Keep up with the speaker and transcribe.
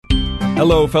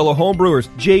Hello, fellow homebrewers.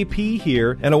 JP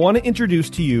here, and I want to introduce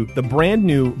to you the brand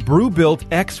new Brew-Built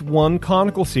X1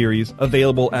 Conical Series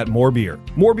available at More Beer.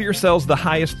 More Beer sells the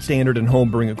highest standard in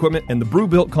homebrewing equipment, and the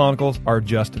Brew-Built Conicals are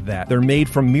just that. They're made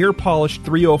from mirror-polished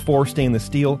 304 stainless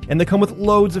steel, and they come with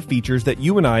loads of features that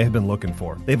you and I have been looking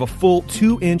for. They have a full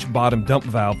 2-inch bottom dump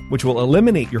valve, which will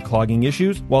eliminate your clogging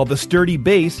issues, while the sturdy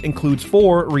base includes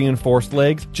 4 reinforced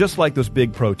legs, just like those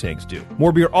big Pro tanks do.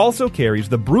 More Beer also carries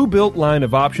the Brew-Built line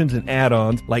of options and add-ons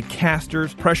like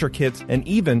casters, pressure kits, and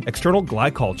even external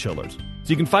glycol chillers. So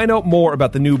you can find out more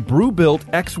about the new Brew-Built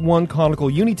X1 Conical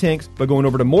Unitanks by going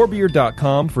over to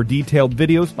morebeer.com for detailed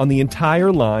videos on the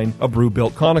entire line of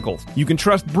Brew-Built Conicals. You can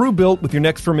trust Brew-Built with your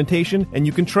next fermentation, and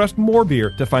you can trust More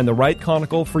Beer to find the right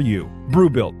conical for you.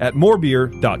 Brew-Built at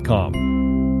morebeer.com.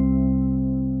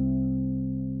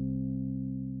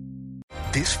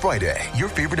 This Friday, your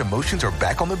favorite emotions are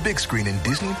back on the big screen in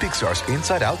Disney and Pixar's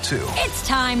Inside Out 2. It's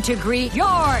time to greet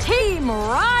your Team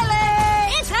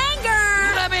Riley. It's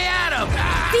anger. Let me at him.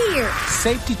 Fear.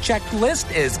 Safety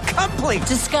checklist is complete.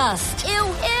 Disgust.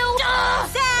 Ew.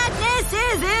 Sadness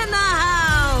is in the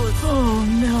house. Oh,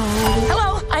 no.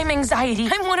 Hello, I'm anxiety.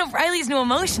 I'm one of Riley's new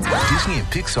emotions. Disney and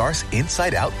Pixar's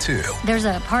Inside Out 2. There's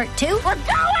a part 2? We're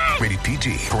going! Rated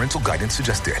PG. Parental guidance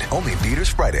suggested. Only in theaters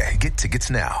Friday. Get tickets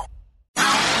now.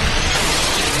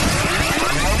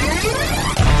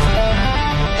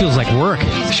 Feels like work.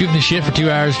 Shooting the shit for 2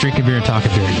 hours, drinking beer and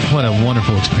talking beer. What a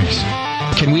wonderful experience.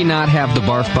 Can we not have the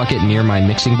barf bucket near my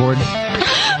mixing board? I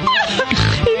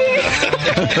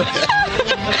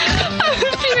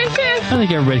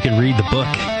think everybody could read the book.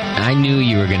 I knew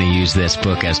you were going to use this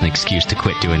book as an excuse to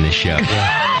quit doing this show.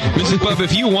 Mrs. Bub,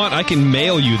 if you want, I can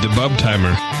mail you the Bub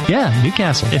Timer. Yeah,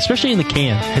 Newcastle. Especially in the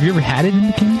can. Have you ever had it in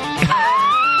the can?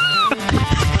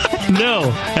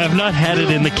 No, I have not had it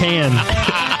in the can.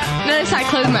 Notice I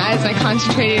closed my eyes and I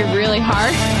concentrated really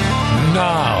hard.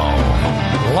 Now,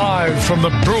 live from the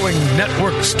Brewing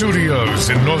Network studios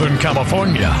in Northern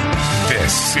California,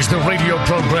 this is the radio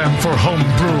program for home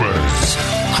brewers,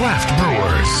 craft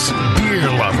brewers, beer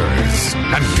lovers,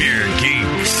 and beer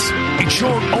geeks. It's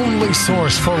your only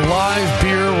source for live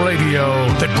beer radio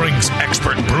that brings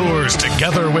expert brewers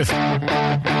together with,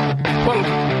 well,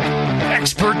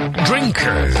 expert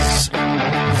drinkers.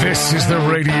 This is the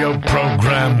radio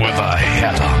program with a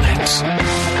head on it.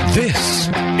 This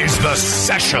is The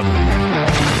Session.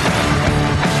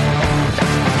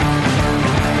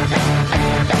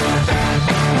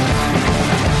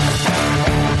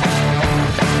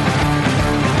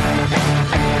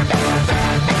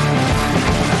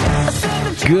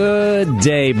 Good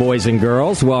day, boys and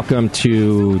girls. Welcome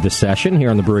to The Session here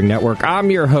on the Brewing Network.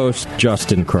 I'm your host,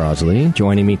 Justin Crosley.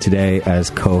 Joining me today as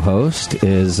co-host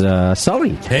is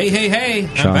Sully. Hey.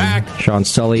 I'm back. Sean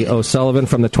Sully O'Sullivan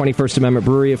from the 21st Amendment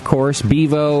Brewery, of course.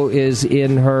 Bevo is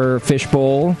in her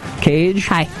fishbowl cage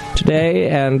today,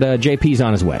 and JP's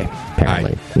on his way,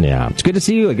 apparently. Hi. Yeah. It's good to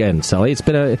see you again, Sully.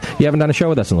 You haven't done a show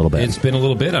with us in a little bit. It's been a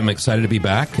little bit. I'm excited to be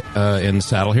back in the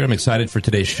saddle here. I'm excited for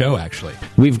today's show, actually.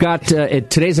 We've got...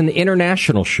 today's an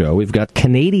international show. We've got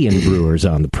Canadian brewers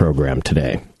on the program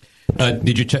today.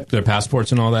 Did you check their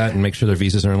passports and all that and make sure their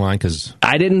visas are in line? Because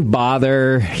I didn't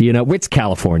bother. It's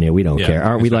California. We don't care.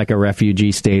 Aren't we like a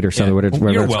refugee state or something? Yeah.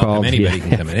 Whatever You're it's welcome. called. Anybody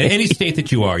can come in. Any state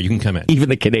that you are, you can come in. Even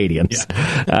the Canadians.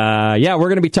 Yeah, we're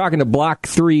going to be talking to Block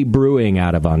 3 Brewing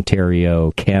out of Ontario,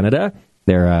 Canada.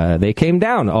 They came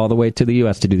down all the way to the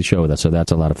U.S. to do the show with us, so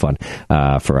that's a lot of fun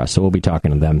for us. So we'll be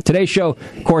talking to them. Today's show,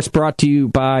 of course, brought to you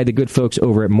by the good folks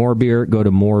over at More Beer. Go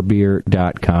to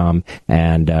morebeer.com,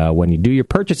 and when you do your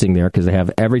purchasing there, because they have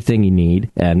everything you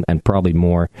need and probably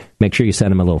more, make sure you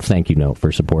send them a little thank you note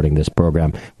for supporting this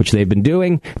program, which they've been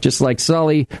doing, just like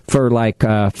Sully, for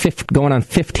going on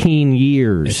 15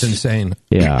 years. It's insane.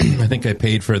 Yeah. I think I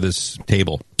paid for this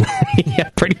table.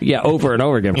 Over and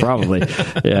over again, probably.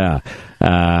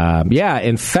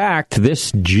 In fact,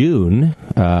 this June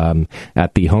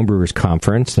at the Homebrewers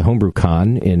Conference, the Homebrew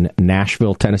Con in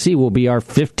Nashville, Tennessee, will be our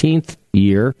 15th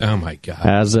year. Oh my God!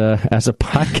 As a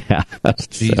podcast.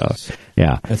 Jesus. So,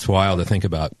 yeah, that's wild to think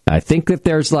about. I think that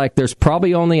there's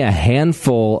probably only a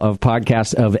handful of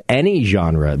podcasts of any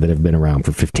genre that have been around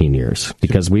for 15 years,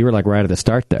 because we were right at the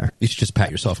start there. You should just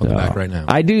pat yourself on the back right now.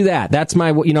 I do that. That's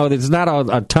my, there's not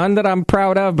a ton that I'm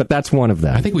proud of, but that's one of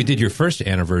them. I think we did your first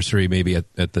anniversary maybe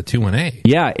at the 2-1A.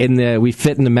 Yeah, we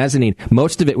fit in the mezzanine.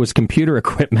 Most of it was computer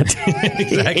equipment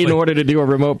exactly. in order to do a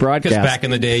remote broadcast. Because back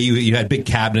in the day, you had big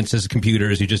cabinets as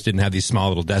computers. You just didn't have these small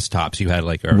little desktops. You had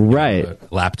a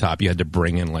laptop. You had to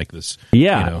bring in like this.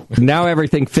 Yeah. You know. Now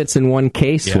everything fits in one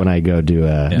case when I go do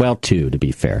well, two to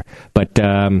be fair. But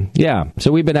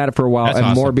so we've been at it for a while, That's and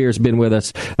awesome. More Beer's been with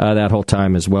us that whole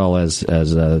time, as well as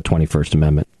the 21st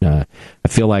Amendment. I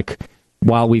feel like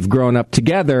while we've grown up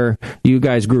together, you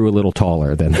guys grew a little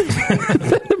taller than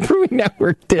the Brewing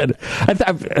Network did.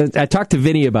 I talk to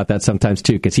Vinny about that sometimes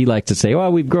too, because he likes to say,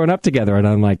 "Well, we've grown up together," and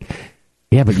I'm like,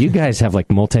 yeah, but you guys have like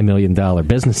multi-million-dollar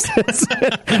businesses.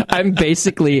 I'm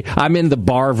in the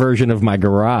bar version of my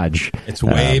garage. It's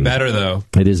way better though.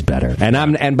 It is better,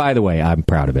 and by the way, I'm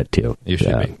proud of it too. You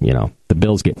should be. You know, the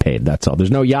bills get paid. That's all. There's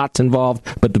no yachts involved,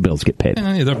 but the bills get paid.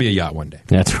 There'll be a yacht one day.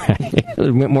 That's right.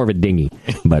 More of a dinghy,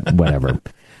 but whatever.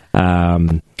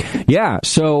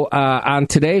 So on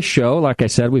today's show, like I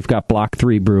said, we've got Block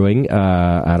 3 Brewing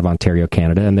out of Ontario,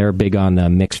 Canada, and they're big on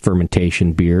mixed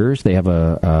fermentation beers. They have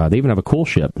they even have a cool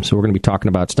ship, so we're going to be talking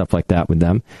about stuff like that with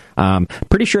them.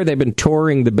 Pretty sure they've been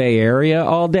touring the Bay Area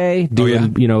all day,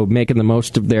 making the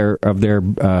most of their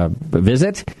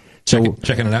visit. So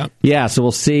checking it out. Yeah, so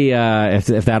we'll see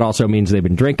if that also means they've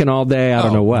been drinking all day. I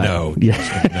don't know what. No,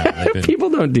 people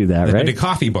don't do that, right? They've been to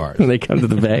coffee bars when they come to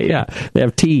the Bay. Yeah, they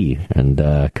have tea and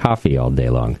coffee all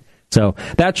day long. So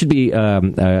that should be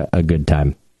a good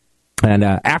time. And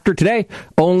after today,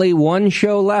 only one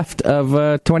show left of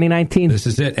 2019. This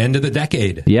is it, end of the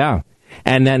decade. Yeah,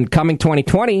 and then coming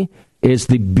 2020. Is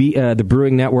the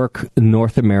Brewing Network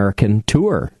North American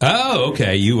tour. Oh,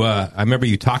 okay. I remember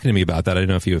you talking to me about that. I don't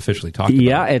know if you officially talked about it.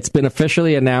 Yeah, it's been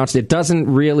officially announced. It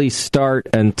doesn't really start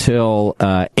until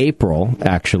April,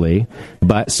 actually.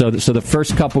 But so the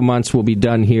first couple months will be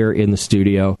done here in the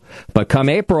studio. But come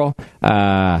April,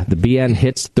 the BN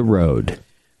hits the road.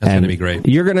 That's going to be great.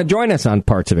 You're going to join us on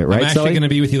parts of it, right? I'm actually going to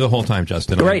be with you the whole time,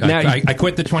 Justin. Right now, I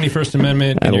quit the 21st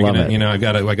Amendment. I love it. You know, I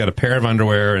got a pair of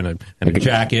underwear and a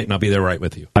jacket, and I'll be there right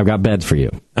with you. I've got beds for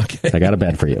you. Okay, I got a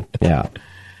bed for you. Yeah.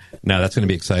 No, that's going to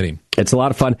be exciting. It's a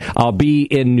lot of fun. I'll be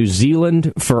in New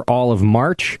Zealand for all of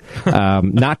March.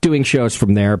 Not doing shows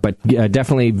from there, but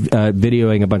definitely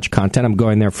videoing a bunch of content. I'm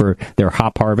going there for their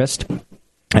hop harvest,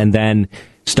 and then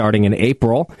starting in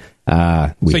April.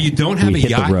 So you don't have a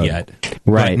yacht yet,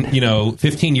 right? But,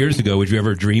 15 years ago, would you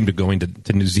ever dream of going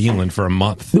to New Zealand for a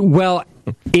month? Well,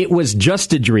 it was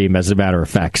just a dream, as a matter of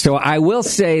fact. So I will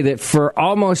say that for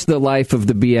almost the life of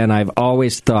the BN, I've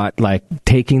always thought like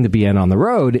taking the BN on the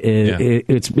road.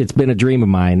 It's been a dream of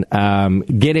mine.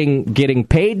 Getting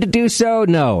paid to do so,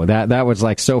 no, that was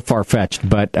like so far fetched.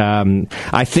 But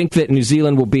I think that New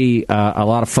Zealand will be a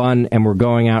lot of fun, and we're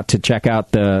going out to check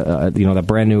out the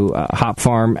brand new hop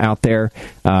farm out there,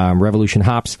 Revolution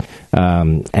Hops,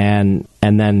 and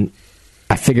then.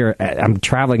 I figure I'm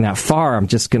traveling that far. I'm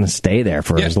just going to stay there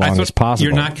for as long as possible.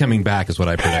 You're not coming back, is what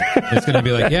I predict. It's going to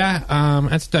be like,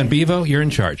 that's done. Bevo, you're in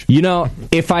charge.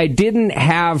 If I didn't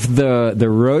have the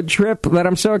road trip that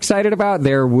I'm so excited about,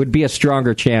 there would be a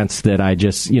stronger chance that I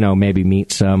just, maybe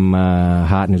meet some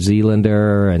hot New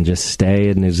Zealander and just stay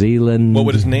in New Zealand. What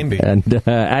would his name be? And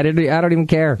I don't even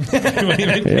care.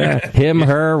 Him,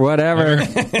 her, whatever.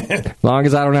 As long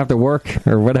as I don't have to work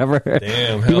or whatever.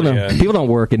 Damn, people don't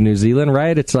work in New Zealand, right?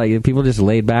 It's like people just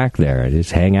laid back there,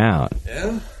 just hang out.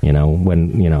 Yeah.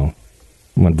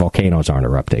 When volcanoes aren't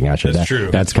erupting. That's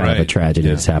true. That's kind of a tragedy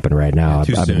that's happened right now.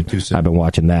 Too soon. I've been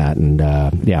watching that, and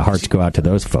hearts go out to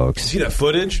those folks. See that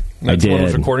footage? That's one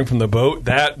was recording from the boat.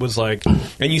 That was like,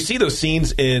 and you see those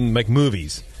scenes in like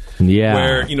movies. Yeah.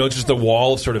 Where, just the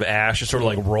wall of sort of ash is sort of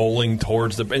like rolling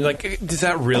towards and like, does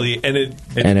that really, and it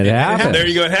happens. There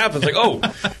you go, it happens. Like, oh,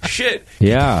 shit.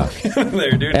 Yeah.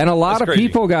 There, dude. And a lot of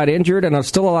people got injured, and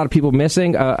still a lot of people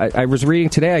missing. I was reading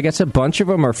today, I guess a bunch of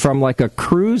them are from like a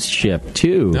cruise ship,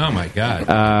 too. Oh, my God.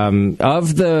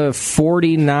 Of the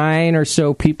 49 or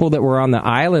so people that were on the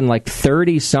island, like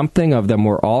 30-something of them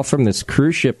were all from this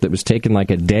cruise ship that was taking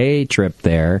like a day trip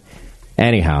there.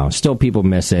 Anyhow, still people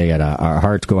missing, and our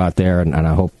hearts go out there, and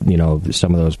I hope,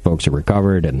 some of those folks are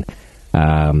recovered. And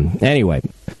anyway,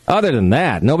 other than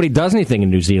that, nobody does anything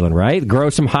in New Zealand, right? Grow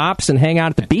some hops and hang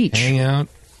out at the beach. Hang out.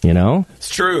 It's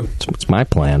true. It's my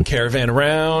plan. Caravan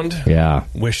around. Yeah.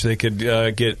 Wish they could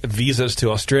get visas to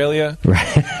Australia.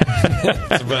 Right.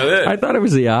 That's about it. I thought it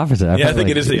was the opposite. I think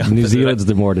it is the opposite. New Zealand's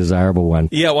the more desirable one.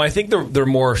 Yeah, well, I think they're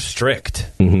more strict.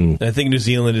 Mm-hmm. I think New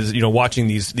Zealand is, watching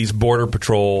these border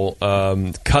patrol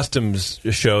customs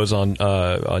shows on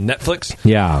Netflix.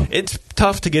 Yeah, it's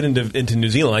tough to get into New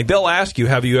Zealand. Like, they'll ask you,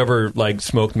 have you ever like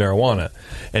smoked marijuana?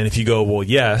 And if you go, well,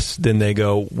 yes, then they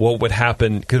go, what would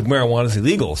happen? Because marijuana is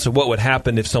illegal. So what would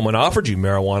happen if someone offered you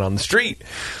marijuana on the street?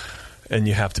 and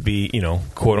you have to be,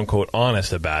 quote unquote,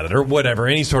 honest about it or whatever.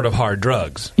 Any sort of hard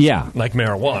drugs, like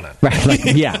marijuana, right? Like,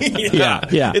 yeah.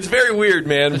 It's very weird,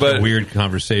 man. But weird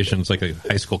conversations, like a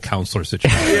high school counselor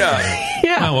situation.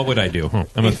 Yeah. Oh, what would I do?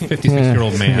 I'm a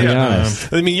 56-year-old man.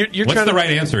 I mean, you're what's trying the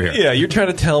right answer here? Yeah, you're trying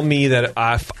to tell me that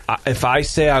if I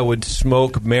say I would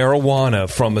smoke marijuana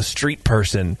from a street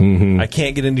person, I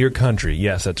can't get into your country.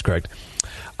 Yes, that's correct.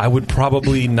 I would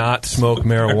probably not smoke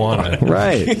marijuana.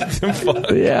 Right.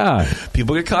 Yeah.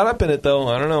 People get caught up in it, though.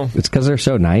 I don't know. It's because they're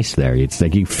so nice there. It's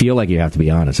like you feel like you have to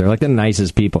be honest. They're like the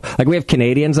nicest people. Like we have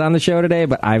Canadians on the show today,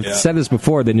 but I've said this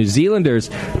before. The New Zealanders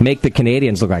make the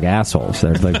Canadians look like assholes.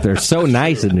 They're so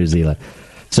nice in New Zealand.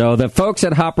 So the folks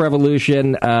at Hop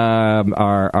Revolution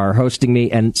are hosting me,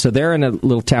 and so they're in a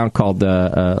little town called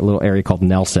a little area called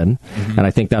Nelson, and I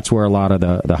think that's where a lot of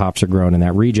the hops are grown in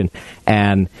that region.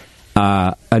 And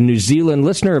a New Zealand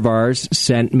listener of ours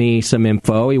sent me some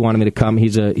info. He wanted me to come.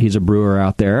 He's a brewer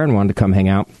out there and wanted to come hang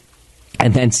out,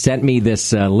 and then sent me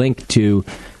this link to.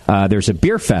 There's a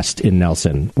beer fest in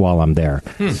Nelson while I'm there.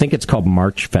 I think it's called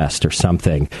March Fest or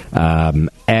something.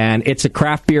 And it's a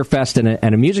craft beer fest and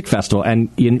a music festival. And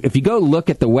if you go look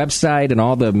at the website and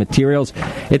all the materials,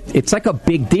 it's like a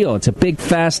big deal. It's a big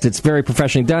fest. It's very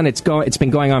professionally done. It's been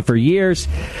going on for years.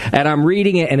 And I'm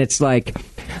reading it, and it's like,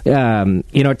 I'm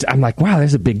like, wow,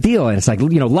 there's a big deal. And it's like,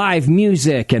 live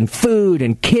music and food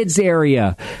and kids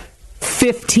area.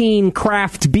 15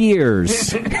 craft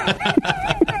beers.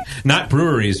 Not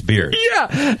breweries, beers.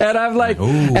 Yeah. And I'm like,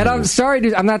 and I'm sorry,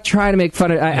 dude, I'm not trying to make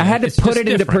fun of it. I had to put it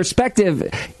into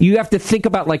perspective. You have to think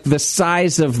about, like, the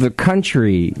size of the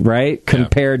country, right?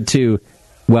 Compared to,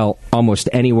 well, almost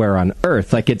anywhere on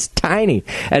Earth. Like, it's tiny.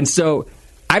 And so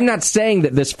I'm not saying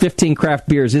that this 15 craft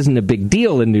beers isn't a big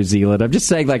deal in New Zealand. I'm just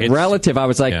saying, like, relative. I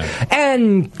was like,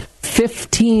 and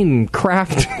 15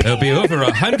 craft. There'll be over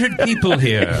 100 people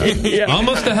here.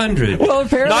 Almost 100. Well,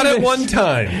 apparently not at one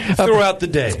time throughout the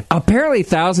day. Apparently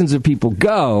thousands of people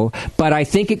go, but I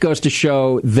think it goes to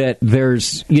show that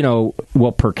there's,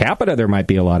 per capita there might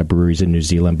be a lot of breweries in New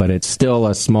Zealand, but it's still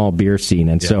a small beer scene.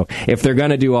 And so if they're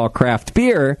going to do all craft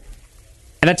beer,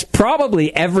 and that's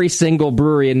probably every single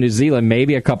brewery in New Zealand.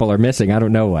 Maybe a couple are missing. I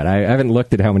don't know what. I haven't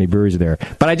looked at how many breweries are there.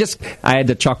 But I had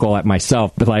to chuckle at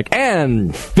myself. But like,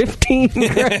 and 15?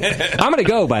 I'm going to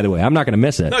go, by the way. I'm not going to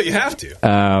miss it. No, you have to.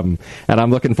 And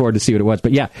I'm looking forward to see what it was.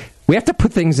 But yeah, we have to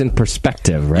put things in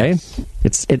perspective, right?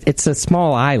 Yes. It's a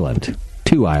small island.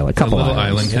 Two islands. Couple little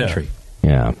islands. island country.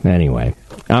 Yeah. Anyway,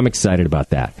 I'm excited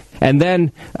about that. And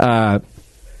then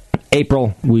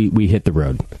April, we hit the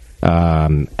road.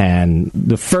 And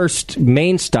the first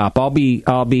main stop, I'll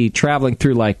be traveling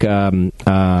through like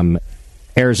Arizona,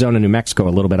 New Mexico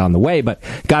a little bit on the way, but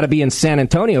got to be in San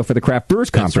Antonio for the Craft Brewers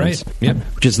Conference, That's right.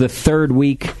 Which is the third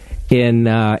week in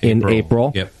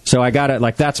April. Yep. So I got it.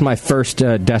 Like that's my first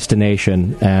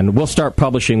destination, and we'll start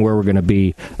publishing where we're going to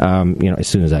be, as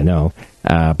soon as I know.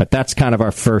 But that's kind of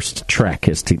our first trek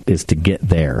is to get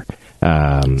there.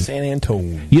 San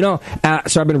Antonio.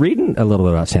 So I've been reading a little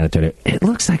bit about San Antonio. It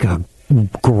looks like a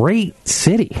great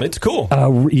city. It's cool.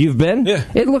 You've been? Yeah.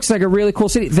 It looks like a really cool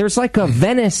city. There's like a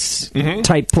Venice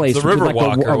type place. The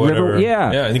Riverwalk or whatever. River,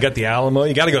 yeah. Yeah, and you got the Alamo.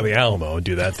 You got to go to the Alamo and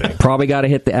do that thing. Probably got to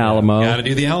hit the Alamo. Got to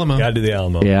do the Alamo. Got to do the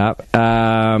Alamo.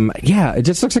 Yeah. It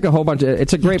just looks like a whole bunch of...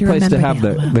 It's a great place to have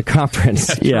the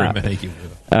conference. Yeah. Thank you.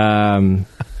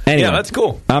 Anyway, yeah, that's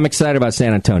cool. I'm excited about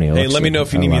San Antonio. Hey, let me know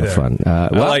if you need me there. Fun.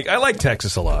 I like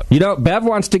Texas a lot. Bev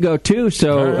wants to go too,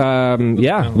 so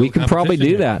we could probably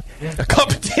do that. A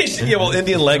competition? Yeah, well,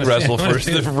 Indian leg wrestle first.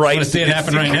 I want to see it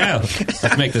happen right now.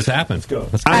 Let's make this happen. Let's go.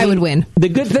 I would win. The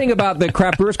good thing about the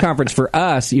Craft Brewers Conference for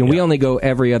us, we only go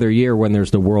every other year when there's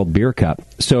the World Beer Cup.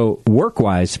 So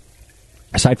work-wise,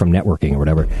 aside from networking or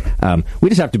whatever, we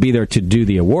just have to be there to do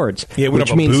the awards. Yeah, we don't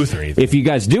have a booth or anything. If you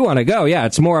guys do want to go,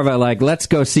 it's more of a let's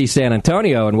go see San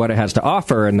Antonio and what it has to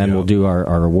offer, and then we'll do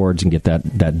our awards and get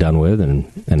that done with and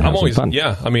have some fun.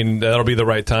 Yeah, I mean that'll be the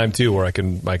right time too, where I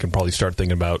can probably start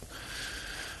thinking about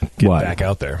getting back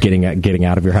out there, getting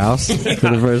out of your house for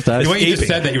the first time. The way you just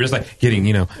said that, you were just like getting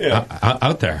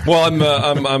out there. Well,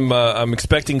 I'm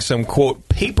expecting some quote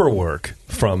paperwork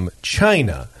from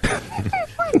China.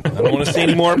 I don't want to say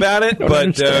any more about it,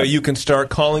 but you can start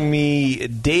calling me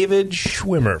David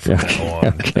Schwimmer from now on.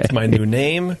 Okay. That's my new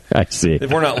name. I see.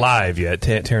 We're not live yet.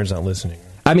 Taryn's not listening.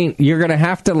 I mean, you're going to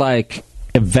have to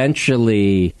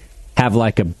eventually have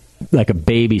a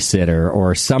babysitter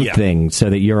or something so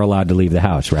that you're allowed to leave the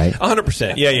house, right?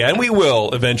 100%. Yeah, and we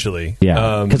will eventually.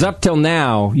 Yeah, because up till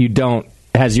now you don't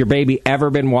Has your baby ever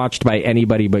been watched by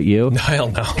anybody but you? Hell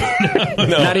no.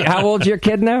 How old's your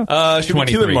kid now? She'll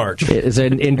be 2 in March.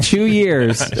 In 2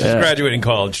 years. She's graduating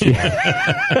college.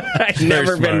 I've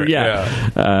never been.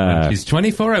 When she's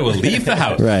 24, I will leave the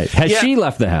house. Right. Has she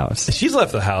left the house? She's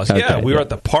left the house. Okay, yeah, we were at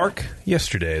the park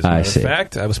yesterday. As a matter of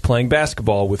fact, I was playing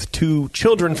basketball with 2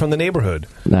 children from the neighborhood.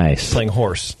 Nice. Playing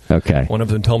horse. Okay. One of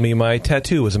them told me my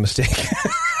tattoo was a mistake.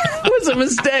 It was a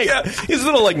mistake. Yeah, he's a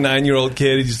little 9-year-old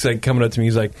kid. He's just coming up to me.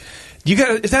 He's like,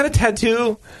 is that a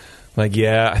tattoo? I'm like,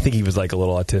 yeah. I think he was a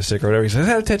little autistic or whatever. He said, is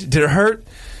that a tattoo? Did it hurt?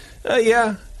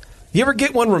 Yeah. You ever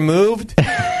get one removed?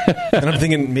 And I'm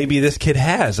thinking maybe this kid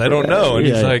has. I don't know. And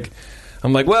he's like,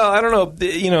 I'm like, well, I don't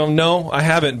know. No, I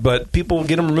haven't. But people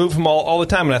get them removed from all the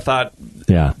time. And I thought,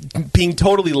 being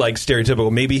totally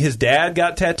stereotypical, maybe his dad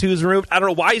got tattoos removed. I don't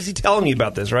know. Why is he telling me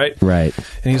about this, right? Right.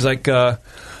 And he's like,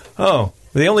 oh.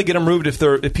 They only get them removed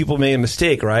if people made a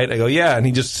mistake, right? I go, yeah, and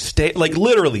he just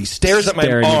literally stares at my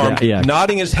arm,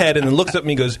 nodding his head, and then looks at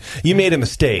me and goes, "You made a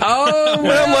mistake." Oh, and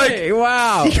I'm like,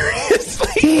 wow,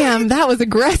 damn, that was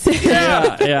aggressive.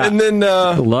 Yeah. And then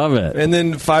love it. And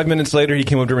then 5 minutes later, he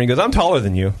came up to me and goes, "I'm taller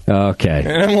than you." Okay.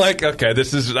 And I'm like, okay,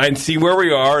 I see where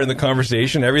we are in the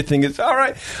conversation. Everything is all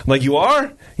right. I'm like, you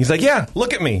are? He's like, yeah.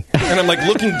 Look at me. And I'm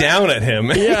looking down at him.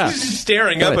 Yeah. He's just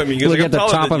staring up at me. He goes, look at the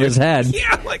top of his head.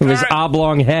 Yeah. With his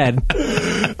oblong head.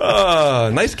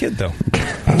 Nice kid, though.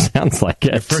 Sounds like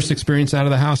it. Your first experience out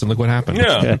of the house, and look what happened.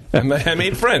 Yeah, I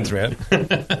made friends, man.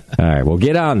 All right, well,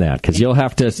 get on that because you'll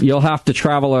have to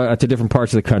travel to different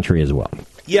parts of the country as well.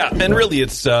 Yeah, and really,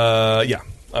 it's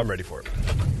I'm ready for it.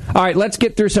 All right, let's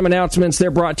get through some announcements.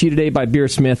 They're brought to you today by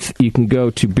Beersmith. You can go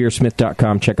to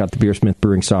beersmith.com, check out the Beersmith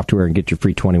brewing software, and get your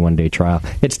free 21-day trial.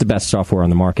 It's the best software on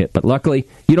the market, but luckily,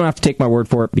 you don't have to take my word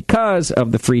for it because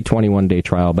of the free 21-day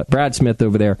trial. But Brad Smith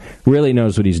over there really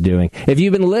knows what he's doing. If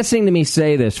you've been listening to me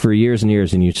say this for years and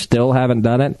years and you still haven't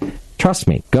done it, trust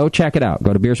me, go check it out.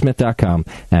 Go to beersmith.com,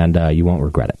 and you won't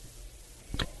regret it.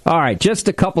 All right, just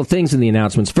a couple things in the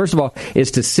announcements. First of all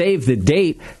is to save the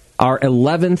date. Our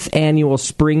 11th annual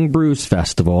Spring Brews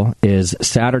Festival is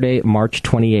Saturday, March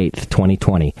 28th,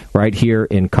 2020, right here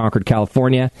in Concord,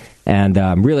 California. And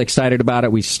I'm really excited about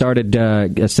it. We started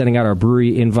sending out our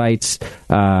brewery invites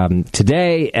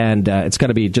today, and it's going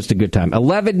to be just a good time.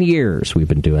 11 years we've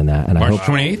been doing that. And March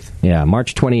 28th? Yeah,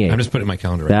 March 28th. I'm just putting it in my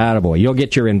calendar right Attaboy. You'll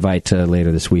get your invite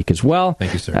later this week as well.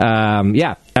 Thank you, sir.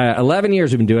 11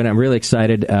 years we've been doing it. I'm really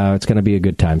excited. It's going to be a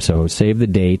good time. So save the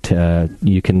date.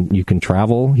 You can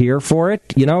travel here for it.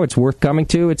 It's worth coming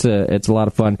to. It's a lot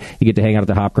of fun. You get to hang out at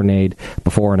the Hop Grenade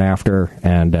before and after,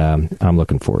 and I'm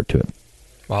looking forward to it.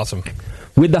 Awesome.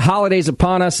 With the holidays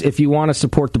upon us, if you want to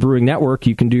support the Brewing Network,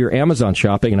 you can do your Amazon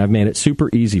shopping, and I've made it super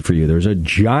easy for you. There's a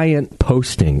giant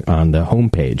posting on the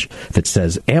homepage that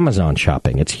says Amazon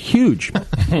shopping. It's huge.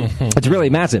 It's really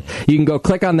massive. You can go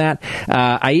click on that.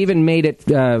 I even made it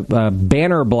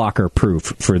banner blocker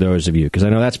proof for those of you, because I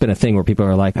know that's been a thing where people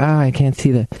are like, I can't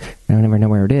see I never know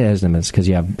where it is, and it's because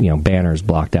you have banners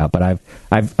blocked out. But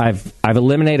I've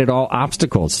eliminated all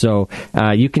obstacles, so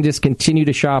you can just continue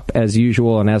to shop as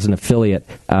usual, and as an affiliate,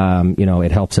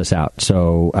 it helps us out.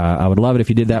 So I would love it if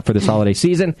you did that for this holiday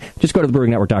season. Just go to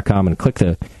thebrewingnetwork.com and click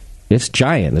it's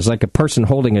giant. There's like a person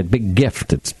holding a big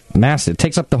gift. It's massive. It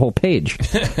takes up the whole page.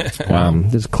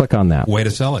 Just click on that. Way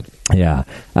to sell it. Yeah.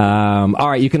 All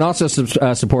right. You can also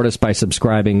support us by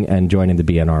subscribing and joining the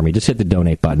BN Army. Just hit the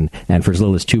donate button. And for as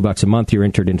little as $2 a month, you're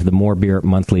entered into the More Beer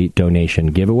monthly donation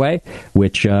giveaway,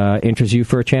 which enters you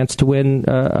for a chance to win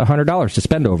 $100 to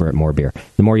spend over at More Beer.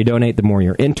 The more you donate, the more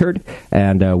you're entered.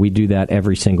 And we do that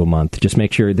every single month. Just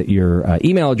make sure that your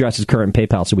email address is current in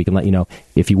PayPal so we can let you know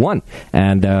if you won.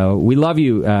 And we love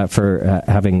you for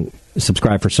having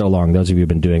subscribed for so long. Those of you who have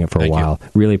been doing it for a while.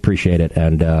 Really appreciate it.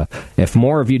 And if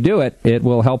more of you do it, it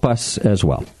will help us as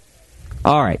well.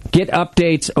 All right. Get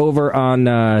updates over on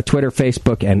Twitter,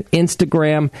 Facebook, and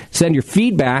Instagram. Send your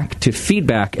feedback to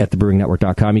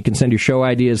feedback@thebrewingnetwork.com. You can send your show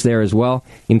ideas there as well,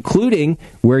 including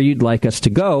where you'd like us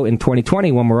to go in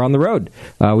 2020 when we're on the road.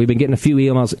 We've been getting a few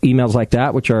emails like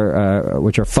that, which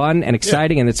are fun and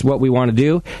exciting, and it's what we want to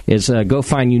do is go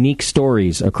find unique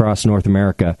stories across North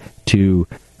America to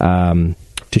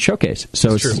showcase.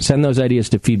 So send those ideas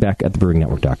to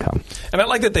feedback@thebrewingnetwork.com. And I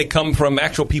like that they come from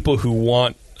actual people who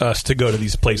want us to go to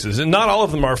these places. And not all of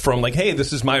them are from like, hey,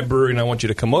 this is my brewery and I want you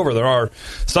to come over. There are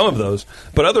some of those.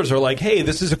 But others are like, hey,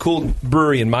 this is a cool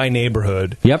brewery in my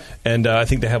neighborhood. Yep. And I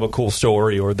think they have a cool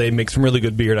story or they make some really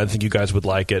good beer and I think you guys would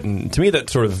like it. And to me, that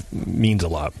sort of means a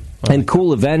lot. And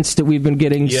cool events that we've been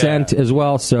getting sent as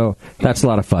well. So that's a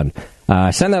lot of fun.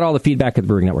 Send that all the feedback at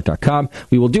thebrewingnetwork.com.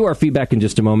 We will do our feedback in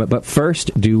just a moment, but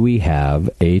first, do we have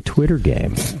a Twitter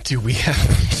game? Do we have?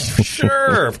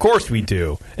 Sure, of course we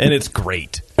do. And it's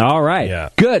great. All right. Yeah.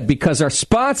 Good, because our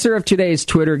sponsor of today's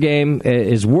Twitter game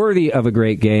is worthy of a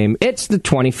great game. It's the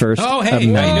 21st Oh, hey, of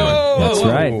May. how you doing? That's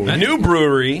right. A new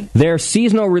brewery. Their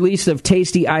seasonal release of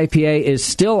Tasty IPA is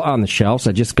still on the shelves.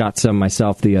 I just got some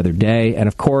myself the other day. And,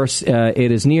 of course,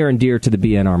 it is near and dear to the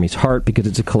BN Army's heart because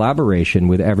it's a collaboration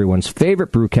with everyone's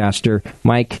favorite brewcaster,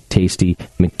 Mike Tasty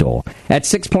McDole. At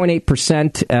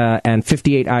 6.8% and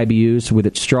 58 IBUs with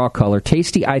its straw color,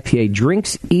 Tasty IPA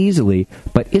drinks easily,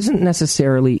 but isn't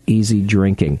necessarily easy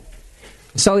drinking.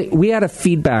 So we had a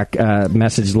feedback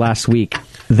message last week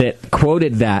that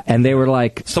quoted that, and they were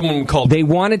like, someone called. They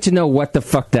wanted to know what the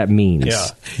fuck that means. Yeah,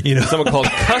 someone called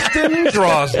Custom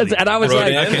Draws. And I was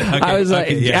like,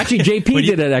 actually, JP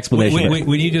did an explanation.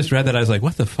 When you just read that, I was like,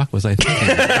 what the fuck was I thinking?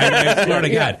 I swear to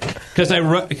God,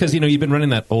 because you've been running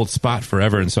that old spot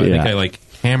forever, and so I think I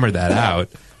hammered that out.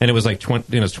 And it was like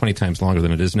 20 times longer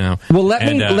than it is now. Well,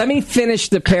 let me finish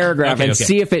the paragraph and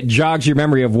see if it jogs your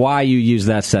memory of why you use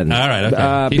that sentence. All right,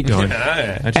 okay. Keep going.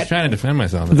 I'm just trying to defend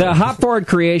myself. The hop forward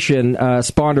creation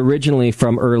spawned originally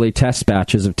from early test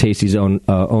batches of Tasty's own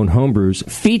homebrews.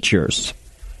 Features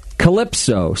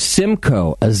Calypso,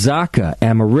 Simcoe, Azaka,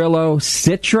 Amarillo,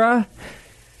 Citra,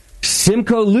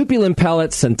 Simcoe Lupulin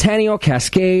Pellets, Centennial,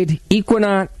 Cascade,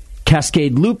 Equinox,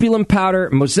 Cascade Lupulin Powder,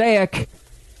 Mosaic,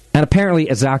 and apparently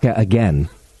Azaka again.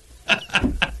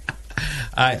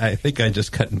 I think I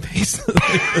just cut and pasted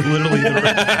literally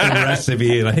the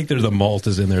recipe, and I think there's a malt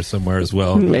is in there somewhere as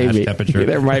well. Maybe. Temperature.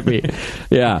 There might be.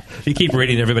 Yeah. If you keep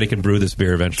reading, everybody can brew this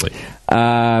beer eventually.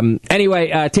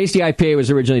 Anyway, Tasty IPA was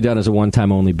originally done as a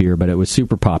one-time only beer, but it was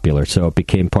super popular, so it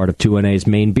became part of 2NA's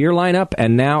main beer lineup,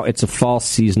 and now it's a fall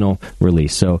seasonal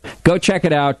release. So go check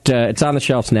it out. It's on the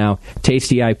shelves now.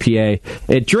 Tasty IPA.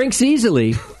 It drinks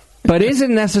easily, but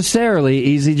isn't necessarily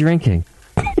easy drinking.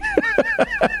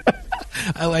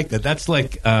 I like that. That's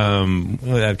like I'm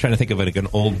trying to think of like an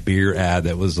old beer ad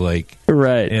that was like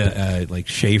like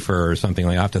Schaefer or something.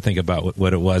 Like I have to think about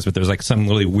what it was, but there's like some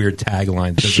really weird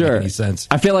tagline that doesn't make any sense.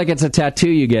 I feel like it's a tattoo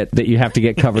you get that you have to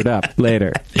get covered up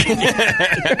later. Does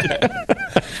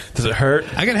it hurt?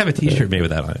 I gotta have a T-shirt made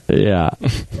with that on it. Yeah.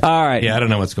 All right. Yeah, I don't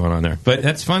know what's going on there, but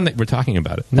that's fun that we're talking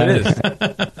about it. That is.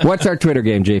 What's our Twitter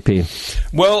game,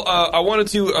 JP? Well, I wanted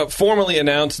to formally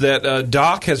announce that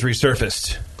Doc has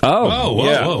resurfaced. Oh.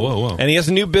 Whoa. And he has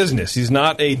a new business. He's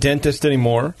not a dentist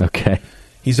anymore. Okay.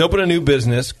 He's opened a new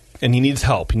business, and he needs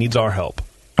help. He needs our help.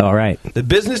 All right. The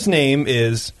business name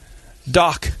is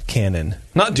Doc Cannon,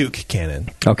 not Duke Cannon.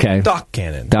 Okay. Doc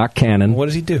Cannon. Doc Cannon. What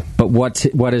does he do? But what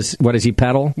does he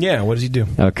peddle? Yeah, what does he do?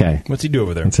 Okay. What's he do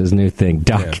over there? It's his new thing,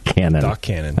 Doc Cannon. Doc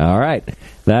Cannon. All right.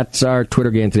 That's our Twitter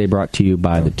game today, brought to you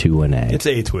by the 2NA. It's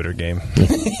a Twitter game.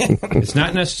 It's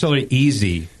not necessarily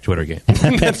easy Twitter game.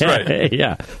 That's right.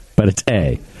 Yeah, but it's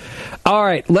A. All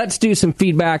right, let's do some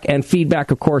feedback. And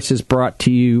feedback, of course, is brought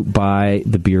to you by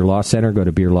the Beer Law Center. Go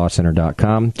to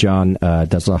beerlawcenter.com. John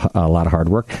does a lot of hard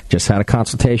work. Just had a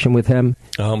consultation with him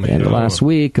last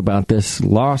week about this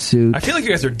lawsuit. I feel like you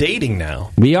guys are dating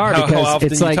now. We are, how because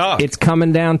often it's you like talk. It's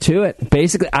coming down to it.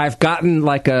 Basically, I've gotten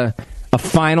like a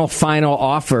final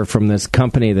offer from this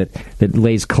company that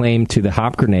lays claim to the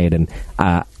hop grenade, and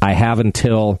I have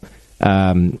until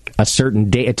a certain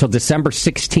date, until December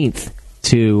 16th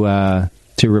to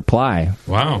reply.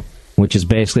 Wow. Which is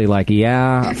basically like,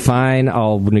 yeah, fine,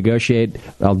 I'll negotiate,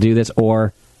 I'll do this,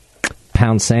 or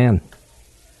pound sand.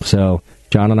 So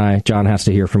John has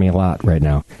to hear from me a lot right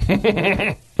now.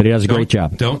 But he does a great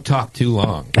job. Don't talk too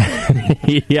long.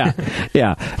 Yeah.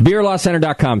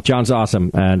 BeerLawCenter.com. John's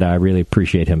awesome, and I really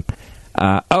appreciate him.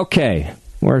 Okay,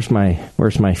 where's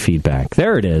my feedback?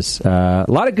 There it is. A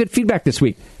lot of good feedback this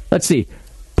week. Let's see.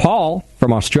 Paul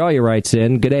from Australia writes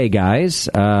in, "G'day, guys."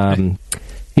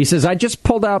 He says, "I just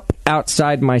pulled up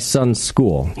outside my son's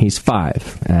school. He's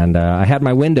 5, and I had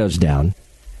my windows down.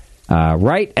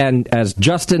 Right, and as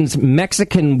Justin's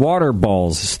Mexican water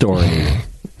balls story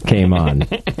came on."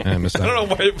 I don't know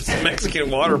why it was Mexican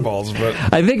water balls, but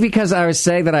I think because I was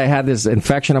saying that I had this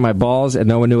infection on my balls and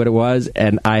no one knew what it was,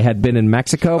 and I had been in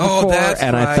Mexico before,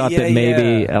 and I thought that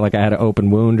maybe like I had an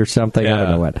open wound or something. I don't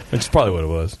know what. It's probably what it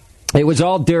was. It was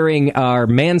all during our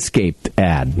Manscaped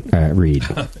ad read.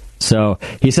 So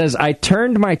he says, "I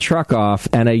turned my truck off,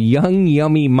 and a young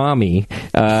yummy mommy,"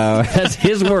 that's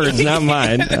his words, not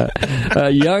mine. A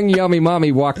young yummy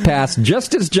mommy walked past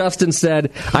just as Justin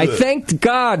said, "I thanked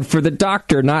God for the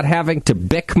doctor not having to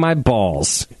bick my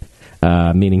balls."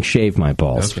 meaning shave my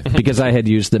balls, because I had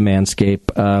used the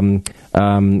Manscaped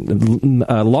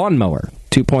lawnmower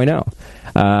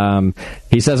 2.0.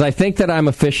 He says, I think that I'm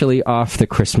officially off the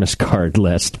Christmas card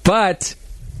list, but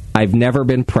I've never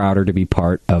been prouder to be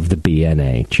part of the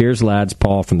BNA. Cheers, lads.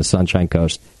 Paul from the Sunshine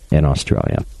Coast in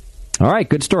Australia. All right,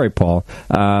 good story, Paul.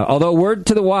 Although, word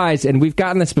to the wise, and we've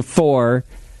gotten this before,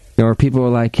 where people were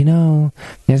like, you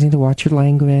guys need to watch your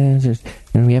language,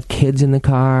 and we have kids in the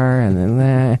car,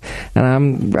 and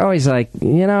I'm always like,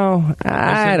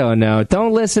 I don't know.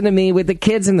 Don't listen to me with the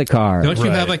kids in the car. Don't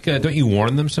you have don't you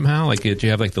warn them somehow? Like, do you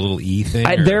have the little E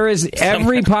thing? There is,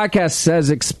 every podcast says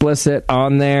explicit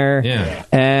on there. Yeah.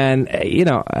 And,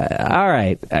 all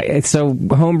right. So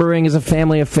homebrewing is a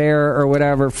family affair or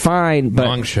whatever, fine. But,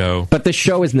 long show. But the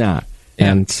show is not.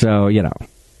 Yeah. And so,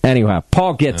 Anyhow,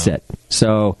 Paul gets it.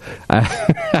 So I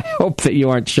hope that you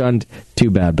aren't shunned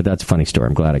too bad, but that's a funny story.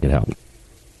 I'm glad I could help.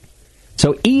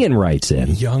 So Ian writes in.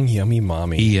 Young, yummy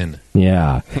mommy. Ian.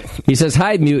 Yeah. He says,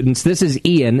 hi, mutants. This is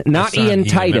Ian, not Ian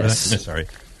Titus. Sorry.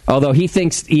 Although he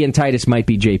thinks Ian Titus might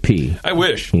be JP. I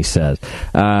wish. He says.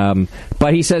 But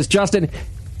he says, Justin,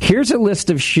 here's a list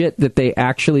of shit that they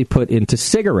actually put into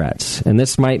cigarettes. And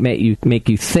this might make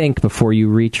you think before you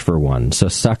reach for one. So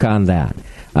suck on that.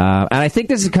 And I think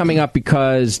this is coming up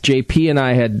because JP and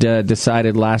I had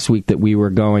decided last week that we were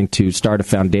going to start a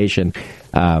foundation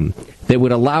that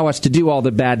would allow us to do all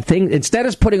the bad things. Instead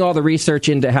of putting all the research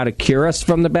into how to cure us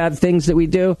from the bad things that we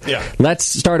do, let's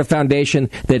start a foundation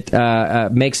that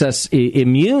makes us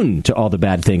immune to all the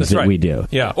bad things that we do.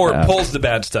 Yeah, or pulls the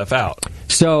bad stuff out.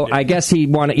 So I guess he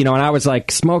wanted, and I was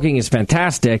like, smoking is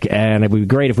fantastic, and it would be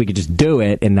great if we could just do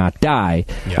it and not die.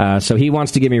 Yeah. So he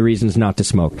wants to give me reasons not to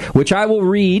smoke, which I will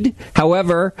read.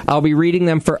 However, I'll be reading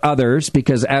them for others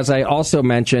because, as I also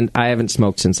mentioned, I haven't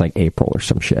smoked since like April or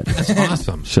some shit. That's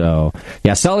awesome. So,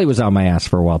 yeah, Sully was on my ass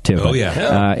for a while, too. Oh,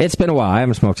 yeah. It's been a while. I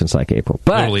haven't smoked since like April.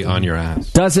 But literally on your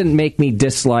ass. Doesn't make me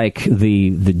dislike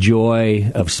the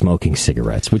joy of smoking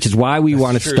cigarettes, which is why we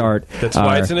want to start. That's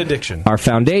why it's an addiction. Our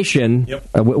foundation. Yep.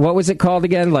 What was it called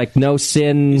again? Like no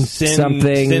sin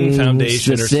something? Sin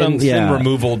Foundation or some sin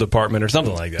removal department or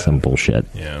something like that. Some bullshit.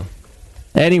 Yeah.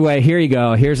 Anyway, here you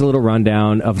go. Here's a little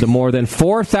rundown of the more than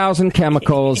 4,000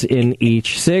 chemicals in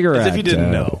each cigarette. As if you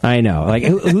didn't know. I know. Like,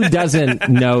 who doesn't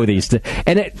know these?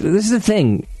 And this is the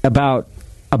thing about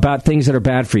things that are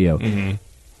bad for you. Mm-hmm.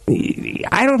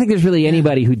 I don't think there's really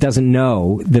anybody who doesn't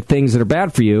know the things that are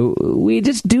bad for you. We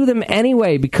just do them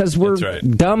anyway because we're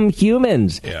dumb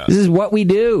humans. Yeah. This is what we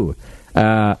do.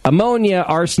 Ammonia,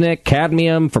 arsenic,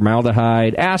 cadmium,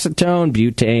 formaldehyde, acetone,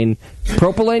 butane,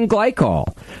 propylene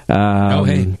glycol.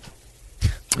 Hey.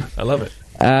 I love it.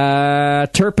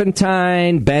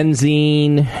 Turpentine,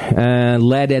 benzene,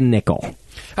 lead, and nickel.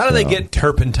 How do they get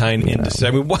turpentine into?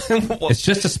 I mean, it's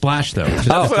just a splash, though. It's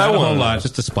that's what I want. A whole lot. It's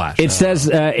just a splash. It says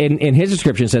in his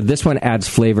description, it said this one adds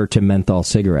flavor to menthol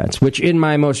cigarettes, which in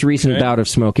my most recent bout of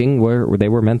smoking, they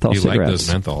were menthol cigarettes. You like those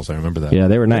menthols? I remember that. Yeah,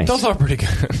 they were nice. Menthals are pretty good.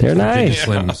 They're nice.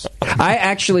 Slims.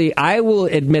 I will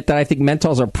admit that I think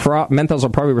menthols are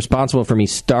probably responsible for me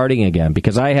starting again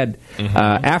because I had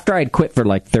after I'd quit for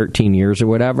like 13 years or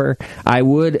whatever, I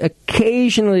would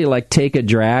occasionally like take a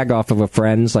drag off of a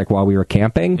friend's like while we were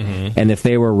camping. Mm-hmm. And if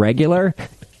they were regular,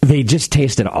 they just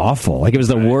tasted awful. Like it was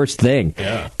the worst thing.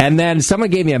 Yeah. And then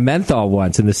someone gave me a menthol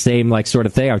once in the same like sort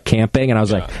of thing. I was camping and I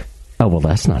was like, oh, well,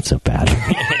 that's not so bad.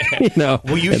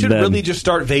 Well, you should really just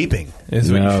start vaping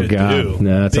is what you should do.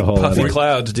 No, that's big a whole puffy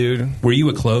clouds, dude. Were you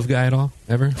a clove guy at all,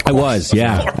 ever? I was,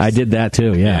 yeah. I did that,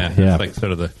 too, yeah. It's like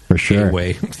sort of the for sure.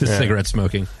 gateway to cigarette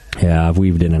smoking. Yeah, I've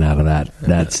weaved in and out of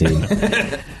that scene.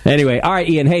 Anyway, all right,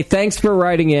 Ian, hey, thanks for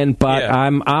writing in, but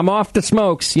I'm off the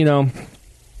smokes,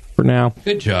 for now.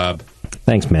 Good job.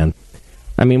 Thanks, man.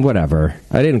 I mean, whatever.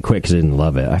 I didn't quit because I didn't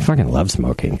love it. I fucking love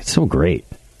smoking. It's so great,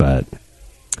 but...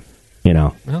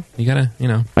 Well, you gotta,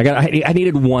 I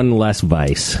needed one less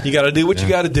vice. You gotta do what you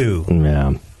gotta do.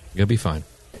 Yeah. You'll be fine.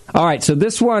 All right, so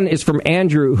this one is from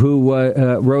Andrew, who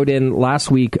wrote in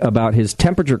last week about his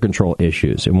temperature control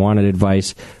issues and wanted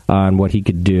advice on what he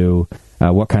could do,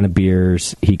 what kind of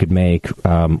beers he could make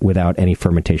without any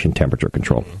fermentation temperature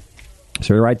control.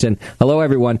 So he writes in, hello,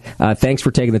 everyone. Thanks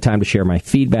for taking the time to share my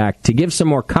feedback. To give some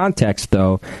more context,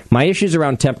 though, my issues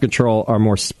around temp control are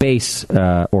more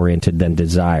space-oriented than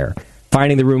desire.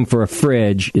 Finding the room for a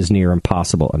fridge is near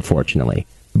impossible, unfortunately.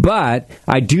 But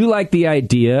I do like the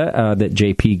idea that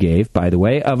JP gave, by the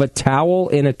way, of a towel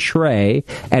in a tray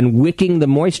and wicking the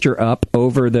moisture up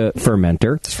over the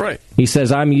fermenter. That's right. He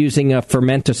says, I'm using a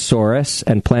Fermentosaurus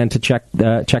and plan to check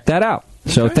that out.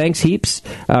 So thanks heaps.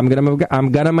 I'm gonna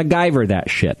MacGyver that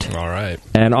shit. All right.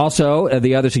 And also,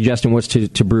 the other suggestion was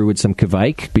to brew with some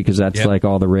Kvike, because that's like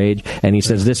all the rage. And he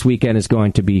says this weekend is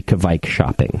going to be Kvike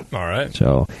shopping. All right.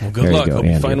 So good luck. Hope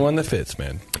you Andy. find one that fits,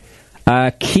 man.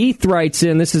 Keith writes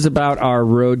in, this is about our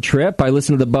road trip. I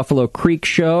listened to the Buffalo Creek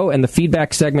show and the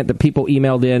feedback segment that people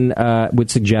emailed in with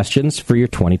suggestions for your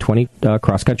 2020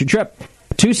 cross-country trip.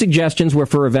 2 suggestions were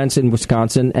for events in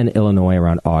Wisconsin and Illinois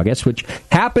around August, which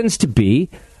happens to be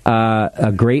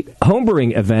a great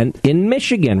homebrewing event in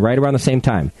Michigan right around the same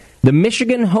time. The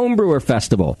Michigan Homebrewer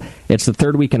Festival. It's the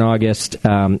 3rd week in August.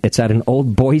 It's at an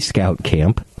old Boy Scout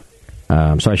camp.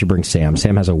 So I should bring Sam.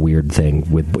 Sam has a weird thing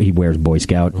he wears Boy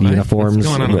Scout uniforms. What's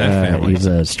going on with that family? He's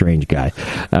a strange guy.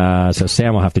 So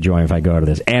Sam will have to join if I go to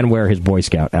this and wear his Boy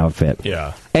Scout outfit.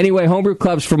 Yeah. Anyway, homebrew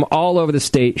clubs from all over the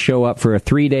state show up for a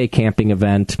 3-day camping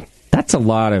event. That's a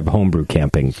lot of homebrew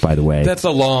camping, by the way. That's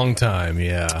a long time,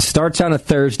 yeah. Starts on a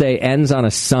Thursday, ends on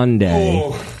a Sunday.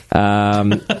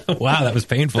 Wow, that was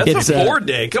painful. That's a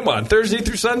 4-day. Come on, Thursday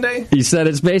through Sunday? He said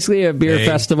it's basically a beer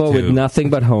festival with nothing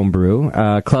but homebrew.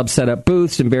 Clubs set up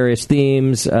booths and various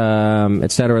themes,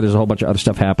 etc. There's a whole bunch of other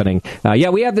stuff happening.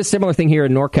 We have this similar thing here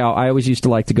in NorCal. I always used to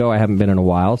like to go. I haven't been in a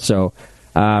while, so...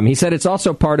 he said it's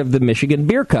also part of the Michigan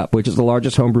Beer Cup, which is the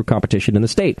largest homebrew competition in the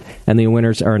state, and the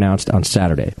winners are announced on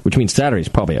Saturday, which means Saturday's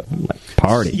probably a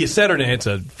party. Yeah, Saturday, it's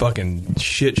a fucking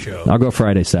shit show. I'll go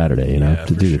Friday, Saturday,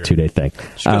 to do the 2-day thing.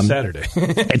 Just go Saturday.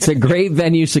 It's a great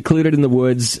venue, secluded in the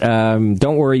woods.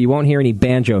 Don't worry, you won't hear any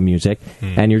banjo music,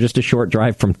 and you're just a short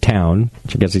drive from town,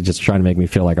 which I guess he's just trying to make me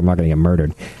feel like I'm not going to get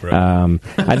murdered. Right.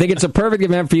 I think it's a perfect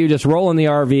event for you. Just roll in the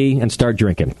RV and start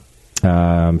drinking.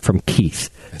 From Keith.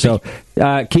 So,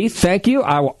 Keith, thank you.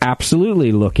 I will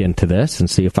absolutely look into this and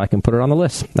see if I can put it on the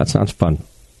list. That sounds fun.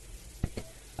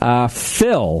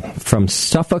 Phil from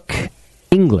Suffolk,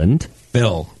 England.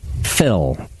 Phil.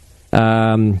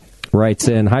 Writes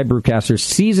in, hi, Brewcasters.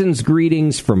 Season's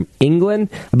greetings from England.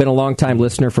 I've been a long-time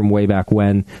listener from way back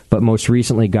when, but most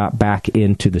recently got back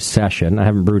into the session. I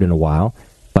haven't brewed in a while.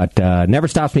 But never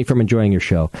stops me from enjoying your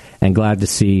show, and glad to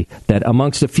see that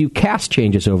amongst a few cast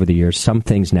changes over the years, some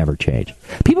things never change.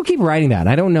 People keep writing that.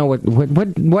 I don't know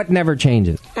what never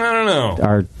changes. I don't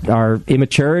know. Our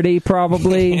immaturity,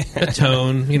 probably. The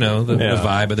tone, the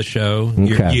vibe of the show.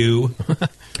 Okay. You.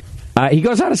 He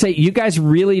goes on to say, you guys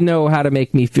really know how to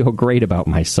make me feel great about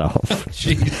myself.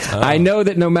 I know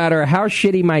that no matter how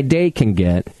shitty my day can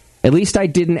get, at least I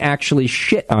didn't actually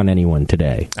shit on anyone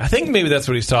today. I think maybe that's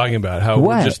what he's talking about, how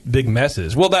we're just big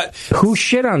messes. Well, who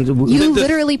shit on... You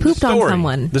literally pooped on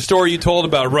someone. The story you told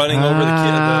about running over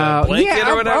the blanket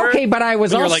or whatever. Okay, but I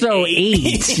was also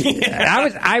 8.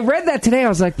 Yeah. I read that today. I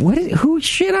was like, who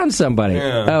shit on somebody?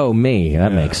 Yeah. Oh, me.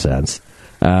 That makes sense.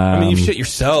 You shit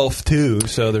yourself, too,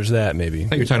 so there's that, maybe. I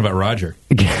think you're talking about Roger.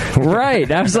 Right.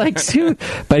 I was like,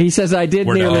 but he says, I did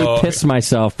nearly piss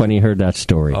myself when he heard that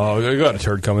story. Oh, you got a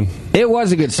turd coming. It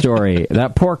was a good story.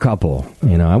 That poor couple.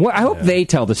 I hope they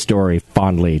tell the story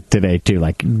fondly today, too.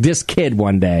 Like, this kid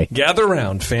one day. Gather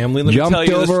around, family. Let jumped me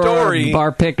tell you the story over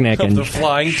our picnic of and the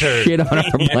flying turd. Shit on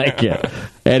our blanket.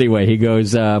 Anyway, he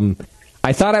goes,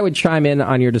 I thought I would chime in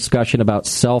on your discussion about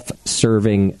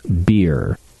self-serving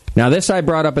beer. Now, this I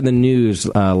brought up in the news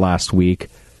last week,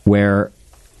 where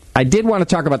I did want to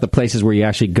talk about the places where you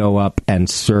actually go up and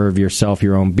serve yourself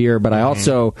your own beer, but I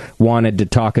also wanted to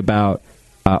talk about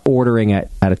ordering at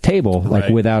a table, like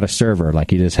without a server,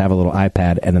 like you just have a little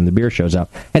iPad and then the beer shows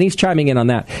up. And he's chiming in on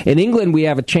that. In England, we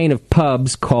have a chain of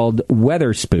pubs called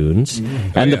Wetherspoons,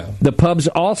 and the pubs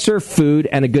all serve food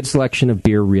and a good selection of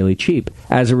beer really cheap.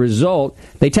 As a result,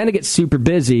 they tend to get super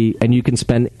busy, and you can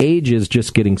spend ages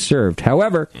just getting served.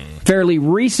 However, fairly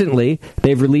recently,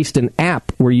 they've released an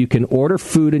app where you can order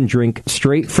food and drink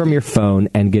straight from your phone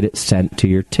and get it sent to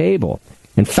your table.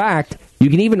 In fact, you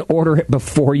can even order it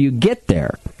before you get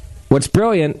there. What's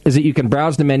brilliant is that you can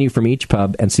browse the menu from each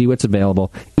pub and see what's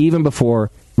available even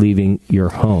before leaving your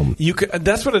home.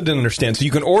 That's what I didn't understand. So you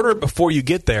can order it before you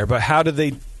get there, but how do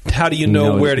you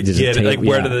know where to get it? Like,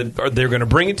 are they going to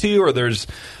bring it to you, or there's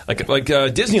like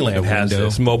Disneyland has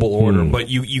this mobile order, but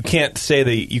you can't say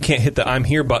you can't hit the "I'm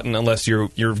here" button unless you're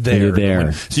there. You're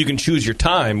there. So you can choose your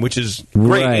time, which is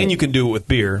great, and you can do it with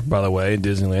beer, by the way,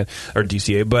 Disneyland or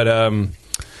DCA. But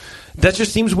that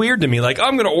just seems weird to me. Like,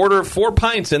 I'm going to order 4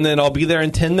 pints and then I'll be there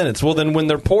in 10 minutes. Well, then when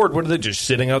they're poured, what are they just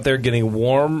sitting out there getting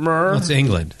warmer? Well, it's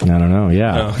England. I don't know.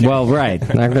 Yeah. Oh, okay. Well, right.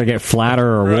 Not going to get flatter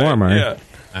or warmer. Yeah.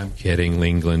 I'm kidding,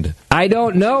 England. I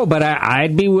don't know, but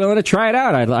I'd be willing to try it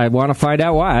out. I want to find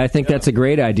out why. I think that's a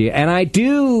great idea. And I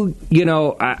do,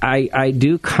 I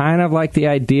do kind of like the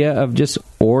idea of just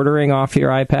ordering off your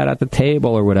iPad at the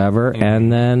table or whatever,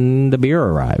 and then the beer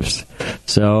arrives.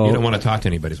 So you don't want to talk to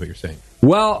anybody is what you're saying.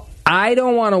 Well, I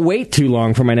don't want to wait too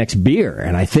long for my next beer,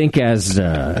 and I think as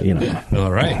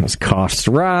all right, as costs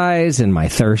rise and my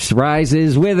thirst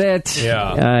rises with it,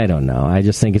 I don't know. I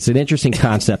just think it's an interesting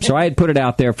concept. So I had put it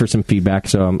out there for some feedback.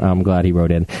 So I'm glad he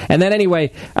wrote in. And then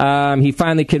anyway, he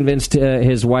finally convinced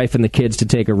his wife and the kids to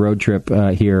take a road trip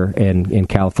here in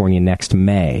California next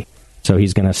May. So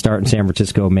he's going to start in San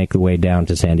Francisco, make the way down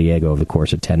to San Diego over the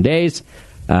course of 10 days.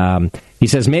 He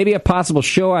says maybe a possible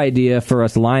show idea for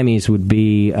us Limeys would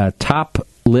be a top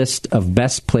list of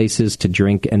best places to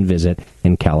drink and visit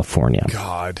in California.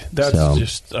 God, that's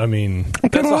that's I a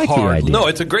like hard. the idea. No,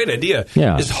 it's a great idea.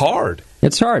 Yeah. It's hard.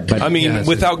 It's hard, but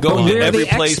without going to every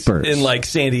place experts in like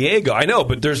San Diego, I know,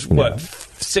 but there's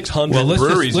 600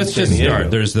 breweries. Let's in just San start. Diego.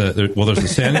 There's the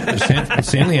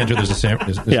San Leandro. There's the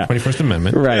 21st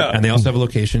Amendment, right? And they also have a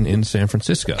location in San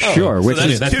Francisco. Sure, which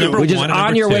is number which is one and on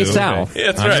number your way two. south. Yeah,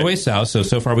 that's on right. your way south.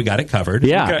 So far we got it covered.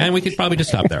 Yeah, and we could probably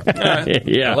just stop there.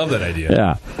 Yeah, I love that idea.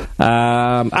 Yeah,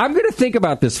 I'm going to think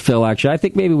about this, Phil. Actually, I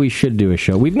think maybe we should do a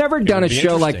show. We've never done a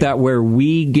show like that where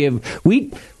we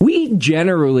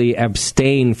generally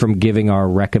abstain from giving our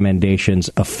recommendations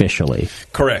officially.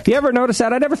 Correct. You ever notice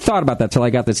that? I never thought about that till I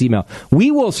got this email.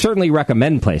 We will certainly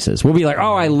recommend places. We'll be like,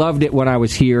 oh, I loved it when I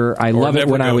was here. I love it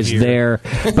when I was there.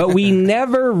 But we have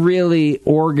never really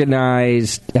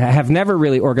organized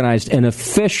an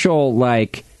official,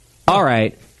 like, all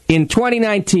right, in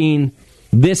 2019,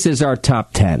 this is our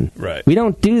top 10. Right. We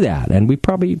don't do that, and we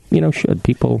probably, should.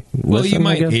 People listen, you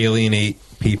might alienate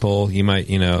people. You might,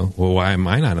 why am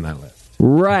I not on that list?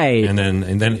 Right. And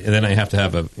then I have to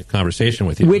have a conversation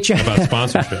with you about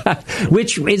sponsorship.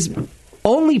 Which is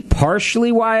only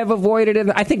partially why I've avoided it.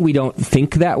 I think we don't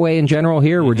think that way in general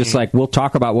here. We're just like, we'll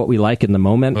talk about what we like in the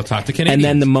moment. We'll talk to Canadians. And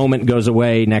then the moment goes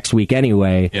away next week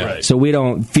anyway. Yeah. Right. So we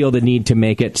don't feel the need to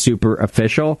make it super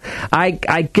official. I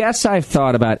guess I've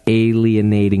thought about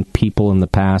alienating people in the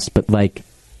past, but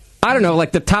I don't know,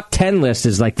 the top 10 list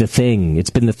is the thing. It's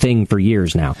been the thing for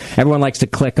years now. Everyone likes to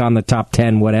click on the top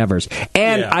 10 whatevers.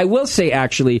 And I will say,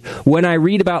 actually, when I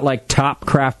read about top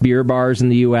craft beer bars in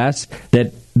the U.S.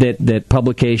 that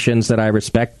publications that I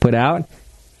respect put out,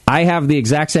 I have the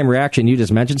exact same reaction you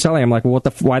just mentioned, Sully. I'm like, well,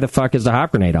 why the fuck is the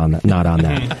Hop Grenade not on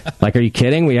that? Are you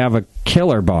kidding? We have a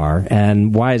killer bar,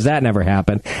 and why has that never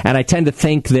happened? And I tend to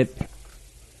think that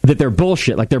they're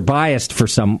bullshit, they're biased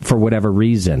for whatever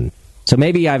reason. So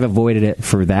maybe I've avoided it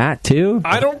for that too.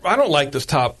 I don't like this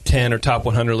top 10 or top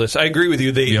 100 list. I agree with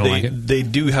you. They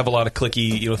do have a lot of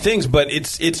clicky things, but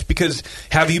it's because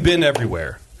have you been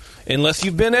everywhere? Unless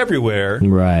you've been everywhere,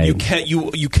 right?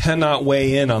 You cannot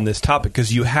weigh in on this topic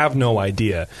because you have no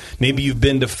idea. Maybe you've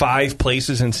been to 5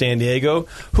 places in San Diego.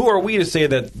 Who are we to say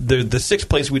that the 6th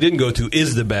place we didn't go to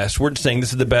is the best? We're just saying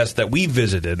this is the best that we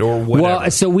visited or whatever.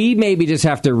 Well, so we maybe just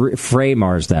have to frame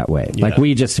ours that way. Yeah.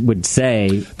 We just would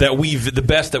say that the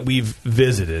best that we've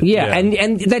visited. Yeah,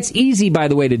 and that's easy, by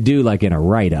the way, to do in a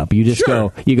write up. You just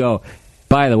go.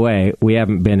 By the way, we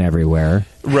haven't been everywhere.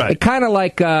 Right. Kind of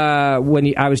like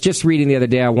when I was just reading the other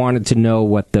day, I wanted to know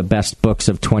what the best books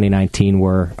of 2019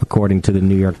 were according to the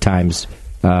New York Times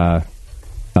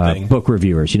book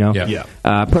reviewers. Yeah.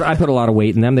 I put a lot of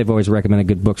weight in them. They've always recommended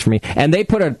good books for me, and they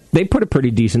put a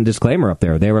pretty decent disclaimer up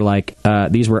there. They were like,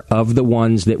 these were of the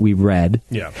ones that we read,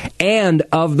 and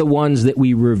of the ones that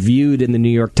we reviewed in the New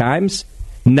York Times.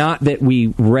 Not that we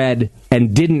read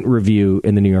and didn't review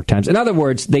in the New York Times. In other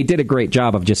words, they did a great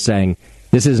job of just saying,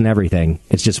 this isn't everything.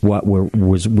 It's just what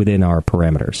was within our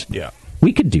parameters. Yeah.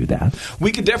 We could do that.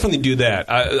 We could definitely do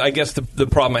that. I guess the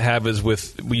problem I have is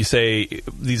with, you say,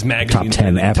 these magazines. Top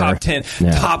 10 ever. Top 10,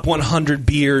 top 100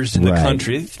 beers in the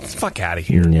country. Fuck out of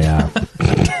here. Yeah.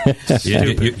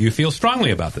 You feel strongly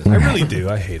about this. I really do.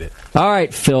 I hate it. All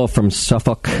right, Phil from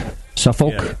Suffolk.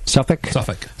 Suffolk?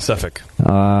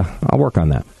 I'll work on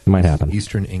that. It might happen.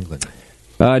 Eastern England.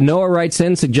 Noah writes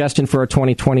in, suggestion for a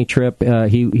 2020 trip.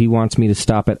 He wants me to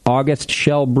stop at August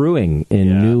Shell Brewing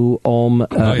in New Ulm,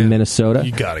 Minnesota.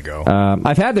 You gotta go.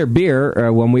 I've had their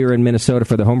beer when we were in Minnesota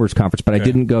for the Homebrewers Conference, but I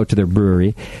didn't go to their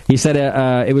brewery. He said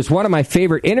it was one of my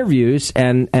favorite interviews,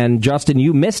 and Justin,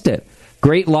 you missed it.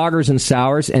 Great lagers and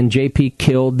sours, and JP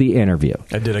killed the interview.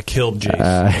 I did. I killed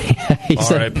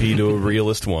Jace. R.I.P. to a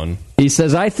realist one. He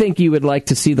says, I think you would like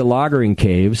to see the lagering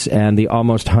caves and the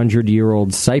almost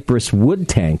 100-year-old cypress wood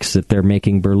tanks that they're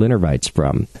making Berliner Weiss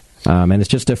from. And it's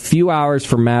just a few hours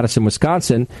from Madison,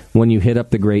 Wisconsin, when you hit up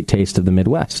the great taste of the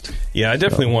Midwest. Yeah, I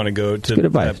definitely want to go to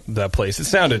that place. It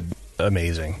sounded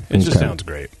amazing. It just sounds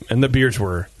great. And the beers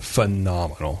were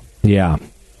phenomenal. Yeah.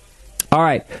 All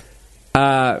right.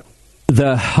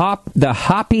 The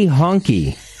Hoppy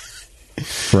Honky.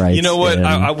 Right. You know what?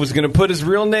 I was going to put his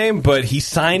real name, but he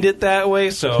signed it that way,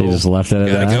 so he just left it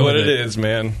at that. Go what it is,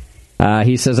 man.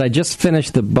 He says, I just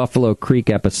finished the Buffalo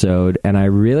Creek episode, and I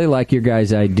really like your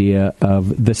guys' idea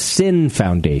of the Sin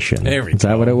Foundation. Is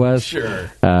that what it was? Sure.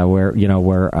 Where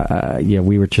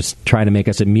we were just trying to make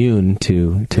us immune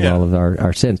to all of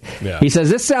our sins. Yeah. He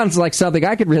says, this sounds like something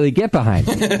I could really get behind.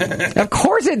 Of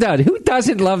course it does. Who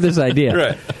doesn't love this idea?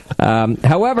 Right.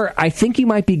 However, I think you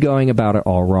might be going about it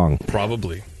all wrong.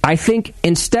 Probably. I think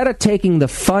instead of taking the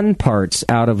fun parts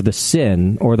out of the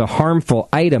sin or the harmful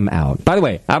item out, by the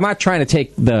way, I'm not trying to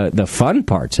take the fun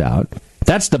parts out.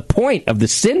 That's the point of the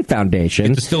Sin Foundation. You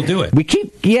get to still do it. We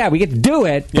get to do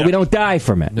it, but we don't die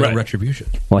from it. No retribution.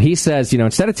 Well, he says,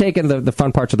 instead of taking the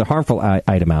fun parts or the harmful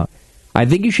item out, I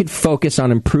think you should focus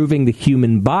on improving the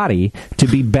human body to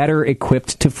be better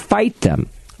equipped to fight them.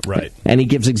 Right. And he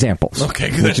gives examples. Okay,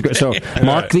 good. So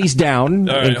mark these down.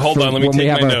 All right, hold on. Let me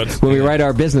take my notes. When we write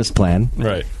our business plan.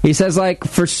 Right. He says,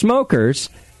 for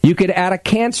smokers, you could add a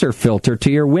cancer filter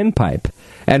to your windpipe.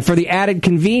 And for the added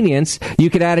convenience, you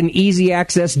could add an easy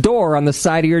access door on the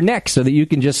side of your neck so that you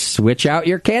can just switch out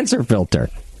your cancer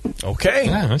filter. Okay.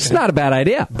 It's not a bad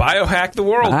idea. Biohack the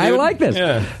world, dude. I like this.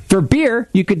 Yeah. For beer,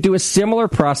 you could do a similar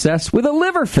process with a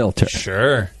liver filter.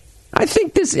 Sure. I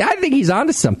think he's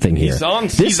onto something here. He's on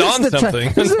something.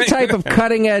 This is the type of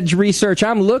cutting-edge research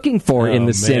I'm looking for in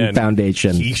the Sin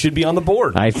Foundation. He should be on the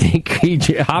board. I think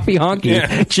Hoppy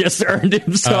Honky just earned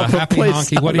himself a place.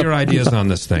 Honky, what are your ideas on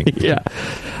this thing? Yeah.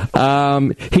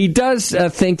 He does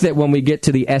think that when we get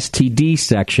to the STD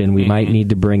section, we might need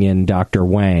to bring in Dr.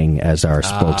 Wang as our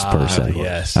spokesperson.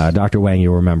 Yes. Dr. Wang,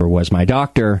 you'll remember, was my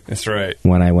doctor. That's right.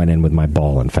 When I went in with my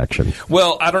ball infection.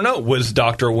 Well, I don't know. Was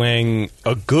Dr. Wang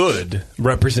a good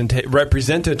representative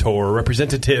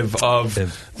of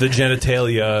the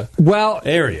genitalia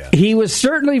area? He was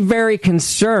certainly very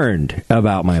concerned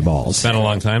about my balls. Spent a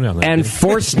long time down there. And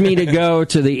forced me to go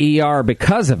to the ER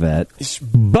because of it.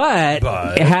 But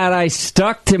had I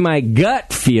stuck to my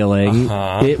gut feeling,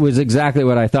 it was exactly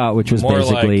what I thought, which was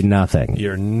basically like nothing.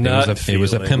 You're not it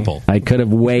was a pimple. I could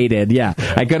have waited,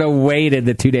 I could have waited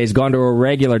the 2 days, gone to a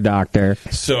regular doctor.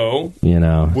 So,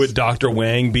 would Dr.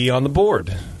 Wang be on the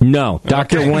board? No,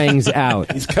 Dr. Wang's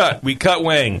out. He's cut. We cut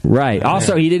Wang. Right.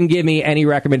 Also, he didn't give me any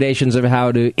recommendations of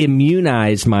how to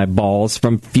immunize my balls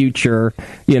from future,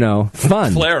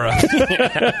 fun. Flare-up.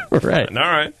 Right. All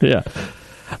right. Yeah.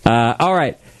 All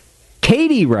right.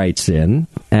 Katie writes in,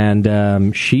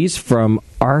 and she's from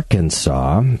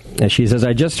Arkansas. And she says,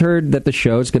 I just heard that the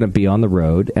show's going to be on the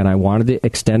road, and I wanted to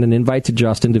extend an invite to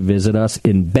Justin to visit us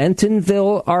in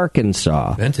Bentonville,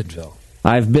 Arkansas. Bentonville.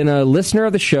 I've been a listener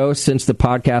of the show since the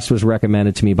podcast was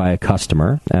recommended to me by a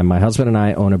customer, and my husband and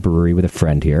I own a brewery with a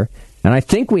friend here, and I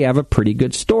think we have a pretty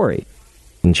good story.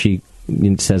 And she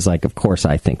says, of course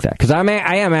I think that. Because I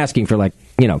am asking for,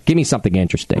 give me something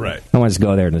interesting. Right. I don't want to just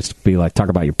go there and just be talk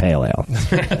about your pale ale.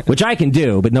 Which I can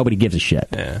do, but nobody gives a shit.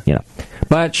 Yeah.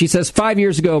 But she says, 5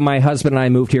 years ago, my husband and I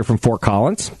moved here from Fort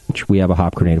Collins, which we have a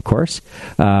hop grenade, of course.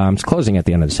 It's closing at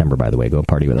the end of December, by the way. Go and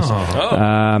party with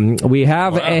us. We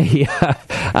have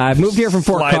I moved here from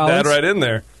Fort Collins. Slide that right in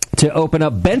there. To open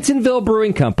up Bentonville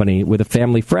Brewing Company with a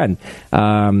family friend.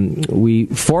 We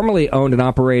formerly owned and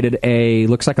operated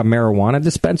looks like a marijuana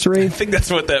dispensary. I think that's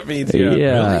what that means.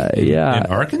 Yeah. Really? In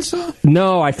Arkansas?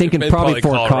 No, I think in probably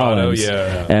Fort Collins.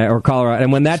 Yeah. Or Colorado.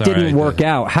 And when that didn't work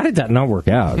out, how did that not work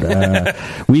out?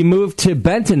 We moved to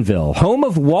Bentonville, home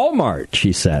of Walmart,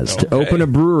 she says, to open a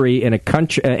brewery in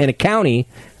a county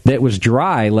that was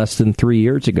dry less than 3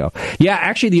 years ago. Yeah,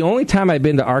 actually, the only time I've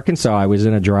been to Arkansas, I was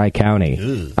in a dry county.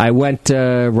 Ugh. I went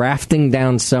rafting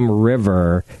down some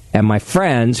river, and my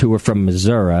friends who were from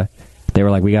Missouri, they were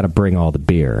like, we got to bring all the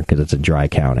beer because it's a dry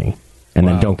county. And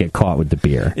then don't get caught with the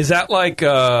beer. Is that like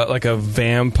a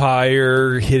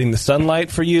vampire hitting the sunlight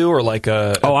for you, or like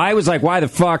a... Oh, I was like, why the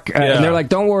fuck? And they're like,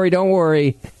 don't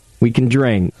worry. We can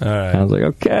drink. All right. I was like,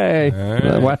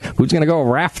 okay. Right. Who's going to go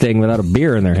rafting without a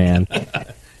beer in their hand?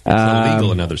 It's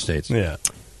illegal in other states. Yeah.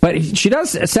 But she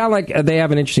does sound like they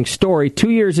have an interesting story.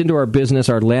 2 years into our business,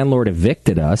 our landlord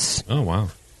evicted us. Oh,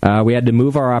 wow. We had to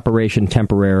move our operation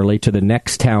temporarily to the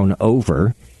next town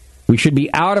over. We should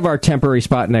be out of our temporary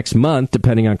spot next month,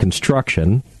 depending on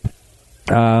construction.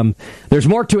 There's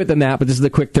more to it than that, but this is the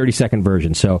quick 30-second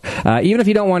version. So even if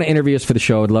you don't want to interview us for the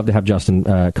show, I'd love to have Justin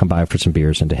come by for some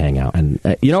beers and to hang out. And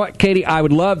you know what, Katie? I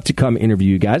would love to come interview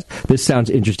you guys. This sounds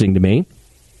interesting to me.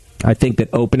 I think that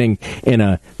opening in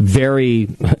a very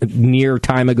near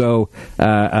time ago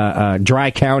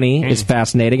dry county is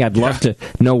fascinating. I'd love to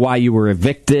know why you were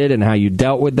evicted and how you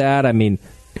dealt with that. I mean,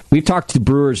 we've talked to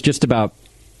brewers just about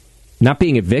not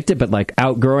being evicted, but like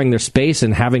outgrowing their space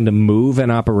and having to move an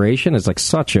operation is like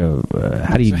such a...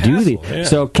 how do you do these? Yeah.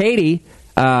 So, Katie,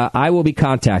 I will be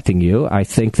contacting you. I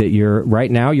think that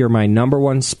you're my number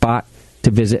one spot to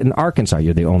visit in Arkansas.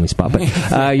 You're the only spot,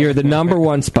 but you're the number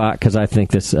one spot because I think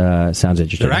this sounds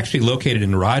interesting. They're actually located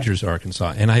in Rogers,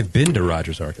 Arkansas, and I've been to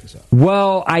Rogers, Arkansas.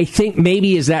 Well, I think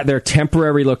maybe is that their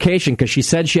temporary location because she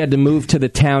said she had to move to the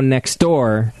town next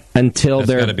door until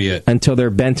their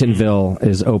Bentonville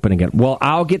is open again. Well,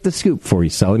 I'll get the scoop for you,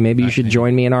 Sully. Maybe you should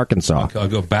join me in Arkansas. I'll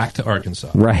go back to Arkansas.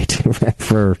 Right,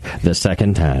 for the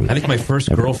second time. I think my first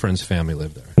girlfriend's family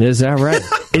lived there. Is that right?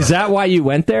 Is that why you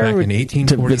went there? Back in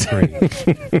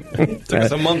 1843. Took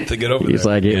us a month to get over there. He's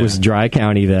like, it was dry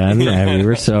county then, and we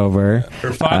were sober.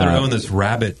 Her father owned this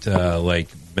rabbit,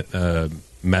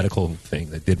 medical thing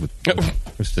they did with it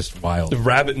was just wild. The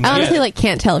rabbit. I honestly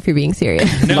can't tell if you're being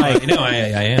serious. No, I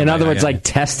am. In other words, like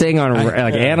testing on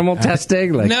animal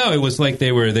testing. Like no, it was like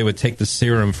they would take the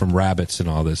serum from rabbits and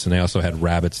all this, and they also had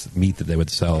rabbits meat that they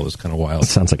would sell. It was kind of wild. It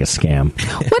sounds like a scam.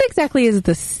 What exactly is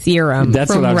the serum?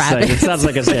 That's from what I'm rabbits? saying. It sounds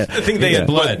like a scam. I think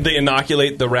they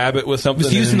inoculate the rabbit with something. It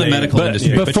was used in the medical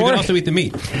industry, but you can also eat the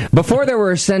meat. Before there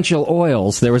were essential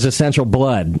oils, there was essential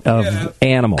blood of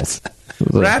animals.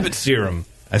 Rabbit serum.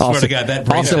 I swear to God, that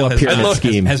brain cell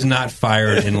has not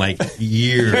fired in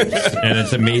years, and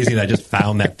it's amazing. I just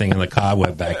found that thing in the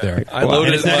cobweb back there.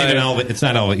 It's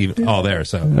not all there.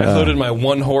 So I loaded my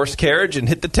one-horse carriage and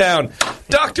hit the town.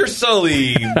 Dr.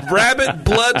 Sully, rabbit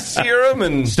blood serum,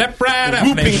 and step right up,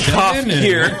 whooping cough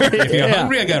here. If you're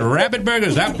hungry, I got rabbit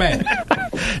burgers out back.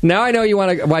 Now I know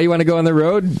why you want to go on the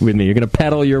road with me. You're going to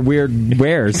peddle your weird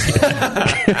wares.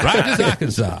 Rogers,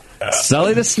 Arkansas.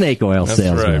 Sully the snake oil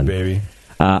salesman. That's right, baby.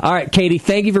 All right, Katie,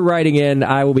 thank you for writing in.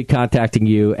 I will be contacting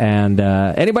you. And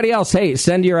anybody else, hey,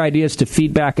 send your ideas to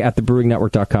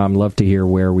feedback@thebrewingnetwork.com. Love to hear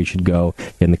where we should go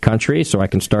in the country so I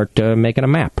can start making a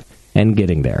map and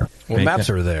getting there. Well, maps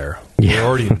are there. They're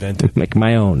already invented. Make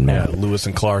my own map. Yeah, Lewis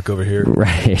and Clark over here.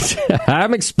 Right.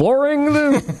 I'm exploring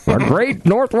our great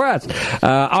Northwest.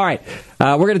 All right.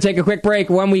 We're going to take a quick break.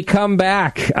 When we come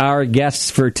back, our guests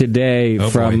for today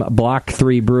from Block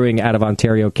 3 Brewing out of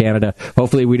Ontario, Canada.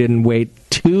 Hopefully we didn't wait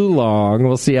too long.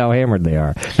 We'll see how hammered they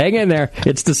are. Hang in there.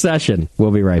 It's The Session.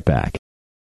 We'll be right back.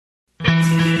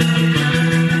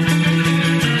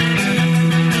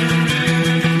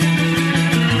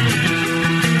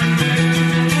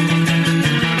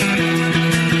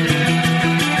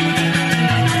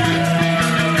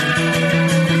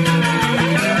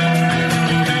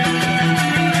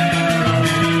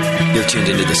 You're tuned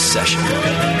into The Session.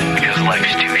 Because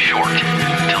life's too short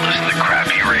to listen to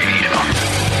crappy radio.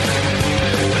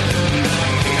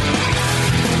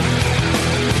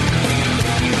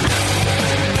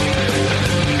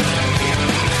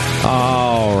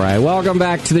 All right. Welcome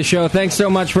back to the show. Thanks so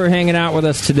much for hanging out with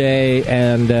us today.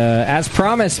 And as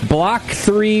promised, Block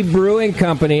 3 Brewing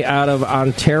Company out of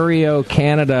Ontario,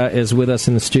 Canada is with us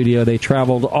in the studio. They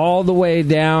traveled all the way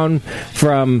down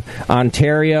from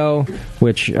Ontario,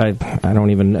 which I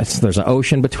don't even... There's an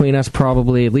ocean between us,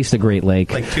 probably. At least a Great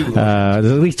Lake. Like two.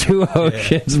 There's at least two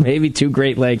oceans, maybe two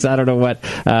Great Lakes. I don't know what.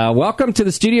 Welcome to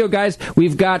the studio, guys.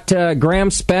 We've got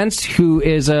Graham Spence, who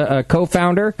is a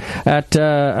co-founder at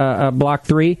Block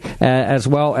 3, as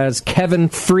well as Kevin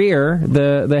Freer,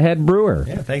 the head brewer.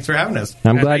 Yeah, thanks for having us.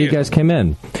 I'm glad you guys came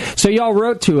in. So y'all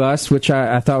wrote to us, which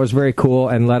I thought was very cool,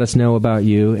 and let us know about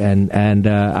you. And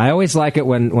I always like it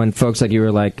when folks like you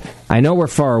are like, I know we're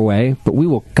far away, but we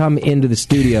will come into the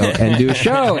studio and do a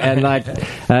show. And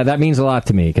that means a lot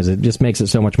to me because it just makes it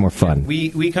so much more fun.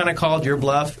 We kind of called your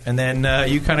bluff, and then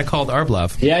you kind of called our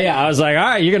bluff. Yeah. I was like, all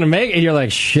right, you're going to make it. And you're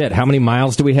like, shit, how many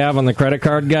miles do we have on the credit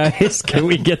card, guys? Can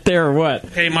we get there or what?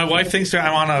 Hey, my wife thinks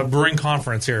I'm on a brewing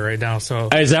conference here right now. So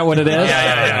is that what it is?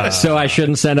 Yeah. So I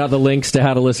shouldn't send out the links to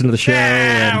how to listen to the show?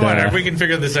 Whatever. We can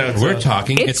figure this out. We're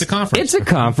talking. It's a conference. It's a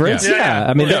conference, yeah.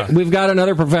 I mean, we've got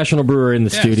another professional brewer in the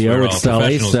studio with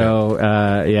Sully. So,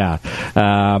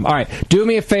 all right. Do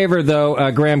me a favor,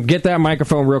 though, Graham. Get that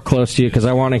microphone real close to you because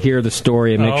I want to hear the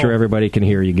story and make sure everybody can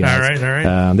hear you guys. All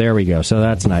right. There we go. So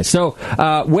that's nice. So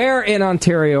where in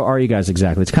Ontario are you guys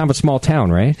exactly? It's kind of a small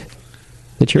town, right?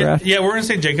 That you're at? Yeah, we're in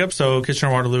St. Jacob, so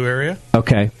Kitchener-Waterloo area.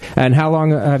 Okay. And how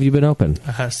long have you been open?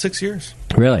 6 years.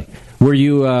 Really? Were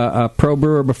you a pro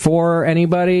brewer before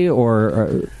anybody,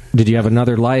 or did you have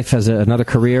another life as another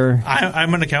career?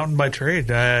 I'm an accountant by trade.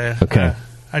 Okay.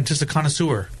 I'm just a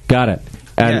connoisseur. Got it.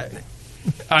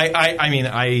 I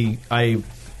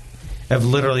have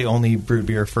literally only brewed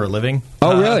beer for a living.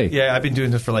 Oh, really? Yeah, I've been doing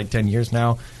this for like 10 years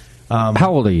now. How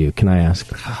old are you, can I ask?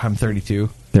 I'm 32.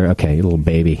 Okay, you little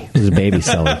baby. He's a baby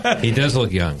seller. He does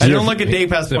look young. I don't look a day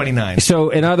past 29. So,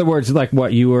 in other words, like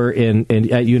what, you were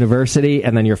at university,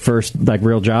 and then your first like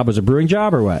real job was a brewing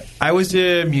job, or what? I was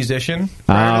a musician.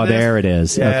 Oh, there it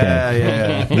is. Yeah, okay.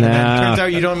 yeah. And then turns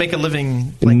out you don't make a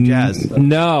living playing jazz.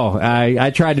 No,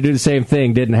 I tried to do the same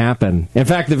thing. Didn't happen. In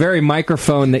fact, the very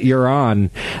microphone that you're on,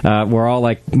 were all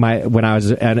like when I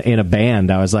was in a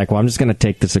band, I was like, well, I'm just going to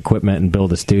take this equipment and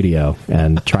build a studio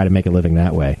and try to make a living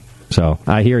that way. So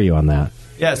I hear you on that.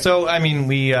 Yeah, so I mean,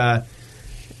 the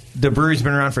brewery's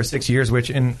been around for 6 years, which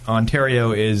in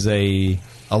Ontario is a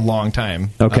long time.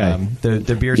 Okay.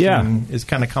 The beer scene is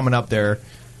kind of coming up there.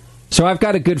 So I've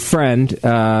got a good friend,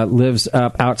 lives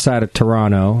up outside of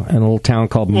Toronto in a little town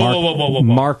called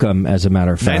Markham, as a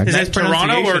matter of fact. Is it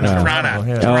Toronto or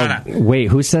Tirana? Oh, wait,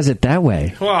 who says it that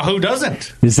way? Well, who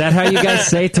doesn't? Is that how you guys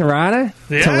say Tirana?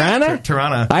 Yeah. Tirana?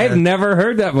 Tirana. I have never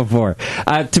heard that before.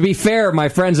 To be fair, my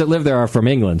friends that live there are from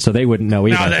England, so they wouldn't know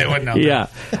either. No, they wouldn't know. Yeah.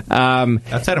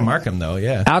 Outside of Markham, though,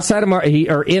 yeah. Outside of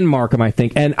or in Markham, I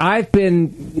think. And I've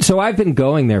been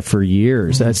going there for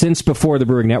years, since before the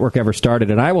Brewing Network ever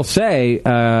started. And I will say,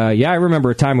 I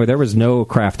remember a time where there was no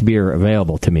craft beer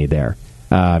available to me there.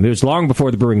 It was long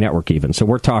before the Brewing Network even. So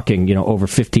we're talking, over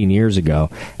 15 years ago.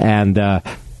 And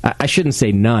I shouldn't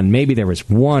say none. Maybe there was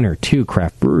one or two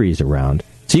craft breweries around.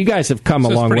 So you guys have come a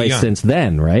long way since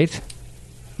then, right?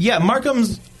 Yeah,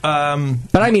 Markham's...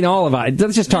 but I mean all of it.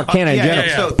 Let's just talk Canada in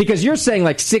general. So, because you're saying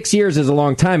like 6 years is a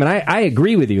long time, and I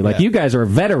agree with you. Like you guys are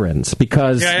veterans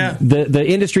because the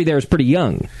industry there is pretty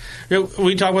young. Yeah,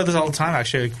 we talk about this all the time,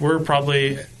 actually. Like, we're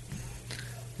probably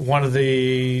one of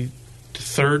the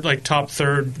top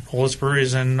third oldest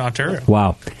breweries in Ontario.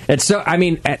 Wow. It's so, I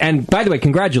mean, and by the way,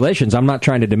 congratulations. I'm not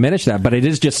trying to diminish that, but it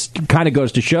is just kind of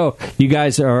goes to show you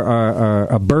guys are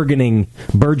a burgeoning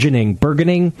industry.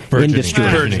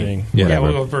 Burgeoning. Yeah,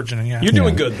 we'll go burgeoning, yeah. You're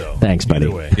doing good, though. Thanks, buddy.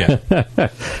 Either way. Yeah.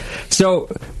 So,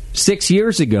 6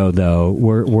 years ago, though,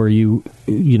 were you,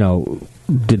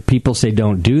 did people say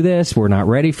don't do this? We're not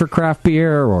ready for craft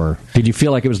beer, or did you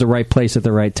feel like it was the right place at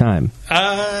the right time?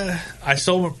 I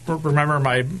still remember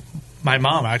my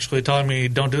mom actually telling me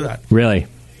don't do that. Really?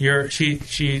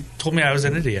 She told me I was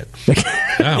an idiot.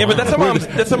 But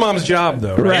that's a mom's job,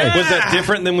 though, right? Yeah. Was that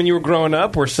different than when you were growing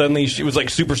up, where suddenly she was like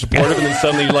super supportive, and then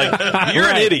suddenly like you're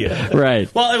an idiot,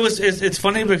 right? Well, it's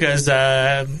funny because.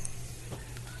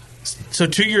 So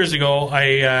 2 years ago,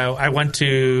 I went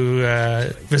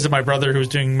to visit my brother who was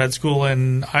doing med school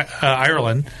in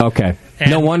Ireland. Okay.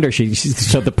 No wonder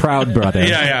so the proud brother.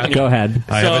 Yeah. Go ahead.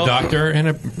 I have a doctor and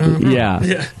a...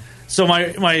 Yeah. So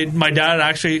my dad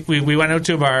actually, we went out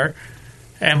to a bar,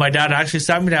 and my dad actually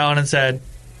sat me down and said,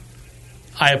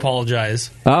 I apologize.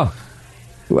 Oh.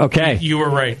 Okay. You were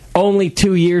right. Only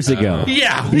 2 years ago.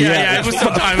 Yeah. It was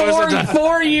sometime.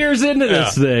 4 years into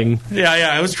this thing.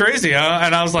 Yeah. It was crazy.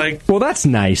 And I was like... Well, that's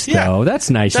nice, though. That's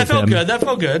nice of him. That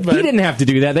felt good. But he didn't have to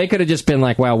do that. They could have just been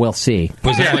like, well, we'll see.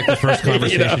 Was that like the first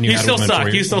conversation you had with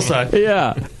him? You still suck.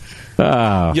 Yeah.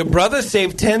 Oh. Your brother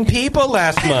saved 10 people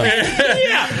last month.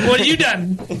 Yeah. What have you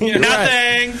done?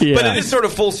 Nothing. Yeah. But it is sort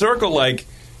of full circle, like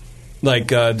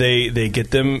they get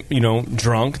them,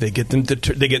 drunk. They get them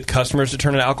they get customers to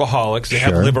turn into alcoholics. They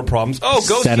have liver problems. Oh,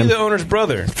 go see the owner's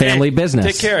brother. Family business.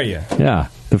 Take care of you. Yeah,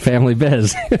 the family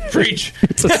biz. Preach.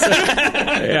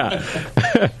 Yeah.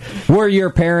 Were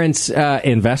your parents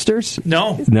investors?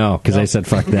 No, because they said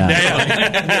fuck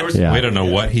that. Yeah. We don't know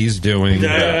what he's doing.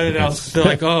 They're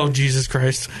like, oh, Jesus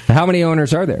Christ. How many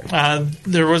owners are there?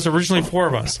 There was originally 4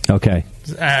 of us. Okay.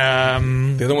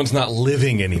 The other one's not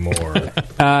living anymore.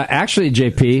 Actually,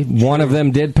 JP, one of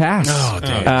them did pass. Oh,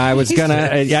 damn. I was gonna.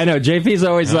 I know JP's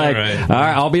always all right,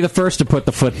 I'll be the first to put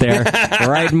the foot there,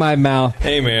 right in my mouth.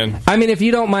 Hey, man. I mean, if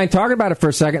you don't mind talking about it for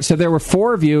a second. So there were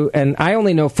 4 of you, and I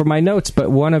only know from my notes,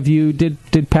 but one of you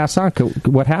did pass on.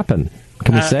 What happened?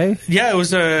 Can we say? Yeah, it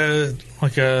was a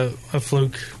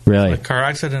fluke. Really? Car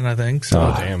accident, I think. So.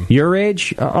 Oh, damn. Your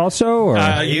age also? Or?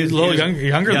 A little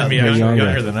younger than me.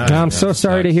 Younger than us. I'm so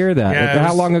sorry to hear that. Yeah,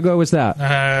 How long ago was that?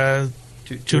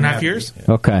 2.5 years.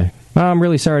 Okay. Well, I'm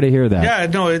really sorry to hear that. Yeah,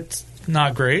 no, it's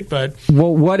not great, but...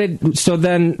 Well, so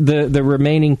then the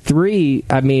remaining 3,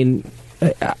 I mean...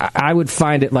 I would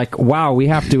find it like, wow, we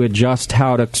have to adjust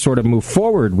how to sort of move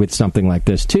forward with something like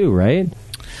this too, right?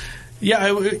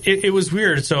 Yeah, it was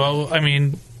weird. So, I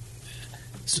mean,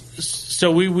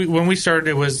 So we when we started,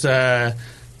 it was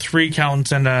 3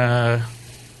 counts and a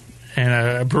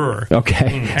brewer.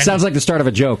 Okay. Sounds like the start of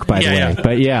a joke, by the way.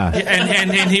 But yeah.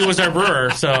 And he was our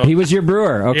brewer. So he was your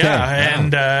brewer. Okay.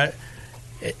 Yeah,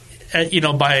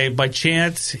 and by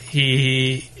chance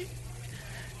he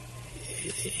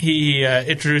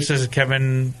introduced us to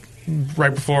Kevin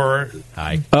right before.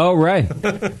 Hi. Oh, right.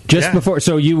 Just before.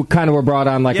 So you kind of were brought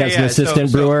on as an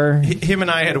assistant brewer? Him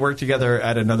and I had worked together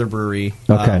at another brewery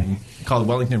called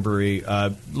Wellington Brewery,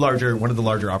 one of the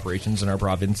larger operations in our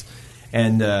province.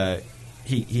 And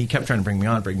he kept trying to bring me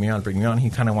on. He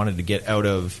kind of wanted to get out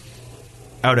of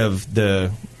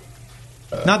the,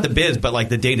 not the biz, but like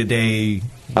the day-to-day.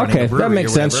 Okay, that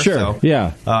makes sense. Sure. So,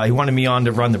 yeah. He wanted me on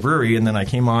to run the brewery, and then I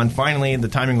came on. Finally, the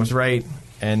timing was right.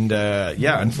 And,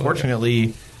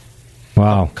 unfortunately,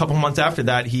 wow, a couple months after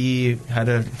that, he had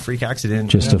a freak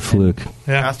accident. Just a fluke.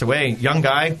 Passed away. Young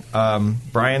guy.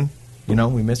 Brian,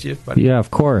 we miss you. Buddy. Yeah, of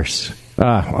course.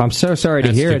 I'm so sorry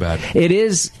to hear it. Bad. It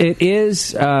is.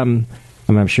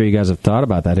 I'm sure you guys have thought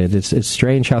about that. It's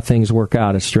strange how things work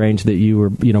out. It's strange that you were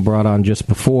brought on just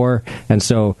before, and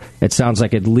so it sounds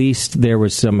like at least there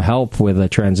was some help with a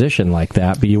transition like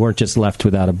that. But you weren't just left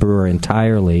without a brewer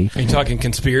entirely. Are you talking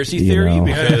conspiracy theory?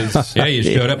 Because you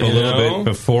showed up a little bit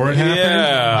before it happened.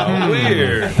 Yeah,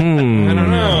 weird. I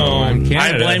don't know.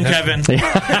 I blame Kevin.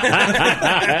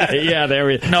 Yeah, there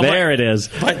it is.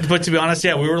 But to be honest,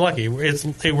 we were lucky.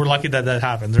 We're lucky that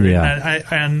happens. Right? Yeah.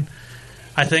 And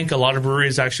I think a lot of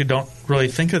breweries actually don't really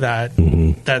think of that,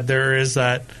 that there is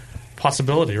that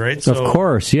possibility, right? So, of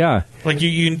course, yeah. Like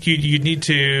you need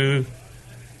to,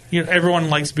 everyone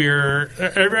likes beer.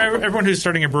 Everyone who's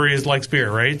starting a brewery likes beer,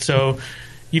 right? So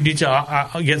you need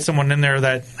to get someone in there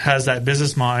that has that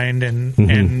business mind, and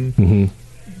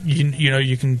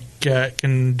you can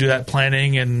do that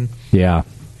planning and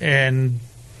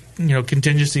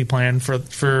contingency plan for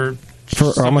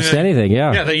almost anything,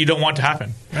 yeah, that you don't want to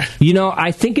happen.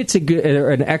 I think it's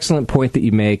an excellent point that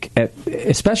you make,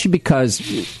 especially because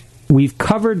we've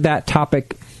covered that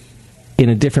topic in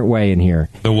a different way in here.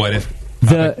 The what if?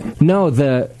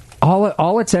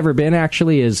 All it's ever been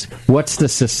actually is what's the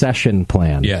succession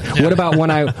plan? Yeah. What about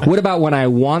when I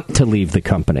want to leave the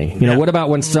company? What about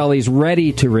when Sully's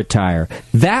ready to retire?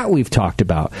 That we've talked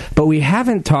about, but we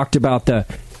haven't talked about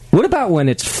what about when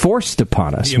it's forced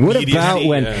upon us? What about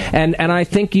when... And I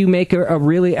think you make a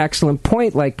really excellent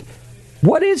point. Like,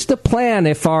 what is the plan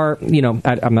if our...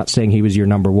 I'm not saying he was your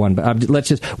number one, but what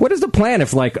is the plan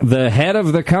if, the head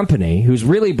of the company, who's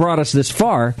really brought us this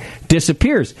far,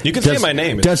 disappears? You can say my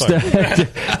name. Does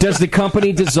the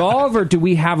company dissolve, or do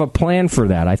we have a plan for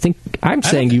that? I'm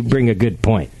saying you bring a good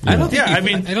point. I don't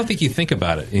think you think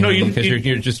about it. Because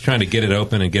you're just trying to get it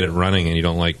open and get it running, and you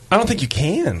don't like... I don't think you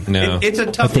can. No. It's a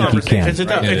tough conversation. It's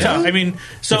tough.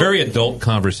 It's a very adult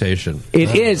conversation.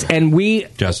 It is, and we...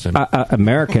 Justin.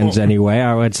 Americans, anyway,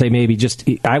 I would say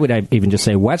I would even just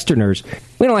say Westerners,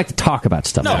 we don't like to talk about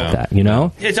stuff like that,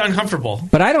 It's uncomfortable.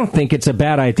 But I don't think it's a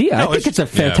bad idea. I think it's a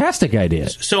fantastic idea.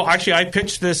 So actually, I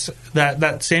pitched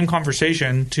that same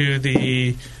conversation to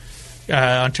the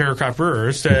Ontario Craft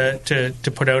Brewers to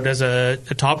put out as a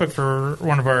topic for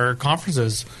one of our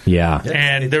conferences. Yeah.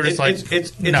 And they're just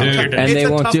they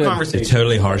won't do it. It's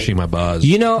totally harshing my buzz.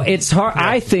 It's hard. Yeah.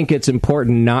 I think it's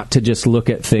important not to just look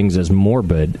at things as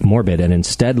morbid, and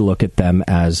instead look at them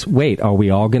as, wait, are we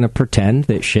all going to pretend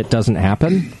that shit doesn't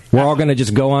happen? We're all going to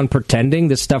just go on pretending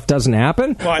this stuff doesn't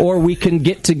happen? Or we can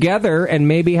get together and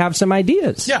maybe have some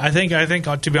ideas. Yeah, I think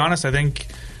to be honest, I think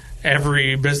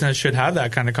every business should have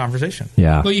that kind of conversation.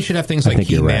 Yeah. Well, you should have things like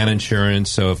key-man insurance.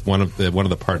 So if one of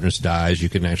the partners dies, you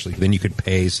could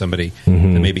pay somebody to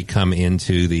maybe come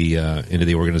into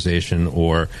the organization,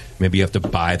 or maybe you have to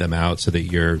buy them out so that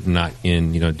you're not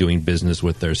doing business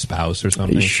with their spouse or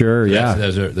something. Sure. Yeah.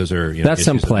 Those are that's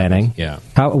some planning. Yeah.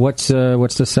 What's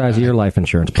the size of your life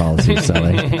insurance policy,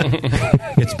 Sally?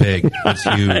 It's big. It's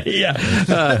huge. Yeah.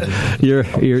 Your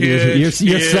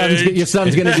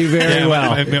son's going to do very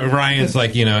well. Ryan's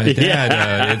like,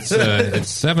 Dad, it's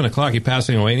 7 o'clock. You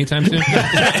passing away anytime soon?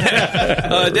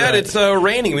 Dad, it's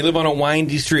raining. We live on a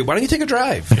windy street. Why don't you take a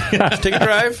drive? Just take a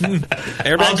drive.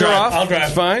 Airbags are off. I'll drive.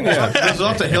 It's fine. Yeah. There's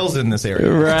lots of hills in this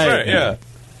area. Right. Yeah.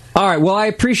 All right. Well, I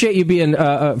appreciate you being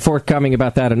forthcoming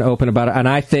about that and open about it. And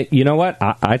I think, you know what?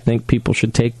 I think people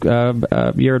should take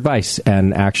your advice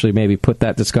and actually maybe put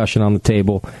that discussion on the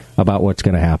table about what's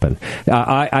going to happen.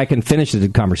 I can finish the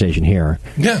conversation here.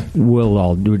 Yeah. We'll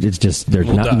all. It's just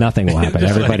nothing will happen.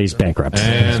 Everybody's bankrupt.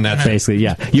 And that's basically,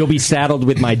 yeah. You'll be saddled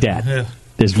with my debt. Yeah.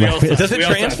 Does it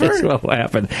transfer? That's what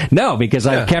happened. No, because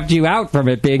I kept you out from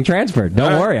it being transferred.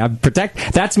 Don't worry.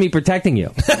 That's me protecting you.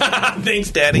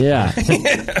 Thanks, Daddy. Yeah.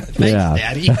 Thanks,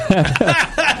 Daddy.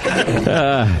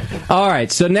 All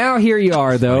right. So now here you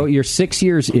are, though. You're 6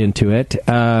 years into it.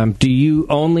 Do you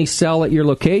only sell at your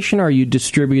location, or are you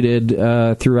distributed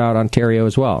throughout Ontario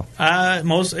as well?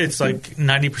 It's like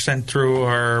 90% through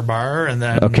our bar, and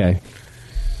then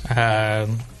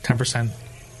 10%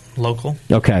 local.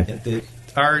 Okay.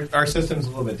 Our system's a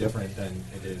little bit different than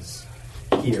it is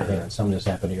here. Something just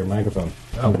happened to your microphone.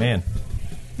 Oh, man.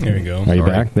 There you go. Are you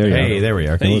back? There you Hey, there we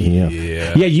are.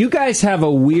 Yeah, you guys have a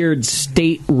weird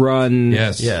state-run.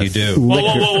 Yes, you do.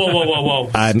 Whoa!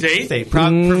 State?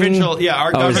 Provincial. Yeah,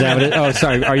 our government. Is that it? Oh,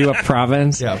 sorry. Are you a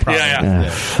province? Yeah, province.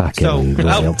 Yeah. Fucking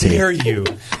How royalty. dare you?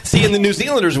 See, and the New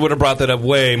Zealanders would have brought that up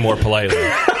way more politely.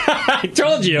 I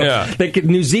told you. Yeah. The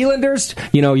New Zealanders,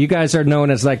 you guys are known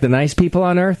as like the nice people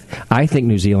on Earth. I think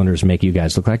New Zealanders make you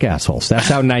guys look like assholes. That's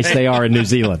how nice they are in New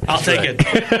Zealand. I'll take it.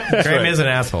 Graham is an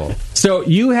asshole. So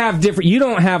you have different. You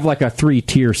don't have like a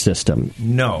 3-tier system.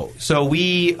 No. So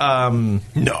we. No.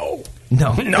 No.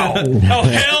 Oh,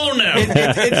 hell no.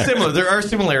 It's similar. There are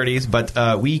similarities,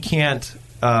 but we can't.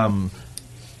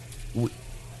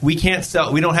 We can't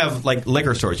sell. We don't have like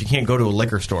liquor stores. You can't go to a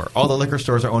liquor store. All the liquor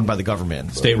stores are owned by the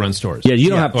government. State-run stores. Yeah, you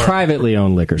don't have privately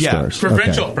owned liquor stores.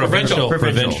 Provincial.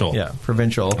 Yeah,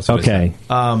 provincial. Okay.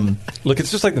 Look, it's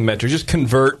just like the Metro. Just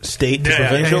convert state to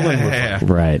provincial.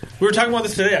 Right. We were talking about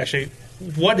this today, actually.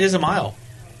 What is a mile?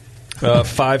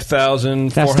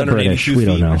 5,482 feet We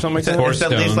don't know. or something like that. It's at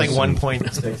least like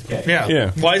 1.6K. Yeah.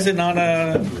 Why is it not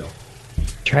a...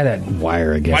 Try that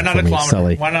wire again. Why not for a me, kilometer?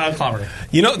 Sully. Why not a kilometer?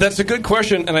 That's a good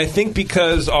question, and I think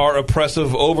because our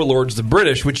oppressive overlords, the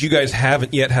British, which you guys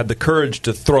haven't yet had the courage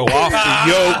to throw off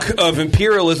the yoke of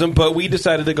imperialism, but we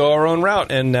decided to go our own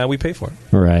route, and now we pay for it.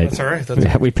 Right. That's all right.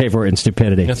 We pay for it in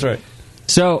stupidity. That's right.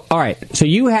 So, all right. So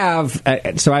you have.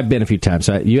 So I've been a few times.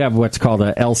 So you have what's called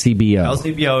a LCBO.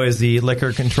 LCBO is the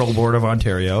Liquor Control Board of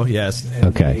Ontario. Yes. And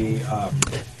okay.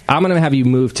 I'm going to have you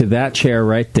move to that chair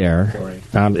right there.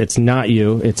 It's not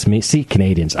you. It's me. See,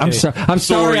 Canadians. I'm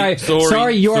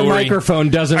sorry. Your microphone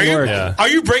doesn't work. Are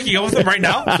you breaking up with them right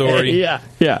now? Sorry. Yeah.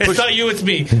 It's not you. It's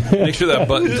me. Make sure that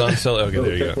button's on. Okay,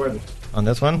 there you go. On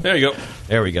this one? There you go.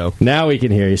 There we go. Now we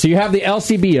can hear you. So you have the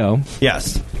LCBO.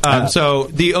 Yes. So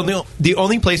the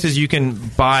only places you can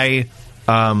buy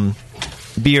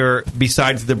beer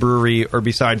besides the brewery or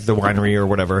besides the winery or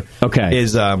whatever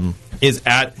is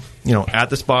at at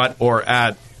the spot or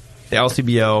at the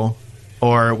LCBO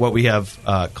or what we have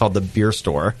called the beer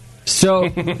store. So, all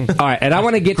right, and I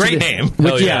want to get great to this, name.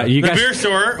 Which, you the guys, beer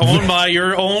store owned by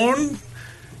your own.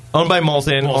 Owned by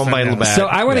Molson, owned by Labatt. So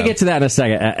I want to get to that in a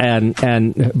second.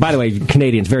 And by the way,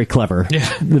 Canadians, very clever.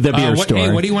 Yeah. The beer store. Hey,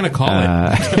 what do you want to call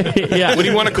it? Yeah. What do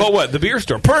you want to call what? The beer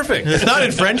store. Perfect. It's not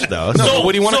in French, though. No,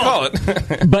 what do you want to call it?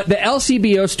 But the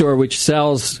LCBO store, which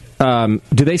sells... do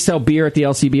they sell beer at the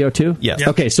LCBO, too? Yes.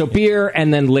 Okay, so beer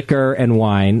and then liquor and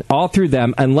wine, all through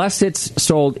them, unless it's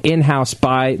sold in-house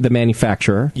by the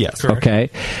manufacturer. Yes. Correct. Okay.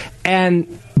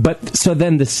 But so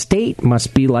then the state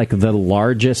must be like the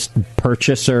largest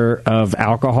purchaser of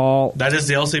alcohol. That is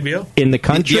the LCBO? In the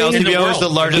country? The LCBO is the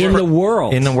largest in the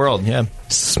world. In the world, yeah.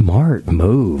 Smart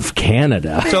move,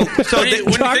 Canada. So when you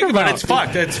think about it, it's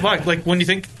fucked. It's fucked. Like when you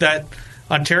think that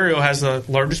Ontario has the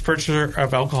largest purchaser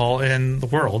of alcohol in the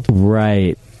world.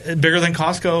 Right. Bigger than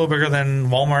Costco, bigger than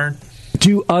Walmart.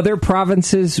 Do other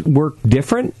provinces work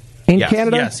different in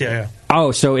Canada? Yes, yeah.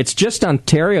 Oh, so it's just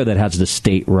Ontario that has the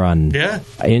state-run. Yeah.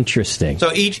 Interesting.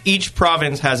 So each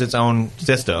province has its own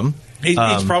system. Each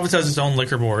province has its own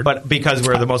liquor board. But because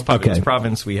we're the most populous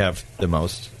province, we have the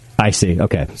most. I see.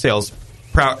 Okay. Sales,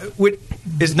 which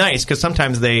is nice because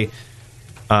sometimes they,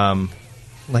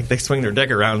 they swing their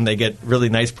deck around and they get really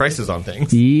nice prices on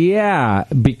things. Yeah,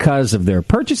 because of their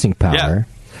purchasing power.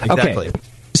 Yeah, exactly. Okay.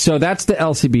 So that's the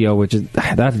LCBO, which is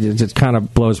that just kind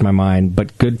of blows my mind,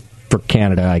 but good for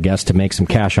Canada, I guess, to make some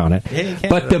cash on it. Yeah,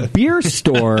 but the beer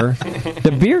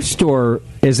store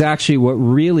is actually what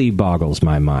really boggles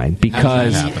my mind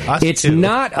because it's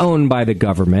not owned by the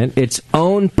government. It's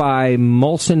owned by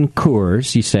Molson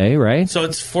Coors, you say, right? So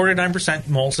it's 49%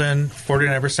 Molson,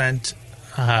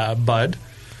 49% Bud.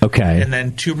 Okay. And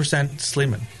then 2%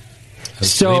 Sleeman.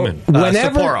 So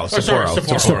whenever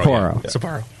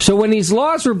Sapporo. So when these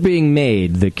laws were being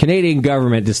made, the Canadian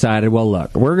government decided, well,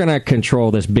 look, we're going to control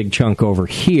this big chunk over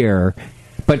here,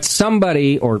 but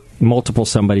somebody or multiple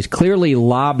somebodies clearly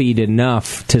lobbied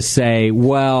enough to say,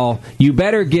 well, you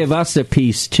better give us a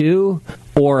piece too,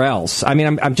 or else. I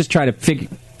mean, I'm just trying to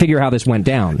figure how this went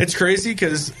down. It's crazy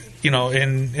because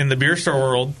in the beer store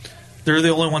world, they're the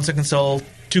only ones that can sell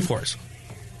 2-4s.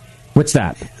 What's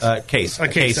that? A case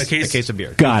of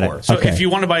beer. Got it. So Okay. if you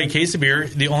want to buy a case of beer,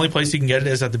 the only place you can get it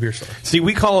is at the beer store. See,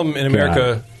 we call them in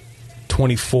America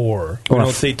 24. We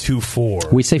don't say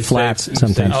 2-4. We say flats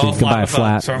sometimes. So you can buy a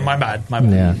flat. Sorry, my bad.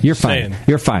 Yeah, you're fine.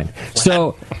 You're fine.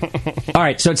 So, all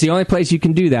right. So it's the only place you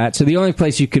can do that. So the only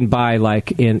place you can buy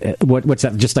what's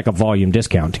that? Just like a volume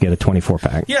discount to get a 24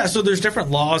 pack. Yeah. So there's different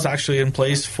laws actually in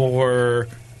place for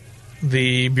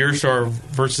the beer store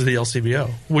versus the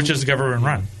LCBO, which is government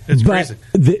run. It's crazy.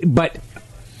 But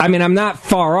I mean, I'm not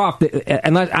far off.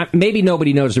 Unless maybe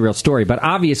nobody knows the real story, but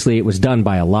obviously it was done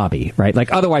by a lobby, right?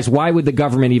 Like otherwise, why would the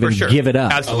government even give it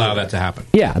up? Allow that to happen.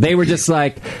 Yeah, they were just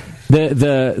like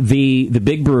the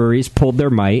big breweries pulled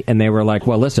their might, and they were like,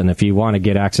 well, listen, if you want to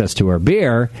get access to our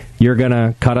beer, you're going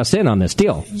to cut us in on this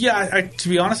deal. Yeah, to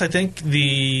be honest, I think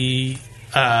the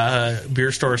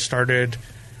beer store started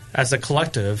as a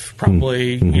collective,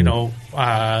 probably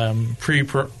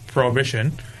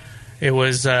pre-prohibition. It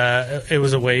was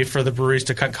a way for the breweries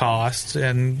to cut costs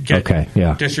and get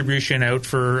distribution out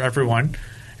for everyone.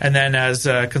 And then as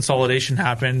consolidation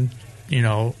happened,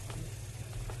 it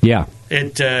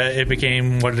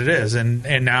became what it is,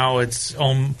 and now it's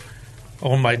owned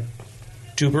by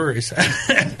 2 breweries.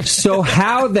 So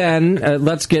how then?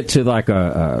 Let's get to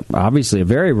obviously a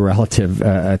very relative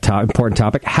important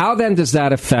topic. How then does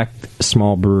that affect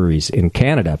small breweries in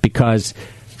Canada? Because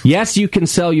yes, you can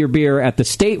sell your beer at the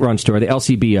state-run store, the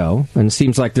LCBO, and it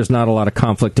seems like there's not a lot of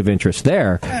conflict of interest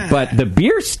there. But the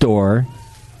beer store,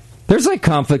 there's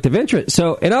conflict of interest.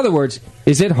 So, in other words,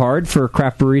 is it hard for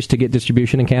craft breweries to get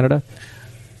distribution in Canada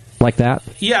like that?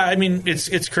 Yeah, I mean,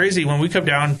 it's crazy. When we come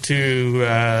down to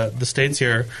the States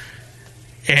here,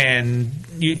 and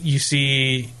you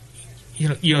see,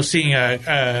 seeing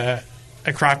a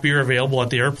craft beer available at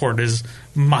the airport is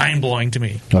mind-blowing to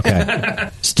me. Okay.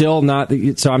 Still not.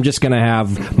 So I'm just going to have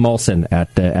Molson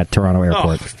at Toronto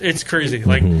Airport. Oh, it's crazy.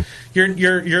 Like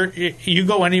you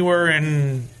go anywhere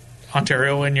in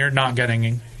Ontario and you're not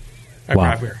getting a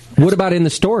craft beer. What about in the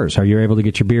stores? Are you able to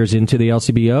get your beers into the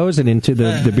LCBOs and into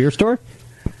the beer store?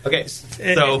 Okay,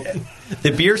 so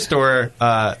the beer store,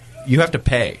 you have to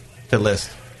pay to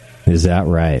list. Is that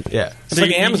right? Yeah. It's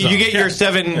like Amazon. You get your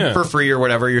 7 for free or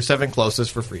whatever, your 7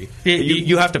 closest for free.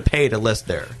 You have to pay to list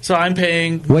there. So I'm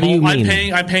paying... What do you mean?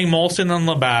 I'm paying Molson and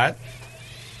Labatt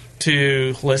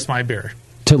to list my beer.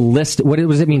 To list... What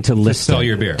does it mean to list? To sell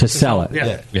your beer. To sell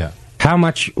it. Yeah. How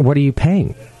much... What are you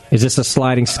paying? Is this a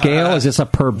sliding scale? Is this a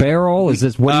per barrel? Is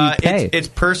this... What do you pay? It's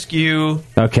per SKU.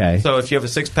 Okay. So if you have a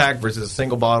 6-pack versus a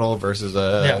single bottle versus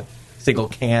a... single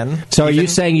can. So are you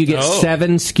saying you get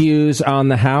 7 SKUs on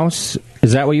the house?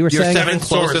 Is that what you were saying? Your 7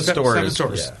 closest stores. 7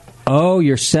 stores. Yeah. Oh,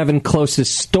 your 7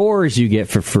 closest stores you get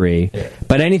for free. Yeah.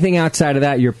 But anything outside of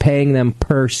that, you're paying them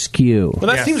per SKU.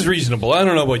 Well, that seems reasonable. I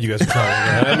don't know what you guys are talking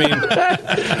about. I mean,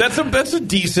 that's a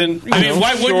decent...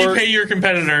 why wouldn't you pay your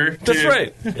competitor? That's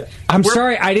right. Yeah. I'm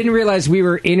sorry, I didn't realize we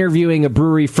were interviewing a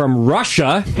brewery from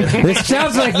Russia. This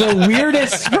sounds like the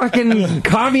weirdest fucking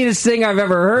communist thing I've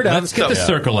ever heard of. Let's get the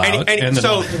circle out. And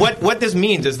so what this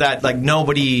means is that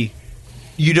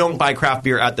you don't buy craft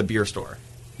beer at the beer store.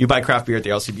 You buy craft beer at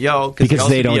the LCBO because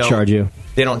they don't charge you.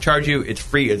 They don't charge you. It's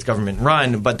free. It's government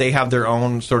run, but they have their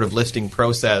own sort of listing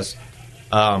process.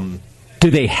 Do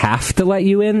they have to let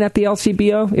you in at the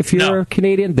LCBO if you're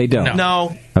Canadian? They don't.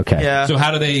 No. Okay. Yeah. So how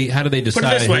do they decide? Put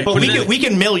it this way. But we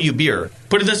can mail you beer.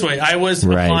 Put it this way. I was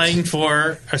applying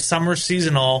for a summer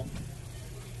seasonal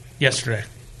yesterday.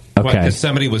 Okay. Because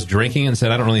somebody was drinking and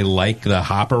said, I don't really like the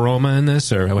hop aroma in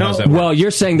this? Or how does that work? Well, you're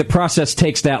saying the process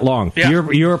takes that long. Yeah.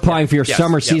 You're applying for your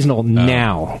summer seasonal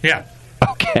now. Yeah.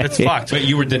 Okay. It's fucked. But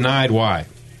you were denied. Why?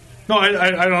 No, I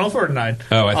don't know if we're denied.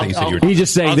 Oh, I think you said you were. He's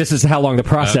just saying this is how long the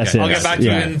process is. I'll get back to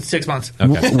you in 6 months.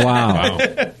 Okay. Wow.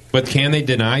 But can they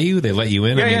deny you? They let you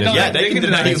in? They can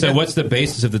deny you. So what's the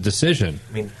basis of the decision?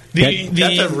 I mean,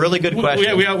 that's a really good question.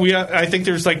 I think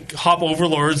there's hop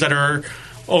overlords that are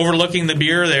overlooking the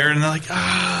beer there, and they're like,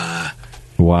 wow.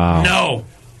 No.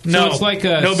 So it's like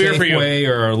a no beer for you. Safeway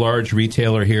or a large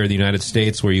retailer here in the United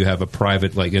States where you have a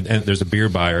private, and there's a beer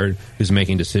buyer who's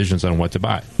making decisions on what to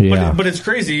buy. Yeah. But it's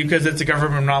crazy because it's a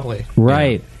government monopoly.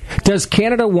 Right. Yeah. Does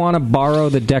Canada want to borrow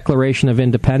the Declaration of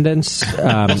Independence?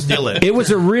 Steal it. It was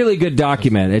a really good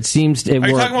document. It seems it Are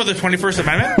you worked. talking about the 21st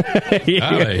Amendment?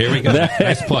 Here we go.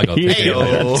 Nice plug. I'll take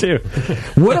it.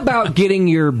 Too. What about getting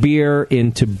your beer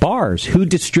into bars? Who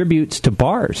distributes to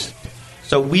bars?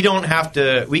 So we don't have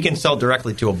to. We can sell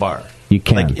directly to a bar. You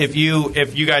can. Like if you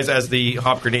guys, as the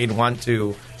Hop Grenade, want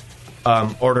to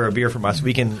order a beer from us,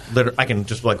 I can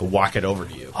just like walk it over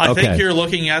to you. I think you're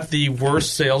looking at the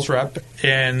worst sales rep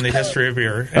in the history of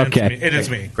beer. And it is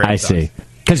me. I see.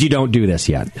 Because you don't do this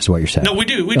yet, is what you're saying. No, we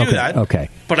do. We do that. Okay.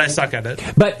 But I suck at it.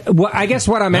 But I guess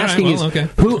what I'm asking is,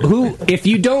 who? If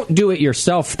you don't do it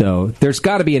yourself, though, there's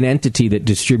got to be an entity that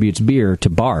distributes beer to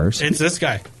bars. It's this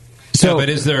guy. So, but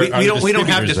is there? We don't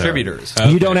have distributors.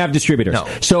 You don't have distributors. No.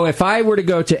 So if I were to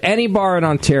go to any bar in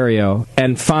Ontario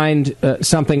and find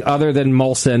something other than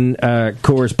Molson,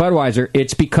 Coors, Budweiser,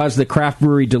 it's because the craft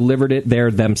brewery delivered it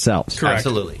there themselves. Correct.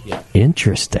 Absolutely. Yeah.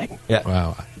 Interesting. Yeah.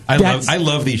 Wow. I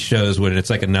love these shows when it's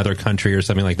like another country or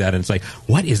something like that, and it's like,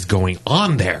 what is going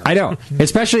on there? I know,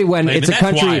 especially when it's a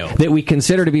country that we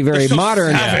consider to be very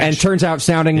modern and turns out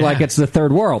sounding like it's the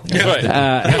third world. Yeah.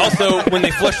 Right. Also, when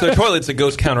they flush their toilets, it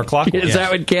goes counterclockwise. Is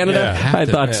that in Canada? Yeah, I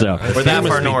thought so. We're that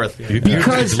far north.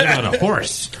 Because live on a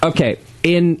horse. Okay,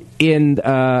 in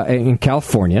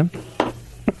California,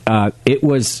 it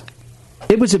was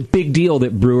a big deal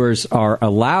that brewers are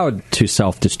allowed to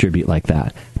self-distribute like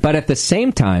that. But at the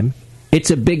same time, it's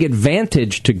a big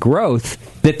advantage to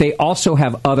growth that they also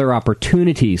have other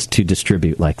opportunities to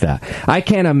distribute like that. I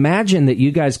can't imagine that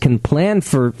you guys can plan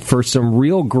for some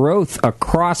real growth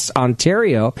across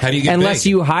Ontario unless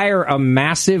you hire a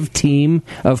massive team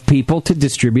of people to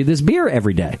distribute this beer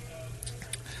every day.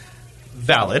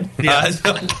 Valid.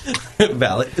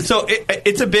 Valid. So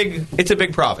it's a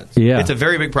big province. Yeah. It's a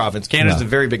very big province. Canada's a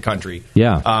very big country.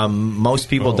 Yeah. Most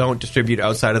people don't distribute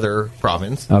outside of their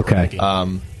province. Okay.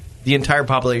 The entire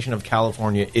population of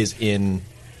California is in,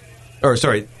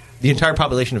 the entire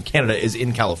population of Canada is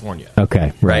in California.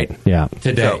 Okay. Right. Yeah.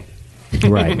 Today.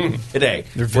 Right. Today.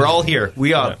 We're all here.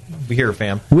 We here,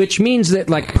 fam. Which means that,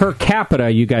 like, per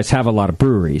capita, you guys have a lot of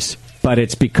breweries. But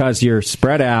it's because you're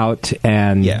spread out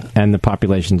and the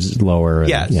population's lower.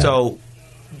 So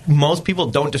most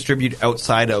people don't distribute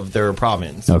outside of their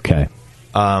province. Okay.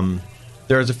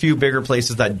 There's a few bigger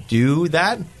places that do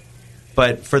that,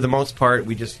 but for the most part,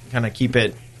 we just kind of keep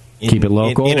it local.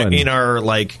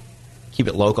 Keep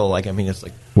it local. Like, I mean, it's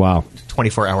like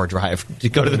 24-hour drive to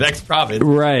go to the next province.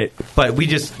 Right. But we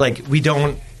just we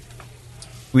don't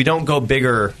go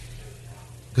bigger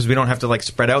because we don't have to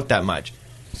spread out that much.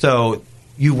 So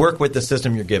you work with the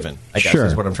system you're given, I guess,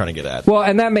 is what I'm trying to get at. Well,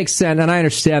 and that makes sense, and I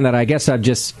understand that. I guess I've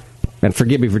just, and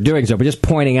forgive me for doing so, but just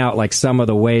pointing out some of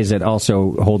the ways it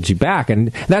also holds you back,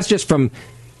 and that's just from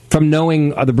knowing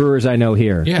the brewers I know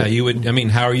here. Yeah, you would. I mean,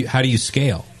 how do you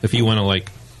scale if you want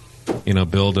to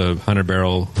build a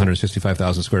 100-barrel,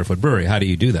 165,000 square foot brewery? How do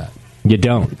you do that? You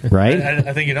don't, right?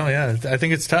 I think you don't. Yeah, I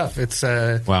think it's tough. It's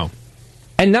wow.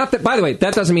 And not that, by the way,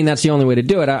 that doesn't mean that's the only way to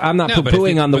do it. I'm not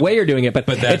poo-pooing on the way you're doing it, but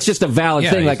it's just a valid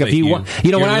thing. Like if you want,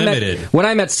 when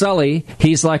I met Sully,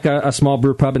 he's like a small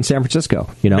brew pub in San Francisco,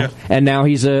 and now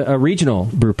he's a regional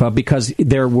brew pub because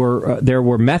there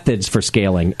were methods for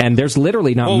scaling, and there's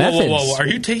literally not methods. Whoa. Are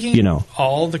you taking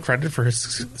all the credit for his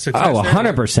success? Oh,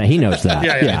 100%. He knows that.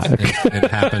 Yeah.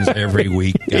 It happens every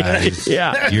week, guys.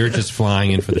 Yeah. You're just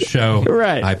flying in for the show.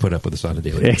 Right. I put up with this on a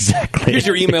daily basis. Exactly. Here's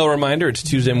your email reminder. It's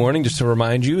Tuesday morning, just to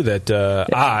remind you that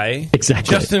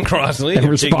Justin Crossley, am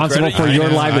responsible for your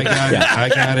livelihood. I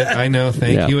got it. I know.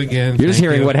 Thank you again. You're just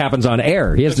hearing what happens on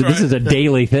air. This is a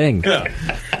daily thing. Yeah.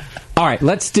 All right,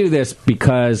 let's do this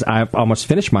because I've almost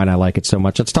finished mine. I like it so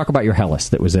much. Let's talk about your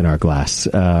Helles that was in our glass.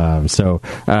 So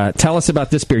tell us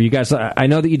about this beer. You guys, I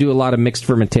know that you do a lot of mixed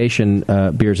fermentation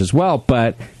beers as well,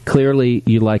 but clearly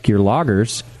you like your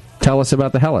lagers. Tell us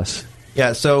about the Helles.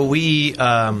 Yeah, so we're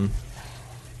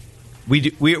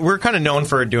kind of known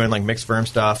for doing mixed ferm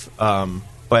stuff,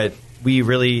 but we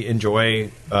really enjoy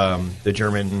the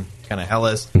German kind of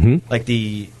Helles.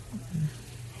 Mm-hmm.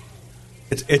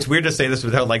 It's weird to say this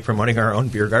without promoting our own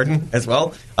beer garden as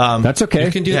well. That's okay.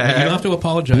 You can do that. You don't have to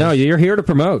apologize. No, you're here to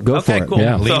promote. Go for it. Cool.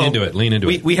 Yeah. Lean into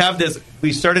it. We have this.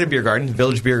 We started a beer garden,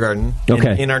 Village Beer Garden,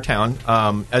 in our town,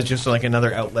 as just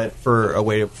another outlet for a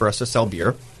way for us to sell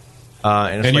beer.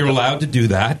 And you're allowed to do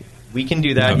that. We can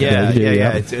do that. Okay.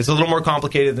 Yeah. It's a little more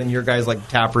complicated than your guys'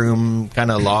 tap room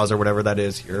kind of laws or whatever that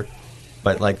is here.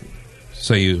 But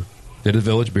so you did a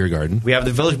Village Beer Garden. We have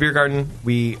the Village Beer Garden.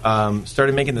 We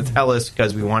started making the Helles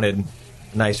because we wanted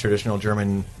a nice traditional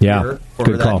German beer.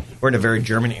 Good call. We're in a very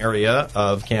German area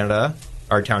of Canada.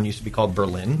 Our town used to be called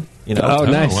Berlin. Oh,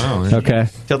 nice. Wow. Okay.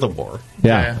 Till the war.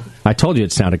 Yeah. I told you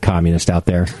it sounded communist out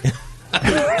there.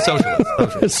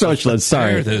 Socialist.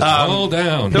 Sorry. All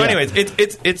down. So, anyways,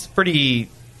 it's pretty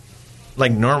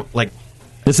normal.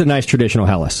 This is a nice traditional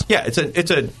Helles. Yeah,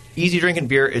 it's a easy drinking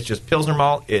beer. It's just Pilsner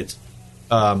malt. It's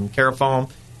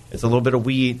carafoam. It's a little bit of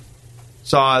wheat,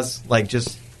 saws.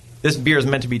 This beer is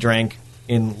meant to be drank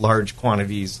in large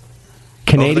quantities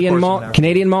Canadian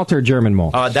malt or German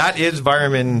malt? That is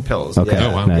Weirmann Pils. Okay. Yeah.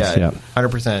 Oh, wow. Nice, yeah.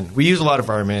 100%. We use a lot of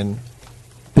Weirmann.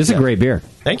 This is a great beer.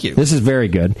 Thank you. This is very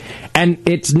good. And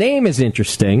its name is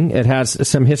interesting. It has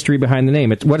some history behind the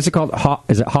name. What is it called?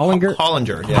 Is it Hollinger?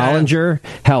 Hollinger. Yeah. Hollinger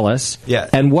Helles. Yeah.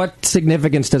 And what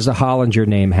significance does the Hollinger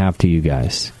name have to you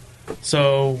guys?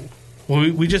 So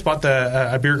we just bought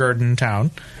a beer garden in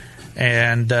town,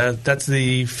 and that's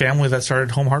the family that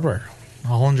started Home Hardware.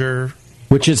 Hollinger.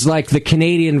 Which is like the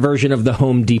Canadian version of the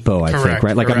Home Depot, I think,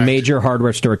 right? Like a major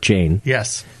hardware store chain.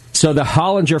 Yes. So the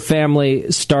Hollinger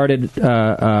family started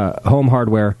Home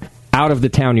Hardware out of the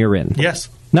town you're in. Yes.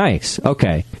 Nice.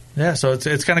 Okay. Yeah, so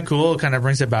it's kind of cool. It kind of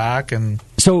brings it back. And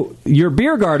so your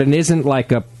beer garden isn't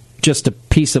like just a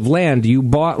piece of land. You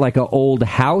bought like an old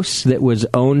house that was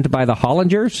owned by the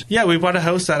Hollingers? Yeah, we bought a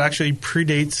house that actually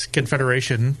predates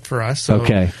Confederation for us. So,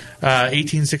 okay.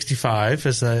 1865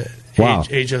 is the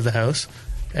age of the house.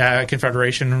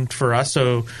 Confederation for us.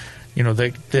 So,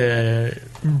 the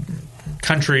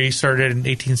country started in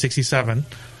 1867.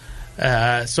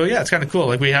 So yeah, it's kind of cool.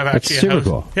 Like we have actually a house.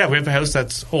 Cool. Yeah, we have a house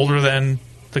that's older than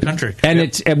the country. And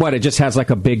it just has like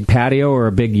a big patio or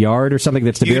a big yard or something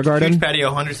that's the beer garden? Huge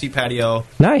patio, 100-seat patio.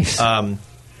 Nice.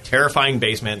 Terrifying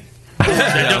basement.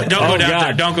 Don't go down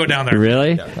there. Don't go down there.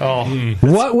 Really? Yeah. Oh.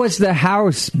 What was the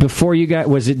house before you got?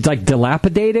 Was it like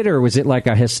dilapidated, or was it like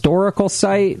a historical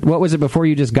site? What was it before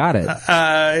you just got it?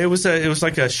 It was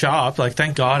like a shop. Like,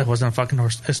 thank God it wasn't a fucking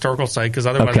historical site, because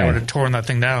otherwise I would have torn that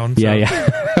thing down. So.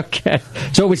 Yeah. Okay.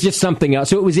 So it was just something else.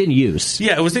 So it was in use.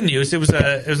 Yeah, it was in use. It was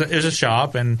a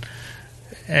shop, and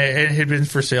it had been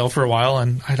for sale for a while.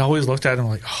 And I'd always looked at it and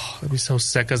like, oh, it'd be so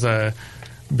sick as a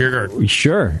beer garden.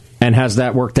 Sure. And has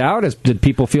that worked out? Did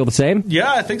people feel the same?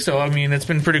 Yeah, I think so. I mean, it's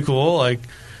been pretty cool. Like,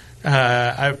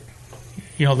 I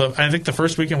think the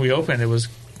first weekend we opened, it was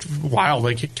wild.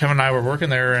 Like, Kevin and I were working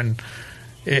there, and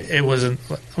it wasn't.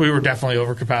 We were definitely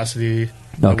over capacity.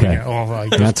 Okay,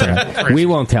 that's all right. We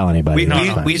won't tell anybody.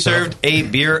 We served a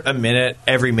beer a minute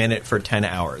every minute for 10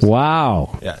 hours.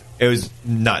 Wow. Yeah, it was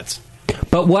nuts.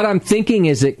 But what I'm thinking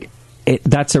is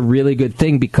that's a really good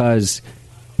thing, because.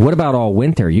 What about all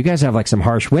winter? You guys have like some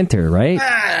harsh winter, right?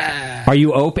 Are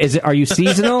you open? Are you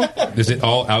seasonal? Is it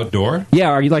all outdoor? Yeah.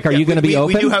 Are you going to be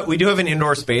open? We do have an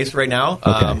indoor space right now.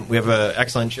 Okay. We have an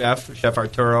excellent Chef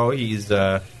Arturo. He's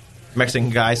a Mexican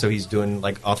guy, so he's doing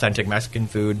like authentic Mexican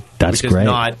food. That's which great. Is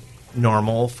not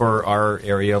normal for our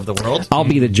area of the world. I'll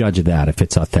be the judge of that, if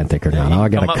it's authentic or not. I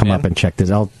got to come up and check this.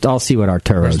 I'll see what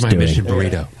Arturo's doing. Mission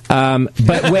burrito?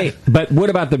 But what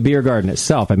about the beer garden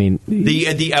itself? I mean,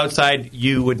 the outside,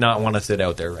 you would not want to sit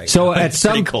out there right so now. at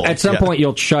some point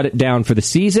you'll shut it down for the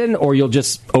season, or you'll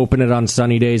just open it on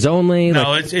sunny days only.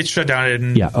 No, it's shut down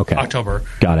in October.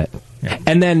 Got it. Yeah.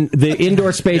 And then the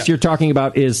indoor space you're talking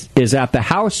about is at the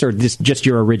house, or just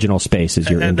your original space is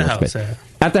your indoor space?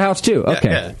 At the house too. Okay.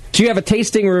 Yeah. So you have a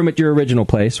tasting room at your original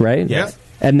place, right? Yes.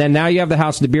 And then now you have the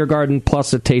house, the beer garden,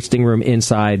 plus a tasting room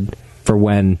inside for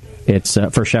when it's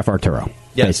for Chef Arturo.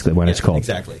 Yes. Basically, when it's cold.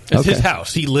 Exactly. It's his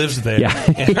house. He lives there. Yeah,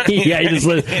 he just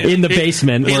lives in the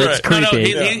basement where it's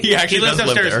creepy. No, he actually lives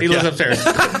upstairs. He lives upstairs.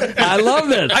 I love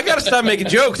this. I got to stop making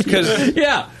jokes because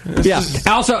yeah.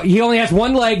 Also, he only has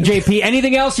one leg. JP,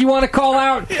 anything else you want to call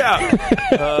out?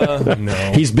 Yeah.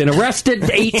 No. He's been arrested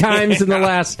 8 times in the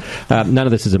last. None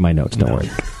of this is in my notes. Don't worry.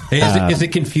 Is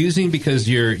it confusing because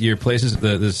your place is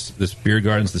this beer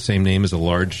garden's the same name as a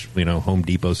large Home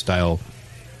Depot style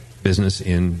business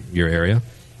in your area?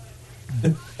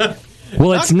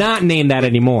 Well, it's not named that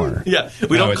anymore. Yeah,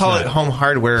 we don't call it Home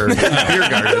Hardware Beer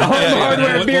Garden.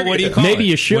 Hardware Beer. What do you call Maybe it?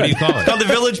 you should. What do you call it? It's called the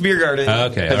Village Beer Garden.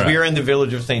 Okay, because we are in the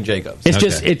village of St. Jacobs.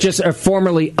 It's just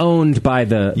formerly owned by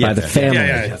the family.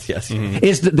 Yes. Mm-hmm.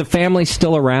 Is the family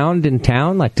still around in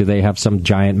town? Like, do they have some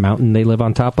giant mountain they live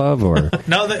on top of, or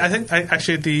no? I think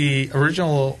actually the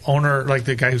original owner, like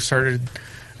the guy who started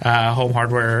Home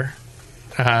Hardware,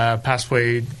 passed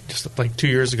away just like 2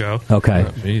 years ago.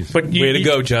 Okay. But way to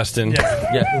go, Justin.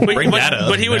 Yeah. Bring that up.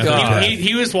 But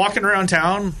he was walking around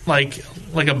town like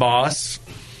a boss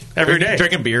every day.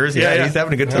 Drinking beers. Yeah, he's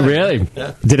having a good time. Really?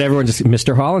 Yeah. Did everyone just...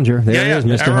 Mr. Hollinger. There he is,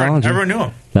 Mr. Hollinger. Everyone knew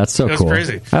him. That's so cool. It was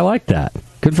crazy. I like that.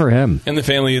 Good for him. And the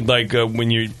family, like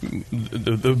when you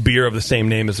the beer of the same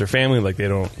name as their family, like they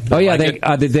don't. Oh yeah,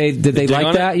 like did they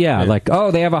like that? Yeah, like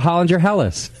they have a Hollinger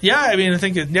Helles. Yeah, I mean, I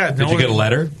think did you get a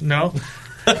letter? No.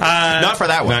 Not for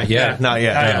that one. Not yet. Not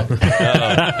yet.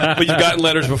 But you've gotten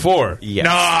letters before. Yes.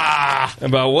 Nah.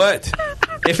 About what?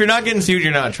 If you're not getting sued,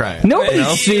 you're not trying. Nobody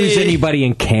sues anybody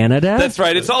in Canada. That's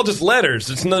right. It's all just letters.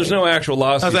 There's no actual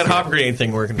lawsuit. How's that hop grenade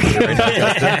thing working for you right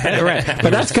now? Right. But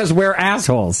that's because we're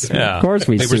assholes. Yeah. Of course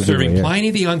we They sue were serving people,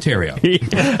 Pliny the Ontario.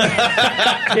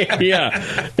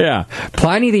 Yeah.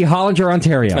 Pliny the Hollinger,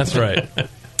 Ontario. That's right.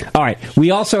 All right. We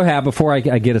also have, before I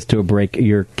get us to a break,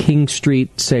 your King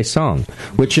Street Saison,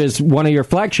 which is one of your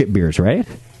flagship beers, right?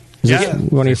 Is this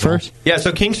one of your first? Yeah,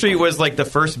 so King Street was like the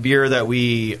first beer that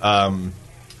we...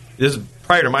 this is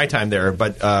prior to my time there,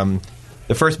 but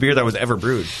the first beer that was ever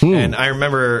brewed. And I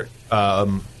remember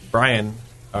Brian,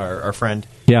 our friend,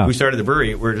 who started the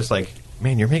brewery, we were just like,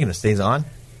 man, you're making a Saison?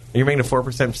 You're making a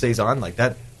 4% Saison? Like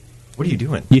that? What are you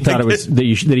doing? You thought it was that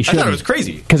he should? I thought it was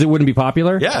crazy. Because it wouldn't be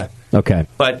popular? Yeah. Okay.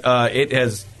 But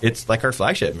it's like our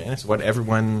flagship, man. It's what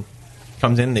everyone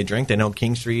comes in, they drink, they know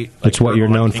King Street. Like, It's what you're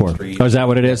known King for. Street. Oh, is that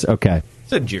what it is? Okay.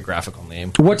 It's a geographical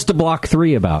name. What's the Block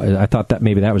 3 about? I thought that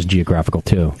maybe that was geographical,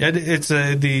 too. It's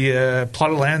the plot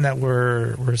of land that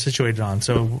we're situated on.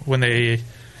 So when they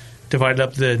divided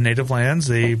up the native lands,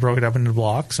 they broke it up into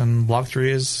blocks, and Block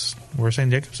 3 is where St.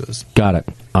 Jacobs is. Got it.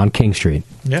 On King Street.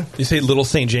 Yeah. You say Little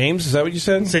St. James? Is that what you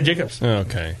said? St. Jacobs. Oh,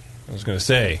 okay. I was going to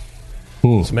say.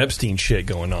 Some Epstein shit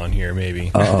going on here, maybe.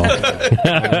 Hey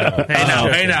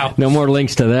now. No more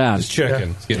links to that. Just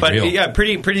checking. But yeah,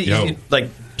 pretty easy. Like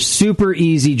super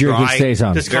easy drinking dry,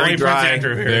 Saison. Just very dry.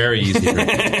 Very easy.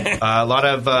 A lot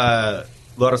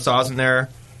of saws in there.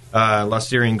 A lot of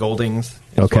Syrian Goldings.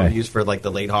 That's what we use for like the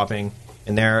late hopping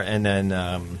in there, and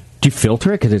then. Do you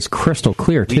filter it? Because it's crystal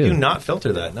clear, too. We do not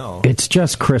filter that, no. It's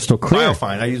just crystal clear.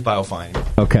 Biofine. I use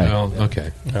Biofine. Okay. Oh,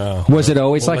 okay. Was it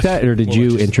always like that, or did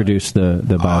you introduce the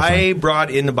Biofine? I brought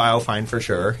in the Biofine for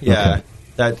sure. Yeah. Okay.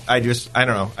 That I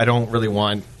don't know. I don't really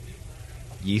want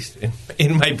yeast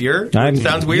in my beer. It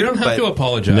sounds weird. You don't have to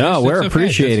apologize. No, we're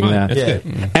appreciating that. That's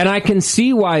good. And I can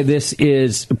see why this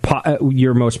is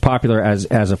your most popular as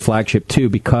a flagship, too,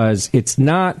 because it's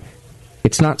not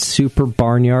super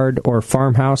barnyard or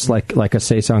farmhouse like a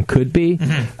Saison could be.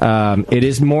 Mm-hmm. It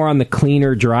is more on the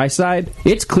cleaner, dry side.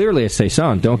 It's clearly a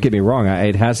Saison. Don't get me wrong.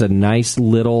 It has a nice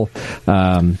little,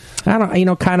 kind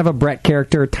of a Brett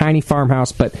character, tiny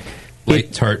farmhouse, but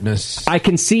light tartness. I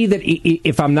can see that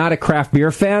if I'm not a craft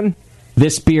beer fan,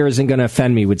 this beer isn't going to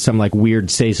offend me with some like weird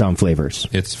Saison flavors.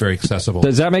 It's very accessible.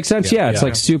 Does that make sense? Yeah, it's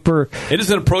like super. It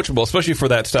isn't approachable, especially for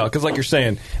that style. Because, like you're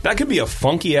saying, that could be a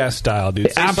funky ass style,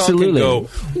 dude. Absolutely, Saison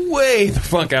can go way the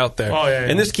fuck out there. Oh, yeah.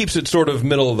 And this keeps it sort of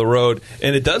middle of the road,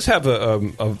 and it does have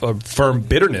a firm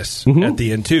bitterness at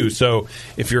the end too. So,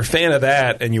 if you're a fan of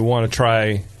that and you want to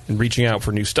try and reaching out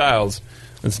for new styles,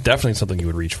 it's definitely something you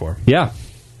would reach for. Yeah.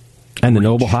 And the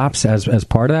noble hops as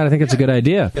part of that, I think it's a good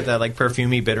idea. Get that like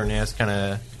perfumey bitterness kind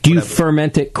of. Do you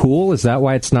ferment it cool? Is that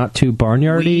why it's not too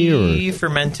barnyardy? We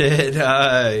ferment it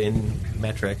in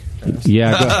metric.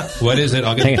 Yeah. What is it?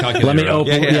 I'll get the calculator. Let me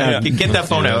open. Get that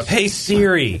phone out. Hey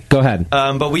Siri, go ahead.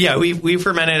 But we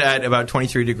ferment it at about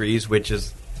 23 degrees, which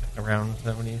is around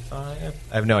 75.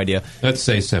 I have no idea. Let's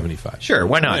say 75. Sure,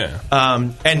 why not?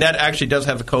 Yeah. And that actually does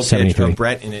have a co-pitch of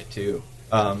Brett in it too.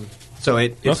 So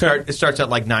it starts at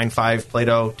like 9.5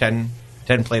 Plato, 10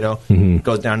 Plato,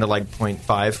 goes down to like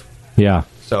 0.5. Yeah.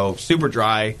 So super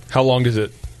dry. How long does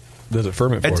it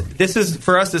ferment for? This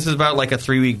is about like a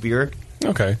 3-week beer.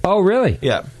 Okay. Oh, really?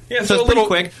 Yeah. Yeah, so it's pretty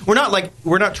quick.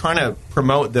 We're not trying to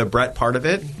promote the Brett part of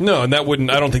it. No, and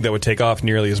I don't think that would take off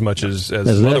nearly as much as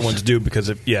other ones do because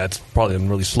it's probably in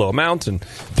really slow amounts and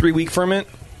 3-week ferment.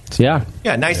 Yeah.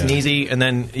 Yeah, nice and easy. And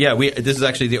then this is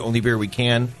actually the only beer we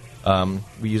can.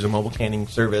 We use a mobile canning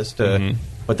service to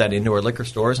put that into our liquor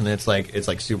stores, and it's like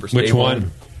super stable. Which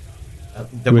one?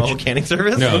 The mobile canning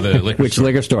service? No, the liquor Which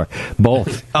liquor store?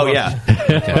 Both. Oh, yeah.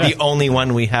 The only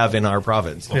one we have in our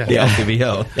province. The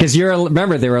LCBO. Because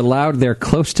remember, they're allowed their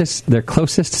closest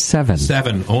 7.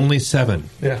 7. Only 7.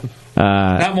 Yeah.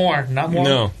 Not more.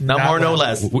 No. Not more, no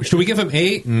less. Should we give them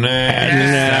 8? Nah.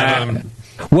 7.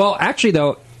 Well, actually,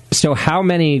 though, so how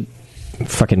many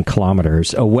fucking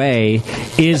kilometers away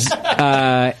is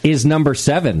number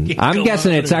 7? I'm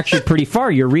guessing it's actually pretty far.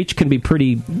 Your reach can be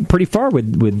pretty far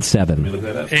with 7.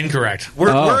 Incorrect.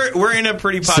 We're in a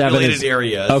pretty populated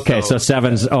area. Okay, so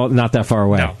 7's not that far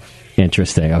away. No.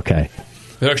 Interesting. Okay.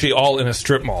 They're actually all in a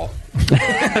strip mall.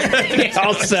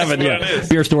 All 7. Yeah.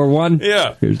 Beer store 1.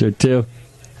 Yeah. Beer store 2.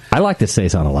 I like this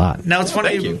Saison a lot. Now it's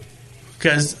funny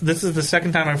because this is the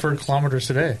second time I've heard kilometers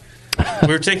today. We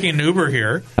were taking an Uber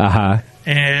here,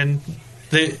 and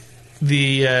the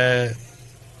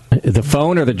The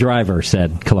phone or the driver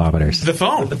said kilometers? The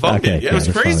phone. The phone. Okay, it was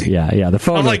crazy. Phone. Yeah, the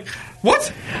phone. I'm like,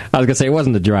 what? I was gonna say it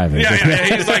wasn't the driver. Yeah.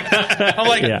 He's like, I'm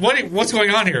like, what's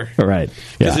going on here? Right.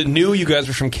 Because it knew you guys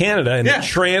were from Canada and it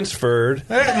transferred.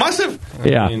 It must have.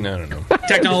 Yeah. I mean, I don't know.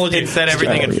 Technology. It said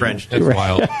everything in French. That's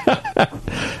wild.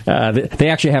 They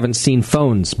actually haven't seen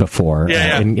phones before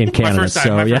in Canada. My first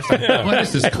time. What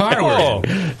is this car we're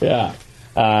in? Yeah.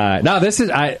 No, this is.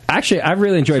 I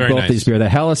really enjoyed Very both nice. these beers. The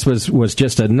Helles was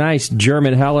just a nice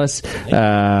German Helles.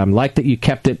 Like that you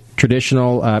kept it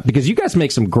traditional because you guys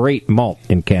make some great malt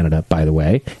in Canada. By the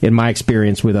way, in my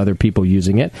experience with other people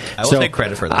using it, I will take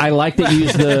credit for that. I like that you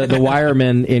use the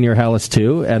Wireman in your Helles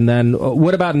too. And then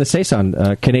what about in the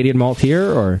Saison? Canadian malt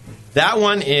here or that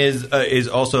one is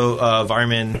also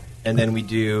Varman, and then we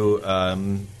do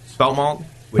spout malt,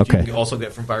 which you can also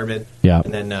get from Varman. Yeah,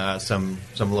 and then some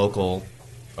local.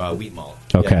 Wheat malt.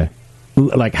 Okay. Yeah.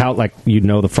 Like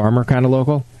the farmer kind of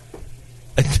local?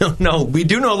 No, we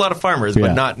do know a lot of farmers,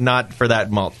 but not for that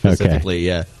malt specifically.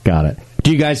 Okay. Yeah. Got it.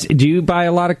 Do you buy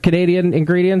a lot of Canadian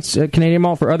ingredients, Canadian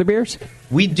malt for other beers?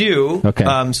 We do.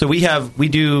 Okay. So we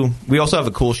also have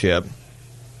a cool ship.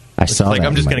 I saw that.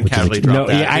 I'm just going to casually drop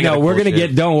that. Yeah, I know. We're going to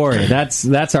get. Don't worry.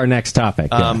 That's our next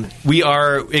topic.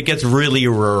 It gets really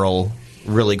rural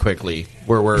really quickly.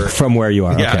 Where we're from where you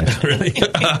are. Yeah, okay. Really.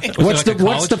 What's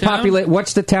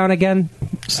the town again?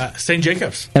 St.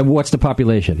 Jacobs. And what's the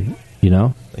population? You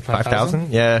know, like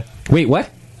 5,000. Yeah. Wait, what?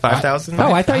 5,000.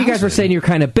 Oh, I thought you guys were saying you're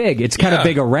kind of big. It's kind of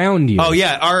big around you. Oh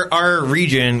yeah, our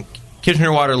region,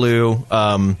 Kitchener-Waterloo,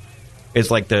 is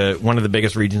like one of the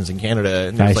biggest regions in Canada.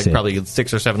 And there's probably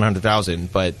 600,000 or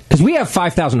 700,000, but because we have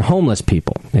 5,000 homeless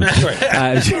people.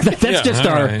 That's just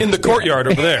our in the courtyard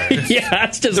over there. Yeah,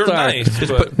 that's just they're nice.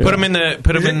 Just put them in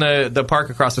the park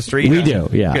across the street. We do.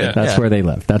 Yeah, that's where they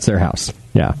live. That's their house.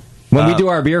 Yeah. When we do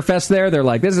our beer fest there, they're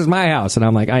like, "This is my house," and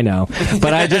I'm like, "I know,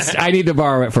 but I need to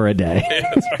borrow it for a day."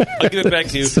 Yeah, that's right. I'll give it back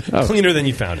to you cleaner than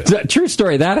you found it. True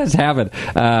story. That has happened.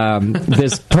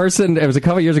 This person, it was a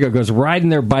couple years ago, goes riding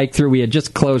their bike through. We had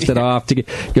just closed it off.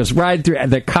 Goes riding through.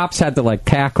 The cops had to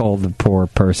tackle the poor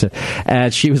person,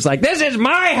 and she was like, "This is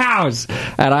my house,"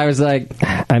 and I was like,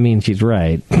 "I mean, she's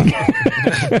right.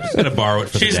 Just gonna borrow it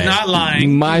for She's the day. not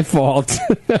lying. My fault,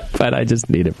 but I just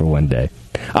need it for one day."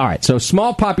 All right, so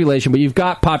small population, but you've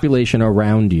got population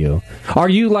around you. Are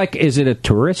you is it a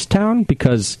tourist town?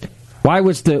 Because why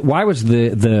was the why are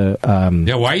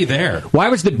you there? Why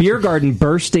was the beer garden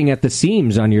bursting at the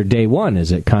seams on your day one?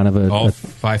 Is it kind of all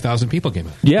 5,000 people came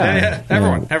out? Yeah,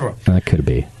 everyone. That could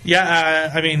be.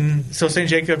 Yeah, I mean, so St.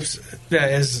 Jacobs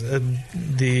is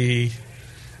the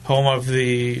home of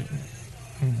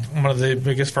one of the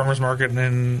biggest farmers market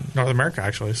in North America,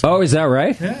 actually. So. Oh, is that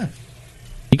right? Yeah.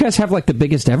 You guys have the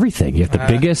biggest everything. You have the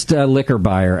biggest liquor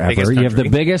buyer ever. You have the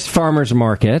biggest farmers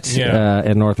market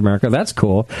in North America. That's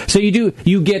cool. So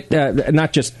you get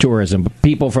not just tourism, but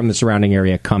people from the surrounding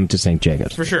area come to St.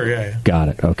 Jacobs. For sure, yeah. Got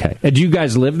it. Okay. Do you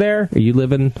guys live there? Are you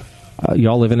living?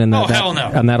 Y'all living in that? Oh, hell no.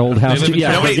 On that old house?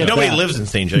 Nobody lives in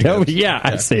St. Jacobs.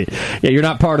 I see. Yeah, you're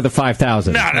not part of the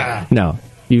 5,000. No.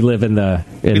 You live in the.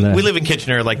 We live in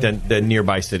Kitchener, like the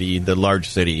nearby city, the large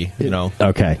city. You know.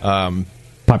 Okay.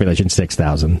 Population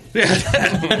 6,000.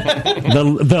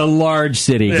 the large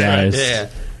city, guys. Yeah.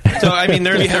 So I mean,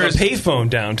 there's a payphone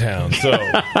downtown. So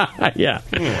yeah.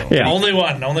 Only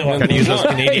one. Gotta use those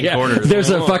Canadian quarters.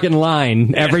 There's a fucking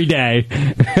line every day.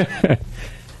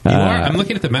 I'm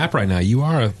looking at the map right now. You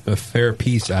are a fair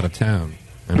piece out of town.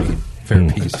 I mean,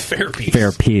 fair piece.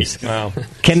 Fair piece. Wow.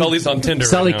 Sully's on Tinder.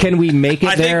 Sully, right now. can we make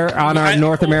it there on our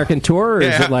North American tour? Or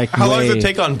is it how long does it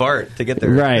take on Bart to get there?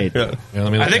 Right. Yeah,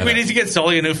 I think we need to get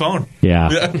Sully a new phone. Yeah.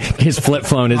 His flip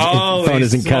phone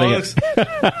isn't cutting it.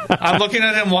 I'm looking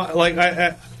at him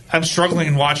I'm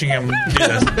struggling watching him do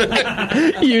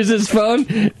this. Use his phone?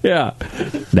 Yeah.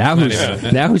 Now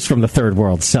who's from the third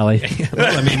world, Sully?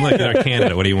 Well, I mean, look at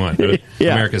Canada. What do you want?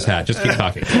 America's hat. Just keep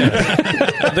talking.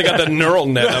 They got the neural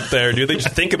net up there, dude. They just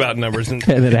think about numbers. And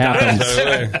it happens.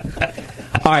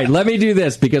 All right, let me do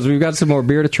this because we've got some more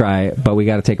beer to try, but we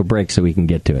got to take a break so we can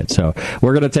get to it. So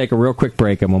we're going to take a real quick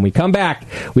break, and when we come back,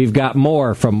 we've got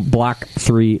more from Block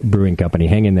 3 Brewing Company.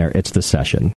 Hang in there. It's The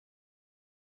Session.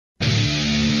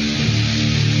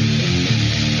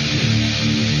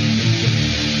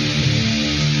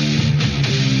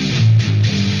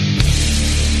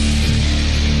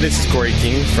 This is Corey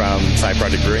King from Side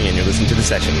Project Brewing, and you're listening to The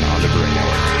Session on the Brewing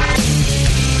Network.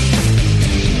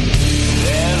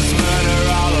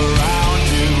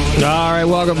 All right,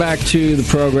 welcome back to the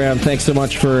program. Thanks so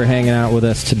much for hanging out with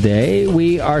us today.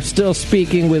 We are still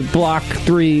speaking with Block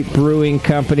 3 Brewing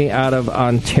Company out of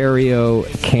Ontario,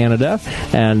 Canada,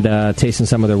 and tasting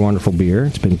some of their wonderful beer.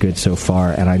 It's been good so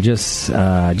far, and I just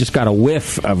got a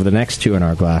whiff of the next two in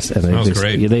our glass. And Smells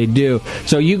great. They do.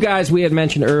 So you guys, we had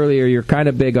mentioned earlier, you're kind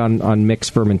of big on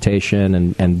mixed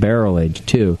fermentation and barrel age,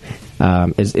 too.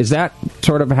 Is that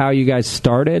sort of how you guys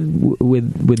started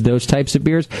with those types of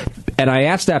beers? And I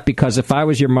asked that because if I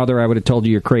was your mother, I would have told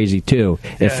you you're crazy too.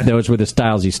 If those were the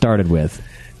styles you started with.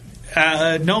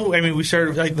 No, I mean we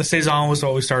started like the saison was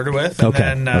what we started with,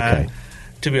 and then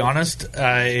to be honest,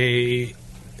 I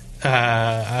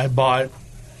bought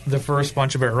the first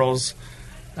bunch of barrels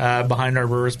behind our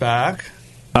brewer's back.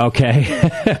 Okay,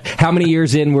 how many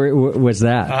years in was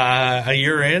that? A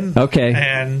year in. Okay,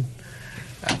 and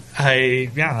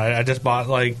I just bought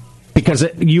like. Because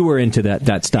you were into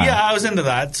that style. Yeah, I was into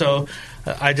that. So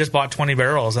I just bought 20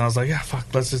 barrels, and I was like, yeah, fuck,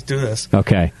 let's just do this.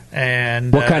 Okay.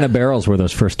 And what kind of barrels were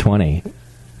those first 20?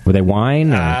 Were they wine?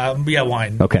 Yeah,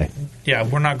 wine. Okay. Yeah,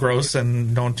 we're not gross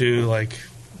and don't do, like...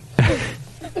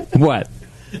 What?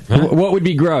 Huh? What would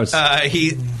be gross?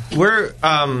 We're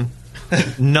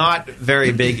not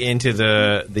very big into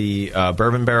the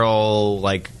bourbon barrel,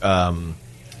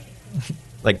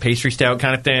 like pastry stout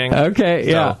kind of thing. Okay,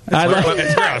 yeah.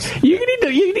 It's gross. You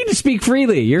need to speak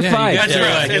freely. You're fine.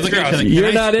 It's gross.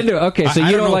 You're not into it. Okay, so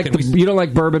you don't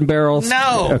like bourbon barrels?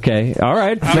 No. Okay, all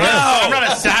right. I'm not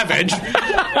a savage.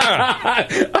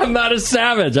 I'm not a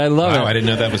savage. I love it. I didn't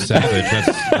know that was savage.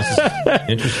 That's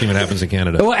interesting what happens in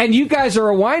Canada. Well, and you guys are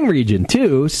a wine region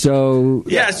too, so...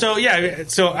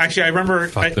 So actually I remember...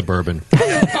 Fuck the bourbon.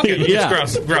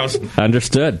 It's gross.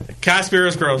 Understood. Cask beer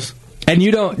is gross. And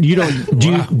do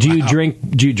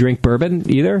you drink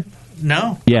bourbon either?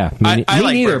 No. Yeah, me I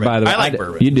like neither. Bourbon. By the way, I like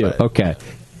bourbon. You do, okay.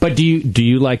 But do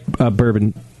you like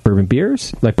bourbon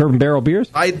beers, like bourbon barrel beers?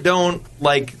 I don't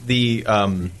like the.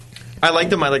 I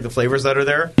like them. I like the flavors that are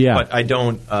there. Yeah, but I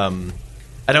don't.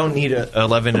 I don't need a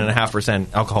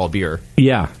 11.5% alcohol beer.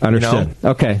 Yeah, understood. You know?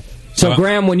 Okay. So,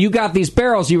 Graham, when you got these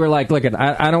barrels, you were like, "Look,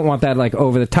 I don't want that like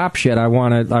over the top shit. I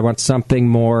want something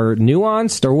more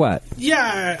nuanced, or what?"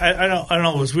 Yeah, I don't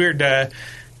know. It was weird. Our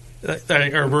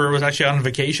brewer was actually on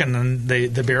vacation, and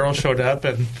the barrel showed up,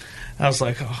 and I was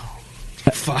like, "Oh,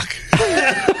 fuck."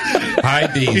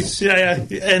 Hide these. Yeah.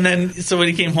 And then, so when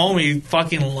he came home, he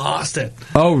fucking lost it.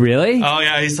 Oh, really? Oh,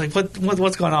 yeah. He's like,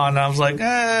 "What's going on?" And I was like,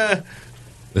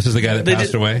 This is the guy that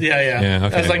passed away? Yeah.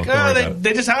 Okay, I was like,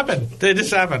 they just happened. They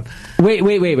just happened. Wait.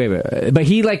 But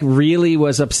he, like, really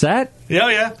was upset?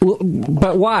 Yeah.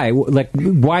 But why? Like,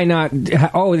 why not?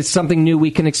 Oh, it's something new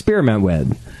we can experiment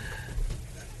with.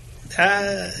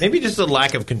 Maybe just a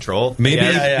lack of control. Maybe.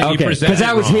 Okay, because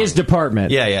that was his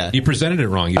department. Yeah. You presented it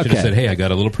wrong. You should have said, "Hey, I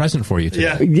got a little present for you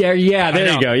today." Yeah.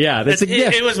 There you go. Yeah, that's a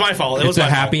gift. It was my fault. It's a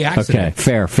happy accident.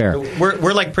 Okay, fair.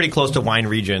 We're like pretty close to wine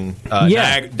region.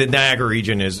 The Niagara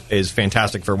region is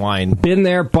fantastic for wine. Been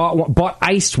there, bought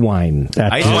iced wine.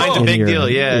 Iced wine's a big deal.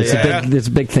 Yeah, it's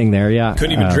a big thing there. Yeah,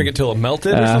 couldn't even drink it till it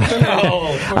melted or something.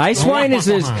 Ice wine is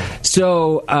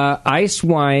ice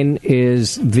wine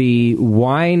is the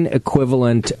wine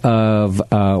equivalent of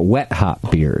wet hop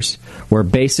beers, where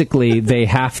basically they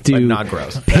have to but not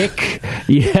gross. Pick.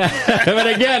 Yeah,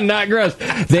 but again, not gross.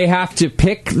 They have to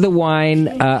pick the wine,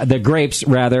 the grapes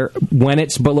rather, when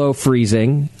it's below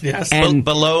freezing. Yes, and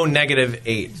below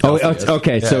 -8. Oh,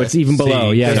 okay, so it's even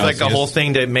below. Yeah, there's like a whole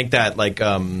thing to make that like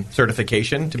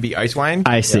certification to be ice wine.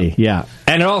 I see. Yeah,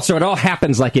 and it all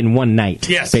happens like in one night.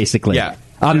 Yes, basically. Yeah.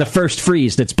 On the first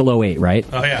freeze that's below 8, right?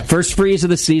 Oh, yeah. First freeze of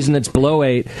the season that's below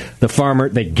 8, the farmer,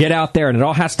 they get out there, and it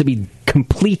all has to be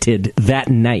completed that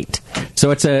night. So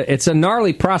it's a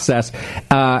gnarly process.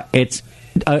 It's,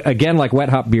 again, like wet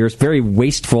hop beers, very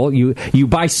wasteful. You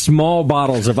buy small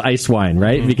bottles of ice wine,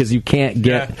 right? Mm-hmm. Because you can't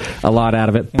get a lot out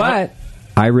of it. But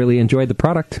I really enjoyed the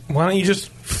product. Why don't you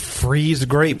just freeze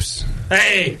grapes?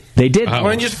 Hey! They did. Why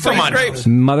don't you just freeze grapes?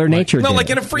 Mother Nature did. No, like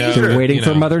in a freezer. They're waiting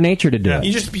for Mother Nature to do it.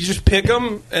 You just pick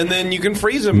them, and then you can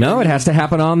freeze them. No, it has to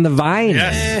happen on the vine.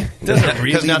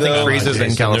 Because nothing freezes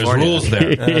in California. There's rules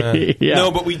there. No,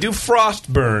 but we do frost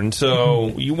burn,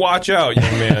 so you watch out,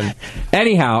 young man.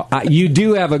 Anyhow, you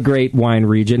do have a great wine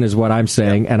region, is what I'm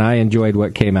saying, and I enjoyed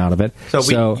what came out of it.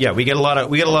 So we get a lot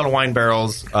of wine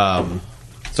barrels.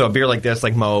 So a beer like this,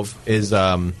 like Mauve, is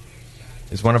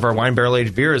one of our wine barrel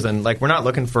aged beers, and like we're not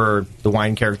looking for the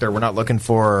wine character, we're not looking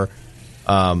for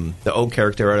the oak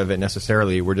character out of it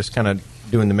necessarily. We're just kind of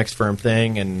doing the mixed firm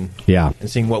thing and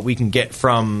seeing what we can get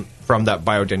from from that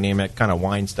biodynamic kind of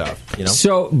wine stuff.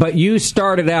 So, but you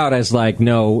started out as like,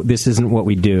 no, this isn't what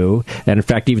we do, and in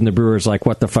fact, even the brewer's like,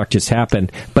 what the fuck just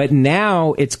happened? But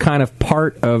now it's kind of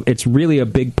it's really a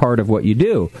big part of what you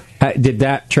do. Did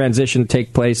that transition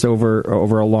take place over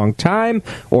a long time,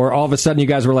 or all of a sudden you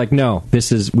guys were like, no,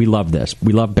 we love this,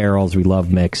 we love barrels, we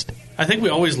love mixed? I think we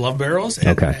always loved barrels.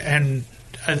 And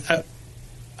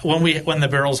when the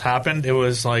barrels happened, it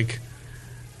was like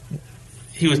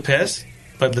he was pissed,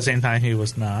 but at the same time he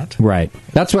was not. Right.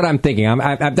 That's what I'm thinking.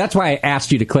 That's why I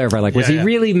asked you to clarify. Like, was he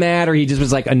really mad, or he just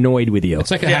was like annoyed with you? It's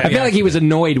like I feel like he was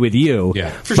annoyed with you,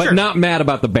 but not mad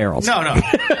about the barrels. No.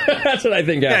 That's what I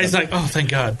think. Yeah, he's like, oh, thank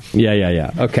God.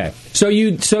 Yeah. Okay. So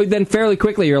then fairly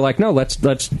quickly you're like, no, let's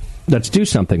do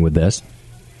something with this.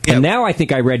 Yep. And now I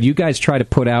think I read you guys try to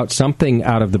put out something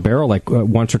out of the barrel like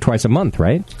once or twice a month,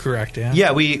 right? Correct, yeah.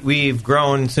 Yeah, we've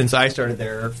grown since I started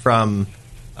there from,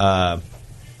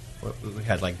 we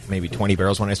had like maybe 20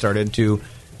 barrels when I started to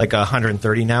like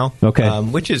 130 now. Okay.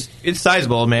 It's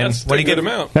sizable, man. That's a good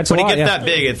amount. That's when a lot, it gets that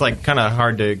big, it's like kind of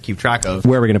hard to keep track of.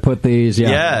 Where are we going to put these?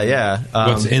 Yeah.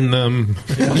 What's in them?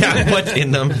 Yeah, what's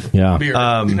in them? Yeah. Beer.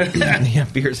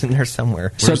 Beer's in there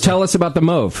somewhere. So tell us about the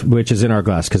Mauve, which is in our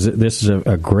glass, because this is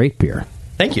a great beer.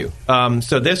 Thank you.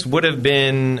 So this would have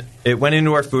been, it went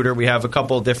into our foeder. We have a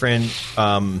couple different,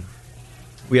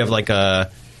 we have like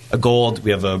a gold, we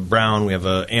have a brown, we have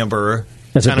a amber.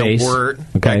 As kind a base. Of wort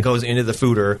that goes into the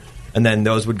foeder, and then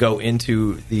those would go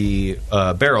into the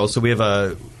barrels. So we have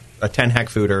a 10-hec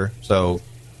foeder, so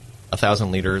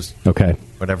 1,000 liters. Okay.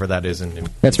 Whatever that is.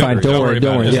 That's fine. Don't worry.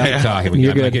 Yeah.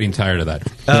 You're good. I'm getting tired of that.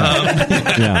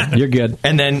 Yeah, you're good.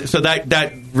 And then, so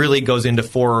that really goes into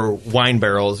 4 wine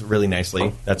barrels really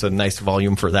nicely. That's a nice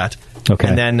volume for that. Okay.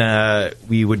 And then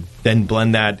we would then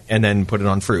blend that and then put it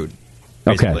on fruit,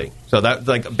 basically. Okay. So that,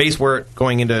 like, base wort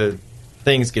going into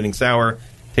things, getting sour,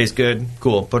 tastes good,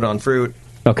 cool, put it on fruit.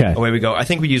 Okay. Away we go. I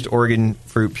think we used Oregon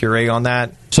fruit puree on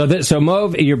that. So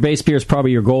Mauve, your base beer is probably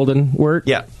your golden wort?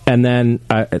 Yeah. And then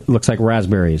it looks like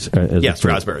raspberries. Yes,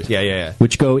 raspberries. Yeah.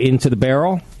 Which go into the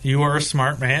barrel? You are a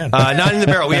smart man. Not in the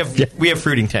barrel. We have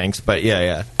fruiting tanks, but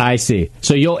yeah. I see.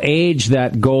 So you'll age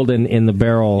that golden in the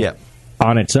barrel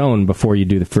on its own before you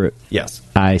do the fruit? Yes.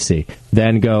 I see.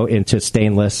 Then go into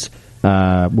stainless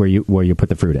where you put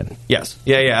the fruit in? Yes.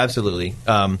 Yeah, absolutely.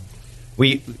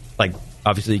 We, like,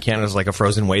 obviously Canada's like a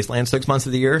frozen wasteland 6 months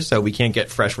of the year, so we can't get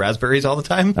fresh raspberries all the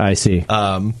time. I see.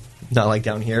 Not like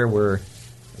down here where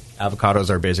avocados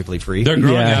are basically free. They're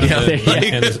growing out of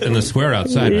in the square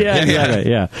outside. Right?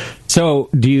 Yeah. So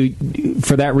do you,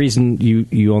 for that reason,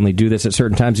 you only do this at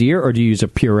certain times of year, or do you use a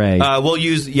puree? We'll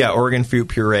use Oregon fruit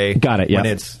puree. Got it. Yeah.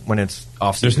 When it's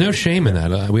off. There's no shame in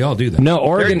that. We all do that. No,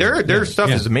 Oregon. Their stuff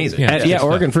is amazing.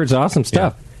 Oregon fruit's awesome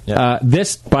stuff. Yeah.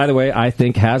 This, by the way, I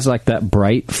think has like that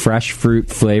bright, fresh fruit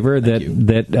flavor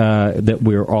that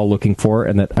we're all looking for,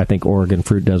 and that I think Oregon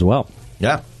fruit does well.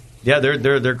 Yeah.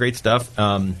 They're great stuff.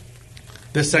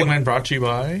 This segment brought to you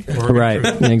by Oregon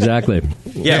Fruit. Exactly.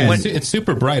 It's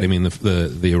super bright. I mean,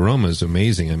 the aroma is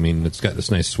amazing. I mean, it's got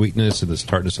this nice sweetness and this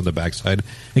tartness on the backside.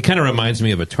 It kind of reminds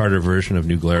me of a tartar version of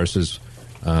New Glarus's.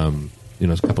 A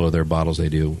couple of their bottles they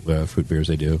do, fruit beers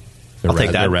they do. I'll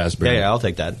take that. Raspberry. Yeah, I'll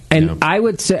take that. And I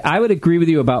would agree with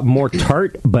you about more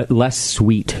tart but less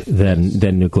sweet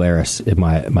than New Glarus, in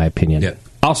my opinion. Yeah.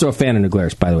 Also a fan of New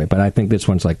Glarus, by the way, but I think this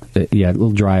one's like a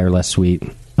little drier, less sweet.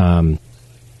 Kind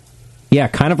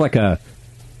of like a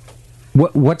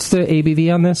what's the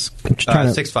ABV on this?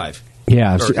 6.5.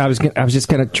 Yeah, I was just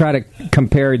going to try to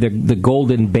compare the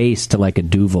golden base to like a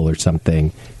Duvel or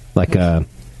something, like a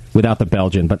without the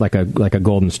Belgian, but like a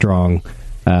golden strong.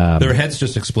 Their heads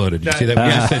just exploded. You see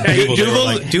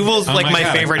that? Duvel's like my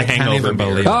favorite hangover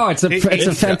beer. Oh, it's a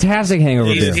fantastic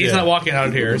hangover beer. He's not walking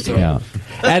out here. So. Yeah.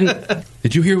 And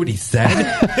did you hear what he said?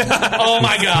 Oh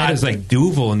my God! It's like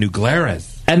Duvel and New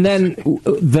Glarus. And then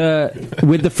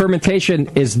with the fermentation,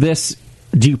 is this?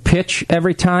 Do you pitch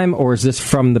every time, or is this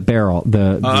from the barrel?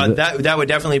 That would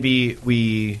definitely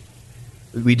be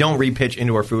we don't repitch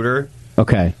into our foeder.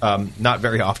 Okay. Not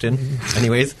very often,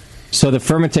 anyways. So the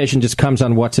fermentation just comes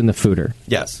on what's in the foeder?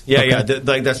 Yes. Yeah.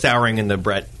 Like the souring and the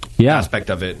Brett aspect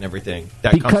of it and everything.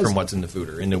 That comes from what's in the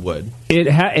foeder, in the wood.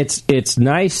 It's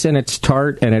nice and it's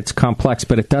tart and it's complex,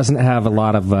 but it doesn't have a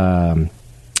lot of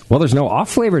Well, there's no off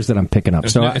flavors that I'm picking up.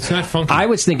 It's not funky. I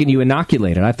was thinking you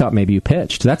inoculated. I thought maybe you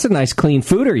pitched. That's a nice clean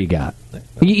fooder you got.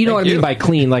 You know what I mean by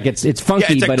clean? Like it's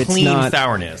funky, it's a but it's clean not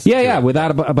sourness. Yeah,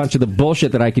 without a bunch of the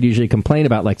bullshit that I could usually complain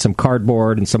about, like some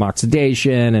cardboard and some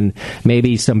oxidation and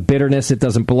maybe some bitterness that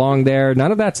doesn't belong there.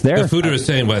 None of that's there. The fooder is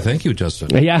saying, "Well, thank you,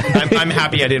 Justin." Yeah, I'm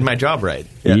happy I did my job right.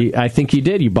 Yeah. I think you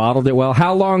did. You bottled it well.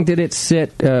 How long did it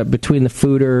sit between the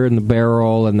fooder and the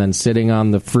barrel, and then sitting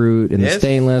on the fruit and the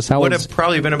stainless? How would have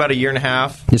probably been about a year and a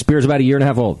half. This beer's about a year and a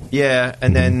half old. Yeah,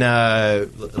 and then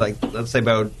let's say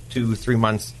about 2-3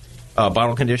 months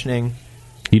bottle conditioning.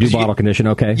 You do bottle condition,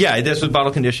 okay? Yeah, this was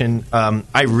bottle condition.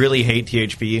 I really hate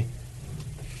THP.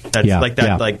 That's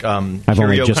I've only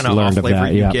Cheerio just kind of learned off of flavor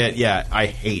that. you Yeah. get. Yeah, I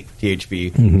hate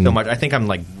THP so much. I think I'm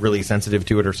like really sensitive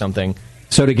to it or something.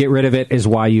 So to get rid of it is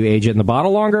why you age it in the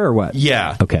bottle longer, or what?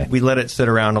 Yeah. Okay. We let it sit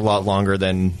around a lot longer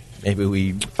than maybe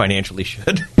we financially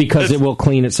should. Because it will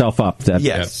clean itself up.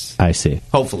 Yes. I see.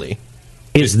 Hopefully.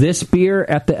 Is this beer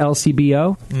at the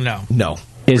LCBO? No.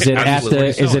 Is it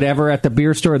Is it ever at the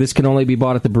beer store? This can only be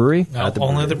bought at the brewery?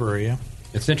 Only at the brewery, yeah.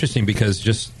 It's interesting because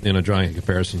just drawing a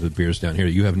comparison to the beers down here,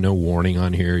 you have no warning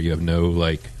on here. You have no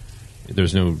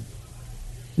there's no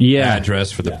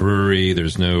address for the brewery.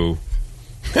 There's no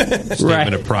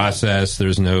statement of process.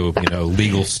 There's no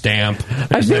legal stamp.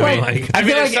 I feel like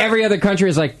every other country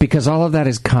is like, because all of that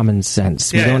is common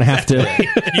sense. We don't have to.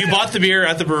 You bought the beer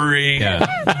at the brewery. Yeah.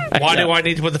 Why do I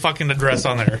need to put the fucking address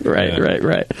on there?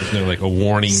 Right. There's no a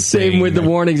warning. Same with the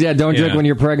warnings. Yeah, don't drink when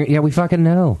you're pregnant. Yeah, we fucking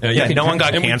know. No one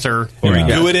got cancer. Or you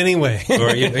do it anyway. Or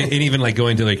and even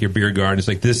going to your beer garden, it's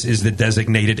like, this is the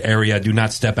designated area. Do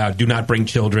not step out. Do not bring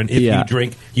children. If you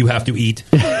drink, you have to eat.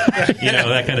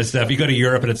 That kind of stuff. You go to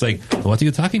Europe and it's like, what are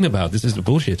you talking about? This is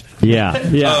bullshit.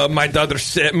 Yeah. My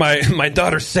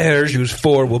daughter Serge, who's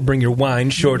 4, will bring your wine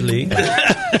shortly.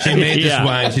 She made this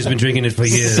wine. She's been drinking it for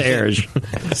years. Serge.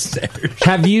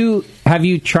 Have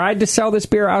you tried to sell this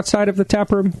beer outside of the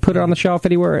tap room? Put it on the shelf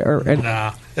anywhere?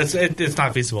 Nah, it's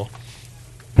not feasible.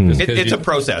 It's a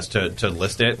process to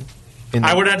list it.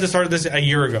 I would have to start this a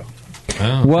year ago.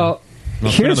 Oh, well,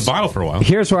 put it in the bottle for a while.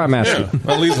 Here's where I'm asking.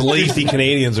 Yeah. All these lazy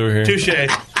Canadians over here. Touche.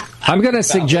 I'm going to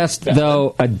suggest,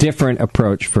 though, a different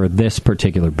approach for this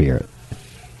particular beer.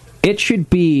 It should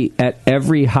be at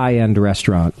every high-end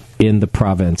restaurant in the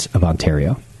province of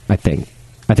Ontario, I think.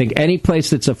 I think any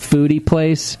place that's a foodie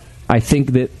place, I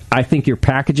think your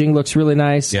packaging looks really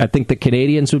nice. Yeah. I think the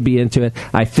Canadians would be into it.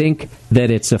 I think that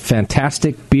it's a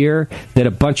fantastic beer that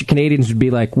a bunch of Canadians would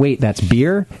be like, wait, that's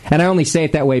beer? And I only say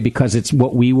it that way because it's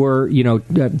what we were,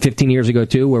 15 years ago,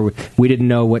 too, where we didn't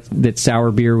know that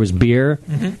sour beer was beer.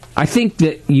 Mm-hmm. I think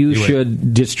that you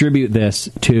should distribute this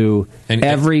to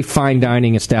every fine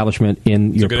dining establishment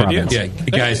in your province. Yeah,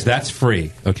 guys, that's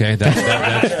free, okay?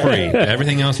 That's free.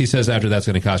 Everything else he says after that's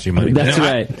going to cost you money. That's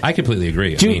right. I completely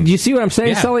agree. Do you see what I'm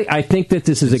saying, Sully? I think that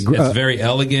this is it's very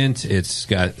elegant. It's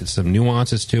got some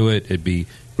nuances to it. It'd be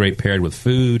great paired with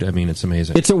food. I mean, it's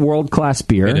amazing. It's a world-class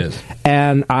beer. It is.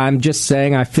 And I'm just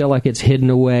saying, I feel like it's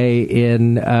hidden away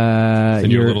in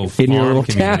your little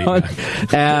town.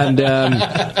 And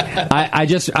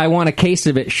I want a case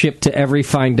of it shipped to every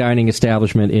fine dining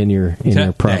establishment in your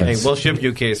province. Hey, we'll ship you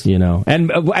a case.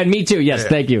 And me too. Yes,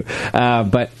 thank you.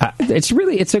 But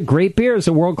it's a great beer. It's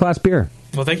a world-class beer.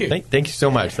 Well, thank you. Thank you so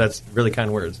much. That's really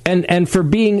kind words. And for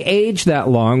being aged that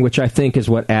long, which I think is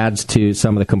what adds to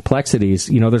some of the complexities,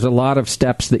 there's a lot of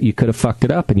steps that you could have fucked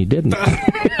it up and you didn't.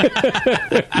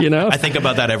 I think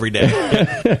about that every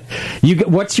day.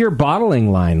 What's your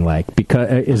bottling line like?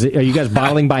 Because are you guys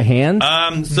bottling by hand?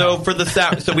 So for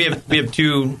the we have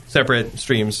 2 separate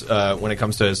streams when it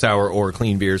comes to sour or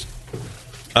clean beers.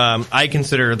 I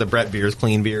consider the Brett beers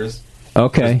clean beers.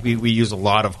 Okay. We use a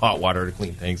lot of hot water to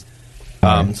clean things.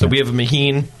 So we have a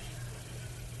Maheen.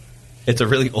 It's a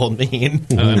really old Maheen.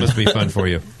 That must be fun for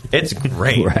you. It's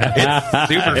great. It's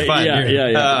super fun.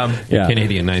 Yeah.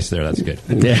 Canadian nice there. That's good.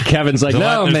 Yeah, Kevin's like,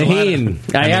 no,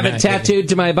 Maheen. I have it tattooed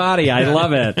to my body. I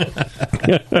love it.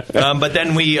 But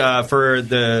then we, for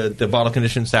the bottle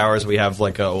conditioned sours, we have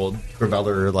like an old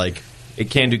Graveller,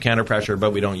 it can do counter pressure,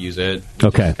 but we don't use it.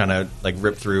 Okay. Kind of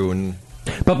rip through and...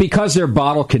 But because they're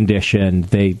bottle conditioned,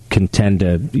 they can tend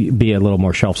to be a little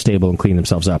more shelf stable and clean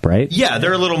themselves up, right? Yeah,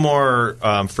 they're a little more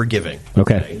forgiving.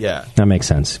 Okay. Yeah. That makes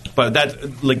sense. But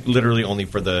that's literally only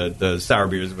for the sour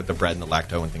beers with the bread and the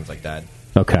lacto and things like that.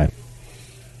 Okay.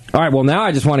 All right, well, now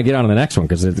I just want to get on to the next one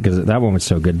because that one was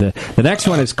so good. The next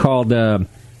one is called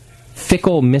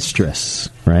Fickle Mistress,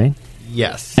 right?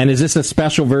 Yes. And is this a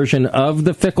special version of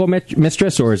the Fickle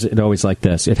Mistress, or is it always like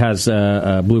this? It has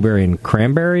blueberry and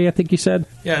cranberry, I think you said?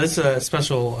 Yeah, this is a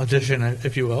special edition,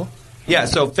 if you will. Yeah,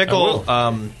 so Fickle,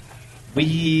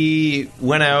 We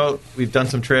went out. We've done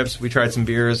some trips. We tried some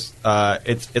beers.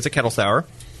 It's a kettle sour.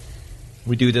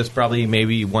 We do this probably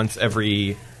maybe once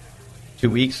every 2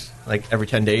 weeks, like every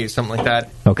 10 days, something like that.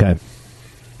 Okay.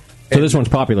 So this one's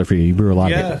popular for you. You brew a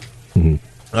lot of it.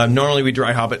 Mm-hmm. Normally we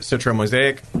dry hop it Citra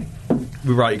Mosaic.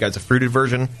 We brought you guys a fruited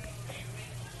version.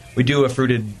 We do a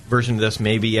fruited version of this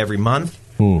maybe every month.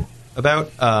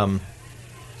 About.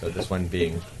 So this one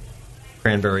being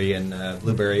cranberry and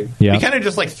blueberry. Yeah. We kind of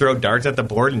just like throw darts at the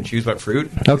board and choose what fruit.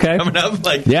 Okay. Coming up,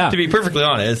 like to be perfectly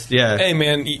honest, yeah. Hey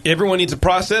man, everyone needs a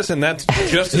process, and that's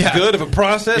just as good of a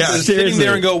process as sitting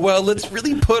there and go, well, let's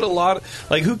really put a lot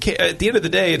of, like, who cares? At the end of the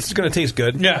day, it's going to taste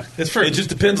good. Yeah, it's fruit. It just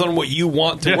depends on what you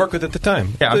want to work with at the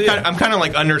time. Yeah, I'm kind of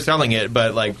like underselling it,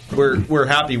 but like we're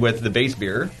happy with the base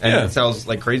beer, and it sells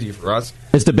like crazy for us.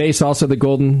 Is the base also the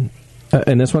golden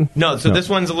in this one? No, so this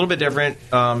one's a little bit different.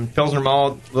 Pilsner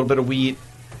malt, a little bit of wheat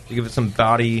to give it some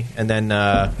body, and then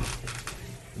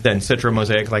Citra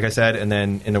Mosaic, like I said, and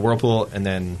then in the Whirlpool, and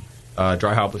then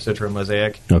dry hop with Citra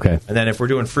Mosaic. Okay. And then if we're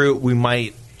doing fruit, we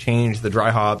might change the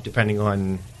dry hop depending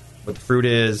on what the fruit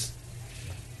is,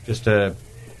 just to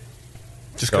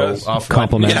go off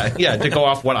compliment. To go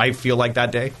off what I feel like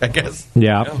that day, I guess.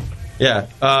 Yeah. Yeah.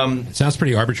 It sounds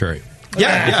pretty arbitrary.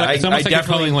 Yeah, it's almost like you're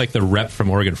calling like the rep from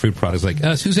Oregon Fruit Products, like,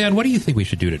 Suzanne, what do you think we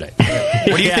should do today?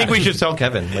 What do you think we should tell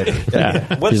Kevin later?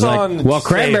 Yeah. What's He's on? Like, well,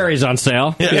 cranberry's on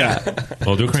sale.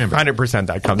 We'll do cranberry. 100%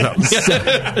 that comes up.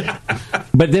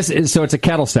 But this is so it's a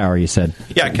kettle sour. You said,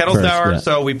 yeah, kettle sour. Yeah.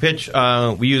 So we pitch.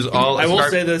 We use all. I will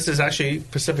say this is actually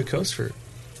Pacific Coast fruit.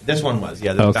 This one was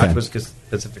This batch was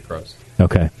Pacific Coast.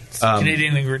 Okay.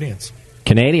 Canadian ingredients.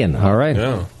 Canadian. All right.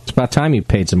 Yeah. It's about time you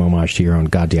paid some homage to your own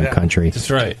goddamn country. That's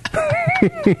right.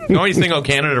 You always think,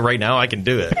 Canada right now, I can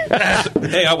do it.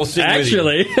 Hey, I will sing with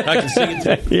you. I can sing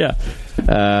it too. Yeah.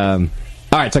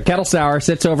 All right, so kettle sour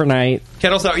sits overnight.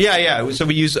 Kettle sour, yeah. So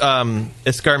we use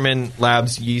Escarmin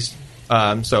Labs yeast.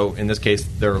 So in this case,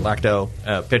 they're lacto.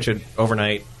 Pitch it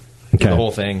overnight, the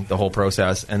whole thing, the whole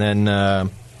process. And then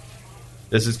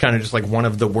this is kind of just like one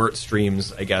of the wort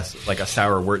streams, I guess, like a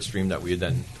sour wort stream that we would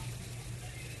then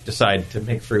decide to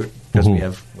make fruit because we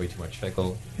have way too much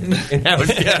pickle in-house.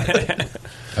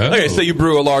 Okay, so you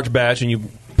brew a large batch and you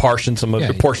portion some of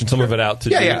it out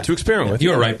to experiment with. You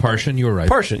were right, portion. You were right.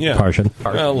 Portion, yeah. Portion.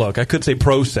 Well, look, I could say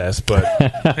process, but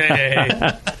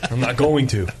I'm not going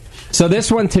to. So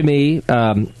this one to me,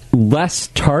 less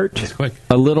tart,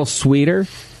 a little sweeter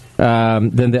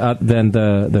than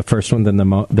the first one, than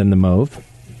the mauve,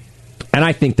 and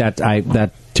I think that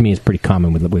to me is pretty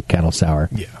common with kettle sour.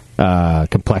 Yeah.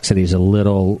 Complexity is a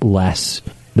little less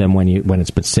than when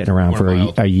it's been sitting around for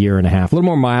a year and a half. A little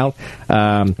more mild.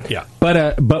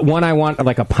 But one I want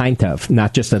like a pint of,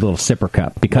 not just a little sipper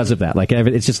cup because of that. Like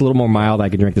it's just a little more mild. I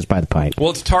can drink this by the pint.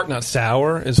 Well, it's tart, not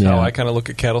sour, is how I kind of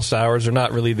look at kettle sours. They're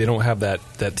not really, they don't have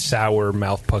that sour,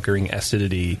 mouth-puckering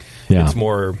acidity. Yeah. It's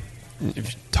more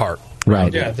tart.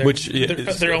 Right. Yeah,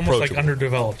 they're almost like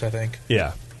underdeveloped, I think.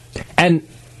 Yeah. And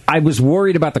I was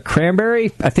worried about the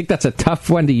cranberry. I think that's a tough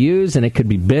one to use, and it could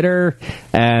be bitter.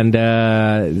 And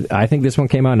I think this one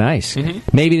came out nice. Mm-hmm.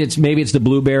 Maybe it's the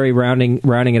blueberry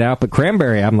rounding it out, but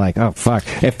cranberry, I'm like, oh fuck!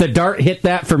 If the dart hit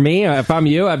that for me, if I'm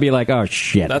you, I'd be like, oh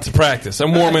shit. That's practice.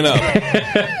 I'm warming up.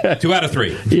 2 out of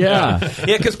 3. Yeah,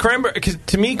 because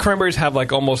to me, cranberries have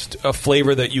like almost a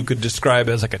flavor that you could describe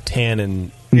as like a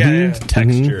tannin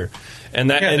texture. Mm-hmm. And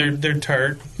they're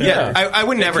tart. I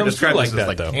would never describe this as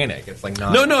like tannic. It's like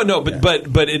not. No.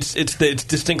 But it's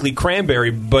distinctly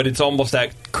cranberry, but it's almost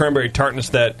that cranberry tartness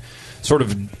that sort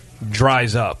of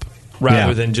dries up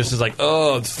rather than just as like,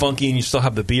 oh, it's funky and you still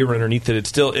have the beer underneath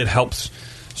it. It helps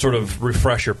sort of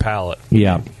refresh your palate.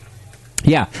 Yeah.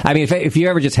 I mean, if you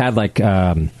ever just had like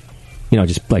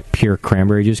just like pure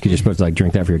cranberry juice, because you're supposed to like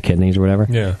drink that for your kidneys or whatever.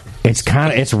 Yeah.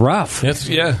 It's rough.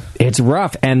 It's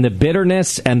rough. And the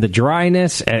bitterness and the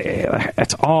dryness,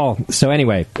 it's all. So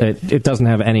anyway, it doesn't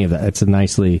have any of that. It's a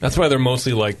nicely. That's why they're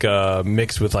mostly like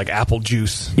mixed with like apple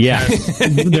juice. Yeah.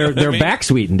 they're back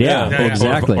sweetened. Yeah,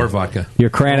 exactly. Or vodka. Your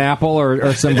cran apple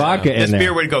or some vodka in there. This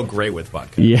beer would go great with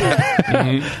vodka.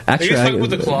 Yeah. Actually,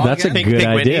 that's a good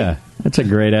idea. That's a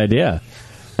great idea.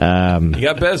 You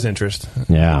got Bez interest.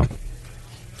 Yeah.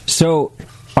 So,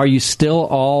 are you still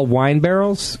all wine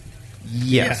barrels?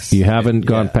 Yes. You haven't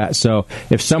gone past. So,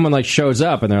 if someone like shows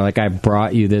up and they're like, "I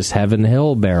brought you this Heaven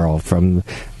Hill barrel from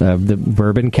the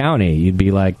Bourbon County," you'd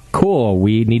be like, "Cool.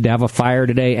 We need to have a fire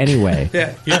today anyway."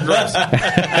 Yeah, you're gross.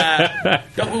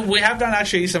 We have done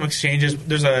actually some exchanges.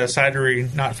 There's a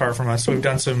cidery not far from us, so we've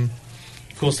done some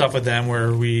cool stuff with them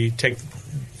where we take,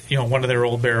 one of their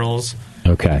old barrels,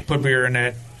 okay, put beer in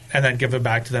it, and then give it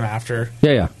back to them after.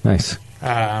 Yeah, nice.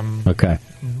 Okay.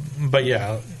 But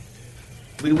yeah,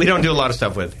 we don't do a lot of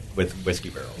stuff with whiskey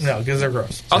barrels. No, because they're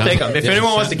gross. I'll take them. If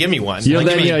anyone wants to give me one, You'll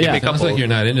give me a Sounds couple. like you're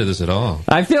not into this at all.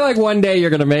 I feel like one day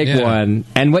you're going to make one,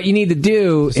 and what you need to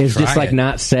do is try just like it.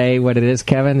 not say what it is,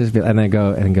 Kevin, and then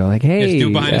go like, hey, Just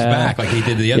do behind his back like he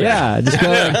did the other. Yeah, just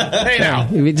go. Hey now.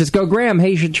 Just go, Graham.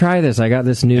 Hey, you should try this. I got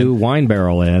this new wine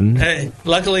barrel in. Hey,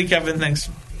 luckily, Kevin thinks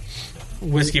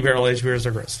whiskey barrel aged beers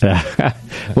are gross.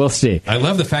 We'll see. I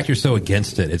love the fact you're so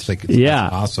against it. It's like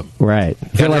that's awesome. Right.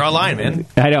 You gotta draw a line, man.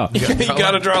 I know. You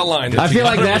got to draw a line. I feel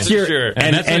like that's your, sure.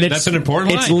 and that's an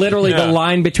important line. It's literally the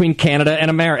line between Canada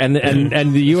and America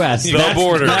and the U.S. The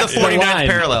border. That's the 49th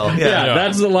parallel. Yeah,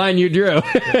 that's the line you drew.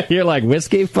 You're like,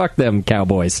 whiskey, fuck them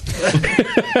cowboys.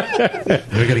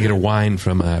 We're gonna get a wine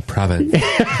from Province.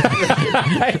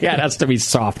 Yeah, it has to be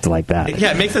soft like that.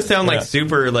 Yeah, it makes us sound like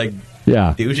super like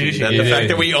Yeah. douchey. The fact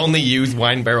that we only use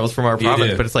wine barrels from our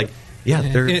province, but it's like,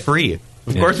 they're free.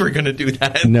 Of course we're going to do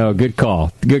that. No, good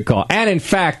call. Good call. And in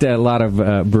fact, a lot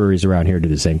of breweries around here do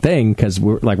the same thing because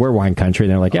we're wine country.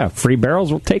 And they're like, yeah, free barrels,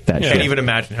 we'll take that shit. Can't even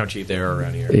imagine how cheap they are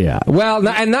around here. Yeah. Well,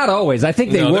 and not always. I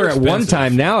think they were at one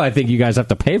time. Now I think you guys have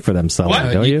to pay for them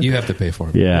somewhere, don't you? You have to pay for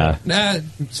them. Yeah.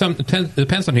 It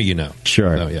depends on who you know.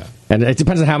 Sure. So, yeah. And it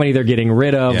depends on how many they're getting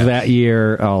rid of that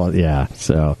year. Oh, yeah.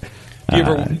 So...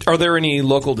 are there any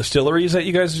local distilleries that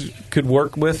you guys could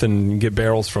work with and get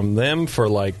barrels from them for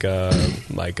like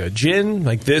a gin,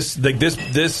 like this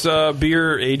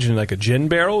beer aged in like a gin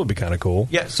barrel would be kind of cool.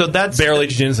 Yeah, so that's barrel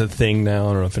aged gin's a thing now.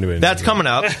 I don't know if anybody. That's coming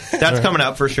up. That's coming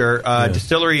up for sure.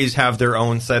 Distilleries have their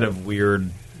own set of weird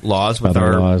laws with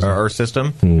our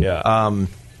system. Yeah.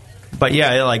 But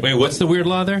yeah, like wait, what's the weird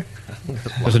law there?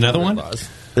 There's another one.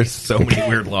 There's so many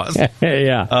weird laws.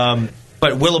 Yeah.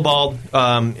 But Willibald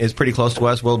is pretty close to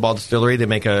us. Willibald Distillery, they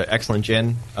make an excellent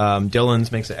gin.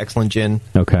 Dillon's makes an excellent gin.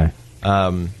 Okay.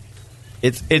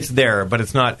 It's there, but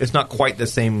it's not quite the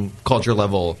same culture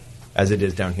level as it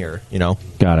is down here. You know.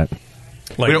 Got it.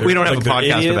 We don't have a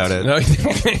podcast about it. No,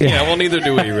 yeah, well, neither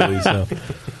do we really. So.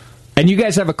 And you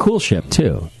guys have a cool ship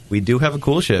too. We do have a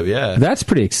cool ship. Yeah. That's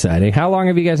pretty exciting. How long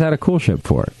have you guys had a cool ship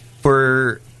for?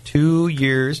 For 2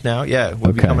 years now. Yeah,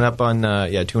 we'll be coming up on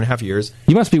 2.5 years.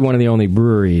 You must be one of the only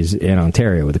breweries in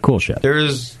Ontario with a cool ship.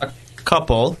 There's a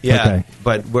couple,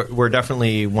 but we're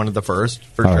definitely one of the first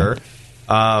for sure.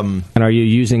 Right. And are you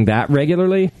using that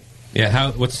regularly?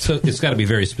 Yeah. It's got to be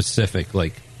very specific.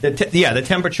 Like the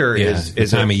temperature is the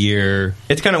time of year.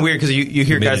 It's kind of weird because you hear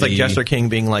humidity. guys like Jester King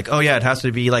being like, "Oh yeah, it has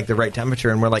to be like the right temperature,"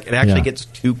 and we're like, it actually gets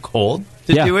too cold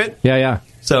to do it. Yeah.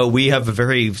 So we have a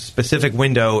very specific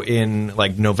window in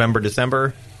like November,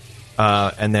 December,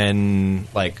 and then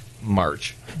like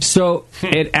March. So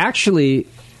it actually,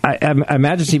 I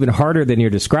imagine it's even harder than you're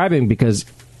describing because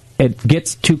it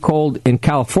gets too cold in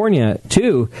California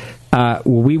too.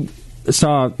 We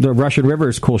saw the Russian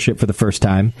River's cool ship for the first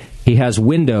time. He has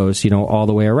windows, all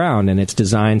the way around, and it's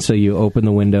designed so you open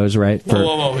the windows, right?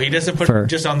 Whoa. He doesn't put it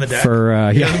just on the deck.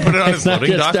 He doesn't put it on his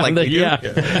loading dock like we do.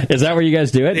 Yeah. Is that where you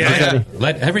guys do it? Yeah.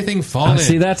 Let everything fall in.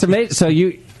 See, that's amazing. So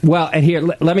and here,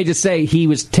 let me just say, he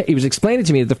was explaining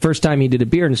to me that the first time he did a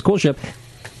beer in his cool ship,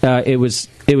 it was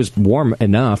warm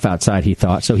enough outside, he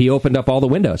thought, so he opened up all the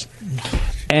windows.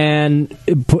 And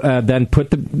then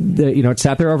put it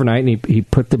sat there overnight, and he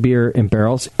put the beer in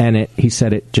barrels, and he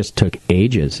said it just took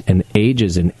ages and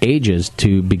ages and ages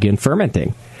to begin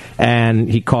fermenting. And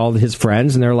he called his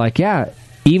friends, and they're like, yeah,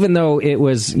 even though it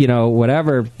was,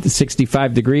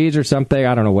 65 degrees or something,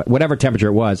 I don't know, whatever temperature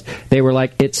it was, they were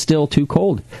like, it's still too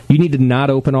cold. You need to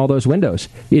not open all those windows.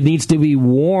 It needs to be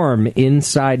warm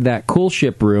inside that cool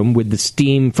ship room with the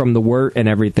steam from the wort and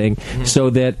everything, so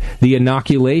that the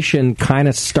inoculation kind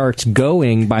of starts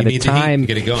going by the time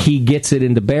he gets it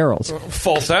into barrels.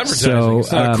 False advertising.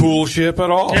 It's not a cool ship at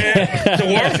all. It's a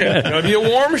warm ship. It'd be a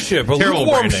warm ship, a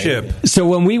lukewarm ship. So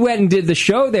when we went and did the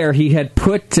show there, he had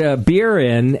put beer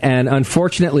in, and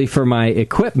unfortunately for my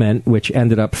equipment, which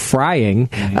ended up frying,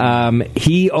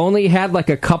 he only had like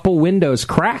a couple windows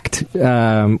cracked,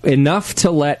 enough to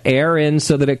let air in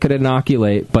so that it could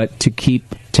inoculate, but to keep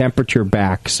temperature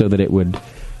back so that it would.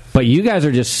 But you guys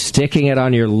are just sticking it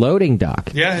on your loading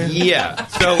dock. Yeah.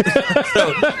 So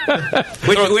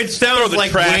which sounds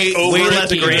like way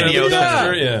less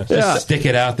grandiose. Just stick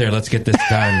it out there. Let's get this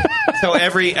done. So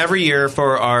every year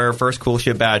for our first cool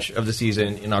ship batch of the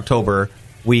season in October,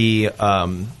 we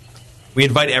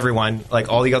invite everyone, like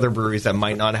all the other breweries that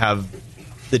might not have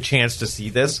the chance to see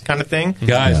this kind of thing.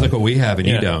 Guys, look what we have and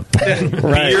you don't.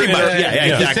 Right.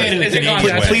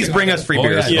 Exactly. Please bring us free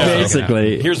beers.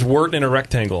 Basically. Here's wort in a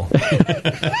rectangle.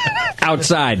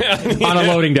 Outside, on a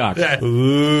loading dock. I'm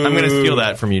going to steal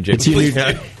that from you, Jake.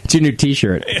 It's It's your new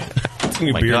T-shirt.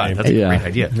 Oh my God, that's a great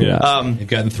idea. Yeah. You've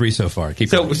gotten 3 so far. Keep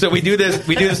So going. we do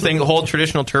this thing, the whole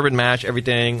traditional turbine mash,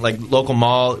 everything like local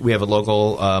malt. We have a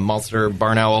local maltster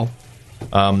barn owl.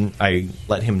 I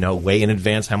let him know way in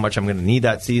advance how much I'm going to need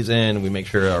that season. We make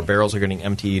sure our barrels are getting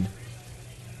emptied,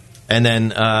 and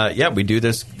then we do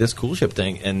this cool ship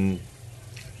thing. And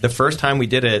the first time we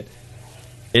did it,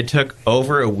 it took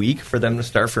over a week for them to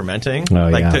start fermenting,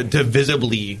 to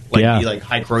visibly be like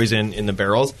high Kreuzen in the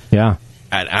barrels. Yeah.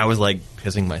 And I was like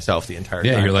pissing myself the entire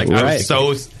time. Yeah, you're like, I was so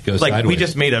like sideways. we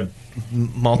just made a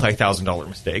multi-$1,000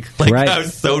 mistake. Like I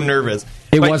was so nervous.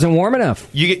 It wasn't warm enough.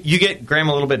 You get Graham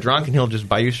a little bit drunk and he'll just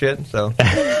buy you shit. So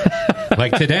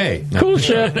like today, cool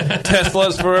shit.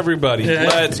 Tesla's for everybody.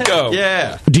 Let's go.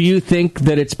 Yeah. Do you think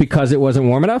that it's because it wasn't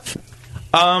warm enough?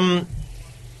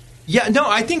 Yeah. No,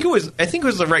 I think it was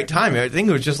the right time. I think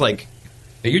it was just like.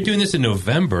 You're doing this in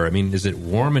November. I mean, is it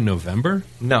warm in November?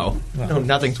 No,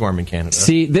 nothing's warm in Canada.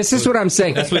 See, this is what I'm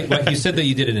saying. That's what you said that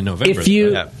you did it in November.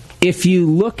 If you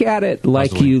look at it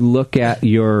like you look at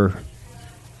your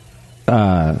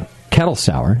kettle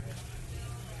sour,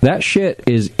 that shit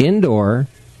is indoor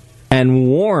and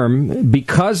warm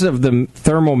because of the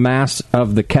thermal mass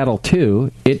of the kettle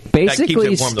too. It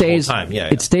basically stays the whole time.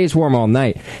 It stays warm all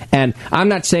night. And I'm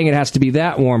not saying it has to be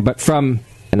that warm, but from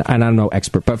and I'm no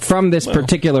expert, but from this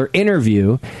particular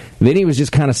interview, Vinny was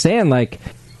just kind of saying, like,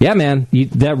 yeah, man,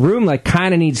 that room like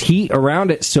kind of needs heat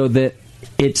around it so that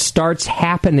it starts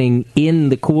happening in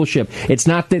the cool ship. It's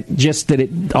not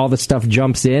that all the stuff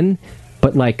jumps in,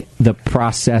 but like the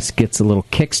process gets a little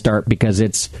kickstart because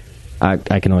it's.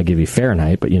 I can only give you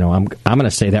Fahrenheit, but I'm going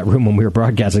to say that room when we were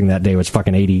broadcasting that day was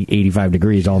fucking 80, 85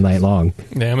 degrees all night long.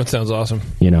 Damn, it sounds awesome.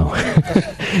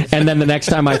 And then the next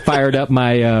time I fired up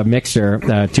my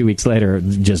mixer 2 weeks later,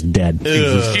 just dead.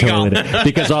 Totally dead.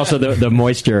 Because also the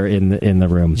moisture in the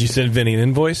room. Did you send Vinny an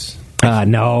invoice?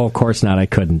 No, of course not. I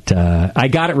couldn't. I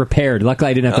got it repaired. Luckily,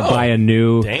 I didn't have to buy a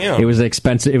new. Damn. It was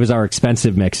expensive. It was our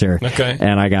expensive mixer. Okay.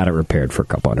 And I got it repaired for a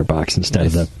couple $100 instead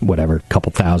of the whatever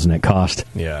couple thousand it cost.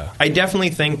 Yeah. I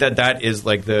definitely think that is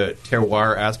like the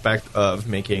terroir aspect of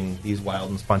making these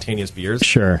wild and spontaneous beers.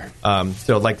 Sure.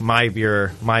 So like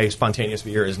my spontaneous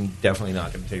beer is definitely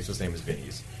not going to taste the same as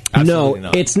Vinny's. No,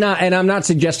 it's not, and I'm not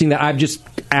suggesting that. I'm just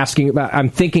asking about. I'm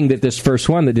thinking that this first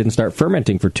one that didn't start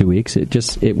fermenting for 2 weeks,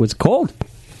 it was cold.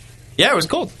 Yeah, it was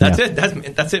cold. That's it.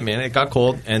 That's it, man. It got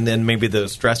cold, and then maybe the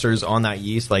stressors on that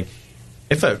yeast. Like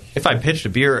if I pitched a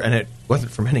beer and it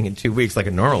wasn't fermenting in 2 weeks, like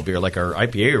a normal beer, like our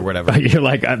IPA or whatever, you're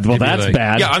like, well, that's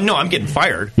bad. Yeah, I'm getting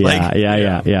fired. Yeah.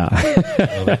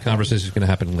 Well, that conversation is going to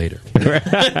happen later.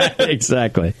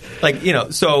 Exactly. Like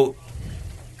so.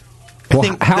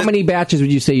 Well, how many batches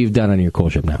would you say you've done on your cool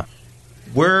ship now?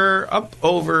 We're up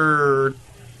over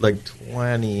like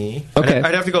 20. Okay.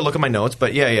 I'd have to go look at my notes,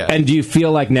 but yeah. And do you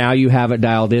feel like now you have it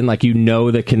dialed in, like you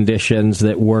know the conditions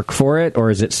that work for it, or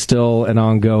is it still an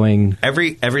ongoing?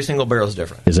 Every single barrel is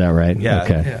different. Is that right? Yeah.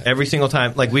 Okay. Yeah. Every single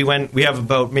time, like we have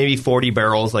about maybe 40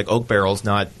 barrels, like oak barrels,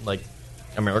 not like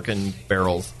American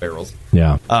barrels.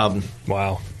 Yeah.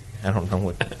 Wow. I don't know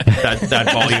what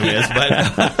that volume is,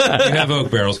 but you have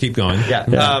oak barrels. Keep going.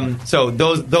 Yeah. So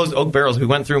those oak barrels, we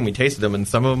went through and we tasted them, and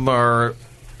some of them are.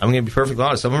 I'm going to be perfectly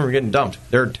honest. Some of them are getting dumped.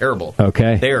 They're terrible.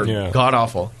 Okay. They are god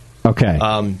awful. Okay.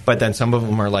 But then some of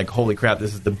them are like, holy crap,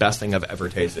 this is the best thing I've ever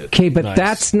tasted. Okay, but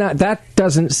that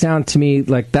doesn't sound to me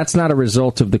like that's not a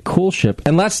result of the cool ship,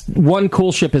 unless one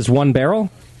cool ship is one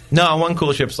barrel. No, one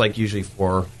cool ship's like usually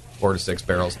 4 to 6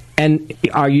 barrels. And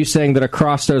are you saying that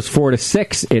across those 4 to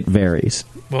 6 it varies?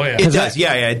 Well, yeah, it does.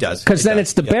 Yeah, it does. Because then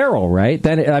it's the barrel, right?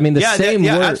 Then same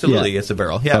word. Absolutely, it's a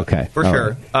barrel. Yeah, okay, for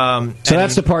sure. Right. So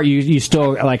that's the part you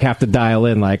still like have to dial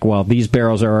in. Like, well, these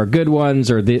barrels are our good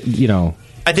ones, or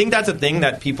I think that's a thing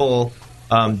that people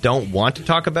don't want to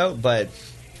talk about, but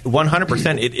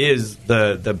 100% it is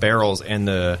the barrels and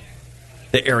the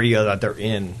area that they're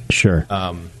in. Sure.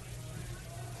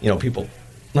 People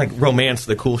like romance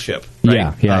the cool ship.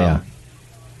 Right? Yeah.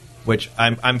 Which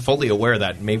I'm fully aware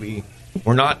that maybe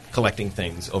we're not collecting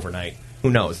things overnight.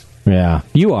 Who knows? Yeah,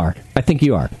 you are. I think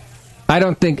you are. I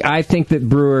think that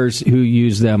brewers who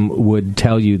use them would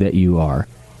tell you that you are.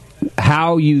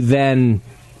 How you then,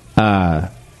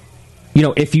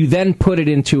 if you then put it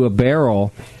into a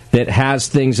barrel that has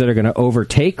things that are going to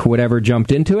overtake whatever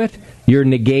jumped into it, you're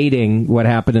negating what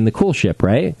happened in the cool ship,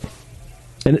 right?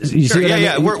 And you sure, see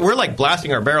yeah. We're like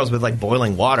blasting our barrels with like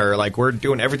boiling water. Like we're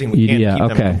doing everything we can to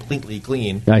keep them completely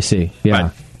clean. I see. Yeah.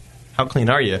 how clean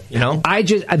are you? You know,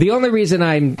 the only reason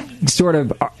I'm sort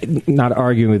of not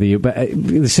arguing with you, but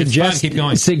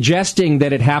suggesting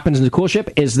that it happens in the cool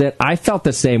ship is that I felt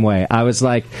the same way. I was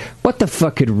like, what the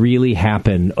fuck could really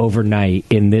happen overnight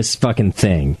in this fucking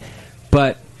thing?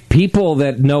 But people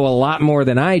that know a lot more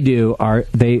than I do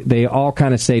they all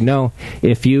kind of say no.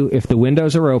 If the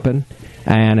windows are open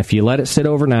and if you let it sit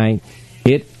overnight,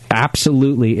 it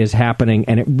absolutely is happening,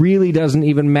 and it really doesn't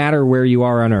even matter where you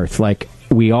are on Earth. Like,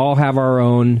 we all have our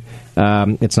own.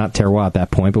 It's not terroir at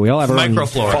that point, but we all have our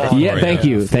microflora. own. Yeah, thank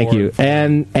you.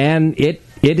 And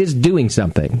it is doing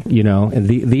something, you know. And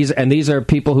these are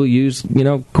people who use, you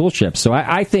know, cool ships. So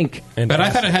I think. But I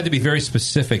thought it had to be very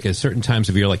specific at certain times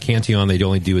of year, like Cantillon. They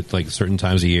only do it like certain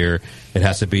times a year. It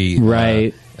has to be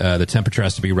right. The temperature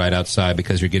has to be right outside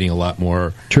because you're getting a lot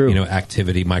more, you know,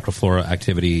 activity, microflora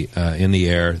activity in the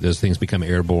air. Those things become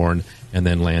airborne and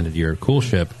then land at your cool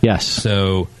ship. Yes.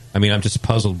 So. I mean, I'm just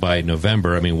puzzled by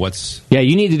November. I mean, what's... Yeah,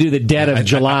 you need to do the dead of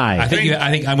July. I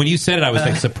think when you said it, I was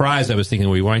like surprised. I was thinking,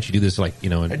 well, why don't you do this like, you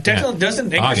know, in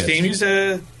doesn't English Steam use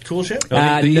a cool ship?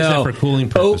 They use that for cooling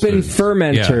purposes. Open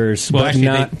fermenters, but actually,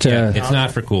 not... it's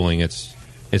not for cooling. It's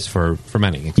for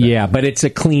fermenting. Exactly. Yeah, but it's a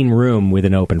clean room with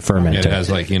an open fermenter. Yeah, it has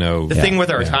like, you know... The thing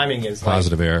with our timing is...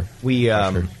 Positive air.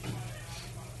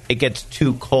 It gets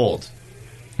too cold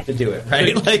to do it,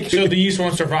 right? So the yeast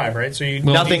won't survive, right? So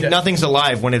nothing's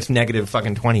alive when it's negative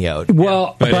fucking 20 out.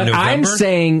 Well, but I'm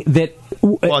saying that.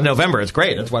 Well, November it's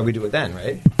great. That's why we do it then,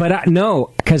 right? But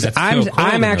no, because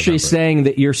I'm actually saying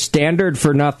that your standard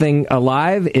for nothing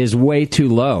alive is way too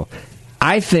low.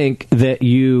 I think that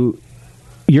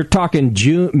you're talking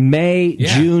May,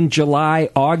 June, July,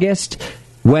 August,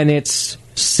 when it's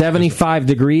 75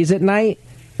 degrees at night.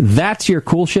 That's your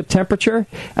cool ship temperature,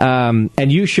 and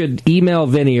you should email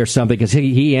Vinny or something, because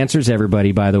he answers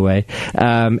everybody, by the way,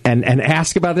 and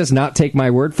ask about this, not take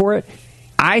my word for it.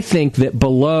 I think that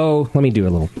below, let me do a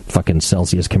little fucking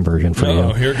Celsius conversion for you.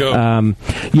 Oh, here we go.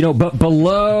 You know, but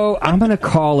below, I'm going to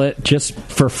call it, just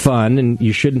for fun, and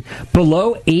you shouldn't,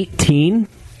 below 18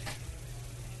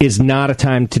 is not a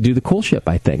time to do the cool ship,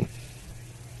 I think.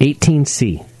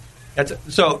 18C.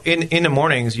 So in the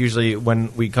mornings, usually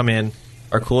when we come in,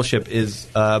 our cool ship is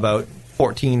about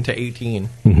 14 to 18,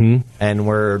 and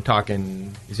we're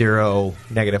talking 0,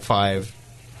 -5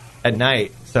 at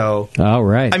night. So, all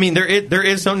right. I mean, there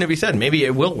is something to be said. Maybe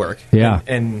it will work. Yeah,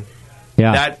 and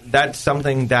that's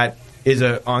something that is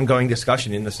an ongoing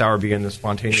discussion in the sour beer and the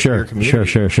spontaneous beer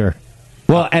community. Sure.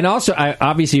 Well, and also,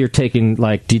 obviously, you're taking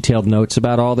like detailed notes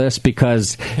about all this,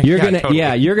 because you're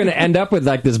you're gonna end up with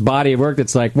like this body of work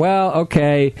that's like, well,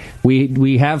 okay,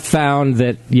 we have found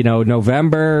that, you know,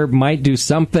 November might do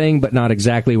something, but not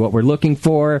exactly what we're looking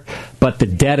for. But the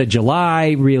dead of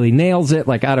July really nails it.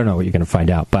 Like, I don't know what you're going to find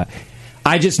out, but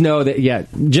I just know that,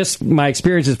 just my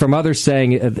experiences from others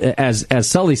saying, as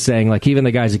Sully's saying, like, even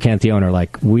the guys at Cantillon are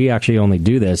like, we actually only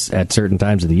do this at certain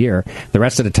times of the year. The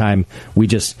rest of the time,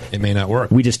 it may not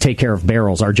work. We just take care of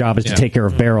barrels. Our job is to take care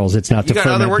of barrels. It's not to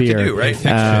ferment other work beer. To do, right?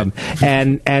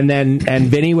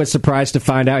 And Vinny was surprised to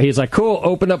find out. He's like, cool,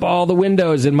 opened up all the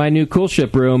windows in my new cool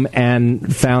ship room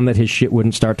and found that his shit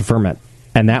wouldn't start to ferment.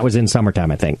 And that was in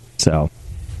summertime, I think. So,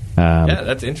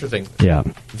 that's interesting. Yeah,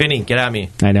 Vinny, get at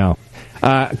me. I know.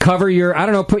 Cover your, I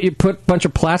don't know, put a bunch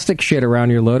of plastic shit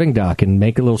around your loading dock and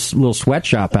make a little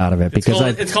sweatshop out of it. Because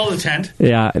it's called a tent.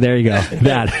 Yeah, there you go.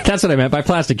 That's what I meant by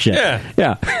plastic shit.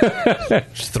 Yeah.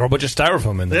 Just throw a bunch of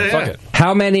styrofoam in there. Fuck it.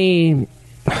 How many,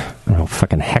 I don't know,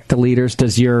 fucking hectoliters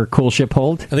does your cool ship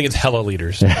hold? I think it's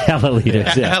hellaliters.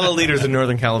 Hellaliters, yeah. Hellaliters in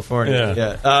Northern California.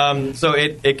 Yeah. So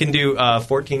it can do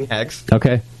 14 hex.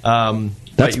 Okay.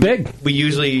 That's big. We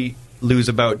usually lose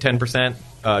about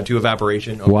 10% to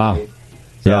evaporation. Wow.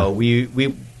 So we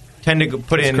tend to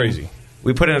put in... crazy.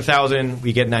 We put in 1,000,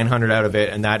 we get 900 out of it,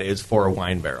 and that is 4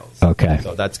 wine barrels. Okay.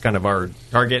 So that's kind of our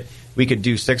target. We could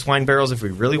do 6 wine barrels if we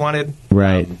really wanted.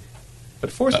 Right.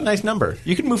 But 4 is a nice number.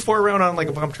 You can move 4 around on like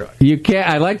a pump truck. You can.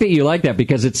 I like that you like that,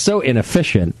 because it's so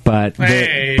inefficient, but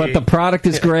the product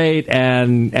is great,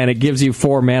 and it gives you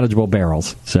 4 manageable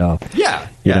barrels. So yeah,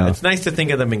 it's nice to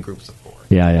think of them in groups of 4.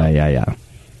 Yeah.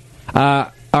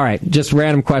 All right, just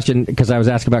random question, because I was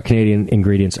asking about Canadian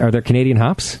ingredients. Are there Canadian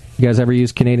hops? You guys ever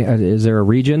use Canadian? Is there a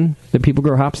region that people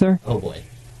grow hops there? Oh, boy.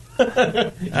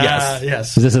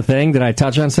 Yes. Is this a thing? Did I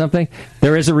touch on something?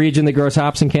 There is a region that grows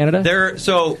hops in Canada? They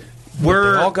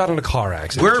all got in a car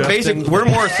accident. We're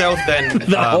more south than...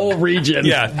 the whole region.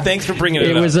 Yeah, thanks for bringing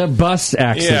it up. It was a bus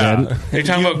accident. Yeah. You're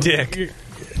talking about Dick.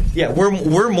 Yeah,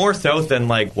 we're more south than,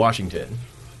 like, Washington.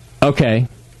 Okay.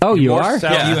 Oh, you are? You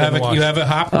have a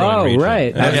hop growing Oh, region.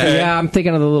 right. Yeah, I'm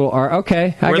thinking of the little R.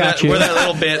 Okay, I got you. Where that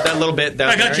little bit down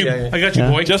I got there. you. Yeah. I got you,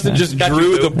 boy. Justin just Got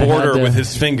drew you, the boo. border I had to- with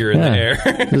his finger in the air.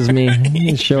 This is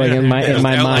me showing in my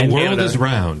mind. The world is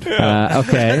round.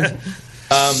 Okay.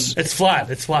 It's flat.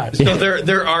 It's flat. So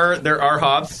there are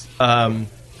hops,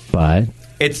 but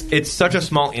it's such a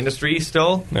small industry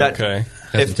still that Okay.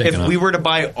 if we were to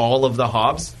buy all of the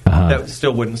hops, that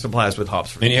still wouldn't supply us with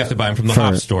hops. And you have to buy them from the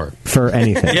hop store. For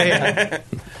anything. Yeah.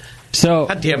 So,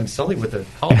 God damn, Sully with the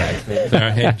callbacks, man.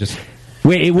 Sorry, hey, just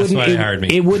wait, it That's why they hired me.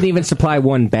 it wouldn't even supply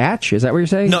one batch? Is that what you're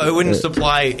saying? No, it wouldn't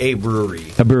supply a brewery.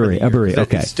 A brewery, So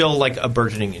okay. It's still like a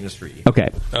burgeoning industry. Okay.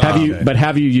 Have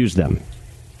you used them?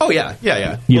 Oh yeah. You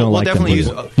don't we'll like definitely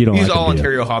them, use you don't use like all them, do you?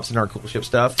 Ontario hops in our cool ship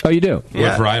stuff. Oh, you do?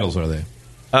 What varietals are they?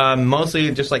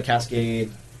 Mostly just like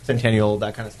Cascade, Centennial,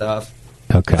 that kind of stuff.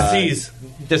 Okay. C's.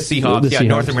 The sea hops, The sea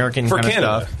North hops. American For kind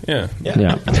Canada. of stuff.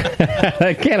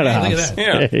 Yeah. Canada Hey, look hops. at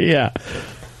that. Yeah.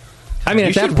 I mean, You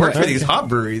at that should work point, for these hop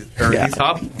breweries or these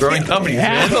hop growing companies.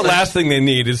 That's the last thing they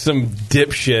need is some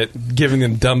dipshit giving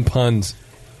them dumb puns.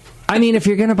 I mean, if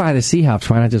you're going to buy the sea hops,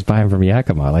 why not just buy them from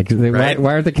Yakima? Like, Right.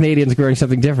 why aren't the Canadians growing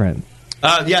something different?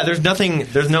 There's nothing.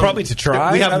 There's no Probably to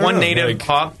try. We I have don't one know, native like-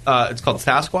 hop. It's called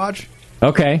Sasquatch.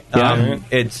 Okay. Yeah.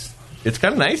 It's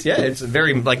kind of nice. Yeah, it's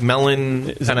very like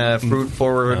melon kind of fruit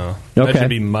forward. That Okay. should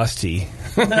be musty.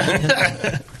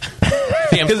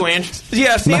 Sam Squanch.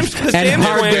 Yeah, Sam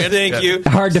Squanch, thank you.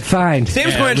 Hard to find. Sam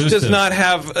Squanch does not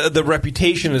have the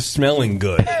reputation of smelling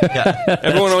good.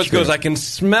 Everyone always goes, I can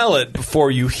smell it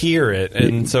before you hear it.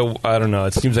 And so, I don't know,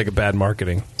 it seems like a bad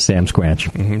marketing. Sam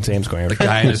Squanch. Sam Squanch. The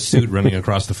guy in a suit running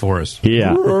across the forest.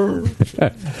 Yeah.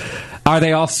 Are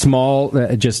they all small,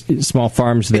 just small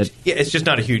farms that... It's just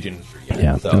not a huge industry yet.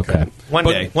 Yeah, So okay. One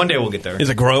day we'll get there. Is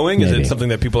it growing? Is Maybe. it something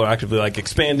that people are actively like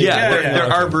expanding?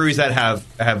 There are breweries that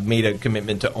have made a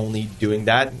commitment to only doing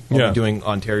that, only doing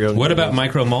Ontario. What about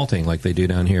micro malting like they do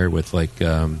down here with like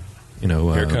Here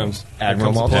it comes.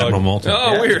 Admiral Malt? Admiral Malting?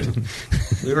 Oh, weird.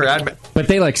 We were But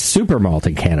they like super malt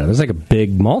in Canada. There's like a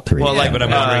big maltery. Well, but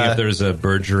I'm wondering if there's a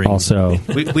burgeoning. Also,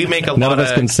 we make a none lot of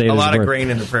us can say a this lot of word. grain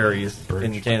in the prairies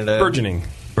in Canada.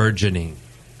 Burgeoning.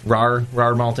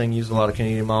 RAR malting, use a lot of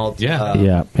Canadian malt.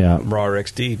 yeah. Raw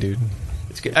XD, dude.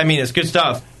 It's good. I mean, it's good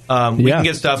stuff. We can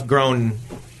get stuff grown.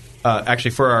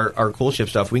 Actually, for our cool ship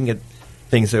stuff, we can get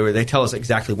things where they tell us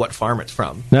exactly what farm it's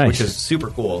from, Nice. which is super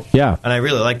cool. Yeah. And I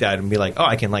really like that, and be like, oh,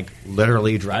 I can like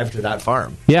literally drive to that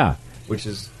farm, Yeah. which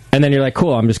is And then you're like,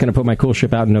 cool, I'm just going to put my cool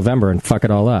ship out in November and fuck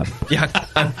it all up. yeah.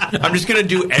 I'm just gonna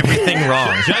do everything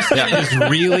wrong. Justin is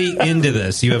really into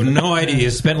this. You have no idea. He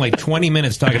spent like 20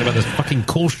 minutes talking about this fucking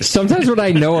cool shit. Sometimes when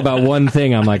I know about one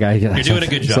thing, I'm like, You're doing a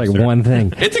good job, It's like sir. one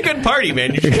thing. It's a good party,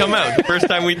 man. You should come out the first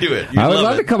time we do it. You'd I would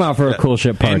love to it. come out for a cool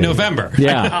ship party. In November.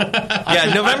 Yeah.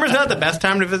 Yeah, November's not the best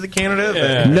time to visit Canada.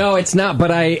 But No, it's not,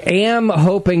 but I am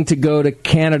hoping to go to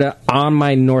Canada on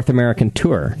my North American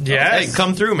tour. Hey,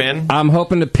 come through, man. I'm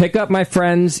hoping to pick up my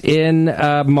friends in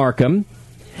Markham,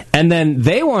 and then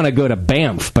they want to go to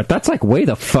Banff, but that's like way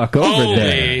the fuck over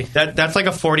there. That's like a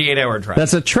 48-hour drive.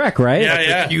 That's a trek, right? Yeah, That's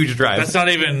yeah. a huge drive. That's not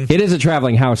even. It is a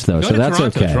traveling house, though, Go so to that's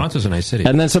Toronto. okay. Toronto's a nice city.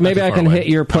 And then so Not maybe too I far can away. hit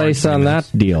your place Hour and on 20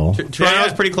 that deal.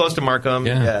 Toronto's pretty close to Markham.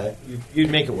 Yeah. Yeah, you'd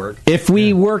make it work. If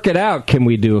we work it out, can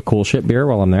we do a cool ship beer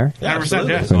while I'm there? 100%.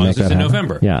 Yeah. As long as it's in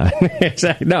November. Yeah.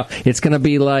 Exactly. No, it's going to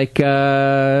be like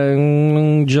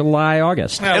July,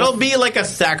 August. It'll be like a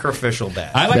sacrificial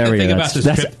bet. I like There to we think go. about this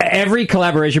That's trip. every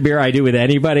collaboration beer I do with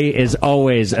anybody is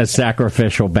always a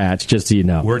sacrificial batch, just so you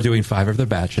know. We're doing 5 of their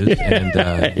batches, and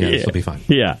this will be fun.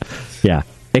 Yeah. Yeah.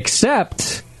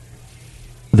 Except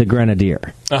the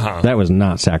Grenadier. That was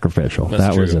not sacrificial. That's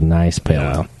that was true. a nice pale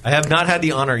ale. I have not had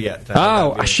the honor yet. to have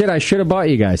Oh, that shit, I should have bought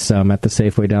you guys some at the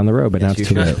Safeway down the road, but now it's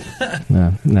too late.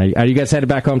 No. Now, are you guys headed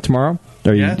back home tomorrow?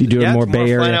 Or are you doing yeah, more tomorrow,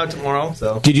 Bay flying Area? out tomorrow.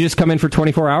 So Did you just come in for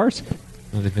 24 hours?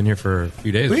 Well, they've been here for a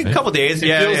few days. a couple days.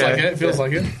 Yeah, feels yeah. like it. Feels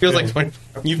like it. Feels like 20.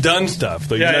 You've done stuff.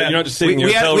 Though. Yeah, You're not just sitting in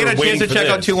We your had hotel a room chance waiting to for check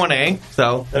out this. 21A.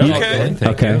 So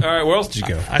Okay. All right, where else did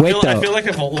you go? I Wait, feel though. like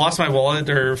I've lost my wallet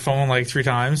or phone like 3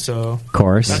 times. So Of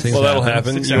course. Well, that'll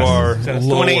happen. Success. You are Success.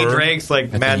 28 lower. drinks.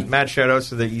 Like mad shout outs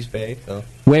to the East Bay. So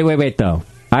Wait, though.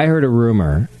 I heard a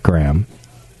rumor, Graham,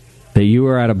 that you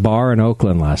were at a bar in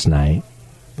Oakland last night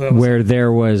where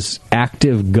there was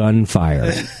active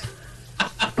gunfire.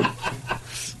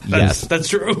 Yes. That's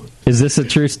true. Is this a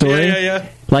true story? Yeah.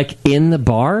 Like in the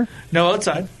bar? No,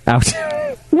 outside. Out.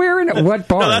 Where in what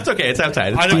bar? no, that's okay. It's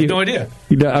outside. I have no idea.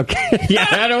 You know, okay. Yeah,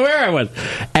 I don't know where I was.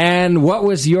 And what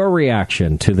was your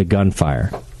reaction to the gunfire?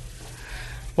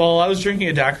 Well, I was drinking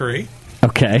a daiquiri.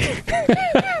 Okay.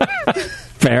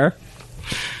 Fair.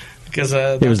 because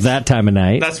it was that time of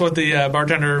night. That's what the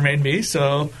bartender made me.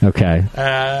 So okay,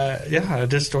 I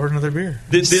just ordered another beer.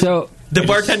 So the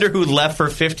bartender who left for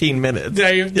 15 minutes.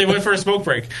 They went for a smoke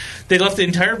break. They left the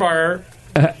entire bar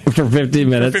for 15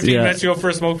 minutes. For 15 minutes to go for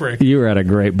a smoke break. You were at a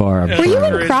great bar. Were you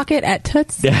in Crockett at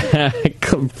Toots?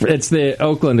 It's the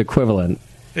Oakland equivalent.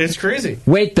 It's crazy.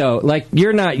 Wait, though, like,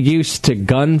 you're not used to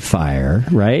gunfire,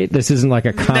 right? This isn't like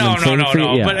a common thing for you?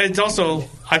 No. Yeah. But it's also,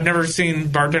 I've never seen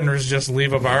bartenders just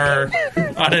leave a bar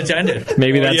unattended.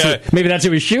 Maybe that's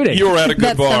who was shooting. You were at a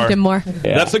good bar. Stumped him more.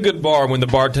 Yeah. That's a good bar when the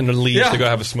bartender leaves to go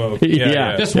have a smoke.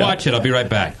 Yeah. Just watch it. I'll be right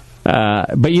back.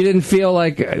 But you didn't feel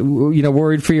like,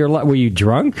 worried for your life. Were you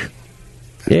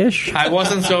drunk-ish? I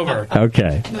wasn't sober.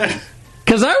 Okay.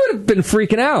 Because I would have been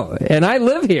freaking out, and I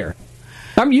live here.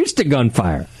 I'm used to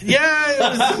gunfire.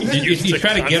 Yeah. You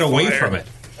try to get away from it.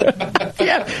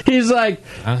 Yeah. He's like,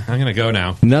 I'm going to go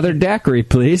now. Another daiquiri,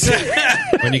 please.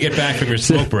 When you get back from your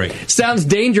smoke break. Sounds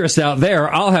dangerous out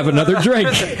there. I'll have another drink.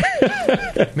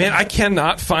 Man, I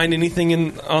cannot find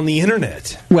anything on the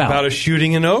internet about a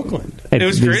shooting in Oakland. It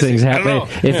was these crazy. Things happen.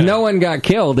 If no one got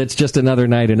killed, it's just another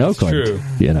night in Oakland. True.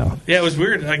 Yeah, it was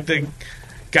weird. Like the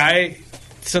guy...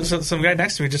 Some guy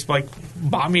next to me just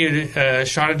bought me a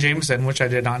shot of Jameson, which I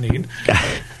did not need.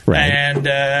 Right.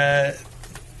 And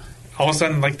all of a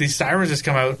sudden, these sirens just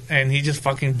come out, and he just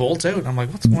fucking bolts out. I'm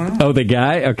like, what's going on? Oh, the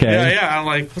guy? Okay. Yeah. I'm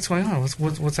like, what's going on?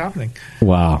 What's happening?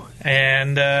 Wow.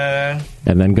 And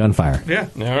then gunfire. Yeah.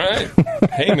 All right.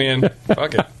 Hey, man.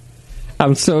 Fuck it.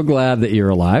 I'm so glad that you're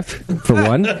alive, for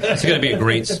one. It's going to be a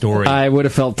great story. I would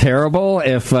have felt terrible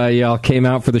if y'all came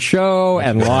out for the show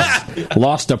and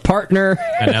lost a partner.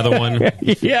 Another one.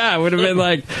 Yeah, it would have been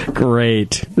like,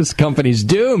 great. This company's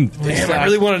doomed. Damn, I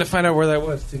really wanted to find out where that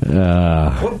was.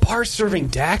 What bar serving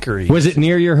daiquiri? Was it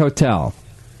near your hotel?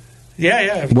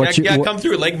 Yeah. Come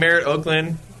through Lake Merritt,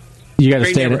 Oakland. You got to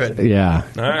Great stay in neighborhood. it. Yeah.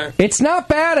 All right. It's not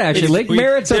bad, actually. Lake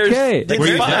Merritt's okay.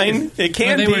 It's fine. It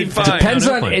can be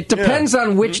fine. It depends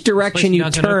on which direction you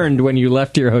turned when you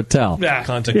left your hotel. Yeah.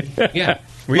 Yeah.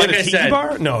 Were you Like at a I tiki said,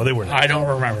 bar? No, they were not. I don't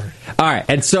remember. All right,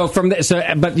 and so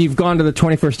but you've gone to the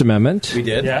 21st Amendment. We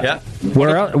did. Yeah.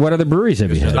 Where else? What other breweries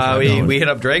have you had? We hit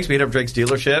up Drake's. We hit up Drake's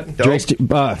dealership. Drake's,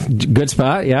 good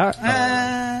spot.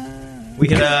 Yeah. We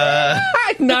hit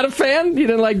Not a fan. You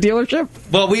didn't like dealership?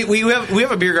 Well, we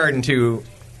have a beer garden too.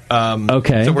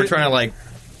 Okay. So we're trying to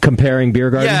comparing beer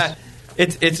gardens. Yeah.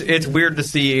 It's weird to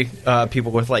see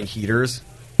people with heaters.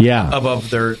 Yeah. Above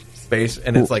their space,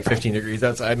 and it's 15 degrees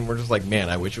outside, and we're just like, man,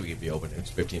 I wish we could be open.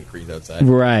 It's 15 degrees outside.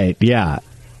 Right. Yeah.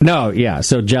 No, yeah.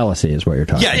 So jealousy is what you're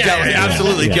talking about. Jealousy.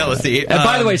 Absolutely jealousy. And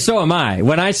by the way, so am I.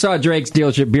 When I saw Drake's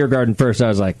dealership beer garden first, I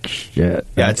was like, shit.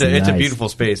 Yeah, it's a beautiful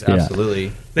space.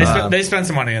 Absolutely. They spent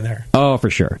some money in there. Oh, for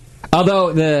sure.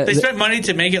 Although they spent money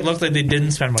to make it look like they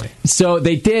didn't spend money. So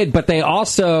they did, but they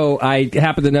also, I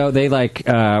happen to know, they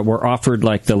were offered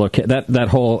the that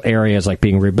whole area is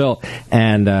being rebuilt.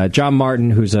 And John Martin,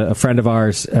 who's a friend of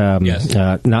ours, yes.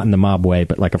 Not in the mob way,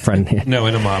 but like a friend. No,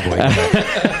 in a mob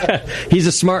way. He's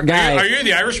a smart guy. Are you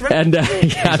the Irishman? And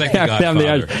He's like the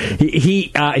Godfather.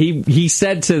 He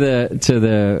said to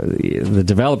the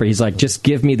developer, he's like, just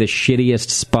give me the shittiest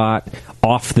spot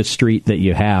off the street that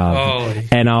you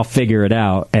have, and I'll figure it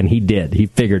out. And he did. He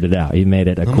figured it out. He made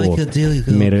it cool. Make a deal. You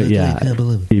he made it. Yeah.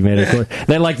 He made it cool.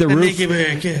 Then the roof.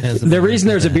 The reason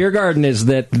there's a beer garden is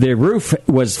that the roof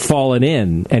was fallen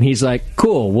in, and he's like,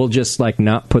 cool. We'll just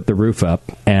not put the roof up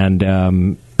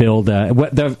and build.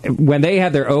 When they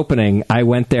had their opening, I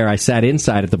went there. I sat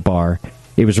inside at the bar.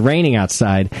 It was raining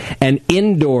outside, and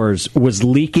indoors was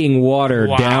leaking water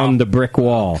down the brick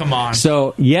wall. Come on.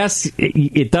 So, yes,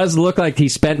 it does look like he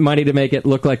spent money to make it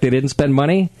look like they didn't spend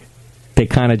money. They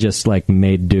kind of just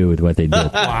made do with what they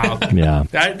did. Wow. Yeah.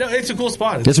 It's a cool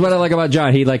spot. This is what I like about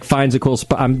John. He finds a cool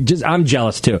spot. I'm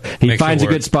jealous too. He finds a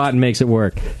good spot and makes it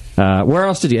work. Where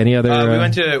else did you? Any other?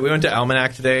 We went to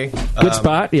Almanac today. Good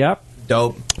spot. Yeah.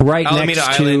 Dope. Right Alameda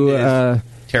next Island to is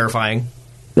terrifying.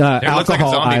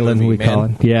 Alcohol Island, we call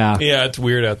it. Yeah. Yeah, it's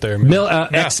weird out there, man.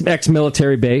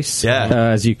 Ex-military base,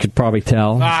 as you could probably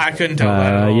tell. I couldn't tell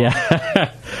that at all.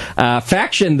 Yeah.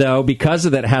 Faction, though, because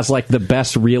of that, has the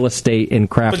best real estate in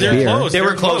craft beer. Closed. They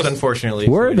were closed, unfortunately.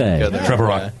 Were they? Trevor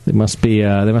Rock. They must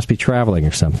be traveling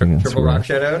or something. Triple Rock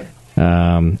shout out.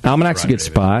 Almanac's a good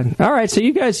spot. All right, so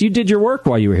you did your work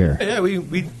while you were here. Yeah,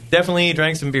 we definitely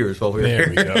drank some beers while we were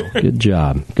here. There we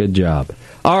go. Good job.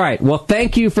 All right, well,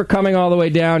 thank you for coming all the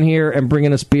way down here and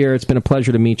bringing us beer. It's been a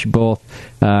pleasure to meet you both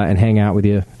and hang out with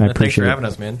you. I appreciate thanks for it. having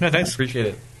us, man. No, thanks. Appreciate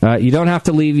it. You don't have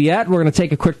to leave yet. We're going to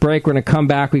take a quick break. We're going to come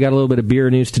back. We got a little bit of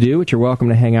beer news to do, which you're welcome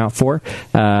to hang out for.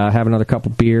 Have another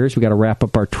couple beers. We got to wrap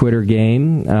up our Twitter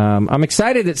game. I'm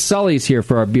excited that Sully's here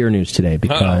for our beer news today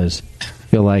because I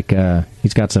feel like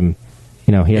he's got some,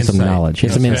 he has insight. some knowledge. He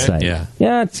has some insight. Yeah.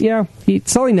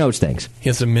 Sully knows things. He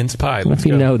has some mince pie. I don't know if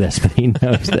you know this, but he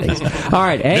knows things. All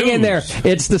right, hang in there.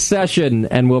 It's The Session,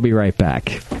 and we'll be right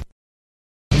back.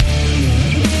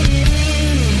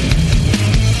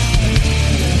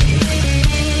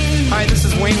 Hi, this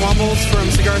is Wayne Wombles from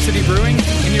Cigar City Brewing,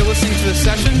 and you're listening to The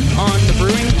Session on the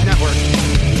Brewing Network.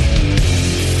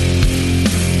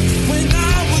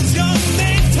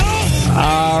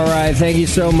 All right, thank you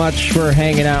so much for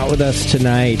hanging out with us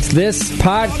tonight. This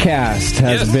podcast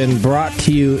has been brought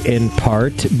to you in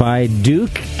part by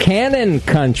Duke Cannon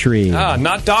Country.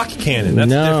 Not Doc Cannon.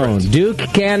 That's different. Duke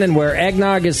Cannon, where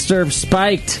eggnog is served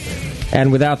spiked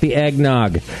and without the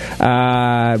eggnog.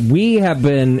 We have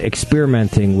been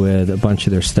experimenting with a bunch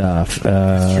of their stuff.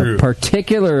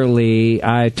 Particularly,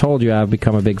 I told you I've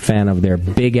become a big fan of their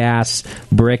big-ass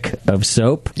brick of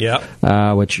soap.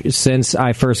 Yeah. Which, since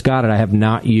I first got it, I have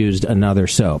not used another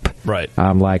soap. Right.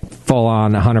 I'm like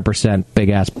full-on 100%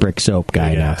 big-ass brick soap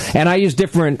guy now. And I use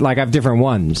different, I have different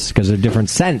ones because they're different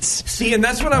scents. See, and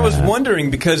that's what I was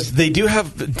wondering, because they do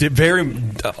have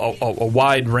a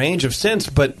wide range of scents,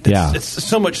 but it's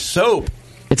so much soap.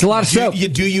 It's a lot of soap.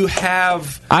 Do you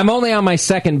have? I'm only on my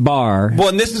second bar. Well,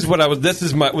 and this is what I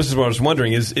was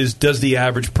wondering: is does the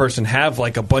average person have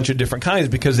like a bunch of different kinds,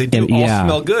 because they do all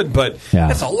smell good, but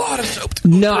that's a lot of soap.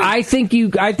 No, I think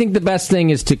the best thing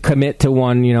is to commit to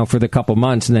one, for the couple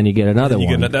months, and then you get another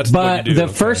one. That's but what you do. The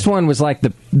first one was like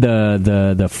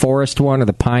the forest one or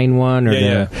the pine one,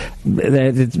 or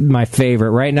it's my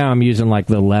favorite. Right now, I'm using like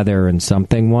the leather and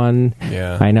something one.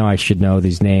 Yeah, I know I should know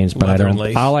these names, but leather I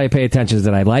don't. All I pay attention is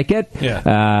that I like it.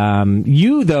 Yeah.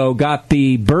 You though got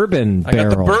the bourbon barrel. I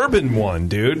got the bourbon one,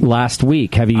 dude. Last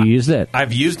week. Have you used it?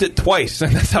 I've used it twice,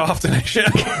 and that's how often I shower.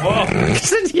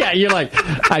 Yeah, you're like,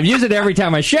 I've used it every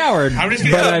time I showered, I've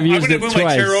used it move twice.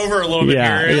 my chair over a little bit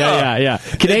here. Yeah.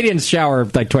 Canadians shower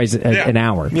like twice an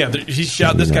hour. Yeah,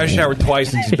 this guy showered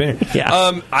twice since he's been here.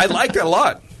 I liked it a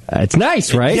lot. It's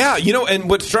nice, right? Yeah, and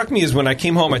what struck me is when I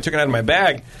came home, I took it out of my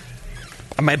bag.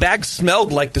 My bag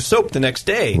smelled like the soap the next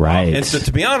day. Right. And so,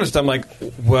 to be honest, I'm like,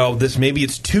 well, maybe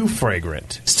it's too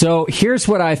fragrant. So here's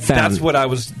what I found. That's what I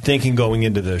was thinking going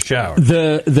into the shower.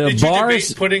 The Did bars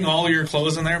you putting all your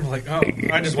clothes in there? I'm like,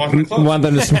 I just wash my clothes. Want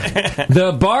them to smell.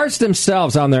 The bars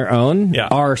themselves on their own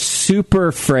are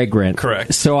super fragrant.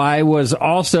 Correct. So I was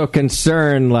also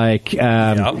concerned,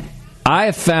 I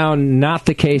have found not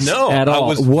the case at all. I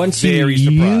was Once you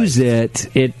use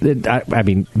it, I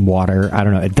mean, water, I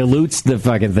don't know, it dilutes the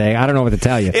fucking thing. I don't know what to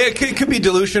tell you. It could be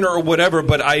dilution or whatever,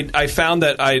 but I found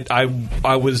that I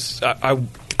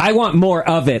want more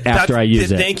of it after I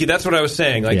use it. Thank you. That's what I was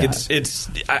saying.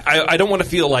 I don't want to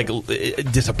feel like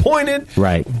disappointed.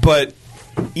 Right. But,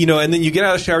 and then you get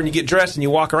out of the shower and you get dressed and you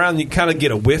walk around and you kind of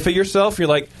get a whiff of yourself. You're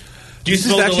like, this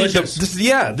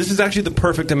is actually the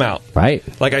perfect amount. Right.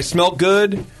 Like, I smell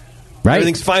good. Right.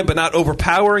 Everything's fine, but not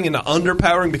overpowering and not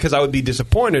underpowering, because I would be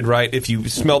disappointed, right, if you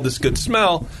smelled this good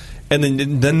smell and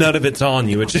then none of it's on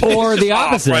you. It's just, or the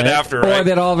opposite. Right after, or right?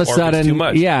 that all of a sudden, too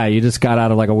much. You just got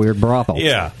out of like a weird brothel.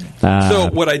 Yeah.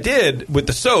 So what I did with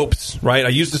the soaps, right, I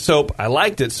used the soap. I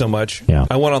liked it so much. Yeah.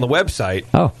 I went on the website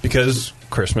because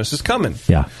Christmas is coming.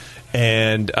 Yeah.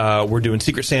 And we're doing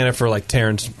Secret Santa for like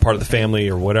Taryn's part of the family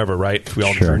or whatever, right? We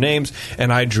all drew names,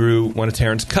 and I drew one of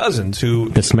Taryn's cousins,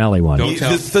 the smelly one.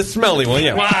 The smelly one,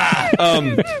 yeah. Wow.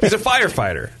 He's a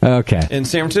firefighter. Okay. In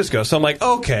San Francisco, so I'm like,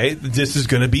 okay, this is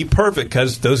going to be perfect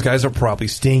because those guys are probably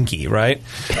stinky, right?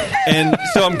 And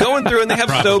so I'm going through, and they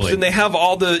have soaps, and they have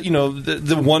all the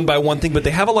the one by one thing, but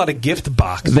they have a lot of gift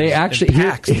boxes. They actually and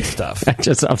packs and stuff.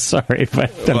 I'm sorry,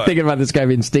 but I'm thinking about this guy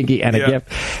being stinky and a gift.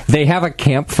 They have a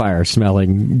campfire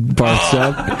smelling bar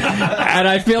soap, and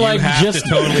I feel like just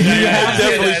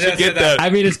definitely should get that.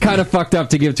 I mean, it's kind of fucked up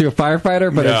to give to a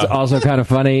firefighter, but it's also kind of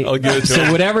funny. I'll give it to so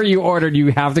him. Whatever you ordered,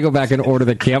 you have to go back and order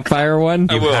the campfire one.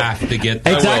 You have to get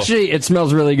that. It's actually, it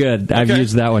smells really good. I've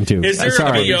used that one too. Is there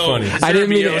sorry. I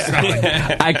didn't mean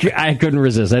I couldn't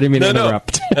resist. I didn't mean to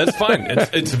interrupt. That's fine.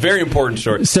 It's a very important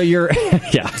story. So you're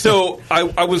So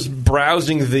I was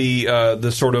browsing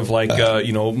the sort of like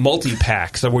multi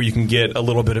packs where you can get a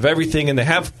little bit of everything, and they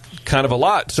have kind of a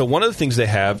lot. So one of the things they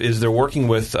have is they're working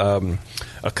with a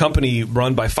company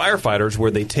run by firefighters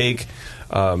where they take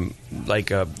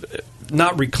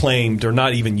not reclaimed or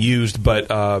not even used, but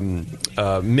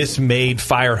mismade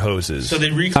fire hoses. So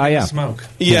they reclaim the smoke.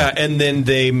 Yeah, and then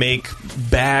they make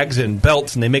bags and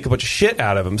belts, and they make a bunch of shit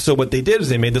out of them. So what they did is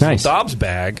they made this little Dobbs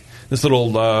bag, this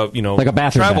little, like a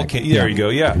bathroom travel bag. kit. There you go,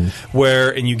 yeah.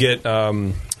 Mm-hmm. And you get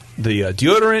the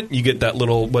deodorant, you get that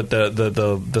little,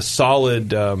 the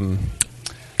solid...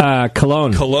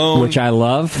 cologne, which I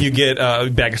love. You get a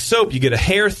bag of soap. You get a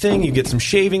hair thing. You get some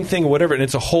shaving thing or whatever, and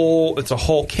it's a whole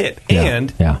kit. Yeah.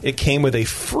 And it came with a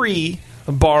free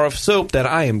bar of soap that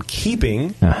I am keeping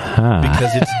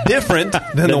because it's different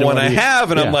than the one I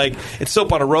have, and I'm like, it's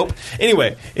soap on a rope.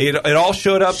 Anyway, it all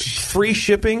showed up, free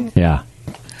shipping. Yeah.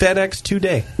 FedEx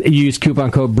 2-day. You use coupon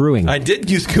code Brewing. I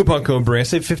did use coupon code Brewing. I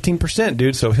saved 15%,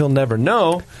 dude, so he'll never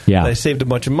know that I saved a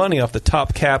bunch of money off the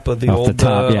top cap of the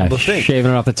the thing. Shaving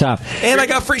it off the top. And I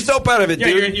got free soap out of it,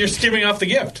 dude. You're skimming off the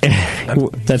gift.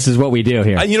 This is what we do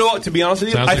here. You know what? To be honest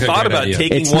with you, I thought about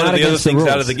taking one of the other things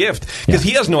out of the gift because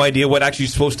he has no idea what actually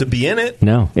is supposed to be in it.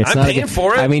 No, it's I'm not paying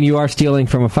for it. I mean, you are stealing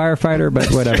from a firefighter,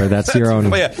 but whatever. That's your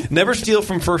own. Never steal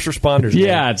from first responders.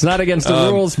 Yeah, it's not against the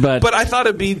rules, but I thought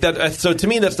it'd be that. So to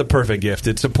me, that's the perfect gift.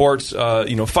 It supports,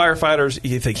 firefighters.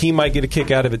 You think he might get a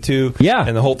kick out of it too? Yeah,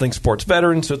 and the whole thing supports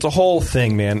veterans. So it's a whole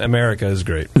thing, man. America is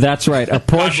great. That's right. A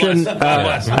portion,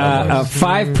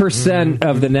 5%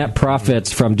 of the net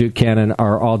profits from Duke Cannon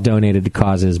are all donated to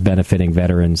causes benefiting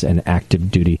veterans and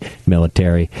active duty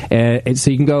military.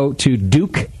 So you can go to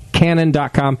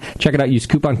DukeCannon.com. Check it out. Use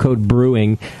coupon code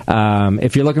Brewing.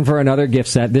 If you're looking for another gift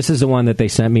set, this is the one that they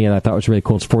sent me and I thought was really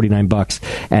cool. It's $49,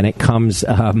 and it comes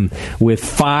with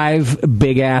 5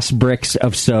 big ass bricks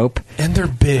of soap. And they're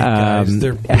big, guys.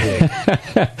 They're big.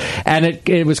 And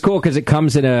it was cool because it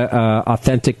comes in a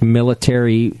authentic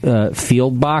military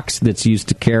field box that's used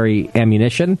to carry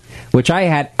ammunition, which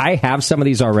I have some of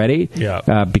these already.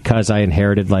 Because I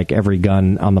inherited like every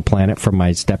gun on the planet from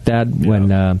my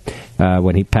stepdad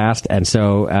when he passed, and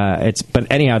so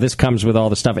but anyhow, this comes with all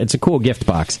the stuff. It's a cool gift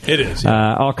box. It is.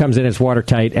 All comes in, it's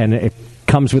watertight, and it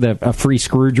comes with a free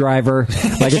screwdriver.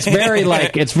 Like it's very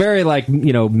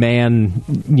man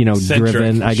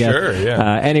driven, I guess. Sure,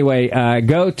 yeah. Anyway,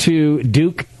 go to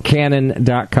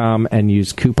DukeCannon.com and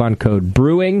use coupon code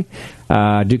Brewing.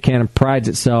 Duke Cannon prides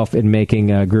itself in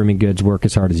making grooming goods work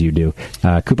as hard as you do.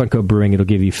 Coupon code Brewing, it'll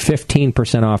give you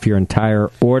 15% off your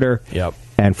entire order. Yep.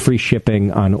 And free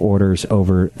shipping on orders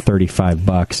over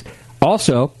 $35.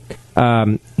 Also,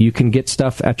 you can get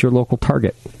stuff at your local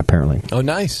Target, apparently. Oh,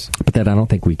 nice. But that I don't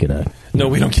think we could... No,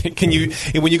 we don't. Can you,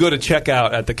 when you go to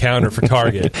checkout at the counter for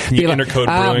Target, can you enter code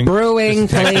Brewing? Brewing,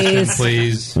 please.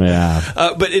 Please.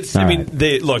 Yeah. But it's,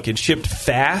 it shipped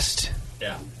fast.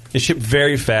 Yeah. It shipped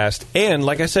very fast. And,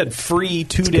 like I said, free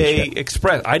 2-day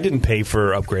express. I didn't pay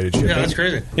for upgraded shipping. Yeah, that's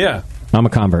crazy. Yeah. I'm a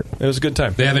convert. It was a good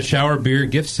time. They have a shower beer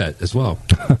gift set as well.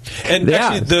 And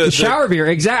actually, the shower beer,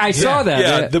 exactly. I saw that.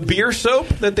 Yeah, the beer soap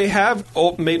that they have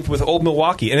made with Old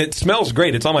Milwaukee, and it smells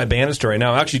great. It's on my banister right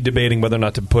now. I'm actually debating whether or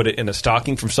not to put it in a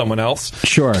stocking from someone else.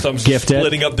 Sure, so I'm gift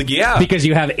splitting up the because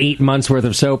you have 8 months worth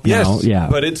of soap now. Yeah,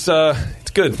 but it's good.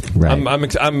 Right.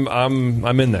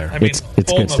 I'm in there. I mean,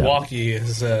 it's Old good Milwaukee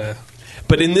is.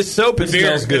 But in this soap, it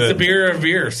smells good. It's the beer of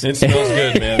beers. It smells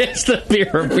good, man. It's the beer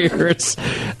of beers.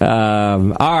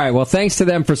 All right. Well, thanks to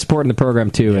them for supporting the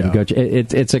program too. And go.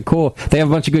 It's a cool. They have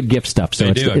a bunch of good gift stuff. So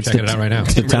I'm checking it out right now.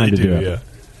 It's the time to do it. Yeah.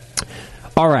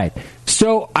 All right.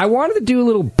 So I wanted to do a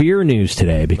little beer news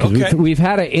today because we've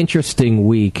had an interesting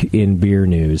week in beer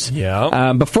news.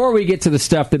 Yeah. Before we get to the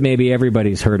stuff that maybe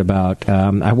everybody's heard about,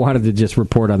 I wanted to just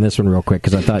report on this one real quick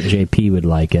because I thought JP would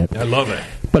like it. I love it.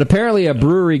 But apparently a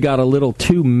brewery got a little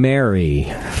too merry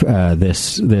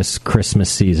this Christmas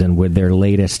season with their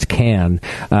latest can.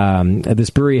 This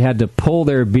brewery had to pull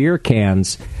their beer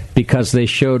cans because they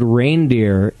showed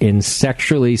reindeer in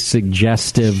sexually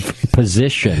suggestive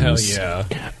positions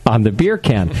on the beer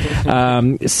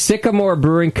can. Sycamore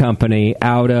Brewing Company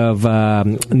out of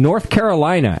North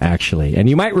Carolina, actually. And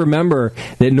you might remember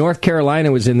that North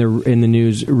Carolina was in the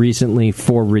news recently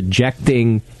for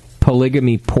rejecting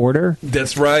polygamy porter.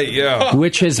 That's right, yeah.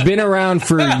 Which has been around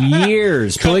for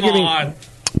years. Come on.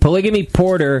 Polygamy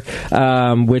Porter,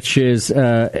 which is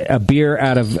a beer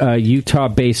out of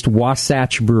Utah-based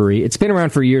Wasatch Brewery. It's been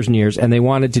around for years and years, and they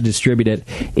wanted to distribute it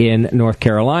in North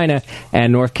Carolina,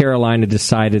 and North Carolina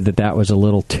decided that was a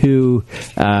little too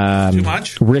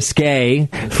much risque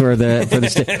for the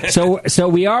state. So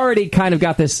we already kind of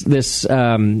got this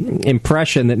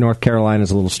impression that North Carolina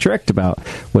is a little strict about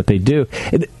what they do.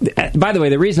 By the way,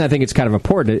 the reason I think it's kind of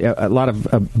important, a lot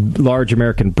of large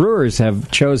American brewers have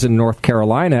chosen North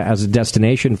Carolina as a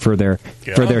destination for their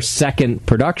second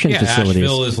production facilities.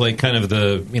 Asheville is like kind of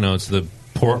it's the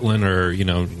Portland or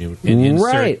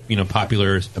insert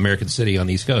popular American city on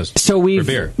the East Coast. So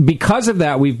because of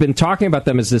that, we've been talking about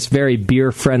them as this very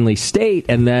beer friendly state,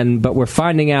 but we're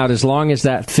finding out as long as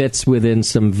that fits within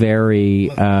some very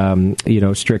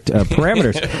strict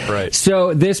parameters. Right.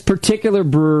 So this particular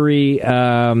brewery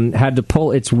had to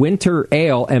pull its winter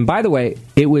ale, and by the way,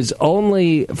 it was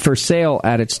only for sale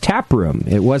at its tap room.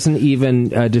 It wasn't even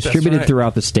distributed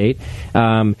throughout the state.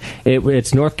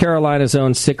 It's North Carolina's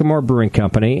own Sycamore Brewing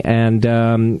Company, and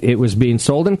it was being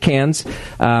sold in cans,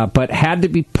 but had to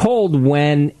be pulled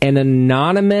when an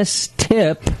anonymous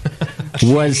tip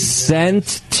was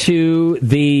sent to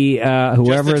the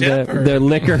whoever the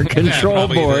liquor control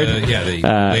board.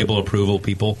 The label approval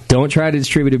people. Don't try to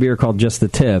distribute a beer called Just the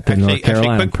Tip in North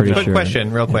Carolina. Quick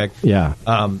question, real quick. Yeah.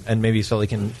 And maybe Sully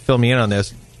can fill me in on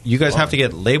this. You guys have to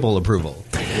get label approval.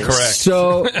 Correct.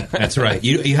 So that's right.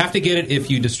 You have to get it if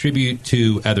you distribute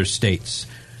to other states.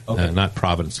 Okay. Not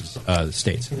provinces,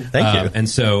 states. Thank you. And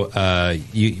so,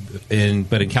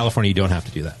 but in California, you don't have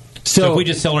to do that. So if we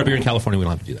just sell our beer in California, we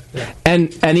don't have to do that. Yeah.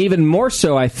 And even more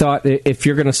so, I thought if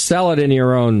you're going to sell it in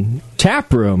your own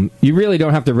tap room, you really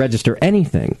don't have to register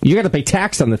anything. You got to pay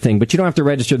tax on the thing, but you don't have to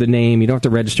register the name. You don't have to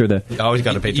register the. You always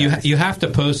got to pay tax. You have to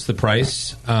post the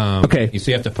price. Okay.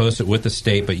 So you have to post it with the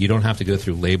state, but you don't have to go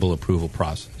through label approval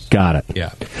process. Got it.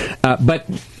 Yeah. But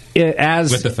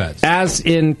with the feds, as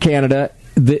in Canada.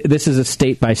 This is a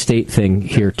state-by-state thing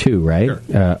here, too, right?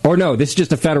 Sure. Or no, this is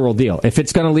just a federal deal. If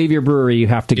it's going to leave your brewery, you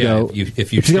have to go.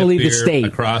 If you're going to leave the state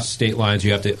across state lines,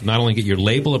 you have to not only get your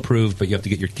label approved, but you have to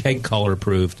get your keg color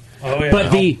approved. Oh,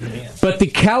 yeah. But the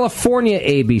California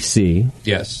ABC,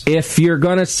 yes. If you're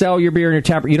going to sell your beer in your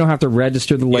tap, you don't have to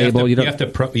register the label. You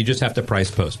just have to price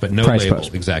post, but no label.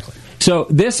 Post. Exactly. So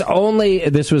this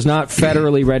was not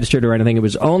federally registered or anything. It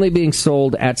was only being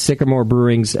sold at Sycamore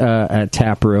Brewing's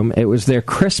tap room. It was their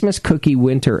Christmas Cookie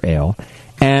Winter Ale.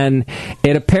 And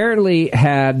it apparently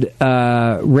had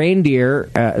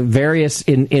reindeer, various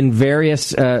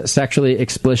sexually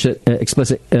explicit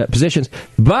positions,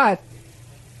 but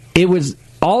it was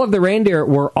all of the reindeer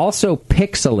were also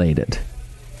pixelated.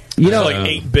 Like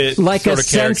 8-bit, like a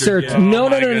censored. Yeah.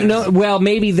 No. Well,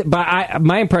 maybe, but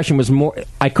my impression was more.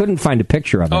 I couldn't find a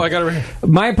picture of it. Oh, I got it right here.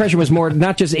 My impression was more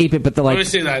not just 8-bit, but Let me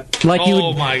see that. Like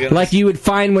my goodness. Like you would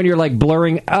find when you're like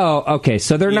blurring. Oh, okay.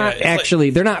 So they're not actually.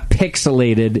 They're not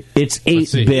pixelated. It's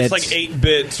 8-bit. It's like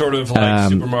 8-bit, sort of like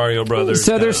Super Mario Brothers.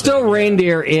 So there's still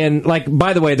reindeer in. Like,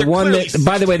 by the way, the one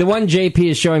JP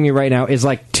is showing me right now is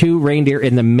like 2 reindeer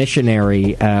in the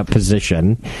missionary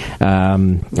position.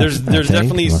 There's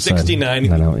definitely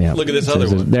 69. Look at this other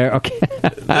one. There, okay.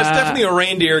 That's definitely a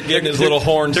reindeer getting his little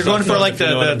horns. They're going for like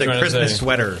the Christmas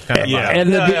sweater. Kind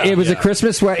of it was a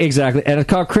Christmas sweater, exactly. And it's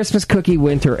called Christmas Cookie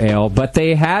Winter Ale, but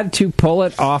they had to pull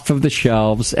it off of the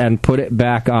shelves and put it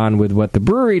back on with what the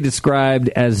brewery described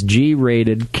as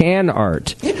G-rated can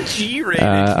art. G-rated?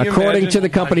 According to the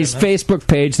company's Facebook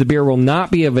page, the beer will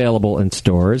not be available in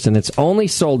stores, and it's only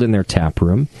sold in their tap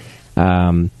room.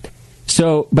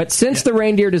 But since the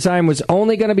reindeer design was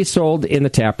only going to be sold in the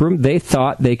tap room, they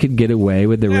thought they could get away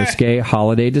with the risque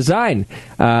holiday design.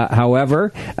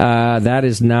 However, that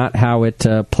is not how it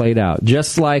played out.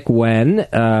 Just like when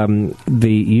the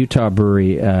Utah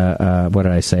brewery,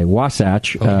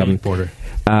 Wasatch,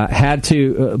 had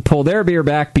to pull their beer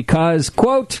back because,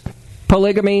 quote,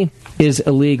 polygamy is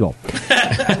illegal.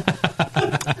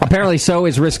 Apparently so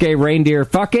is risque reindeer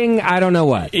fucking. I don't know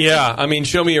what. Yeah, I mean,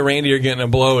 show me a reindeer getting a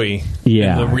blowy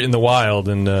in the wild.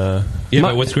 And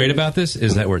but what's great about this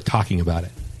is that we're talking about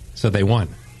it. So they won.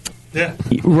 Yeah.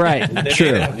 Right.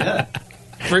 True. Yeah.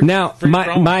 Now,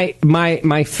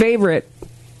 my favorite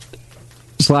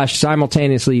 /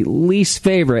 simultaneously least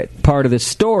favorite part of this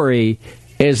story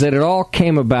is that it all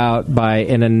came about by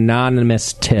an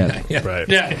anonymous tip. Right.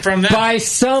 Yeah, from that. By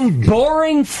some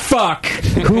boring fuck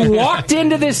who walked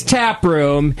into this tap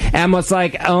room and was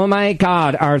like, oh my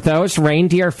God, are those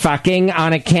reindeer fucking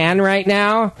on a can right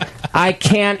now? I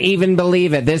can't even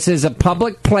believe it. This is a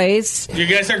public place. You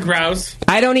guys are grouse.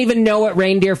 I don't even know what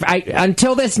reindeer...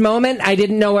 until this moment, I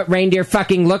didn't know what reindeer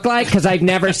fucking looked like because I've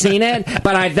never seen it,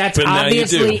 but that's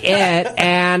obviously it,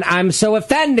 and I'm so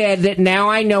offended that now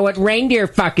I know what reindeer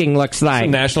fucking looks like. It's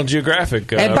a National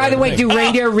Geographic. And by the way, do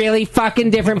reindeer really fuck in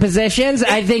different positions?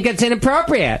 I think it's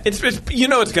inappropriate. It's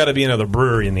it's got to be another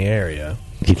brewery in the area.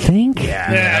 You think?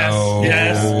 Yes.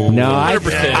 No,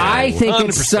 I think 100%.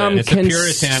 It's some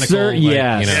puritanical.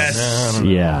 Yeah,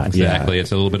 exactly.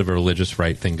 It's a little bit of a religious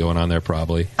right thing going on there,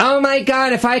 probably. Oh my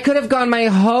God! If I could have gone my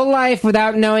whole life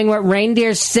without knowing what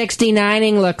reindeer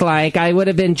 69ing looked like, I would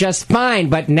have been just fine.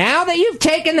 But now that you've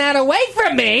taken that away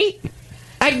from me,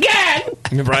 again,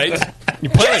 right?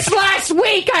 Just last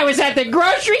week, I was at the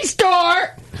grocery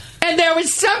store, and there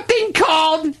was something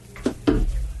called.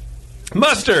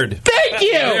 Mustard. Thank you.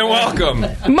 You're welcome.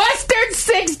 Mustard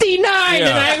 69,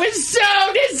 and I was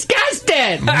so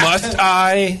disgusted. Must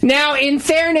I? Now, in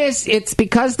fairness, it's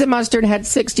because the mustard had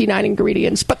 69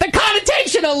 ingredients, but the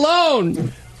connotation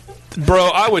alone.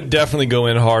 Bro, I would definitely go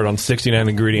in hard on 69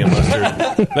 ingredient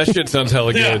mustard. That shit sounds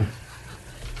hella good.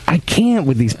 I can't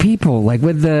with these people. Like,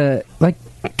 with the... Like,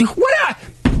 what?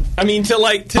 I mean,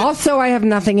 Also, I have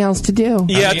nothing else to do.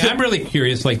 Yeah, I'm really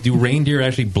curious. Like, do reindeer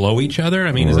actually blow each other?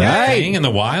 I mean, is that a thing in the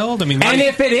wild? I mean, and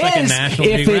if it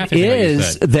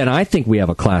is, then I think we have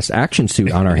a class action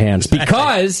suit on our hands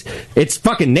because it's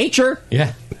fucking nature.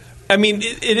 Yeah. I mean,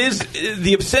 it is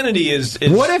the obscenity is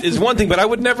one thing, but I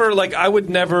would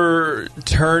never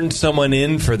turn someone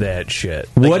in for that shit.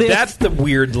 That's the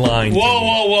weird line.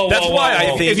 Whoa! That's why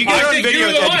I think if you get on video,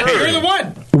 you're the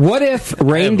one. What if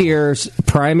reindeer's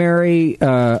primary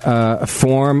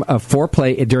form of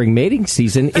foreplay during mating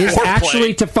season is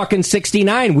actually to fucking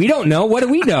 69? We don't know. What do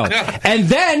we know? And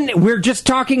then we're just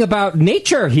talking about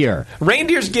nature here.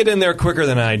 Reindeers get in there quicker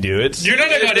than I do. You're not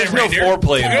about there's no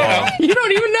foreplay involved. You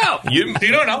don't even know. You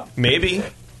don't know. Maybe.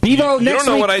 Bevo, you next don't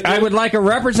know week, what I do. I would like a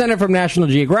representative from National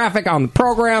Geographic on the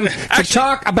program to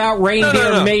talk about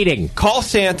reindeer mating. Call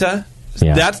Santa.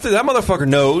 Yeah. That motherfucker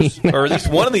knows, or at least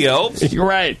one of the elves. You're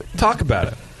right. Talk about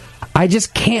it. I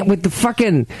just can't with the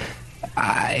fucking...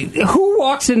 who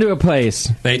walks into a place?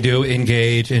 They do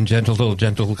engage in gentle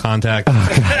contact.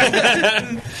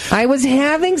 I was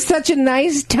having such a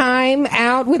nice time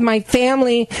out with my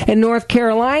family in North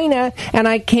Carolina, and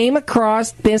I came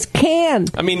across this can.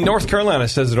 I mean, North Carolina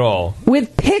says it all.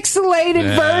 With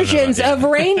pixelated versions of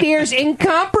reindeers in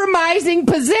compromising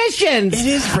positions. It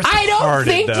is retarded, I don't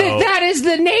think that is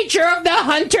the nature of the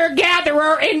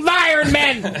hunter-gatherer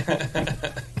environment.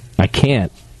 I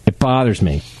can't. It bothers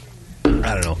me.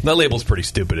 I don't know. That label's pretty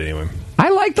stupid anyway. I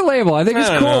like the label. I think it's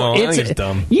cool. I think it's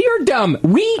dumb. You're dumb.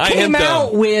 We came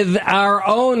out with our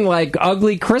own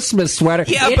ugly Christmas sweater.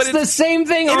 Yeah, it's the same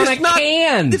thing on a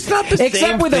can. It's not the same thing.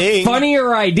 Except with a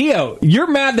funnier idea. You're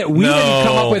mad that we didn't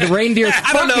come up with reindeer fucking.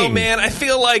 I don't know, man. I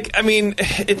feel like,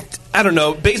 I don't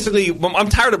know. Basically, I'm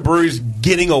tired of breweries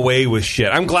getting away with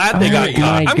shit. I'm glad they got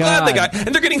caught. I'm glad they got,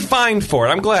 and they're getting fined for it.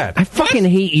 I'm glad. I fucking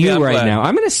hate you right now.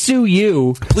 I'm going to sue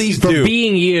you. Please for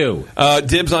being you.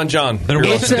 Dibs on John. There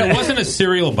wasn't a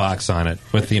cereal box on it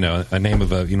with a name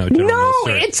of a General Mills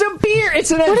cereal. It's a beer.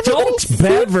 It's an adult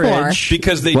beverage.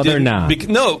 Because they they're not. They're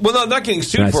not getting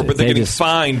sued for it, but they're getting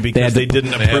fined because they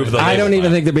didn't approve the label. I don't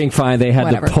even think they're being fined. They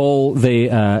had to pull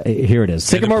the. Here it is.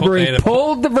 Sycamore Brewing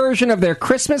pulled the version of their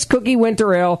Christmas cookie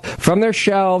winter ale from their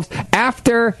shelves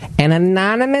after an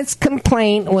anonymous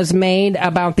complaint was made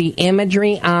about the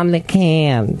imagery on the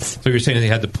cans. So you're saying they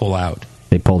had to pull out?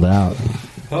 They pulled out.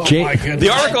 Oh my goodness. The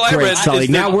article I read Sully.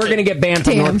 Now we're going to get banned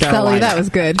from North Carolina. Sully, that was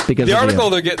good. The article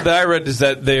that I read is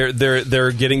that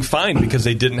they're getting fined because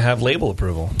they didn't have label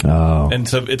approval. Oh, and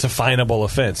so it's a finable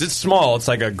offense. It's small. It's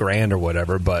like $1,000 or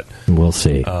whatever. But we'll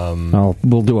see.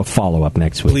 We'll do a follow up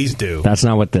next week. Please do. That's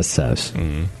not what this says.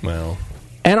 Well.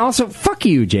 And also, fuck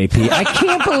you, JP. I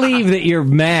can't believe that you're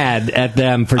mad at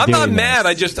them for doing I'm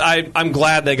not this. mad. I'm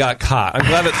glad they got caught. I'm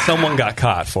glad that someone got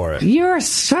caught for it. You're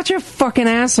such a fucking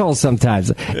asshole sometimes.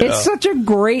 Yeah. It's such a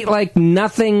great,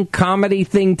 nothing comedy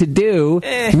thing to do,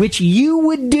 which you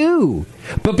would do.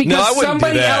 But because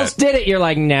somebody else did it, you're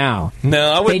like, no.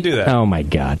 No, I wouldn't do that. Oh, my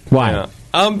God. Why?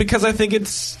 Yeah. Because I think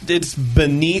it's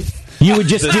beneath... You would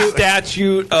just do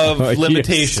statute of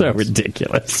limitations. So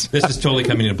ridiculous. This is totally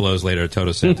coming to blows later.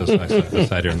 Toto Santos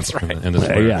side here in the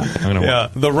square. Yeah.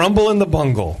 The rumble and the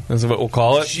bungle is what we'll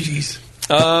call it. Jeez.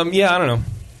 Yeah, I don't know.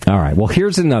 All right. Well,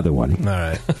 here's another one. All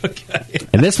right. Okay.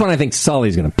 And this one I think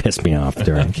Sully's going to piss me off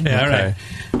during. Okay, all right.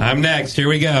 I'm next. Here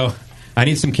we go. I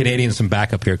need some Canadians, some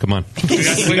backup here. Come on.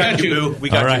 We got you.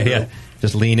 All right, yeah.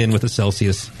 Just lean in with the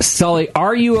Celsius. Sully,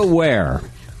 are you aware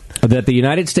that the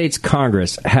United States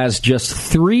Congress has just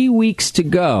 3 weeks to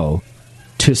go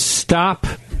to stop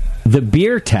the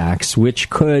beer tax,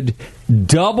 which could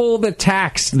double the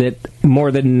tax that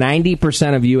more than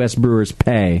 90% of U.S. brewers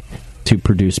pay to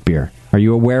produce beer? Are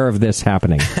you aware of this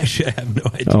happening? Actually, I have no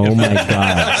idea. Oh, my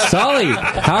God. Sully,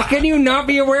 how can you not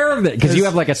be aware of it? Because you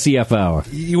have like a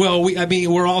CFO. Well,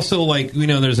 we're also like,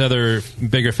 there's other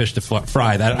bigger fish to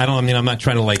fry. I'm not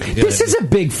trying to like... This is a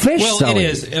big fish, Well, Sully.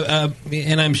 it is.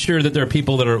 And I'm sure that there are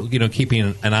people that are,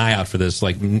 keeping an eye out for this,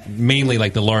 like mainly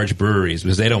like the large breweries,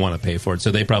 because they don't want to pay for it.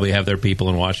 So they probably have their people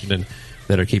in Washington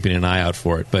that are keeping an eye out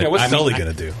for it. But what's Sully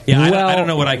going to do? Yeah, I don't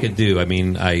know what I could do.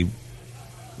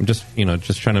 I'm just,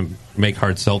 just trying to make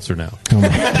hard seltzer now.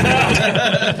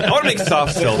 I want to make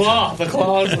soft seltzer. The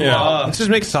claws. Let's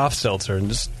just make soft seltzer and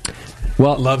just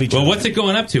love each other. Well, what's it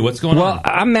going up to? What's going on? Well,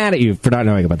 I'm mad at you for not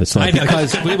knowing about this. I know.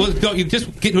 Because You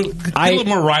just get a little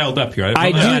more riled up here.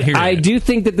 I do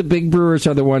think that the big brewers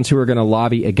are the ones who are going to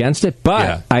lobby against it,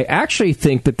 but I actually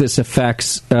think that this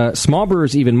affects small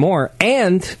brewers even more,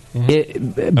 and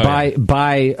by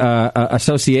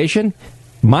association,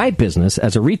 my business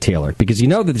as a retailer, because you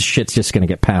know that this shit's just going to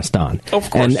get passed on. Of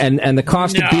course. And the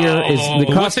cost of beer is the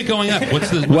cost. What's it going up?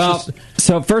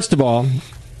 So first of all,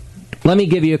 let me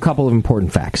give you a couple of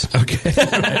important facts. Okay.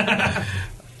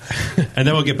 And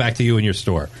then we'll get back to you in your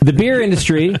store. The beer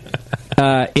industry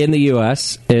in the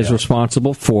U.S. is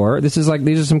responsible for this is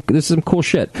some cool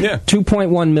shit. Yeah.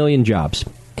 2.1 million jobs.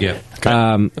 Yeah.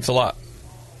 Okay. That's a lot.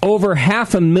 Over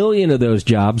 500,000 of those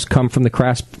jobs come from the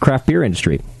craft beer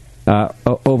industry.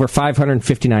 Over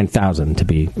 559,000 to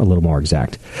be a little more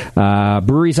exact.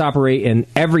 Breweries operate in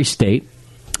every state.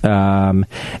 And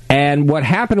what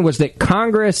happened was that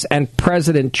Congress and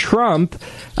President Trump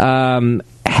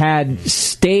had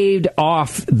staved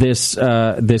off this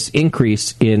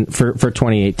increase for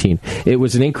 2018. It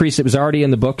was an increase that was already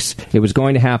in the books. It was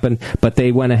going to happen, but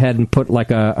they went ahead and put like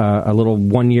a little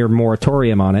 1-year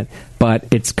moratorium on it. But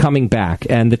it's coming back,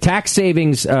 and the tax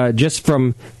savings just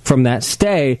from that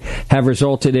stay have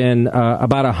resulted in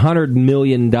about $100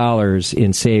 million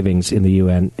in savings in the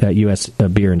U.S.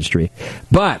 Beer industry.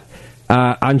 But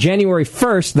on January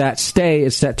 1st, that stay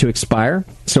is set to expire.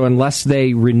 So unless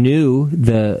they renew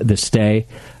the stay,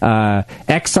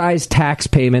 excise tax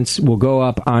payments will go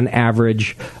up on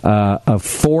average of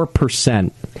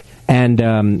 4%.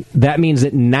 And that means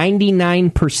that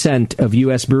 99% of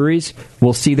U.S. breweries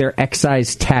will see their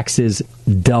excise taxes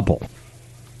double.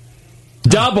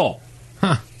 Double!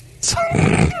 Huh.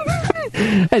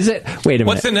 Is it? Wait a minute.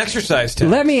 What's an exercise tax?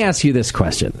 Let me ask you this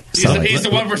question. Sully. He's the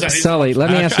 1%. Sully, let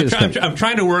me ask you this question. I'm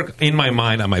trying to work in my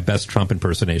mind on my best Trump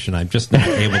impersonation. I'm just not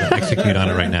able to execute on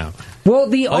it right now. Well,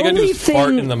 the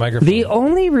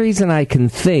only reason I can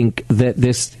think that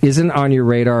this isn't on your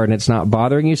radar and it's not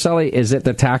bothering you, Sully, is that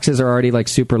the taxes are already like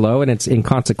super low and it's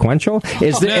inconsequential.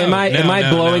 Am I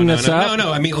blowing this up?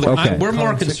 No. I mean, we're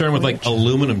more concerned with like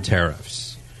aluminum tariffs.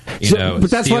 But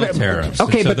that's steel what tariffs.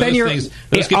 Okay, but then those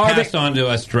get passed on to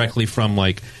us directly from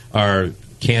like our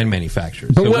can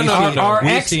manufacturers. But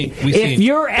if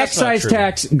your excise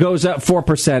tax goes up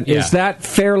 4%, is that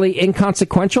fairly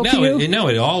inconsequential to you? No,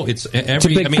 it's every. It's a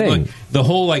big thing. Look, the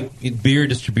whole like beer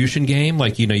distribution game,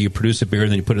 like you produce a beer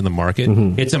and then you put it in the market.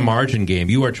 Mm-hmm. It's a margin game.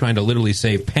 You are trying to literally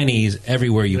save pennies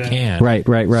everywhere you can. Right.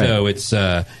 So it's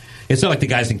not like the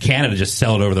guys in Canada just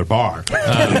sell it over their bar.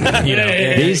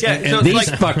 These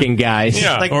fucking guys.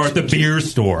 Yeah. Or at the beer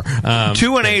store.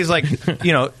 2-1A is like,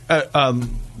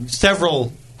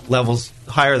 several levels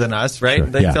higher than us, right? Sure.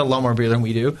 They sell a lot more beer than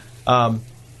we do. But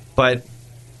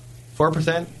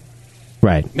 4%?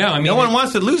 Right. No, I mean, no one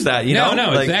wants to lose that, No,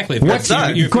 like, exactly.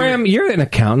 Graham, you're an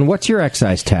accountant. What's your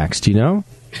excise tax? Do you know?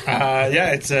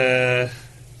 It's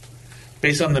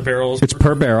based on the barrels. It's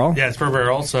per barrel? Yeah, it's per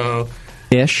barrel, so...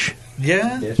 Ish.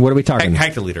 Yeah. What are we talking?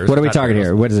 Hectoliters. What are we talking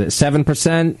here? What is it?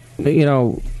 7%?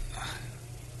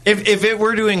 If it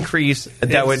were to increase,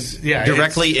 that would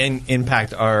directly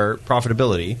impact our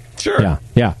profitability. Sure.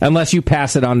 Yeah. Unless you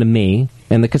pass it on to me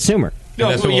and the consumer. No,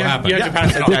 that's what will happen. You have to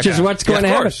pass it on. Which is what's going to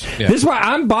happen. Yeah. This is why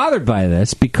I'm bothered by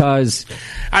this, because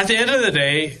at the end of the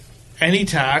day, any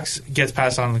tax gets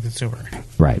passed on to the consumer.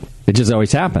 Right. It just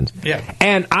always happens. Yeah.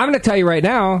 And I'm going to tell you right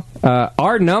now,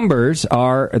 our numbers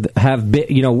we're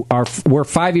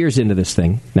 5 years into this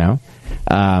thing now.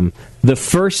 The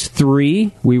first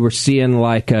 3, we were seeing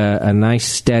like a nice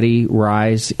steady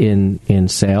rise in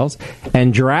sales.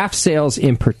 And draft sales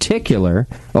in particular,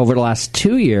 over the last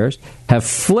 2 years, have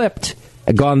flipped,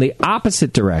 gone the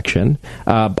opposite direction.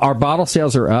 Our bottle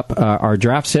sales are up. Our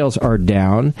draft sales are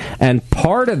down. And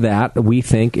part of that, we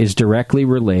think, is directly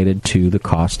related to the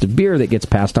cost of beer that gets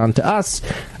passed on to us,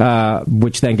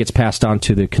 which then gets passed on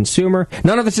to the consumer.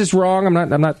 None of this is wrong.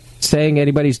 I'm not saying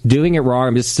anybody's doing it wrong.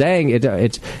 I'm just saying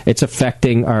it's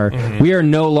affecting our... Mm-hmm. We are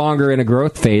no longer in a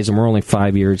growth phase, and we're only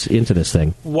 5 years into this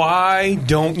thing. Why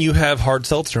don't you have hard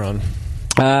seltzer on?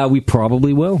 We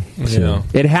probably will. Yeah.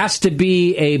 It has to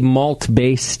be a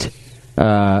malt-based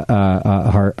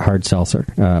hard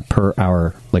seltzer per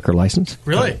our liquor license.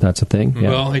 Really? That's a thing. Yeah.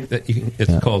 Well,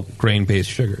 it's called grain-based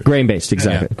sugar. Grain-based,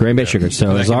 exactly. Yeah. Grain-based sugar.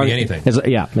 So as long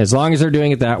as long as they're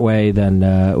doing it that way,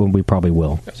 then we probably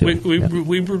will.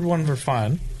 We brewed one for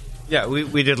fun. Yeah,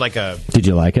 we did like a... Did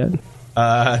you like it?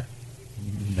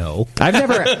 No.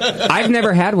 I've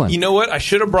never had one. You know what? I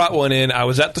should have brought one in. I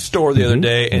was at the store the other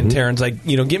day, and Taryn's like,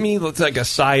 give me like a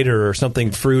cider or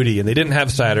something fruity. And they didn't have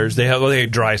ciders. They had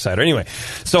dry cider. Anyway,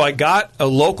 so I got a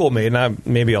local made, and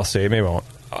maybe I'll say it, maybe I won't.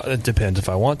 It depends if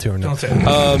I want to or not. Don't say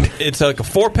it. It's like a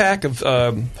 4-pack of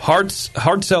hard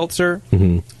seltzer.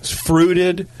 Mm-hmm. It's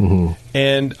fruited. Mm-hmm.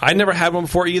 And I never had one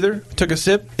before either. Took a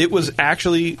sip. It was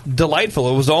actually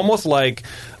delightful. It was almost like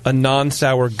a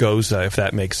non-sour Goza, if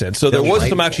that makes sense. So there was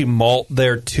some actually malt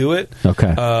there to it.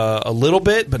 Okay. A little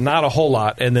bit, but not a whole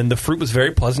lot. And then the fruit was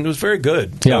very pleasant. It was very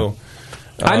good. So,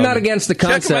 I'm not against the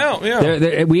concept. Check them out,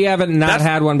 yeah. We haven't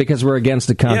had one because we're against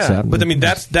the concept. Yeah, but I mean,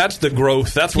 that's the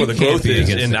growth. That's where the growth is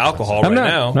in alcohol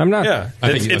now. I'm not. Yeah,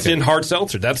 it's in hard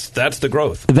seltzer. That's the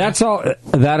growth. That's all.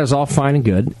 That is all fine and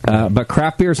good. But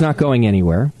craft beer is not going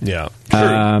anywhere. Yeah.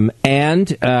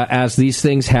 And as these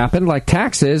things happen, like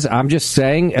taxes, I'm just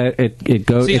saying it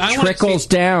goes. It trickles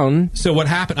down. So what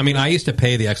happened? I mean, I used to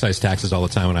pay the excise taxes all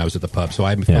the time when I was at the pub, so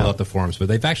I filled out the forms, but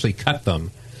they've actually cut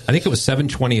them. I think it was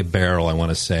 $7.20 a barrel, I want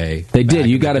to say. They did.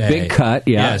 You got a big cut,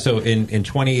 yeah. Yeah, so in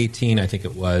 2018, I think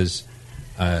it was,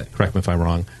 correct me if I'm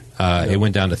wrong, it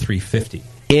went down to $3.50.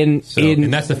 And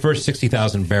that's the first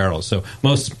 60,000 barrels. So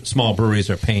most small breweries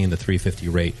are paying the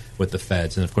 $3.50 rate with the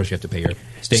feds, and of course you have to pay your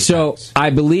state tax. So I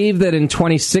believe that in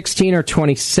 2016 or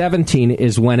 2017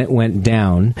 is when it went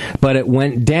down, but it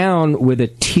went down with a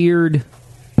tiered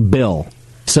bill.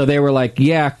 So they were like,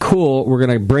 yeah, cool, we're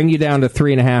going to bring you down to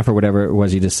 3.5 or whatever it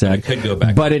was you just said. It could go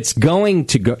back but it's going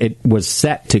to go, it was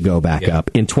set to go back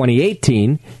up in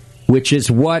 2018, which is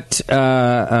what, in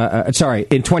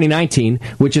 2019,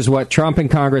 which is what Trump and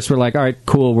Congress were like, all right,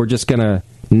 cool, we're just going to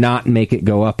not make it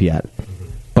go up yet.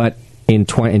 But on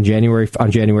January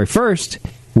 1st,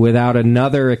 without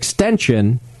another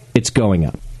extension, it's going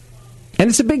up. And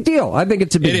it's a big deal. I think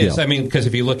it's a big deal. It is. I mean, because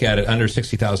if you look at it, under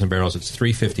 60,000 barrels, it's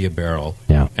 $3.50 a barrel.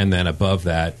 Yeah. And then above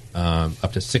that,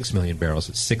 up to 6 million barrels,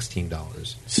 it's $16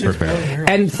 per barrel.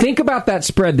 And think about that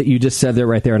spread that you just said there,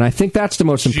 right there. And I think that's the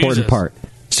most important part.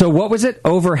 So what was it?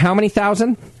 Over how many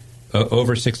thousand?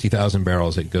 Over 60,000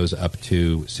 barrels, it goes up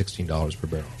to $16 per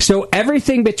barrel. So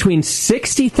everything between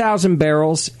 60,000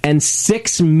 barrels and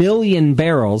 6 million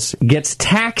barrels gets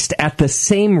taxed at the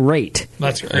same rate.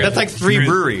 That's crazy. That's like 3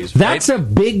 breweries. That's a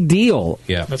big deal.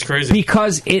 Yeah. That's crazy.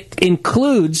 Because it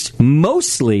includes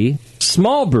mostly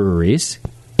small breweries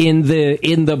in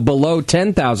the below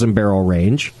 10,000 barrel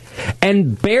range,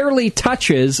 and barely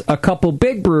touches a couple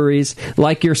big breweries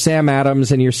like your Sam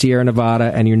Adams and your Sierra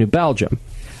Nevada and your New Belgium.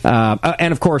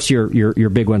 And of course your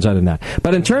big ones other than that.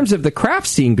 But in terms of the craft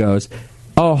scene goes,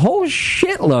 a whole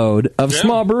shitload of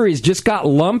small breweries just got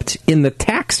lumped in the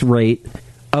tax rate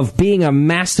of being a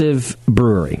massive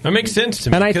brewery. That makes sense to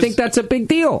me. And I think that's a big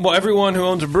deal. Well, everyone who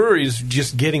owns a brewery is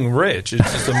just getting rich.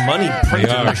 It's just a money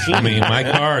printing machine. I mean, my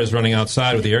car is running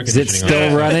outside with the air conditioning. Is it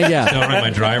still running? Yeah. Still running.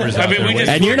 My driver's out there.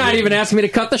 And you're not even asking me to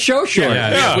cut the show short.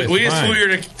 We just flew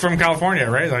here from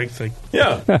California, right? Like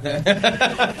yeah.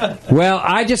 Well,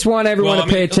 I just want everyone to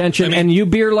pay attention, and you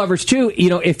beer lovers too. You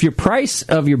know, if your price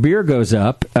of your beer goes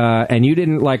up, and you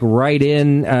didn't write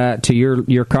in to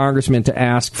your congressman to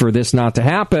ask for this not to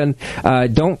happen,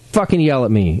 don't fucking yell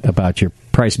at me about your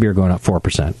price beer going up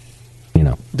 4%. You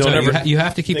know, you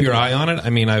have to keep your eye on it. I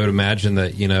mean, I would imagine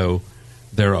that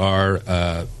there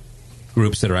are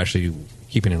groups that are actually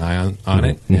keeping an eye on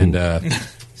it, and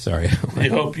sorry,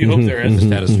 you hope there is. I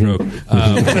just had a stroke.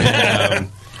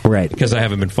 Right. Because I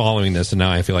haven't been following this, and now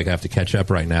I feel like I have to catch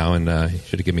up right now, and you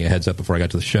should have given me a heads up before I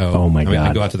got to the show. Oh, my God.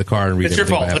 I go out to the car and read it. It's your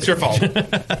fault. It's your fault.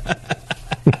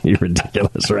 You're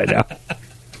ridiculous right now.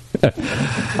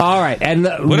 All right. And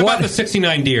what about the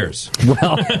 69 deers?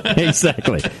 Well,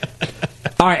 exactly.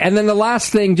 All right, and then the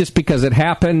last thing, just because it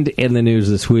happened in the news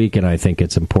this week, and I think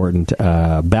it's important,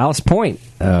 Ballast Point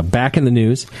back in the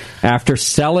news after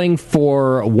selling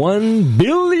for $1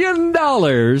 billion.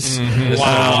 Mm-hmm.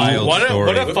 Wow. What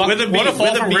a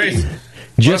fall from grace.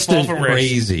 Just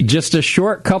a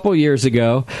short couple years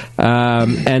ago,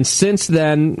 and since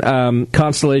then,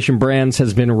 Constellation Brands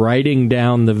has been writing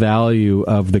down the value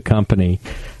of the company.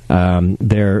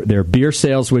 Their beer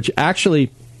sales, which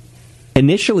actually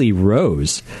initially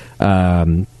rose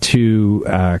to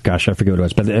I forget what it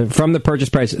was, but from the purchase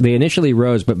price, they initially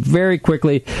rose, but very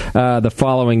quickly the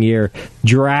following year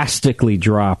drastically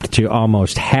dropped to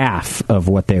almost half of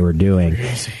what they were doing.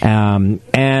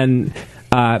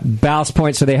 Ballast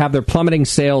Point, so they have their plummeting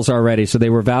sales already, so they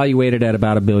were valuated at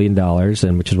about $1 billion,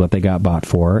 and which is what they got bought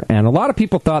for. And a lot of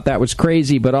people thought that was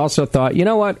crazy, but also thought, you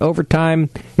know what, over time,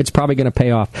 it's probably going to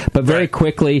pay off. But very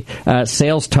quickly,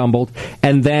 sales tumbled,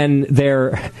 and then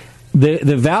the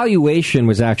valuation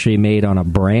was actually made on a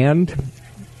brand.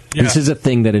 Yeah. This is a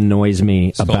thing that annoys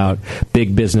me about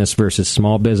big business versus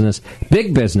small business.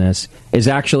 Big business is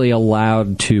actually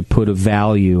allowed to put a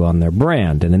value on their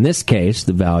brand. And in this case,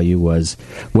 the value was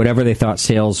whatever they thought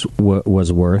sales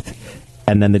was worth.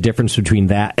 And then the difference between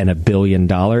that and $1 billion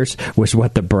was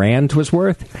what the brand was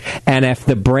worth. And if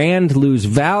the brand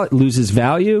loses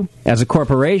value as a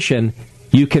corporation,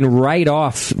 you can write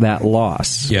off that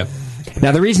loss. Yeah.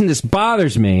 Now, the reason this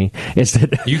bothers me is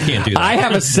that you can't do that. I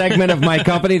have a segment of my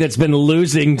company that's been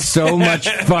losing so much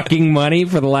fucking money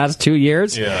for the last 2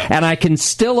 years, and I can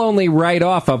still only write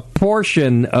off a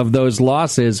portion of those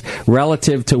losses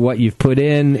relative to what you've put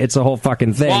in. It's a whole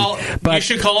fucking thing. Well, you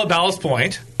should call it Ballast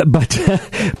Point.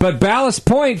 But Ballast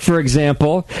Point, for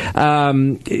example,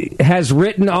 has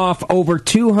written off over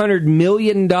 $200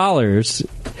 million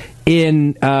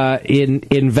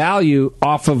in value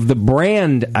off of the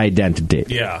brand identity.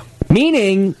 Yeah.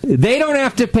 Meaning they don't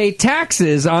have to pay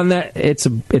taxes on that. It's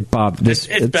bad.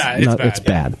 It's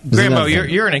bad. Grandma,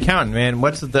 you're an accountant, man.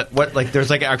 There's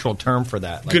like an actual term for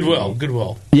that. Like,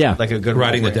 goodwill. Yeah, like a good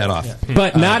writing the debt off. Yeah.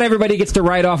 But not everybody gets to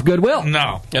write off goodwill.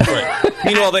 No, that's right.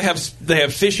 Meanwhile, they have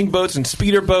fishing boats and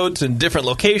speeder boats in different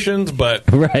locations. But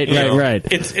right.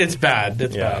 It's bad.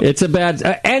 Bad. It's a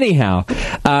bad. Anyhow,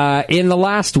 in the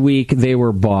last week, they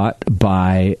were bought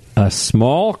by a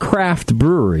small craft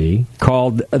brewery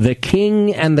called the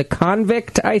King and the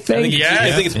Convict, I think.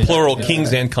 I think it's plural,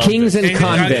 Kings and Convicts. Kings and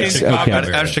Convicts. Okay.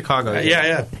 Out of Chicago.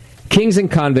 Yeah. Kings and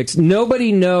Convicts.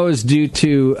 Nobody knows, due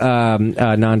to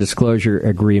non-disclosure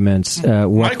agreements, what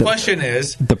my question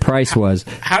is the price was.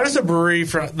 How does a brewery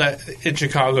in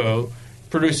Chicago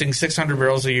producing 600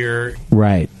 barrels a year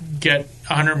get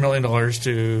 $100 million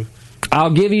to...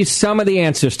 I'll give you some of the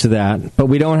answers to that, but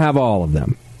we don't have all of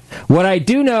them. What I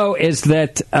do know is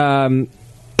that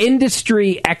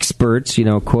industry experts,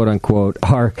 quote unquote,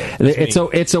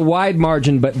 it's a wide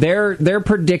margin, but they're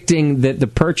predicting that the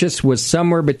purchase was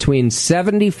somewhere between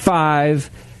 $75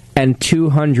 and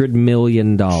 $200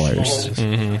 million.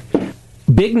 Mm-hmm.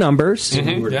 Big numbers.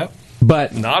 Mm-hmm. Yep.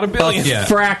 But not a billion. A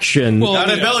fraction. Not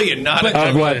a billion.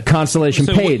 Of what Constellation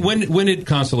paid. When did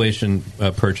Constellation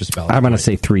purchase Ballast? I'm going to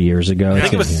say 3 years ago. I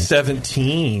think it was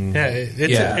 17. Yeah,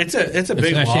 it's a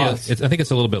big loss. I think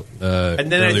it's a little bit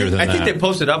and then earlier than that. I think they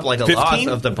posted up like a 15? Loss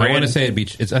of the brand. I want to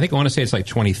say it's like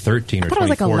 2013 or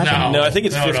 2014. No, I think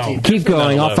it's 15. No. Keep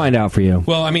going. I'll find out for you.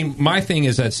 Well, I mean, my thing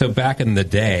is that back in the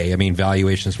day,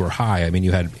 valuations were high.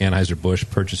 You had Anheuser-Busch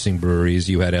purchasing breweries.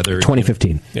 You had other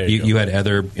 2015. You had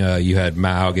other. You had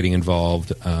Mao getting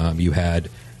involved. You had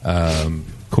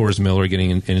Coors Miller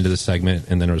getting into the segment,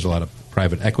 and then there was a lot of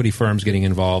private equity firms getting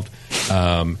involved,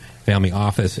 family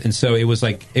office, and so it was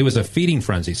a feeding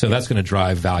frenzy. So that's going to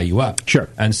drive value up. Sure.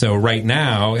 And so right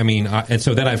now, and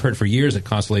so then I've heard for years that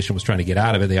Constellation was trying to get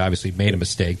out of it. They obviously made a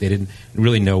mistake. They didn't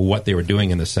really know what they were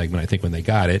doing in this segment, I think, when they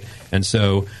got it, and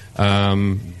so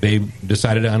they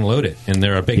decided to unload it. And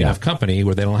they're a big enough company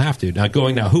where they don't have to. Now,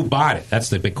 who bought it? That's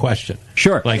the big question.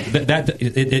 Sure.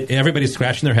 Everybody's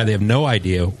scratching their head. They have no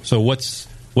idea. So what's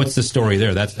the story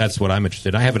there? That's what I'm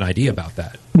interested in. I have an idea about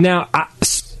that. Now,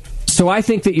 so I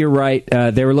think that you're right.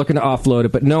 They were looking to offload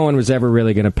it, but no one was ever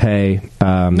really going to pay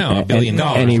 $1 billion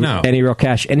any real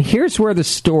cash. And here's where the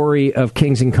story of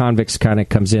Kings and Convicts kind of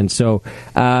comes in. So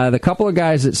the couple of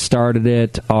guys that started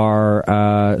it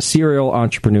are serial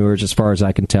entrepreneurs, as far as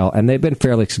I can tell, and they've been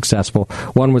fairly successful.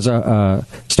 One was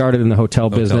started in the hotel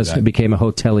business, became a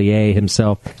hotelier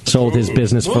himself, sold his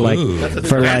business for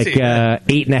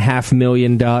 $8.5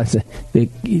 million. They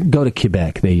go to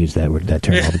Quebec. They use that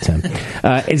term all the time.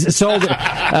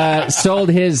 sold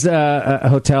his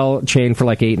hotel chain for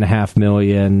like $8.5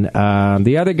 million.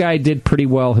 The other guy did pretty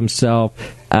well himself.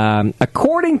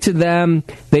 According to them,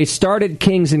 they started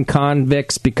Kings and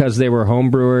Convicts because they were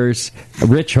homebrewers,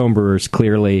 rich homebrewers,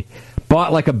 clearly.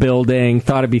 Bought like a building,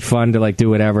 thought it'd be fun to like do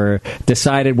whatever.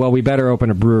 Decided, well, we better open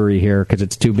a brewery here because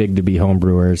it's too big to be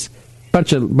homebrewers.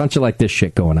 Bunch of like this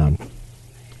shit going on.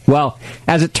 Well,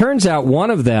 as it turns out, one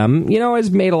of them,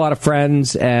 has made a lot of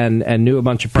friends and knew a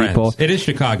bunch of people. It is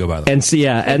Chicago, by the way.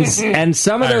 And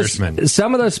some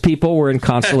of those people were in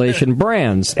Constellation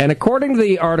Brands. And according to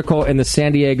the article in the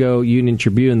San Diego Union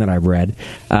Tribune that I've read,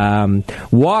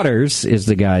 Waters is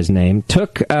the guy's name.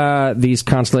 Took these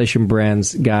Constellation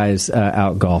Brands guys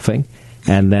out golfing,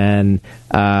 and then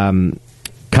kind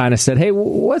of said, "Hey,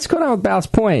 what's going on with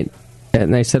Ballast Point?"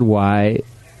 And they said, "Why?"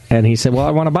 And he said, well,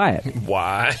 I want to buy it.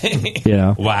 Why?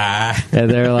 Why?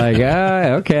 And they're like,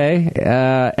 okay.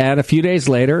 And a few days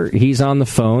later, he's on the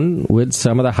phone with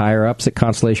some of the higher-ups at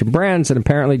Constellation Brands and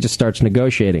apparently just starts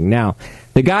negotiating. Now,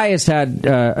 the guy has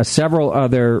had several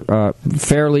other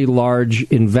fairly large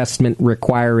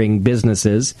investment-requiring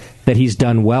businesses that he's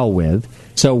done well with.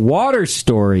 So Waters'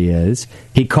 story is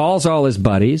he calls all his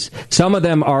buddies. Some of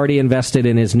them already invested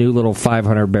in his new little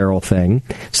 500-barrel thing.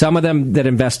 Some of them that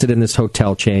invested in this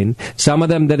hotel chain. Some of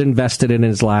them that invested in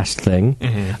his last thing.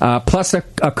 Mm-hmm. Plus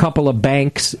a couple of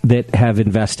banks that have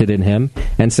invested in him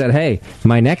and said, hey,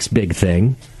 my next big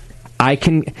thing, I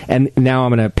can... And now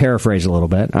I'm going to paraphrase a little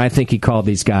bit. I think he called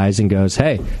these guys and goes,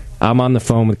 hey, I'm on the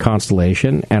phone with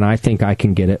Constellation, and I think I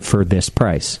can get it for this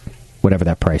price. Whatever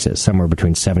that price is, somewhere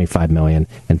between $75 million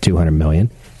and $200 million.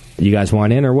 You guys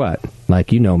want in or what?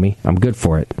 Like, you know me. I'm good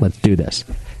for it. Let's do this.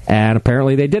 And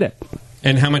apparently they did it.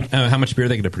 And how much beer are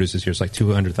they going to produce this year? It's like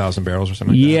 200,000 barrels or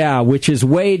something like that? Yeah, which is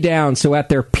way down. So at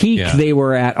their peak, they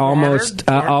were at almost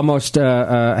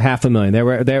 500,000. They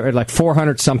were at like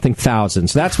 400-something thousand.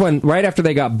 So that's when, right after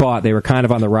they got bought, they were kind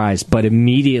of on the rise. But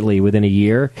immediately, within a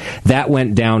year, that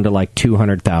went down to like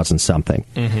 200,000 something,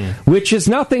 which is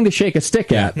nothing to shake a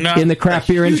stick at in the craft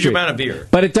beer industry. Huge amount of beer.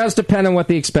 But it does depend on what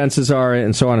the expenses are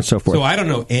and so on and so forth. So I don't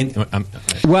know.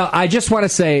 Well, I just want to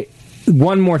say...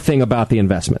 One more thing about the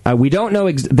investment. We don't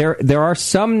know... There are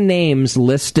some names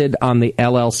listed on the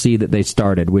LLC that they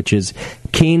started, which is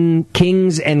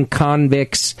Kings and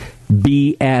Convicts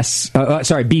BP.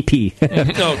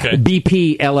 Okay.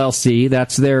 BP LLC.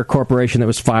 That's their corporation that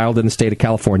was filed in the state of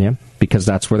California, because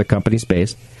that's where the company's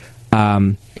based.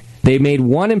 They made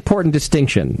one important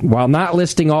distinction. While not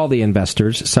listing all the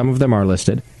investors, some of them are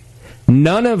listed,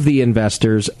 none of the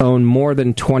investors own more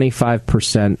than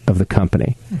 25% of the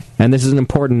company. And this is an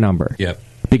important number. Yep.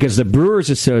 Because the Brewers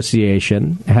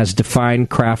Association has defined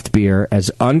craft beer as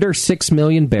under 6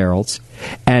 million barrels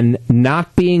and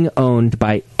not being owned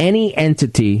by any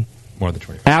entity, more than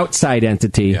 25. Outside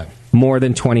entity, more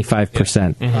than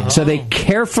 25%. Yeah. So they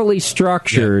carefully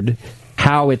structured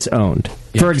how it's owned.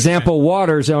 For example,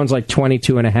 Waters owns like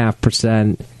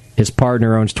 22.5%. His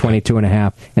partner owns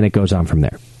 22.5%, and it goes on from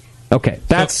there. Okay,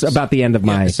 that's about the end of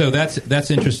my... So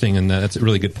that's interesting, and that's a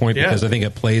really good point, because I think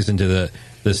it plays into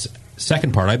this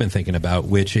second part I've been thinking about,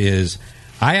 which is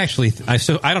I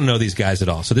don't know these guys at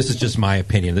all, so this is just my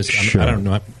opinion. I don't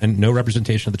know, and no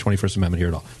representation of the 21st Amendment here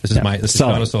at all. This is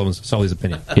John Sully's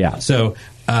opinion. Yeah. So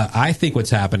I think what's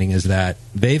happening is that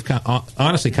they've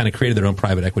honestly kind of created their own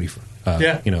private equity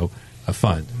a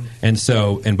fund,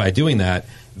 and by doing that,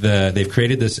 they've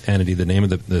created this entity, the name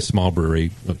of the small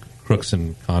brewery, Crooks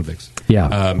and Convicts.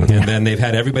 Yeah. And then they've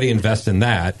had everybody invest in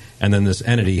that, and then this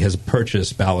entity has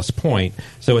purchased Ballast Point.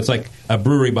 So it's like a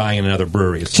brewery buying another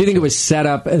brewery. So you think it was set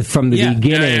up from the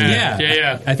beginning?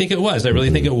 Yeah. I think it was. I really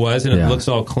think it was, and it looks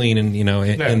all clean and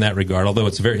in that regard. Although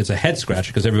it's a head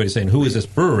scratcher, because everybody's saying, "Who is this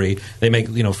brewery? They make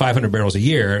 500 barrels a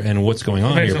year, and what's going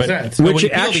on here?" But which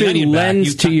actually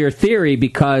lends to your theory,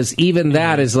 because even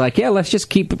that is like, let's just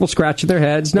keep people scratching their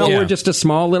heads. No, we're just a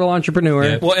small little entrepreneur.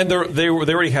 Yeah. Well, and they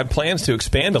already had plans to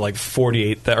expand to like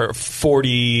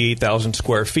 48,000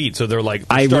 square feet. So they're like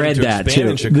I read to that expand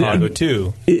too. in Chicago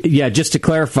too. Yeah, just to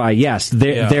clarify, yes,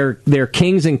 their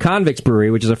Kings and Convicts brewery,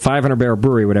 which is a 500-barrel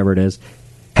brewery, whatever it is,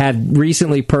 had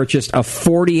recently purchased a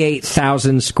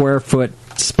 48,000 square foot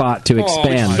spot to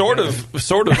expand. Sort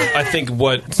of. I think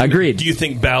what. Agreed. Do you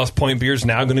think Ballast Point beer is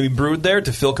now going to be brewed there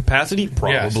to fill capacity?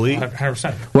 Probably. Yes,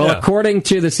 100%. Well, according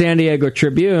to the San Diego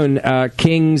Tribune,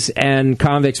 Kings and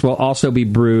Convicts will also be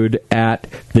brewed at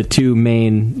the two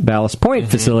main Ballast Point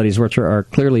facilities, which are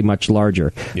clearly much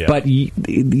larger. Yeah. But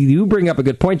you bring up a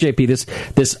good point,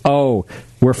 JP.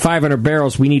 We're 500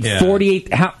 barrels. We need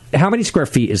 48. How many square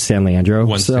feet is San Leandro?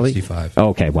 165.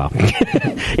 Okay, wow.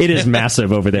 It is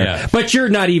massive over there. Yeah. But you're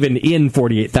not even in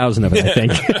 48,000 of it, I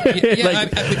think.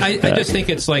 I just think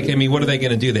it's like, I mean, what are they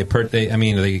going to do? They're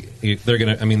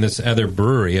going to, I mean, this other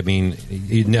brewery, I mean,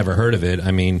 you'd never heard of it.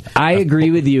 I mean, I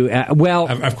agree with you.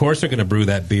 Of course they're going to brew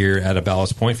that beer at a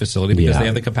Ballast Point facility because they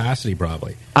have the capacity,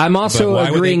 probably. I'm also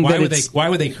agreeing why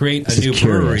would they create a new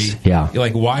brewery? Yeah.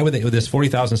 Like, why would they, with this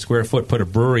 40,000 square foot, put a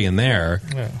brewery in there?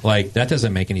 Yeah. Like, that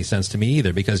doesn't make any sense to me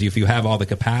either, because if you have all the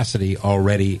capacity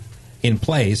already in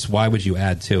place, why would you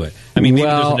add to it? I mean, maybe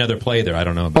there's another play there. I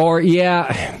don't know.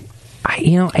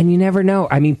 And you never know.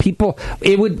 I mean,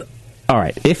 it would. All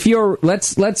right, if you're,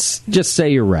 let's just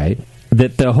say you're right,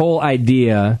 that the whole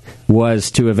idea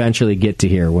was to eventually get to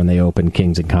here when they open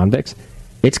Kings and Convicts.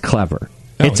 It's clever.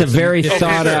 It's a very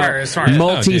thought-out,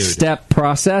 multi-step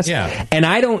process, and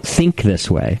I don't think this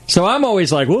way. So I'm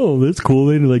always like, "Whoa, that's cool!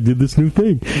 They did this new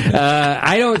thing."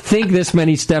 I don't think this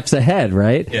many steps ahead,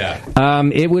 right? Yeah.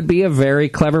 It would be a very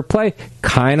clever play,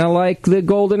 kind of like the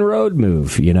Golden Road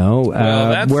move,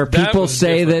 where people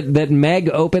say that Meg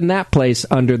opened that place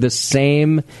under the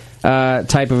same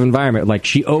type of environment. Like,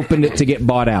 she opened it to get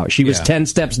bought out. She was 10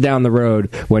 steps down the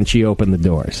road when she opened the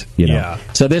doors.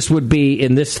 So this would be,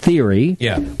 in this theory,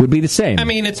 would be the same. I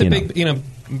mean, it's a big,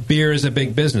 beer is a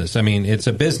big business. I mean, it's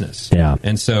a business. Yeah.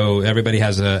 And so everybody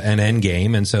has an end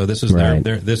game, and so this was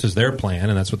their plan,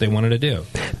 and that's what they wanted to do.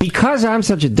 Because I'm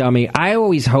such a dummy, I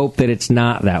always hope that it's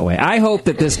not that way. I hope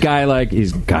that this guy,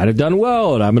 he's kind of done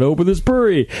well, and I'm going to open this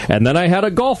brewery. And then I had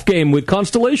a golf game with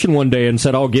Constellation one day and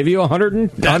said, I'll give you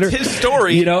 100. That's his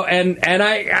story. And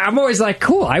I'm always like,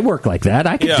 cool, I work like that.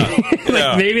 I could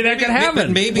maybe that could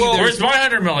happen. Where's my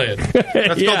 100 million?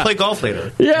 Let's go play golf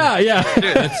later. Yeah.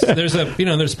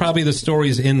 There's probably the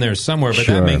stories in there somewhere, but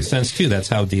that makes sense too. That's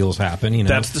how deals happen.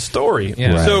 That's the story.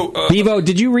 Yeah. Right. So, Bevo,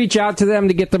 did you reach out to them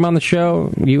to get them on the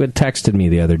show? You had texted me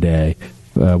the other day.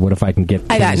 What if I can get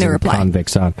Kings and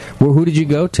Convicts on? Well, who did you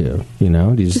go to?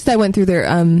 Just I went through their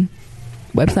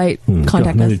website.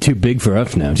 Contact us. They're too big for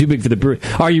us now. Too big for the brewery.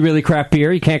 Are you really craft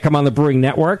beer? You can't come on the Brewing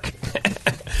Network?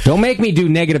 Don't make me do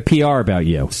negative PR about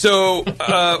you. So,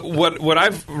 what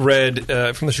I've read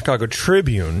from the Chicago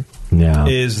Tribune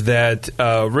is that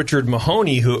Richard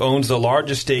Mahoney, who owns the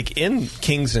largest stake in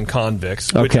Kings and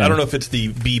Convicts, which I don't know if it's the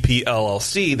BP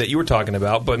LLC that you were talking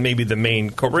about, but maybe the main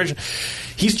corporation,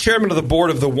 he's chairman of the board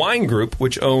of the Wine Group,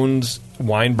 which owns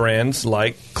wine brands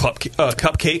like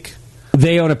Cupcake.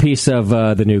 They own a piece of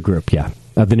the new group,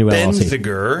 of the new LLC.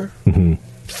 Benziger,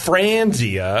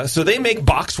 Franzia. So they make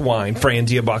box wine,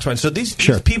 Franzia box wine. So these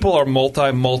people are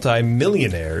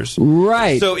multi-millionaires.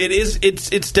 Right. So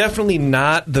it's definitely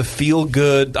not the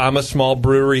feel-good, I'm a small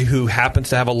brewery who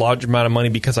happens to have a large amount of money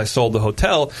because I sold the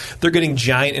hotel. They're getting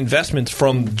giant investments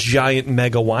from giant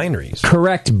mega wineries.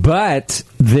 Correct, but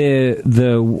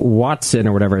the Watson,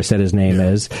 or whatever I said his name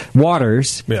is,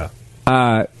 Waters,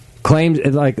 claims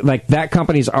like that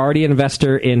company's already an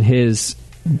investor in his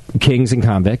Kings and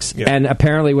Convicts, and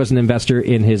apparently was an investor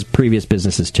in his previous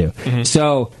businesses too. Mm-hmm.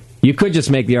 So you could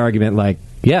just make the argument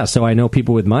so I know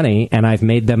people with money, and I've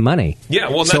made them money. Yeah,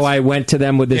 well, so I went to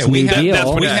them with this new deal. That's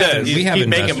what he says. We have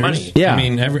investors. Making money. Yeah. I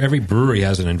mean, every brewery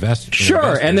has an investor.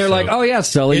 Sure, and they're like, oh, yeah,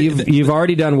 Sully, you've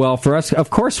already done well for us.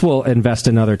 Of course we'll invest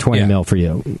another $20 million for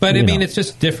you. But, I mean, it's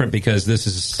just different because it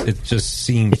just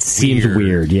seems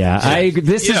weird,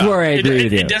 This is where I agree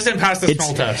with you. It doesn't pass the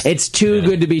smell test. It's too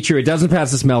good to be true. It doesn't pass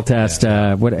the smell test.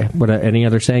 What any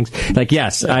other sayings?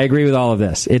 Yes, I agree with all of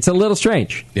this. It's a little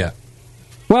strange. Yeah.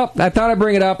 Well, I thought I'd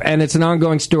bring it up, and it's an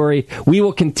ongoing story. We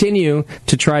will continue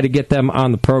to try to get them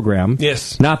on the program.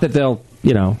 Yes. Not that they'll,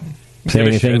 say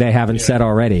anything they haven't said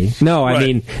already. No, I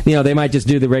mean, they might just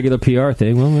do the regular PR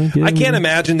thing. Well, I can't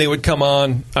imagine they would come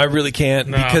on. I really can't,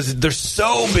 because they're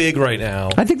so big right now.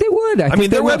 I think they would. I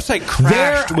mean, their website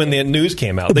crashed when the news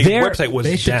came out. Their website was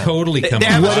They should down. totally come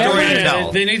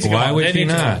on. They need to Why would you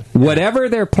not? Whatever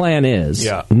their plan is,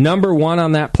 number one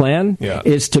on that plan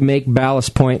is to make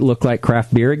Ballast Point look like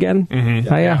craft beer again.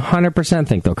 Mm-hmm. I 100%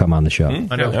 think they'll come on the show.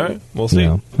 I know. All right. We'll see.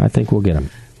 I think we'll get them.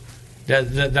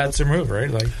 That's their move,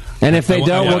 right? And if they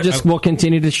don't, we'll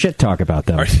continue to shit talk about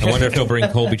them. I wonder if they'll bring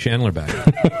Colby Chandler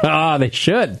back. They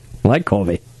should. I like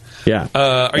Colby. Yeah.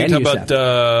 Are you talking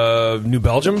about New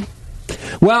Belgium?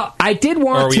 Well, I did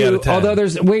want to, although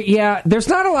there's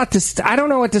not a lot to. I don't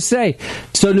know what to say.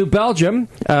 So New Belgium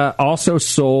also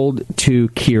sold to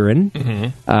Kieran.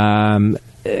 Mm-hmm.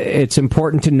 It's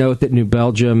important to note that New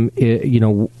Belgium,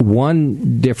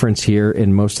 one difference here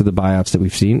in most of the buyouts that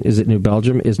we've seen is that New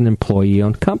Belgium is an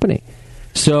employee-owned company.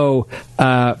 So,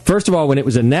 first of all, when it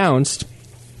was announced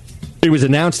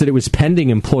that it was pending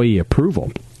employee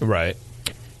approval. Right.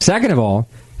 Second of all,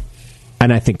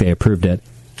 and I think they approved it,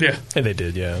 Yeah, and they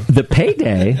did. Yeah, the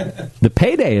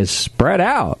payday is spread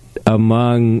out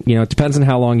among, it depends on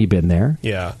how long you've been there.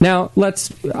 Yeah. Now,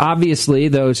 obviously,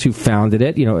 those who founded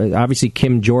it, obviously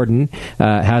Kim Jordan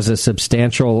has a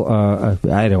substantial,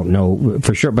 I don't know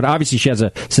for sure, but obviously she has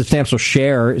a substantial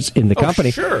shares in the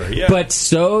company. Sure, yeah. But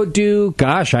so do,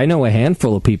 I know a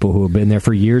handful of people who have been there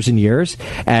for years and years,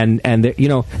 and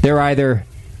they're either,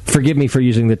 forgive me for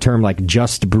using the term like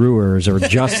just brewers or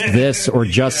just this or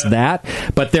just that,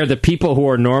 but they're the people who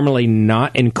are normally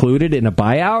not included in a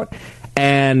buyout.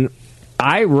 And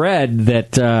I read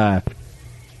that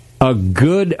a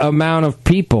good amount of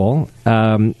people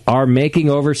are making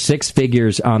over six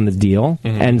figures on the deal,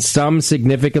 and some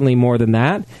significantly more than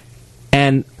that.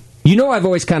 And I've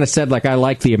always kind of said, like, I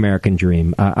like the American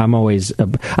dream. I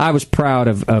was proud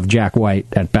of Jack White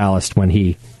at Ballast when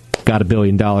he got $1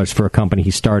 billion for a company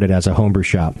he started as a homebrew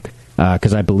shop,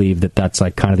 because I believe that that's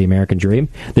like kind of the American dream.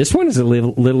 This one is a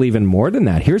little even more than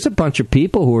that. Here's a bunch of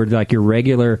people who are like your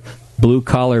regular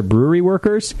blue-collar brewery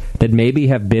workers that maybe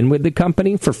have been with the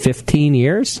company for 15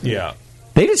 years. Yeah.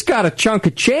 They just got a chunk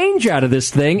of change out of this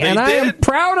thing, and I am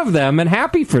proud of them and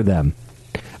happy for them.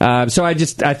 So I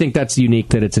think that's unique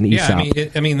that it's an ESOP. Yeah,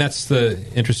 I mean that's the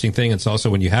interesting thing. It's also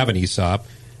when you have an ESOP,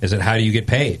 is that how do you get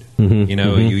paid?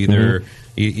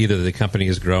 Either the company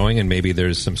is growing and maybe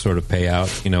there's some sort of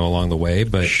payout, along the way.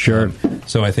 But sure.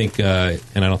 So I think, and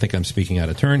I don't think I'm speaking out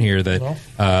of turn here,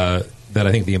 that I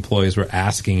think the employees were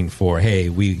asking for, hey,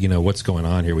 what's going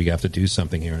on here? We have to do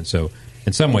something here. And so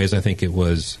in some ways, I think it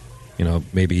was,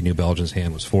 maybe New Belgium's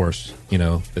hand was forced,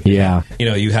 Yeah.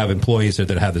 You have employees that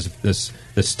have this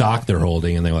stock they're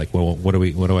holding, and they're like, well, what do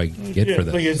I get for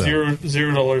this? Like it's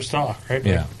 $0 stock, right?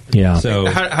 Yeah. Yeah. So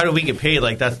how do we get paid?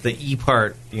 Like that's the E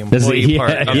part, the employee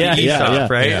part of the ESOP,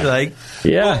 right? Yeah. Like,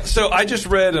 Well, so I just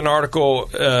read an article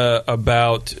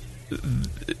about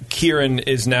Kirin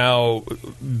is now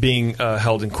being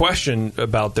held in question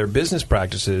about their business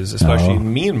practices, especially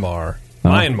in Myanmar.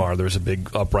 Myanmar, there's a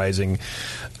big uprising.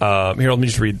 Here, let me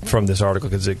just read from this article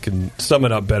because it can sum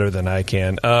it up better than I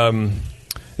can.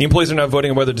 The employees are now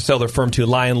voting on whether to sell their firm to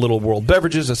Lion Little World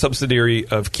Beverages, a subsidiary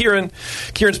of Kirin.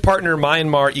 Kirin's partner,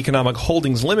 Myanmar Economic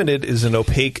Holdings Limited, is an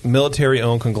opaque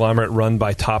military-owned conglomerate run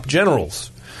by top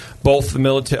generals. Both the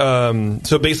military.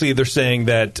 So basically, they're saying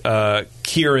that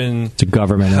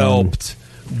Kirin helped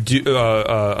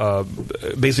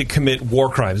basically commit war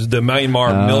crimes. The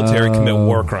Myanmar military commit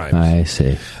war crimes. I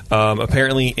see.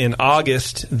 Apparently, in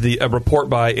August, a report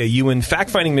by a UN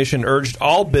fact-finding mission urged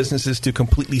all businesses to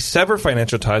completely sever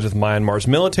financial ties with Myanmar's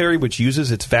military, which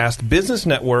uses its vast business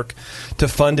network to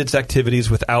fund its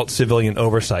activities without civilian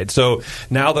oversight. So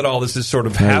now that all this is sort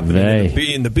of happening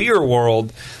in the beer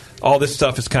world, all this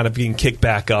stuff is kind of being kicked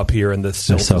back up here in the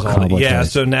so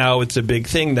now it's a big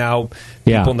thing. Now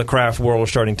people in the craft world are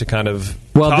starting to kind of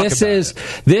this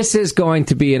is going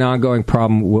to be an ongoing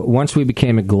problem once we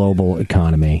became a global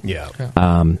economy.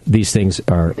 These things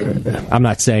are. I'm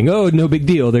not saying no big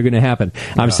deal, they're going to happen.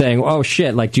 I'm saying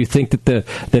shit. Like, do you think that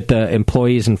the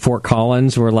employees in Fort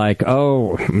Collins were like,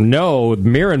 no,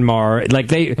 Myanmar? Like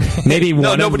they maybe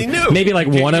nobody knew. Maybe like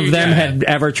one of them had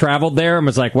ever traveled there and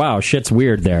was like, wow, shit's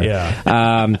weird there.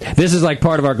 This is like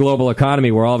part of our global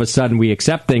economy where all of a sudden we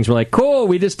accept things. We're like, cool,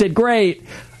 we just did great.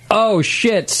 Oh,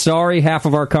 shit, sorry, half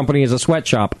of our company is a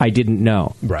sweatshop. I didn't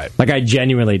know. Right. Like, I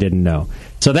genuinely didn't know.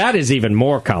 So that is even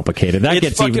more complicated. That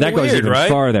goes even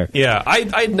farther. Yeah,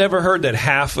 I'd never heard that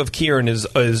half of Kirin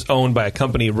is owned by a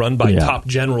company run by top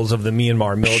generals of the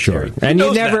Myanmar military. Sure. And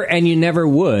you never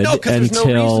would until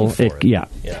no reason for it. Yeah.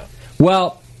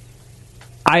 Well,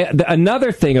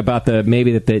 another thing about that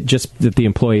the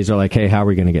employees are like, hey, how are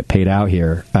we going to get paid out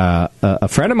here? A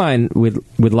friend of mine with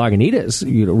Lagunitas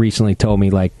recently told me,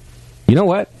 like, you know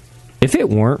what? If it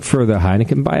weren't for the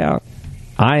Heineken buyout,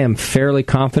 I am fairly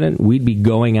confident we'd be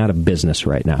going out of business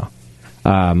right now.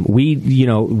 We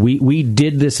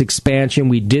did this expansion,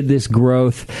 we did this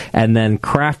growth, and then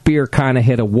craft beer kind of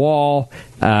hit a wall.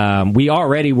 We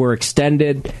already were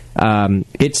extended.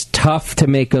 It's tough to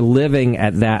make a living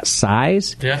at that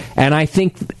size. Yeah. And I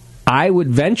think I would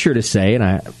venture to say,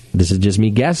 and this is just me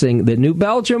guessing, that New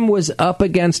Belgium was up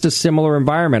against a similar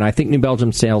environment. I think New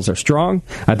Belgium sales are strong.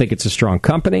 I think it's a strong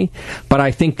company. But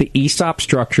I think the ESOP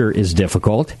structure is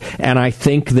difficult. And I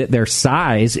think that their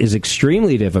size is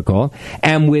extremely difficult.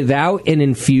 And without an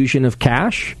infusion of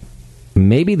cash,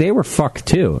 maybe they were fucked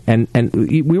too. And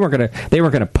they weren't going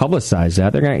to publicize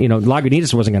that. They're going to,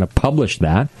 Lagunitas wasn't going to publish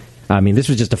that. I mean, this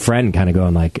was just a friend kind of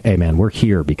going like, hey, man, we're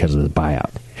here because of the buyout.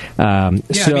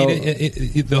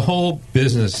 The whole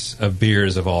business of beer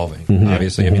is evolving,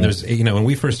 obviously. I mean, there's, when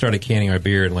we first started canning our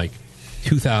beer in like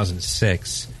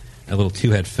 2006, a little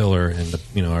two-head filler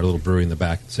in our little brewery in the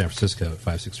back of San Francisco at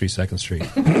 563 2nd Street.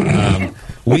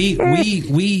 We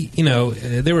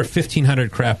there were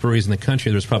 1,500 craft breweries in the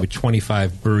country. There's probably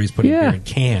 25 breweries putting beer in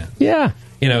cans. Yeah.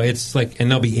 It's like, and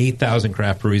there'll be 8,000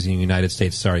 craft breweries in the United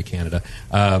States. Sorry, Canada.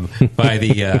 By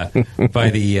the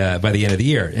end of the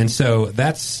year, and so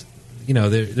that's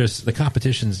there's the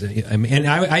competitions, and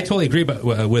I totally agree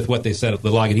with what they said. The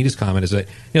Lagunitas comment is that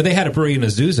they had a brewery in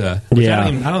Azusa, which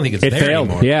I don't think it's there failed.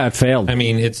 anymore. Yeah, it failed. I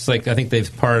mean, it's like I think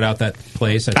they've parted out that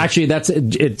place. Actually, that's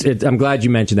it. I'm glad you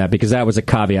mentioned that because that was a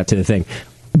caveat to the thing.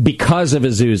 Because of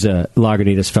Azusa,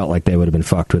 Lagunitas felt like they would have been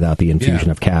fucked without the infusion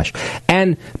of cash.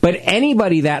 But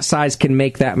anybody that size can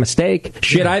make that mistake.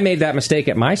 Shit, I made that mistake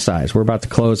at my size. We're about to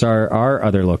close our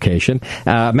other location.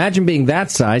 Imagine being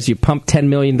that size. You pump $10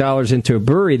 million into a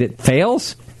brewery that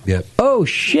fails. Yep. Oh,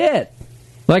 shit.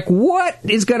 Like, what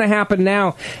is going to happen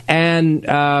now? And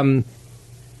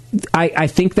I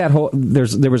think that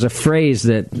there was a phrase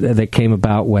that came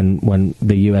about when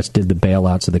the U.S. did the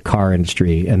bailouts of the car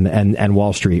industry and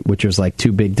Wall Street, which was like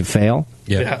too big to fail.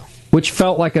 Yeah. Which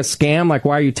felt like a scam. Like,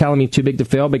 why are you telling me too big to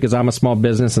fail? Because I'm a small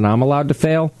business and I'm allowed to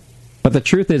fail. But the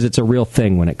truth is, it's a real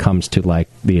thing when it comes to like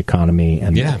the economy,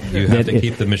 and you have to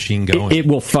keep the machine going. It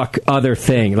will fuck other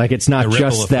thing. Like it's not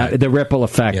just that the ripple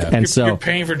effect, and you're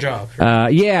paying for jobs.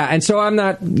 And so I'm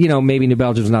not, maybe New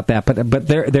Belgium's not that, but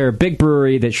they're a big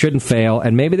brewery that shouldn't fail,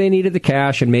 and maybe they needed the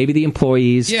cash, and maybe the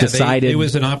employees decided it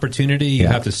was an opportunity. You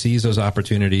have to seize those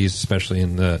opportunities, especially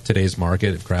in today's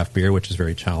market of craft beer, which is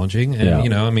very challenging. And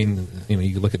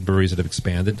you look at breweries that have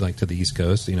expanded, like to the East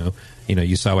Coast.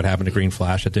 You saw what happened to Green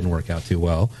Flash. That didn't work out too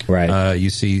well. Right. You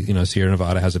see, Sierra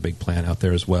Nevada has a big plant out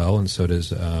there as well, and so does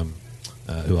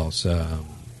who else?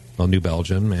 New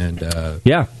Belgium and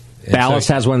Dallas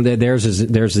has one. Theirs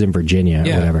is in Virginia.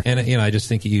 Yeah, whatever. And I just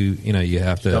think you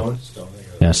have to.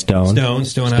 Stone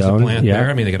has a plant there.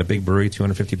 I mean, they got a big brewery,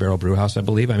 250 barrel brew house, I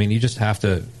believe. I mean, you just have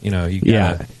to.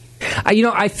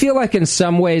 I feel like in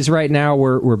some ways right now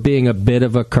we're being a bit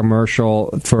of a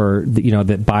commercial for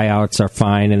that buyouts are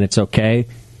fine and it's okay.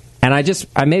 And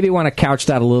I maybe want to couch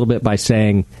that a little bit by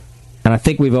saying, and I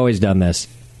think we've always done this,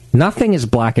 nothing is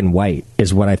black and white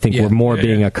is what I think we're more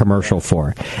being a commercial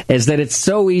for. Is that it's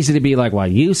so easy to be like, well,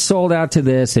 you sold out to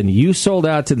this and you sold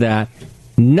out to that.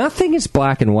 Nothing is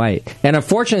black and white. And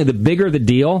unfortunately, the bigger the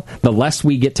deal, the less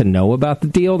we get to know about the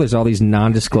deal. There's all these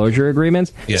non-disclosure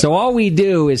agreements. Yeah. So all we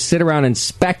do is sit around and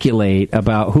speculate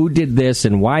about who did this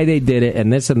and why they did it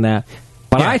and this and that.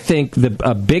 But I think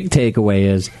a big takeaway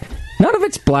is none of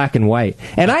it's black and white.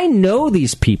 And I know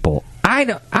these people.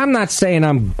 I'm not saying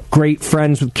I'm great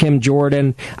friends with Kim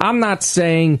Jordan. I'm not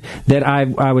saying that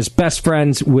I was best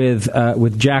friends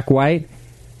with Jack White.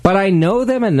 But I know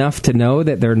them enough to know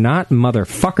that they're not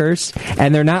motherfuckers,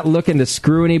 and they're not looking to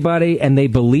screw anybody, and they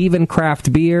believe in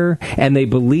craft beer, and they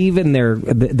believe in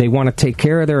they want to take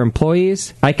care of their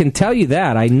employees. I can tell you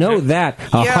that. I know that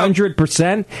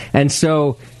 100%. And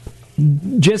so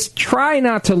just try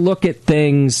not to look at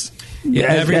things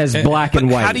as black and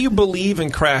white. How do you believe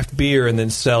in craft beer and then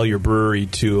sell your brewery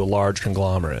to a large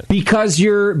conglomerate? Because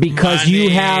you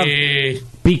have...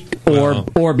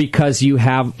 because you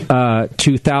have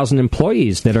 2,000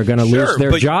 employees that are going to lose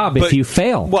their job if you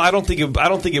fail. Well, I don't think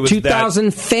it was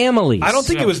 2,000 families. I don't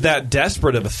think it was that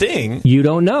desperate of a thing. You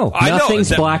don't know.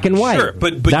 Nothing's black and white. Sure,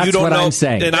 but that's you don't what know, I'm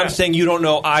saying. And I'm saying you don't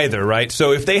know either, right?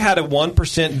 So if they had a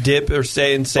 1% dip or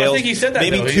say in sales, I think he said that,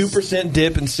 maybe 2%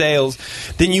 dip in sales,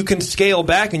 then you can scale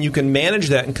back and you can manage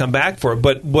that and come back for it.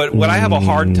 But what I have a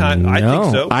hard time, I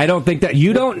think so. I don't think that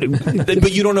you don't.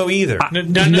 But you don't know either.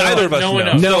 Neither of us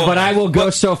know. No, but I will go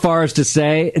so far as to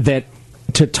say that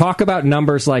to talk about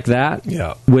numbers like that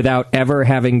without ever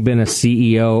having been a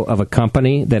CEO of a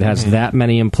company that has that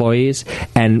many employees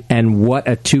and what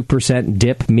a 2%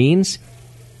 dip means,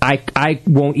 I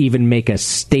won't even make a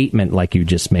statement like you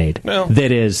just made. Well,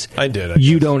 that is, I did.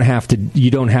 You don't have to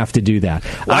do that.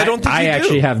 Well, I don't think you do.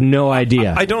 Actually have no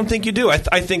idea. I don't think you do. I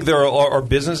think there are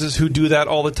businesses who do that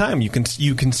all the time. You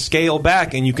can scale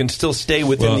back and you can still stay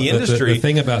within the industry. The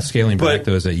thing about scaling back,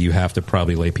 though, is that you have to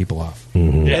probably lay people off.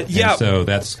 Yeah. So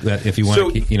that's that. If you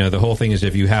want, the whole thing is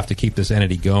if you have to keep this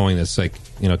entity going, that's like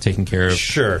taking care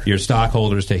of your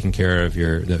stockholders, taking care of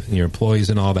your employees,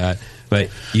 and all that. But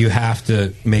you have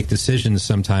to make decisions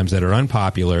sometimes that are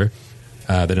unpopular,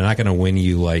 that are not going to win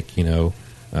you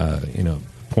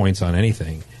points on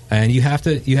anything. And you have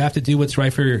to do what's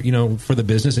right for the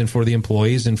business and for the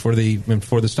employees and for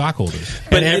the stockholders.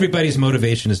 But everybody's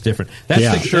motivation is different.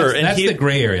 That's the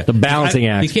gray area. The balancing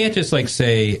act. You can't just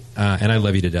say, and I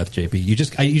love you to death, JP. You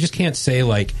just can't say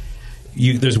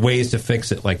there's ways to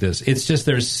fix it like this. It's just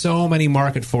there's so many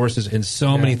market forces and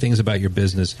so many things about your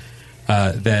business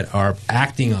that are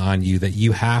acting on you that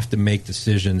you have to make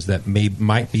decisions that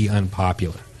might be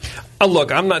unpopular.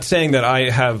 Look, I'm not saying that I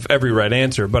have every right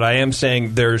answer, but I am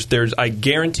saying I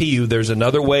guarantee you there's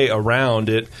another way around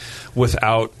it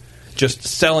without just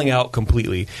selling out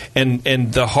completely. And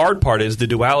the hard part is the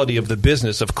duality of the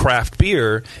business of craft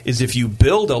beer is if you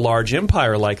build a large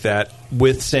empire like that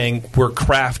with saying we're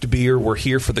craft beer, we're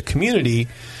here for the community,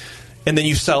 and then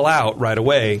you sell out right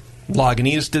away.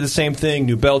 Lagunitas did the same thing.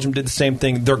 New Belgium did the same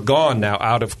thing. They're gone now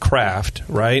out of craft,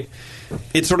 right?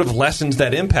 It sort of lessens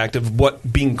that impact of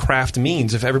what being craft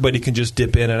means if everybody can just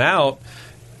dip in and out,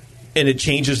 and it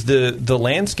changes the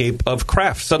landscape of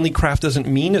craft. Suddenly craft doesn't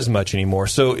mean as much anymore.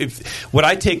 So what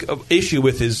I take issue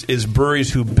with is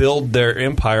breweries who build their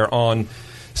empire on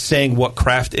saying what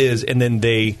craft is and then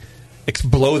they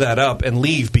blow that up and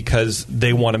leave because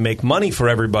they want to make money for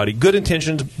everybody. Good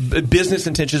intentions, business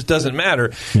intentions, doesn't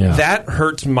matter. Yeah. That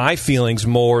hurts my feelings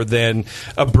more than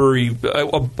a brewery.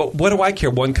 What do I care?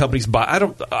 One company's buy. I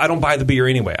don't buy the beer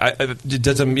anyway. It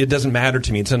doesn't matter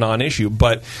to me. It's a non-issue.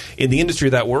 But in the industry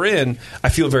that we're in, I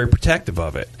feel very protective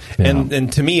of it. Yeah.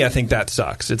 And to me, I think that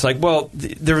sucks. It's like, well,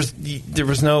 there was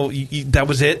no. That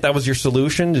was it. That was your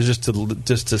solution, is just to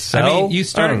sell. I mean,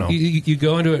 I don't know. You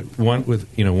go into it with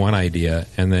one idea.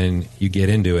 And then you get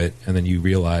into it, and then you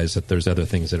realize that there's other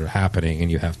things that are happening,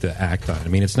 and you have to act on it. I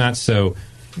mean, it's not so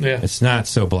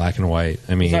black and white.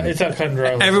 I mean, it's not cut and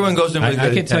dry. Everyone goes in.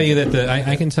 I can tell you that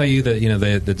I can tell you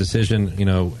that the decision,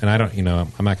 and I don't,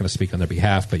 I'm not going to speak on their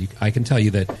behalf, but I can tell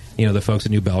you that the folks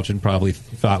at New Belgium probably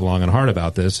thought long and hard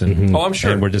about this, and I'm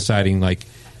sure, and we're deciding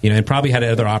and probably had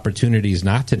other opportunities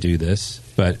not to do this,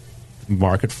 but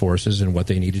market forces and what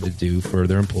they needed to do for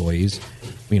their employees,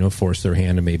 force their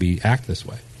hand to maybe act this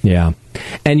way. Yeah,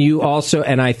 and you also,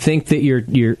 and I think that your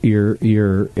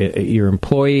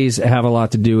employees have a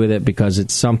lot to do with it because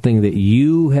it's something that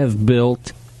you have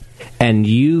built, and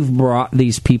you've brought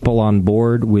these people on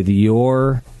board with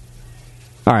your.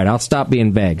 All right, I'll stop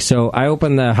being vague. So I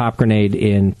opened the Hop Grenade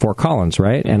in Fort Collins,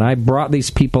 right? And I brought these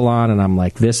people on, and I'm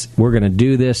like, we're going to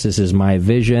do this. This is my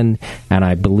vision, and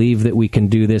I believe that we can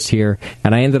do this here.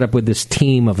 And I ended up with this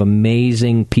team of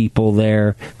amazing people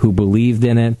there who believed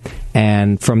in it.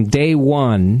 And from day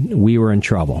one, we were in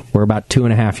trouble. We're about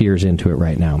 2.5 years into it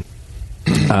right now.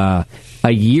 A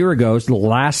year ago,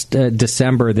 last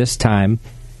December this time,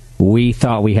 we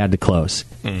thought we had to close.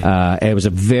 It was a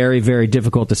very, very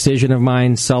difficult decision of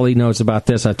mine. Sully knows about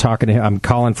this. I'm talking to him. I'm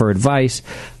calling for advice.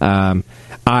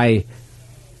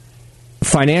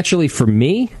 Financially, for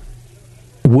me,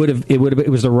 it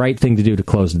was the right thing to do to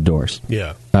close the doors.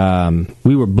 Yeah.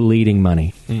 We were bleeding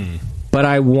money. But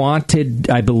I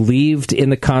believed in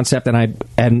the concept,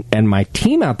 and my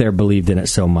team out there believed in it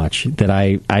so much that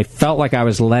I felt like I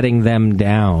was letting them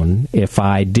down if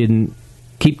I didn't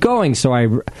keep going. So I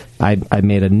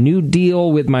made a new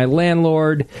deal with my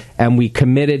landlord, and we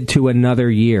committed to another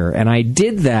year. And I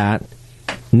did that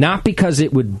not because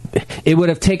it would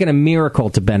have taken a miracle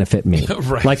to benefit me.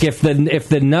 Right. Like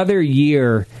if another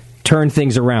year turned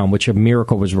things around, which a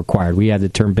miracle was required, we had to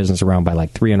turn business around by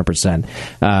like 300%.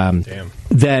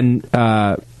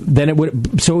 Then it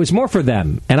would. So it was more for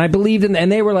them, and I believed in.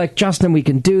 And they were like, Justin, we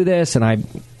can do this,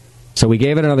 so we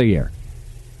gave it another year.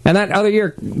 And that other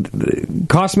year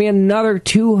cost me another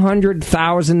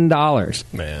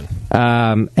 $200,000.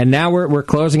 Man. And now we're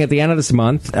closing at the end of this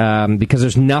month because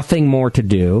there's nothing more to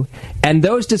do. And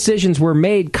those decisions were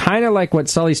made kind of like what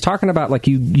Sully's talking about. Like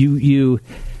you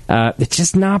it's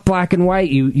just not black and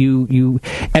white.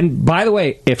 And by the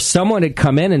way, if someone had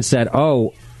come in and said,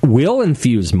 "Oh, we'll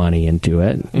infuse money into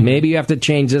it. Maybe you have to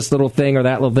change this little thing or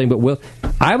that little thing, but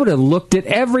I would have looked at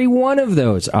every one of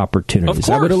those opportunities.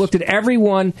 I would have looked at every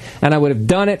one, and I would have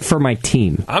done it for my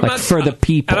team, for the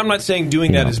people. And I'm not saying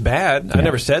doing that is bad. Yeah. I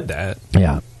never said that.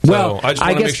 Yeah. So well, I just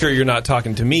want to make sure you're not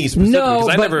talking to me specifically. No,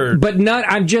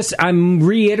 I'm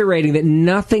reiterating that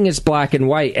nothing is black and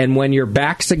white. And when your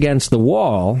back's against the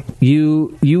wall,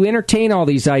 you entertain all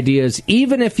these ideas,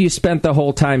 even if you spent the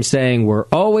whole time saying we're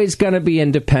always going to be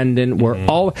independent.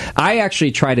 I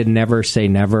actually try to never say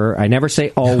never. I never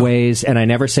say always, and I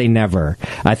never say never.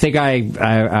 I think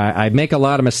I make a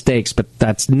lot of mistakes, but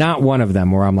that's not one of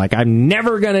them. Where I'm like, I'm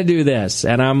never going to do this,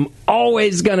 and I'm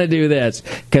always going to do this,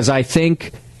 because I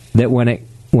think that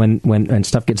when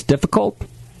stuff gets difficult,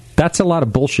 that's a lot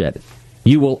of bullshit.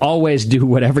 You will always do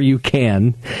whatever you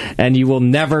can, and you will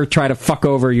never try to fuck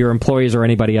over your employees or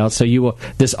anybody else. So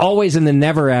this always in the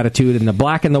never attitude, in the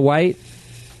black and the white,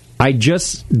 I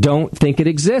just don't think it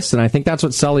exists, and I think that's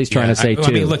what Sully's trying to say too.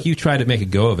 I mean, look, you tried to make a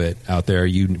go of it out there.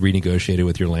 You renegotiated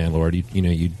with your landlord. You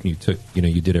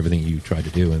did everything you tried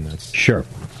to do, and that's sure.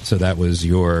 So that was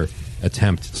your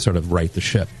attempt to sort of right the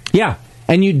ship. Yeah,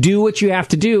 and you do what you have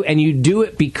to do, and you do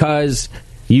it because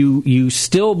you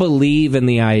still believe in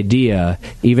the idea,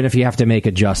 even if you have to make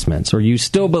adjustments, or you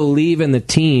still believe in the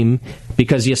team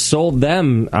because you sold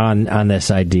them on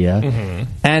this idea. Mm-hmm.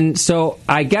 And so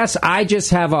I guess I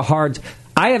just have a hard...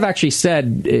 I have actually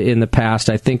said in the past,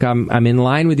 I think I'm in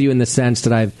line with you in the sense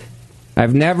that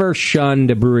I've never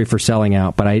shunned a brewery for selling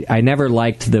out, but I never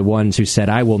liked the ones who said,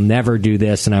 I will never do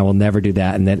this and I will never do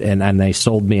that, and they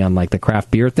sold me on like the craft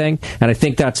beer thing. And I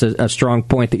think that's a strong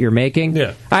point that you're making.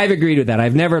 Yeah. I've agreed with that.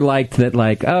 I've never liked that,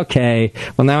 like, okay,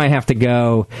 well, now I have to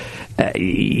go.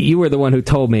 You were the one who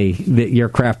told me that you're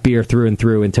craft beer through and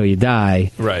through until you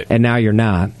die. Right. And now you're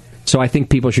not. So I think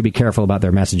people should be careful about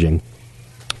their messaging.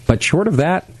 But short of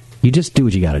that, you just do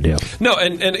what you got to do. No,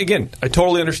 and again, I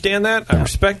totally understand that. I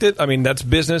respect it. I mean, that's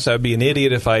business. I'd be an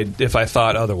idiot if I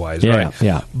thought otherwise, right?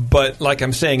 Yeah. But like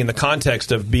I'm saying, in the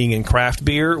context of being in craft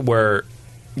beer, where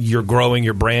you're growing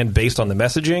your brand based on the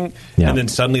messaging, and then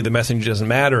suddenly the messaging doesn't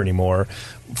matter anymore,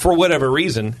 for whatever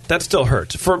reason, that still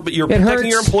hurts. You're protecting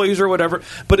your employees or whatever,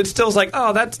 but it still is like,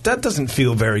 oh, that doesn't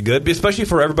feel very good, especially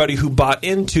for everybody who bought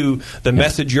into the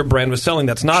message your brand was selling.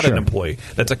 That's not an employee.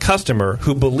 That's a customer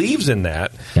who believes in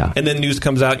that, and then news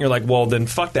comes out and you're like, well, then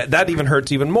fuck that. That even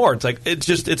hurts even more. It's like,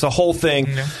 it's a whole thing.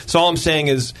 Yeah. So all I'm saying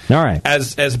is,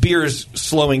 as beer is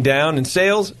slowing down in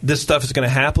sales, this stuff is going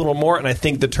to happen a little more, and I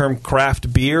think the term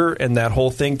craft beer and that whole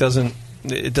thing doesn't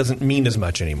mean as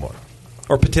much anymore.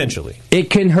 Or potentially. It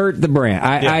can hurt the brand.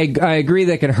 I agree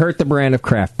that it can hurt the brand of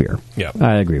craft beer. Yeah.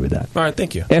 I agree with that. All right,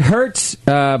 thank you. It hurts,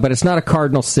 but it's not a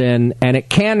cardinal sin, and it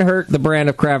can hurt the brand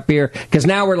of craft beer, because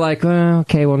now we're like,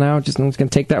 okay, well, now I'm just going to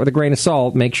take that with a grain of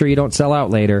salt. Make sure you don't sell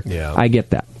out later. Yeah. I get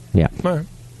that. Yeah.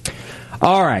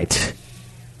 All right.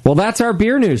 Well, that's our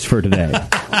beer news for today.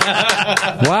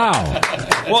 Wow.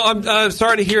 Well, I'm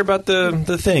sorry to hear about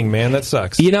the thing, man. That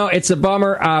sucks. You know, it's a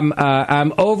bummer.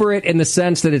 I'm over it in the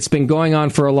sense that it's been going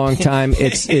on for a long time.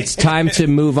 It's time to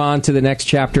move on to the next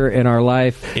chapter in our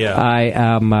life. Yeah. I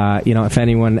am, if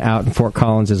anyone out in Fort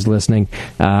Collins is listening,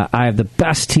 I have the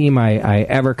best team I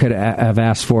ever could have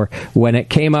asked for. When it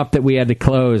came up that we had to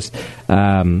close,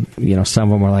 some of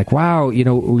them were like, wow,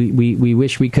 we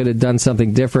wish we could have done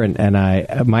something different.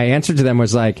 And my answer to them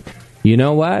was like, you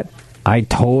know what? I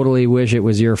totally wish it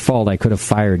was your fault. I could have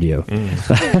fired you.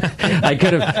 I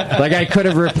could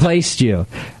have replaced you.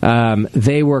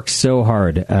 They work so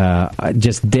hard,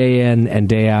 just day in and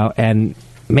day out. And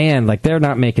man, like, they're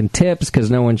not making tips because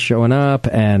no one's showing up.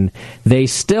 And they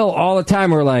still all the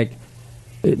time were like,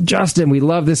 Justin, we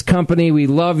love this company. We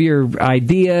love your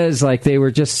ideas. Like, they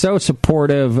were just so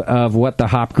supportive of what the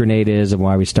Hop Grenade is and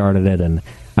why we started it. And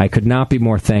I could not be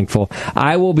more thankful.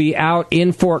 I will be out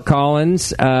in Fort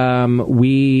Collins.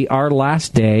 Our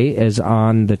last day is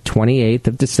on the 28th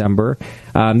of December.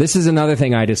 This is another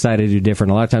thing I decided to do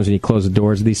different. A lot of times when you close the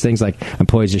doors of these things, like,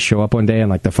 employees just show up one day and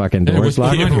like the fucking doors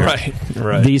locked.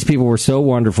 Right. These people were so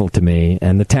wonderful to me,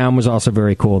 and the town was also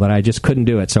very cool that I just couldn't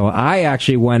do it. So I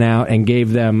actually went out and gave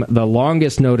them the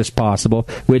longest notice possible,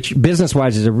 which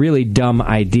business-wise is a really dumb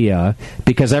idea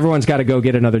because everyone's got to go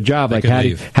get another job. Like, how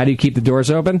do you keep the doors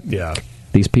open? Yeah.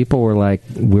 These people were like,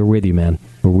 we're with you, man.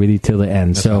 We're with you till the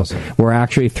end. That's so awesome. We're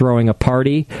actually throwing a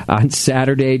party on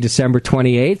Saturday, December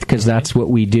 28th, because that's what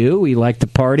we do. We like to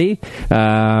party.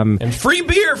 And free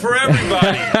beer for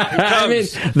everybody. I mean,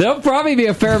 there'll probably be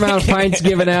a fair amount of pints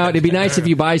given out. It'd be nice if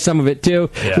you buy some of it, too.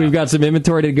 Yeah. We've got some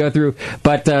inventory to go through.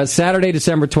 But Saturday,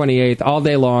 December 28th, all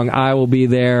day long, I will be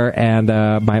there, and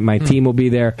my team will be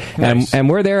there. Nice. And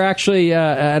we're there, actually,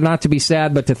 not to be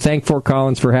sad, but to thank Fort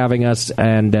Collins for having us.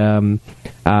 And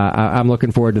I'm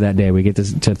looking forward to that day. We get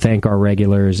to thank our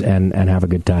regulars and have a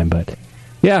good time. But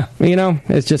yeah,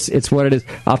 it's what it is.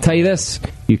 I'll tell you this: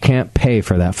 you can't pay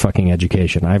for that fucking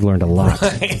education. I've learned a lot.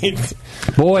 Right.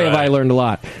 Boy, have I learned a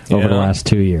lot over the last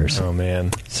 2 years. Oh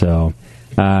man! So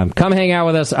come hang out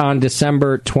with us on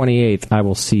December 28th. I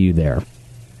will see you there.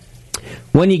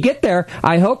 When you get there,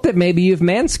 I hope that maybe you've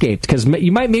manscaped, because maybe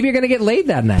you're going to get laid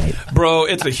that night. Bro,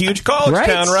 it's a huge college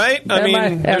town, right?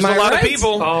 There's a lot of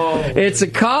people. Oh. It's a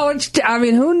college town. I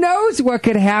mean, who knows what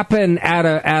could happen at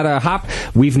a hop?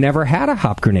 We've never had a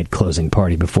Hop Grenade closing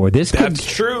party before. That's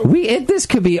true. This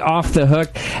could be off the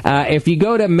hook. If you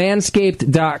go to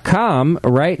manscaped.com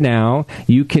right now,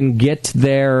 you can get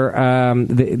their...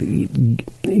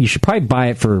 you should probably buy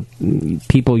it for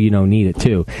people need it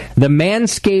too. The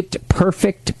Manscaped Perfect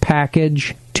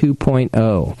Package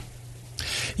 2.0.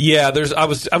 Yeah, I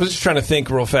was just trying to think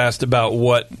real fast about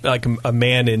what like a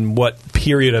man in what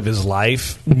period of his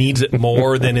life needs it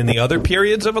more than in the other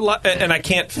periods of a life, and I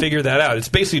can't figure that out. It's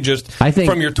basically just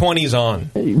from your 20s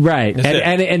on, right?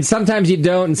 And sometimes you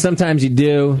don't, and sometimes you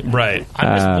do. Right.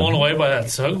 I'm just blown away by that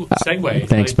segue.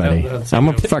 Thanks, buddy. I'm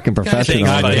a fucking professional.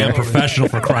 Goddamn professional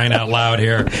for crying out loud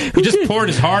here. He just poured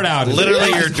his heart out. Literally,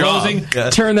 your closing.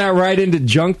 Turn that right into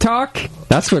junk talk.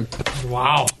 That's what.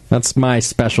 Wow. That's my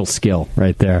special skill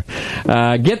right there.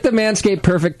 Get the Manscaped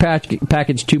Perfect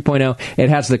Package 2.0. It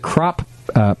has the crop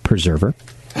preserver,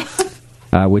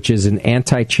 which is an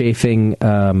anti-chafing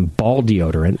ball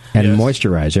deodorant and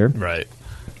moisturizer. Right.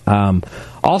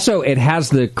 Also, it has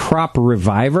the crop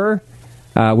reviver,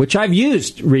 which I've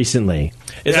used recently.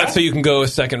 Is that so you can go a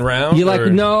second round? You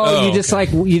just like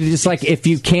if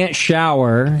you can't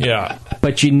shower,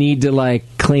 but you need to like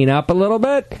clean up a little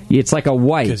bit, it's like a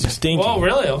wipe. Oh,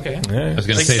 really? Okay. I was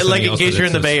going to say something in case you're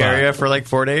in the Bay Area for like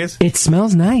 4 days. It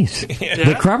smells nice.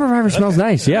 The crop reviver smells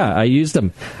nice. Yeah, I used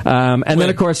them, and then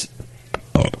of course.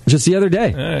 Just the other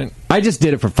day, I just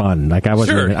did it for fun. Like I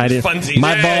wasn't. I didn't. Funsies.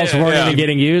 My balls weren't even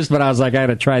getting used, but I was like, I got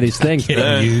to try these things.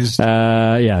 Getting used.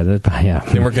 Yeah.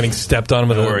 They weren't getting stepped on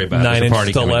with a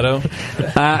 9-inch stiletto.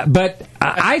 But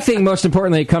I think most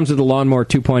importantly, it comes with the Lawnmower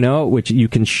 2.0, which you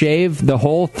can shave the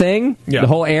whole thing, the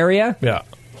whole area. Yeah.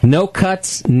 No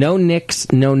cuts, no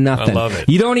nicks, no nothing. I love it.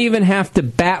 You don't even have to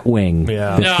batwing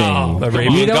the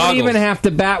thing. You don't even have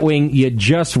to batwing. You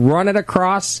just run it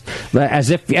across as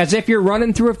if you're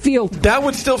running through a field. That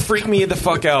would still freak me the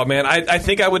fuck out, man. I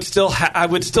think I would still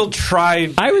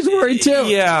try. I was worried too.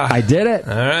 Yeah, I did it.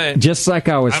 All right, just like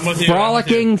I was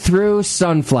frolicking through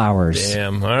sunflowers.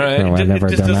 Damn. All right. No, I've never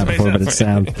done that before, but it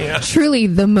sounds truly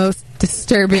the most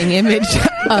disturbing image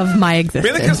of my existence.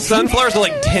 Really, because sunflowers are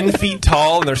like 10 feet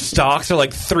tall and their stalks are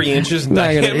like 3 inches in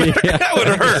diameter. That would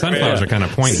hurt. Sunflowers are kind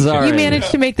of pointy. You managed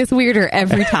to make this weirder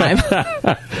every time.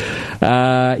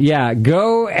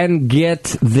 Go and get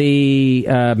the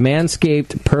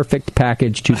Manscaped Perfect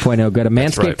Package 2.0. Go to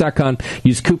manscaped.com,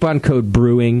 use coupon code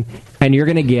BREWING, and you're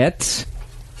going to get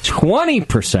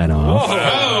 20% off.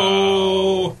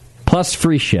 Whoa. Plus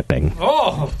free shipping.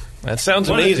 Oh. That sounds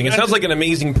amazing. It sounds like an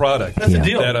amazing product. That's a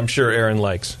deal. That I'm sure Aaron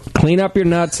likes. Clean up your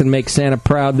nuts and make Santa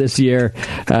proud this year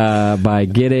by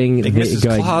getting Mrs.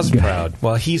 Claus proud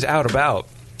while he's out about.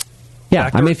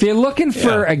 Yeah, I mean, if you're looking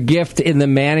for a gift in the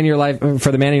man in your life,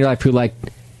 for the man in your life who like,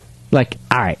 all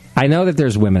right, I know that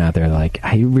there's women out there like,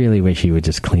 I really wish you would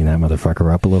just clean that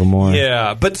motherfucker up a little more.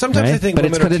 Yeah, but sometimes I think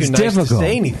women are too nice to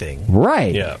say anything.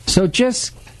 Right. Yeah. So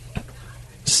just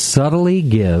subtly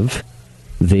give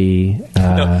the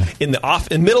in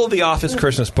the middle of the office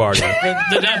Christmas party. Chuck,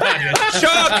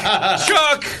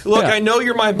 look, I know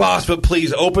you're my boss, but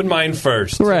please open mine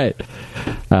first. Right.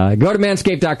 Go to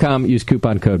manscaped.com, use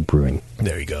coupon code BREWING.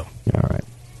 There you go. All right.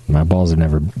 My balls have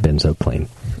never been so clean.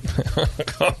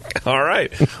 All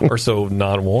right. Or so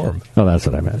non-warm. Oh, that's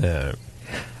what I meant.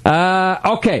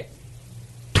 Okay.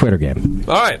 Twitter game.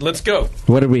 All right, let's go.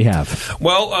 What did we have?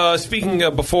 Well, speaking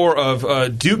before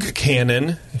of Duke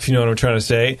Cannon, if you know what I'm trying to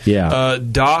say,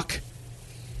 Doc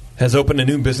has opened a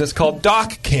new business called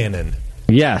Doc Cannon.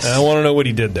 Yes. And I want to know what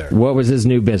he did there. What was his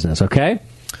new business, okay?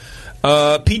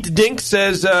 Pete Dink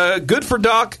says, good for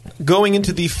Doc going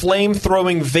into the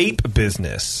flame-throwing vape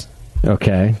business.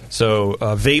 Okay. So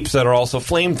vapes that are also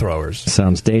flamethrowers.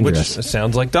 Sounds dangerous. Which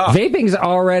sounds like Doc. Vaping's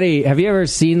already... Have you ever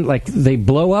seen, like, they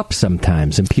blow up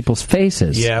sometimes in people's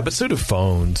faces? Yeah, but so do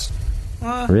phones.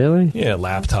 Really? Yeah,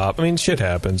 laptop. I mean, shit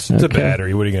happens. It's a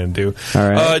battery. What are you going to do? All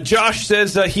right. Josh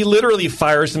says he literally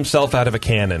fires himself out of a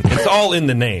cannon. It's all in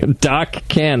the name. Doc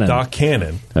Cannon. Doc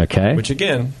Cannon. Okay. Which,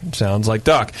 again, sounds like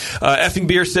Doc. Effing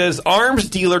Beer says, arms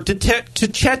dealer to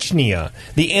Chechnya.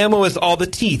 The ammo is all the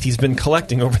teeth he's been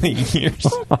collecting over the years.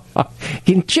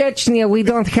 In Chechnya, we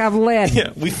don't have lead. Yeah,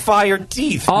 we fire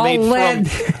teeth all made lead.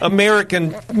 from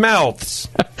American mouths.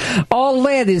 All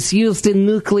lead is used in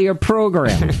nuclear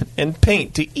program. And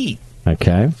paint to eat.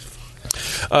 Okay.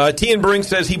 T. and Brewing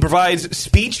says he provides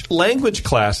speech language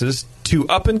classes to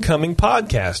up-and-coming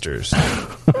podcasters.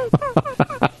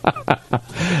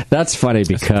 That's funny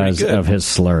because of his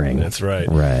slurring. That's right.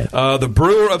 Right. The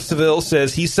Brewer of Seville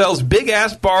says he sells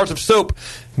big-ass bars of soap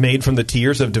made from the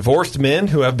tears of divorced men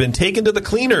who have been taken to the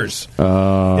cleaners.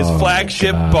 Oh, his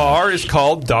flagship bar is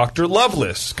called Dr.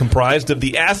 Loveless, comprised of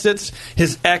the assets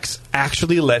his ex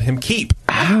actually let him keep.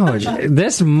 Ouch.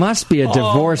 This must be a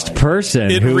divorced person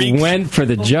who went for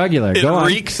the jugular. It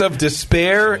reeks of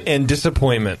despair and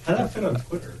disappointment.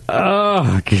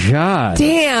 Oh, God.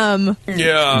 Damn.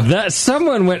 Yeah.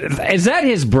 Someone went... Is that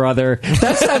his brother?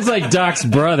 That sounds like Doc's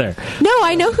brother. No,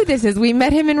 I know who this is. We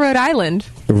met him in Rhode Island.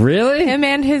 Really? Him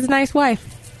and his nice wife.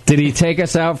 Did he take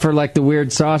us out for like the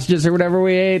weird sausages or whatever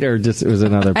we ate, or just it was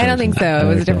another person? I don't think so. It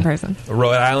was a different person.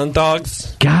 Rhode Island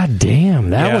dogs. God damn,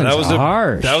 that was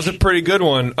harsh. That was a pretty good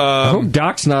one. I hope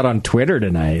Doc's not on Twitter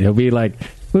tonight. He'll be like,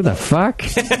 who the fuck?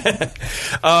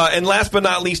 And last but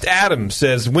not least, Adam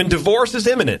says, when divorce is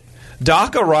imminent,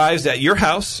 Doc arrives at your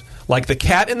house like the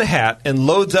Cat in the Hat and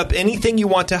loads up anything you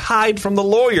want to hide from the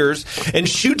lawyers and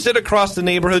shoots it across the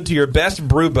neighborhood to your best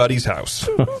brew buddy's house.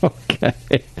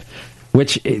 Okay.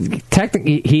 Which,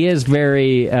 technically, he is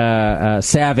very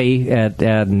savvy,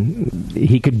 and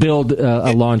he could build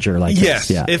a launcher like this.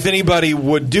 Yes, if anybody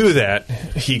would do that,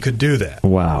 he could do that.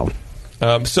 Wow.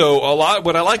 So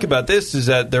what I like about this is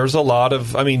that there's a lot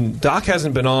of... I mean, Doc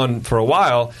hasn't been on for a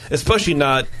while, especially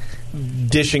not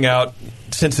dishing out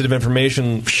sensitive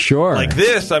information like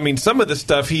this. I mean, some of the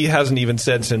stuff he hasn't even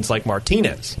said since, like,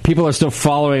 Martinez. People are still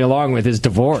following along with his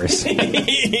divorce. Yeah.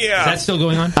 Is that still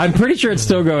going on? I'm pretty sure it's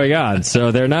still going on,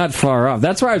 so they're not far off.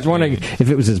 That's why I was wondering if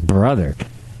it was his brother.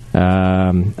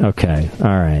 Okay, all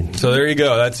right. So there you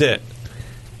go. That's it.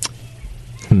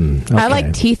 Okay. I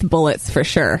like teeth bullets for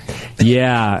sure.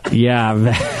 Yeah.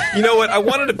 You know what? I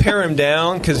wanted to pare him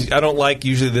down because I don't like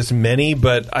usually this many,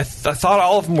 but I thought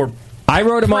all of them were... I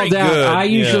wrote them all down. Good.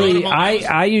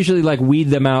 I usually like weed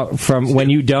them out from when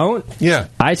you don't. Yeah.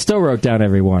 I still wrote down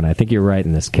every one. I think you're right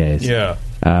in this case. Yeah.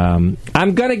 I'm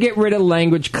going to get rid of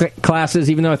language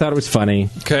classes, even though I thought it was funny.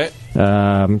 Okay.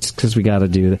 Just because we got to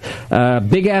do that.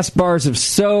 Big-ass bars of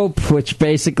soap, which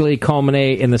basically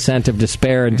culminate in the scent of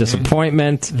despair and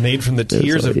disappointment. Made from the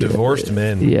tears of divorced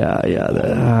men. Yeah.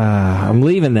 I'm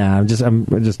leaving that. I'm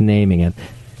just naming it.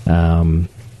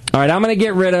 All right, I'm going to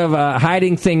get rid of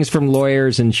hiding things from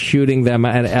lawyers and shooting them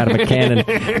out of a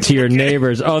cannon to your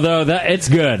neighbors. Although it's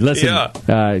good. Listen,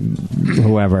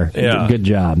 whoever, good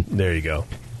job. There you go.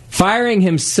 Firing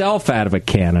himself out of a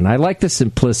cannon. I like the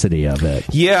simplicity of it.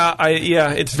 Yeah,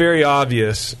 it's very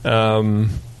obvious. All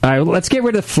right, let's get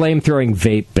rid of the flamethrowing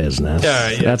vape business.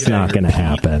 That's not going to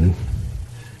happen.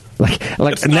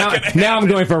 Like now I'm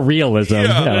going for realism.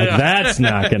 That's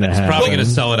not going to happen. It's probably going to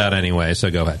sell it out anyway,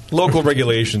 so go ahead. Local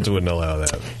regulations wouldn't allow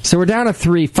that. So we're down to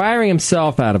 3. Firing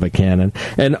himself out of a cannon.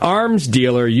 An arms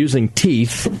dealer using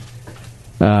teeth in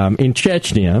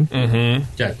Chechnya.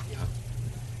 Mm-hmm.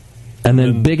 And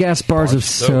then big-ass bars of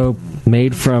soap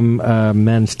made from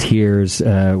men's tears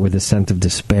with a scent of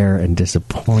despair and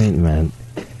disappointment.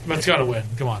 That's got to win.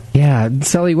 Come on. Yeah.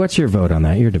 Sully, what's your vote on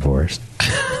that? You're divorced.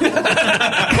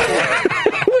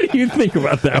 What do you think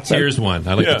about that Tears one.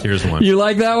 I like the tears one. You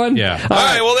like that one? Yeah. All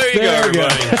right, well, there you go,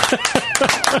 everybody.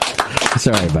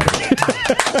 Sorry, buddy.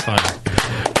 Fine.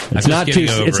 It's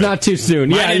not too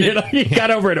soon. Yeah, you got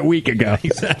over it a week ago.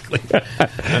 Exactly.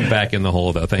 I'm back in the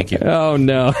hole, though. Thank you. Oh,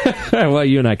 no. Well,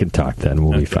 you and I can talk then.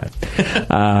 We'll be fine.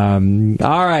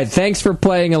 All right. Thanks for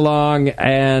playing along.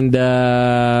 And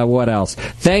what else?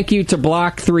 Thank you to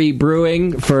Block 3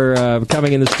 Brewing for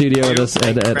coming in the studio with us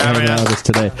and hanging out with us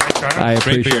today. I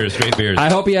appreciate it. Straight beers. I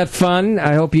hope you had fun.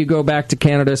 I hope you go back to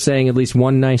Canada saying at least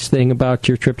one nice thing about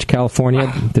your trip to California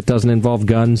that doesn't involve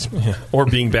guns. Yeah. Or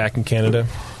being back in Canada.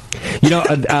 You know,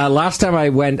 last time I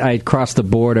went, I crossed the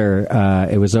border.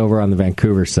 It was over on the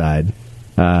Vancouver side.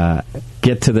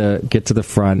 Get to the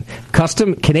front.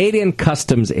 Canadian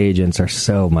customs agents are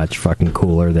so much fucking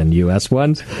cooler than U.S.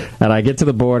 ones. And I get to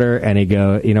the border, and he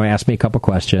asked me a couple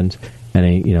questions, and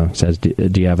he, says,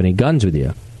 "Do you have any guns with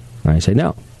you?" And I say,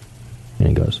 "No." And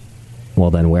he goes,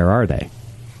 "Well, then where are they?"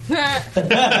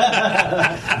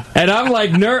 And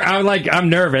I'm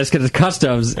nervous because it's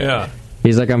customs. Yeah.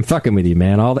 He's like, "I'm fucking with you,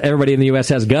 man. Everybody in the U.S.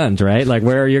 has guns, right? Like,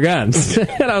 where are your guns?"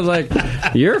 And I was like,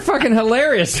 "You're fucking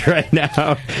hilarious right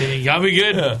now." You gotta be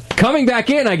good. Coming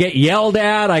back in, I get yelled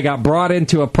at. I got brought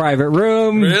into a private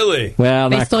room. Really?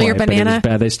 Well, they stole your banana?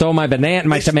 They stole my banana,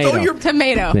 my tomato. Stole your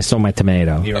tomato. They stole my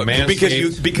tomato.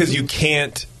 Because you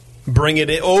can't bring it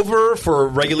over for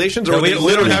regulations, or they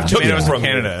literally have tomatoes from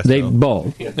Canada. They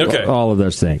both. Okay. All of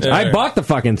those things. Yeah, I bought the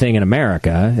fucking thing in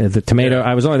America. The tomato. Yeah.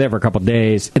 I was only there for a couple of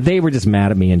days. They were just mad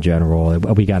at me in general.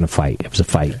 We got in a fight. It was a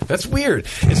fight. That's weird.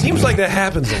 It seems like that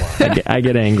happens a lot. I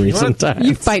get angry sometimes.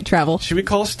 You fight travel. Should we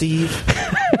call Steve?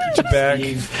 Get you back.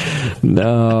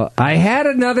 No. I had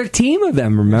another team of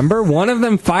them, remember? One of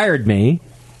them fired me.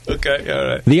 Okay, all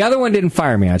right. The other one didn't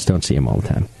fire me. I just don't see him all the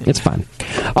time. It's fine.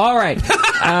 All right.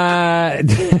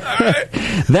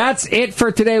 That's it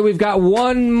for today. We've got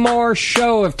one more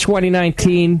show of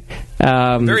 2019.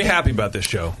 Very happy about this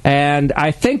show. And I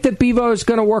think that Bevo is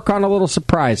going to work on a little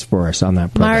surprise for us on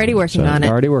that program. I'm already working on it.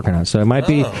 Already working on it. So it might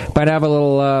have a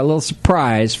little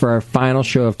surprise for our final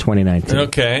show of 2019.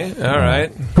 Okay, all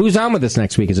right. Who's on with us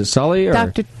next week? Is it Sully or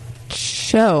Dr.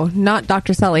 Show, not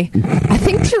Dr. Sully. I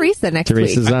think Teresa next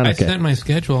Teresa's week. on. I sent my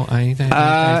schedule. I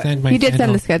sent my you did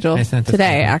send the schedule. schedule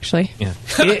today, actually. Yeah.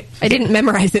 I didn't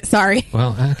memorize it, sorry.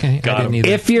 Well, okay. I didn't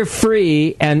either. If you're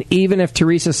free, and even if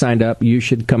Teresa signed up, you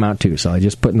should come out too. So I'm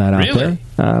just putting that out there.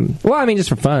 Well, I mean, just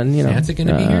for fun, you know. Santa's going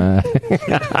to be here?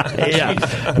 Yeah.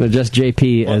 Just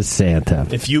JP as Santa.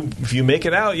 If you make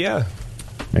it out, yeah.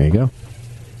 There you go.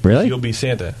 Really? You'll be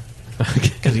Santa.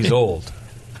 Because he's old.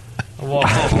 Whoa.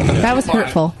 That was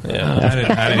hurtful. Yeah.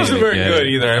 That wasn't very good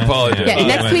either. I apologize. Yeah,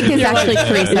 next week is actually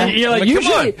Teresa. You're like,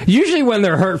 usually when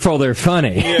they're hurtful, they're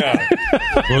funny. Yeah.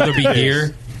 Will there be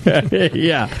beer?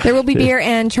 Yeah. There will be beer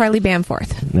and Charlie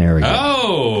Bamforth. There we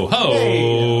go.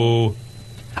 Oh.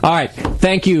 All right.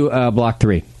 Thank you, Block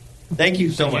 3. Thank you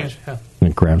so much.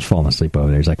 And Graham's falling asleep over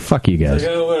there. He's like, fuck you guys.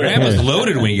 Graham was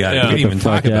loaded when he got it. He didn't even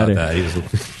talk about that. He was...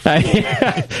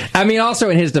 I mean, also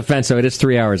in his defense, though, it is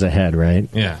 3 hours ahead, right?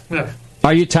 Yeah.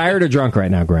 Are you tired or drunk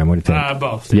right now, Graham? What do you think?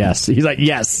 Both. Yes. He's like,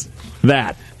 yes.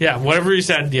 That. Yeah, whatever you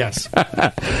said, yes. All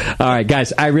right,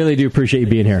 guys, I really do appreciate you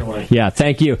being here. Yeah,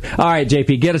 thank you. All right,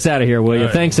 JP, get us out of here, will you?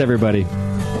 Right. Thanks, everybody.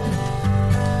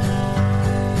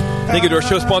 Thank you to our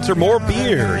show sponsor, More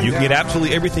Beer. You can get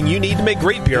absolutely everything you need to make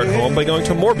great beer at home by going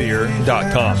to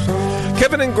morebeer.com.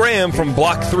 Kevin and Graham from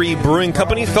Block 3 Brewing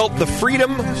Company felt the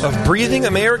freedom of breathing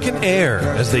American air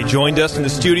as they joined us in the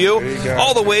studio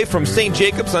all the way from St.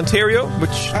 Jacobs, Ontario,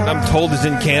 which I'm told is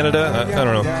in Canada. I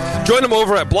don't know. Join them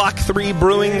over at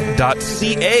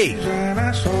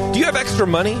block3brewing.ca. Do you have extra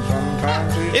money?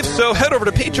 If so, head over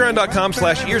to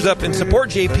patreon.com/earsup and support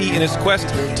JP in his quest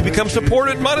to become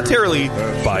supported monetarily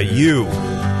by you.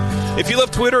 If you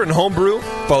love Twitter and Homebrew,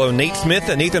 follow Nate Smith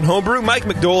at Nathan Homebrew, Mike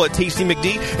McDowell at Tasty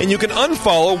McD, and you can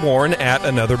unfollow Warren at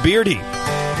Another Beardy.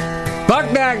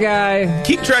 Fuck that guy.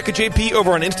 Keep track of JP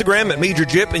over on Instagram at Major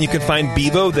Jip, and you can find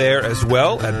Bevo there as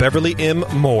well at Beverly M.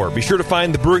 Moore. Be sure to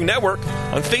find the Brewing Network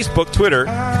on Facebook, Twitter,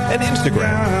 and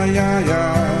Instagram.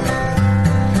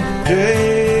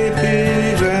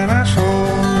 JP's an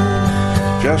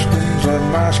asshole. Justin's a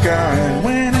nice guy and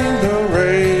winning the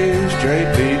race.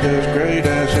 JP does great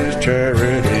as his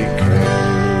charity.